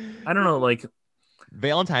 promotion. I don't know, like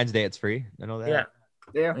Valentine's Day, it's free. I know that.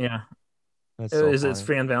 yeah, Yeah. That's so is it funny.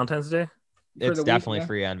 free on Valentine's Day? For It's the week, definitely yeah.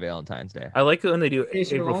 free on Valentine's Day. I like it when they do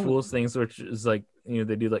Case you're April wrong. Fool's things, which is like they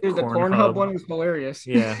do like Dude, the Pornhub one was hilarious.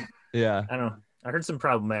 Yeah, Yeah. I don't know. I heard some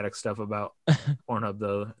problematic stuff about Pornhub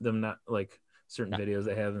though. Them not like certain videos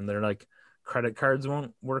they have, and they're like credit cards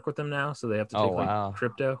won't work with them now, so they have to Oh, take like wow.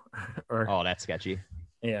 crypto. Or Oh, that's sketchy.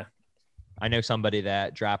 yeah, I know somebody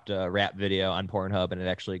that dropped a rap video on Pornhub and it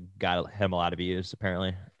actually got him a lot of views,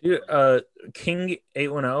 apparently. dude, King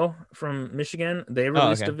 810 from Michigan, they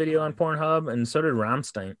released okay. a video on Pornhub, and so did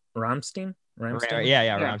Rammstein. Yeah, Rammstein.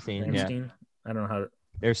 Yeah. Rammstein. I don't know how. To,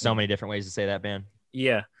 There's so many different ways to say that, band.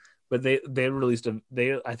 yeah, but they released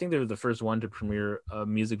I think they were the first one to premiere a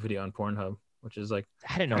music video on Pornhub, which is like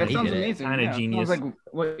I didn't know That they sounds did it. amazing. Kinda yeah. genius. Sounds like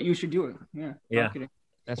what you should do. Yeah. Yeah. Marketing.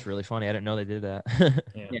 That's really funny. I didn't know they did that.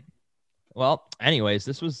 yeah. Yeah. Well, anyways,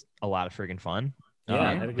 this was a lot of friggin' fun. Yeah,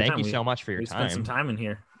 I had a good Thank time. you We- so much for your We spent some time. time in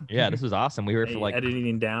here. Yeah, this was awesome. We were for like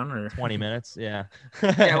editing down or 20 minutes. Yeah.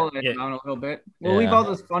 Yeah, we'll let Yeah. it down a little bit. We'll leave Yeah. all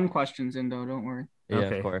those fun questions in though. Don't worry. Yeah,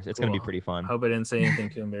 Okay, of course. It's gonna be cool. pretty fun. I hope I didn't say anything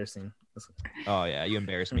too embarrassing. Oh yeah, you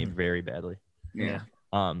embarrassed me very badly. Yeah.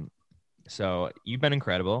 So you've been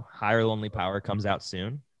incredible. Higher Lonely Power comes out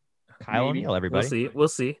soon. Kyle Maybe. O'Neill, everybody. We'll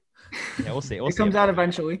see. Yeah, we'll see. We'll It see comes about out it.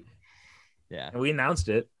 eventually. Yeah. We announced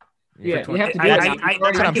it. Yeah, For we have to do 20 it. I- now. I- We've that's That's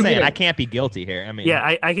what I'm already saying. did I it. can't be guilty here. I mean,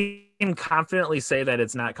 Yeah, I can confidently say that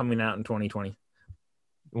it's not coming out in 2020.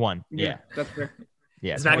 one. Yeah. That's fair.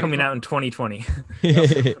 Yeah. It's not 20. coming out in 2020.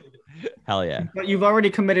 Hell yeah. But you've already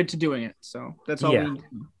committed to doing it, so that's all Yeah. we need.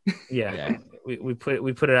 Yeah, Yeah. we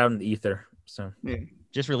put it out in the ether. So Yeah.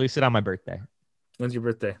 Just release it on my birthday, when's your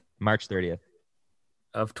birthday? March 30th.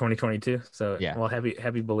 of 2022. So Yeah. well,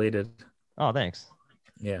 happy belated. Oh, thanks.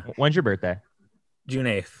 Yeah, When's your birthday? June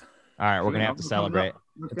 8th. All right, we're gonna have to celebrate.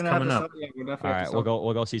 We're It's gonna have to coming up. yeah, we'll All definitely have right, to we'll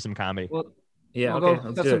celebrate. go see some comedy. Yeah, We'll okay, go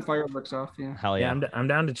let's set do some it. fireworks off. Yeah. Hell yeah. I'm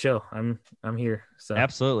down to chill. I'm here. So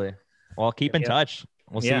Absolutely. Well, keep in Yeah. touch.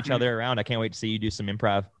 We'll see Yeah. each other around. I can't wait to see you do some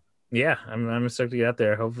improv. yeah, I'm stoked to get out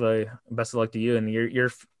there. Hopefully, best of luck to you. And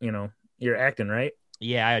you're acting, right?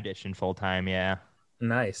 Yeah, I audition full time. Yeah,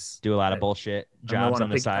 Nice. do a lot of bullshit jobs on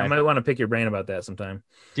the I side. might want to pick your brain about that sometime.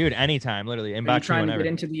 Dude, anytime, literally. Are you Inbox me trying to whenever. get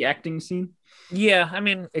into the acting scene? Yeah, I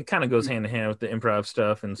mean, it kind of goes hand in hand with the improv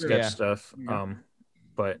stuff and sketch Yeah. stuff. Yeah.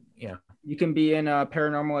 But yeah, You can be in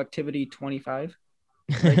Paranormal Activity 25.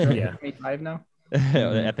 Right? Yeah. 25 now.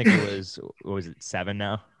 I think it was. What was it? 7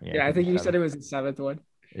 now. Yeah, I think you said it was the 7th one.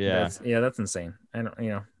 Yeah, that's insane. I don't, I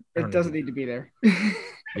It don't doesn't know. need to be there.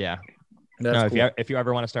 yeah. That's No, cool. if you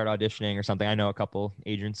ever want to start auditioning or something, I know a couple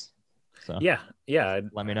agents. So yeah,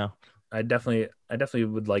 let me know. I definitely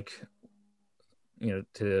would like,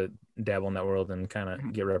 to dabble in that world and kind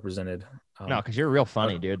of get represented. No, because you're real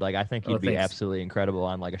funny, dude. Like I think Oh, you'd be thanks. absolutely incredible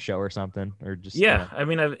on like a show or something, or just Yeah, I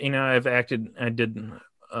mean, I've acted. I did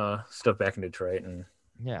stuff back in Detroit, and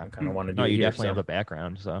yeah. I kind of want to do No, it you here, definitely so. have the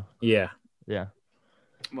background. So Yeah, yeah,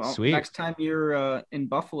 Well, Sweet. next time you're in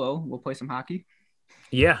Buffalo, we'll play some hockey.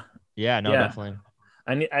 yeah. yeah, no, Yeah. definitely.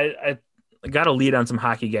 I got a lead on some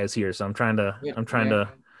hockey guys here, so I'm trying to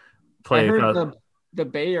play. I heard across- the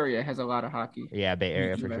Bay Area has a lot of hockey. Yeah, Bay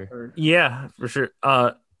Area for I've sure. heard. Yeah, for sure.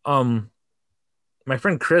 My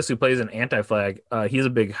friend Chris, who plays in Anti-Flag, he's a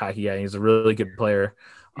big hockey guy. He's a really good player.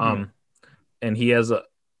 And he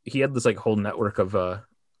had this like whole network of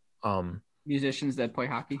Musicians that play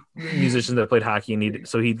hockey. musicians that played hockey, and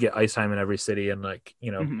he'd get ice time in every city, and like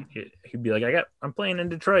Mhm. he'd be like, I'm playing in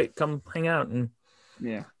Detroit, come hang out, and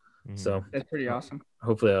Yeah, Mhm. so that's pretty awesome.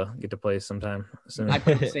 hopefully I'll get to play sometime soon. I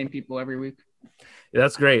play with the same people every week.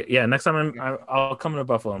 That's great. Yeah, next time I'll come to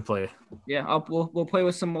Buffalo and play. Yeah, we'll play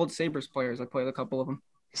with some old Sabres players. I played a couple of them.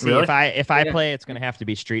 See, Really? if I Yeah. play, it's gonna have to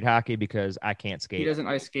be street hockey because I can't He skate. doesn't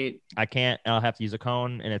ice skate. I can't. I'll have to use a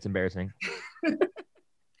cone, and it's embarrassing.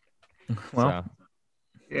 Well, So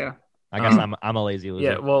Yeah, I guess I'm a lazy loser.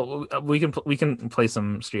 yeah. Well, we can play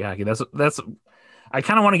some street hockey. That's. I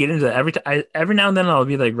kind of want to get into that every now and then. I'll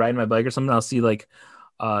be like riding my bike or something. I'll see like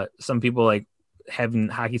some people like having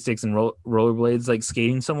hockey sticks and rollerblades like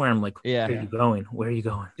skating somewhere. I'm like, Yeah. Where are you going? Where are you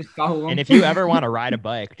going? just follow them. And if you ever want to ride a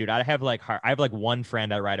bike, dude, I have like one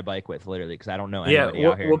friend I ride a bike with, literally, because I don't know anybody Yeah.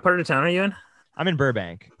 out here. What part of town are you in? I'm in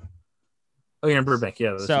Burbank, Oh, you're in Burbank.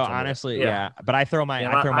 Yeah. that's so what I'm at. honestly, yeah. But I throw my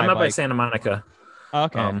Yeah, I throw I'm my up by bike. Santa Monica.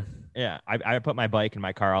 Okay. Yeah, I put my bike in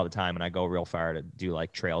my car all the time, and I go real far to do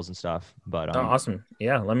like trails and stuff. But Oh, awesome.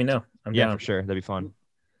 Yeah. Let me know. I'm yeah, down. for sure, that'd be fun.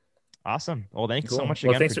 Awesome. Well, thank you so Cool. much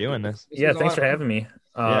Well, again thanks for for- doing this. This Yeah. is a Thanks lot for of having me.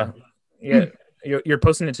 Yeah. Yeah. You're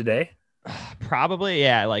posting it today. Probably,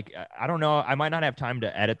 yeah. Like I don't know. I might not have time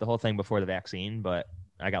to edit the whole thing before the vaccine, but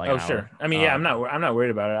I got like Oh, an hour. sure. I mean, yeah, I'm not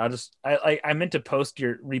worried about it. I meant to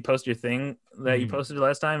repost your thing that you Mhm. posted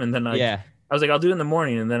last time, and then Yeah. I was like, I'll do it in the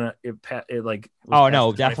morning, and then it like. was Oh past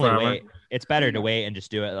no, the 24 definitely hour. wait. It's better to wait and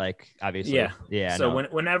just do it. Like obviously. Yeah. Yeah. So no.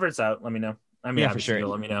 whenever it's out, let me know. I mean, Yeah, for obviously sure. you'll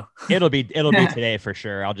let me know. it'll be today for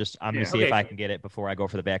sure. I'm gonna Yeah. see if Okay. I can get it before I go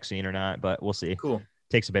for the vaccine or not, but we'll see. Cool.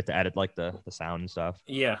 Takes a bit to edit like the sound and stuff.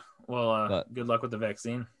 Yeah. Well, But- good luck with the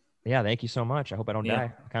vaccine. Yeah, thank you so much. I hope I don't Yeah.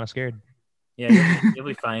 die. I'm kind of scared. Yeah, you'll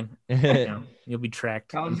be fine. yeah. You'll be tracked.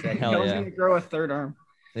 Colin's Hell Colin's yeah. gonna grow a third arm.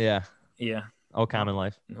 Yeah. Oh, common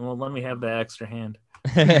life. Well, let me have that extra hand.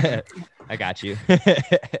 I got you.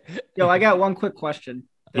 Yo, I got one quick question.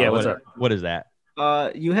 Yeah, what, what's up? What is that?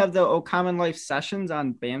 You have the O Common Life sessions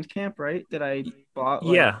on Bandcamp, right? That I bought.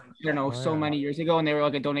 Like, Yeah. I don't know, Oh, so yeah. many years ago, and they were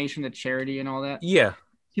like a donation to charity and all that. Yeah.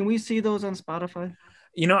 Can we see those on Spotify?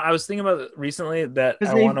 I was thinking about it recently that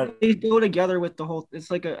Because I want to. they go together with the whole.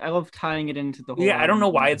 It's like I love tying it into the whole. Yeah, I don't know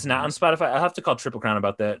album. why it's not on Spotify. I'll have to call Triple Crown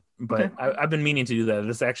about that. But Okay. I've been meaning to do that.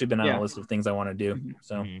 This has actually been on Yeah. a list of things I want to do. Mhm.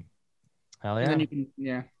 So Mhm. Hell And yeah. then you can,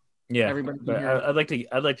 yeah, yeah, everybody can but hear it.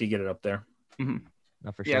 I'd like to get it up there.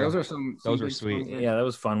 No, for Yeah, sure. those are some. Those were good sweet. songs there. Yeah, that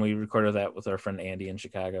was fun. We recorded that with our friend Andy in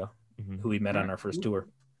Chicago, Mhm. who we met on our first tour.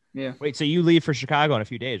 Yeah. Wait, so you leave for Chicago in a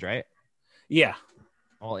few days, right? Yeah,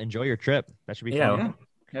 Well, enjoy your trip. That should be Yeah. fun.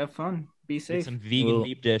 Yeah. Have fun. Be Get safe. some vegan Well-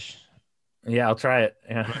 deep dish. yeah, I'll try it.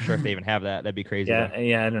 I'm not Yeah, sure if they even have that. That'd be crazy. yeah, though.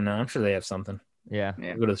 yeah. I don't know. I'm sure they have something. Yeah.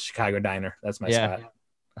 Yeah. I'll go to the Chicago Diner. That's my Yeah. spot.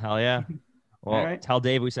 Hell yeah. Well, All right. tell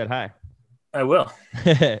Dave we said hi. I will.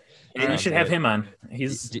 I'd And you should have him on.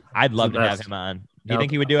 He's. love the to have best. him on. Do you No.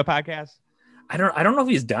 think he would do a podcast? I don't know if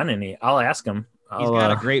he's done any. I'll ask him. He's I'll,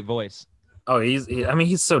 got a great voice. Oh, I mean,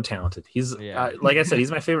 he's so talented. He's like I said,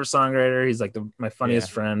 he's my favorite songwriter. He's like my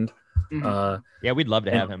funniest friend. Yeah, we'd love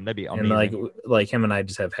to have him. That'd be amazing. And like him and I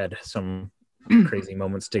just have had some crazy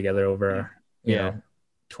moments together over you know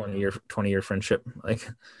 20-year friendship. Like,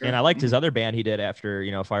 and I liked his other band he did after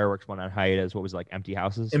Fireworks went on hiatus. What was it, like Empty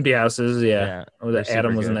Houses? Empty Houses, yeah. Oh,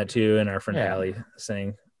 Adam was in that too, and our friend Allie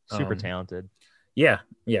sang. Super talented. Yeah.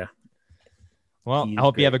 Well, I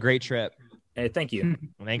hope you have a great trip. Hey, thank you.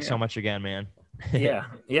 Thanks so much again, man. Yeah,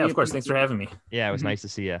 of course. Thanks for having me. Yeah, it was nice to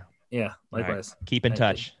see you. Yeah, likewise. Right. Keep in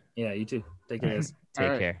touch. Yeah, you too. Take care, guys.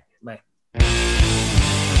 Take care. Bye.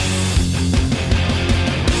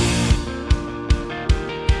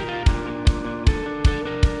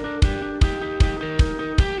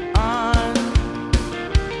 On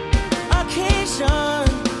occasion,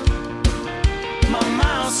 my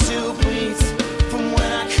mouth still bleeds from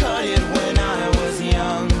when I cut it when I was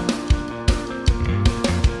young.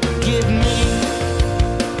 Give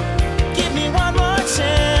me one more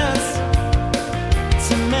chance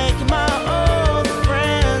to make my old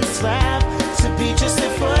friends laugh, to be just a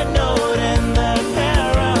footnote in the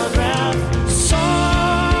paragraph. So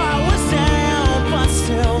I was down, but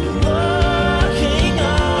still looking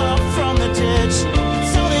up from the ditch.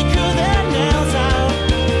 So they grew their nails out.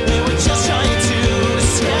 They were just trying to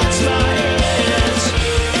scratch my itch.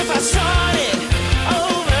 If I started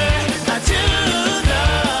over, I'd do the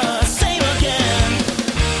same again.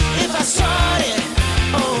 If I started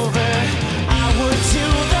over, I would do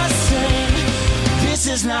the same. This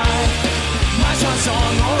is not my swan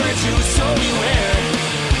song or a Jew, so beware.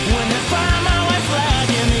 When I find my white flag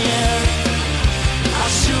in the air,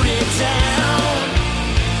 I'll shoot it down.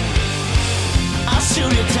 I'll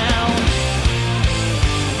shoot it down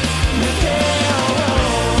with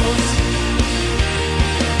arrows.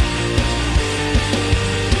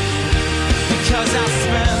 Because I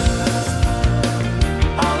spent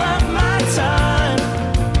all of my time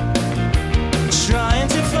trying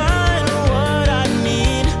to find what I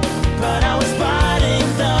need, but I was biting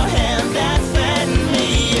the hand that fed me.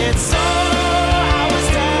 It's I was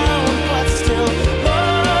down, but still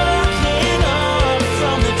looking up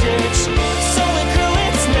from the ditch. So it grew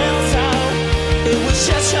its nails out. It was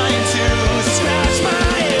just trying to scratch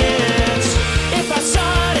my itch. If I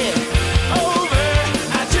started over,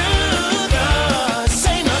 I'd do the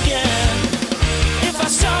same again. If I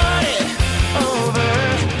started over,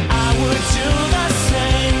 I would do the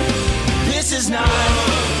same. This is not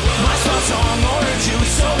my swan song or a Jew,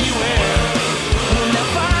 so beware. When I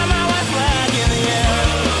find my white flag in the air,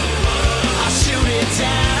 I'll shoot it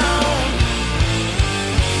down.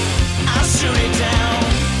 I'll shoot it down.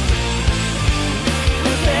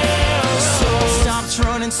 So I stopped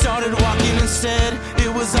running, started walking instead.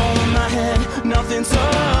 It was all in my head, nothing's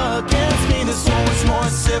against me. This one was more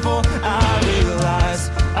civil. I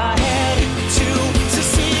realized I had to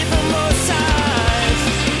see it from both sides.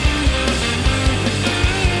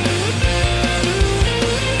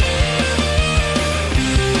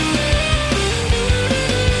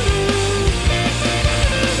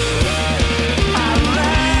 I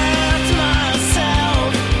left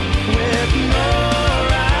myself with no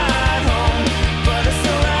ride home, but it's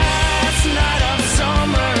the last night of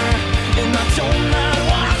summer, and I don't mind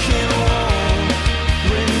walking home.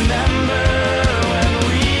 Remember when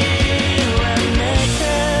we were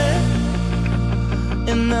naked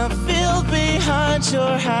in the field behind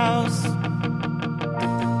your house?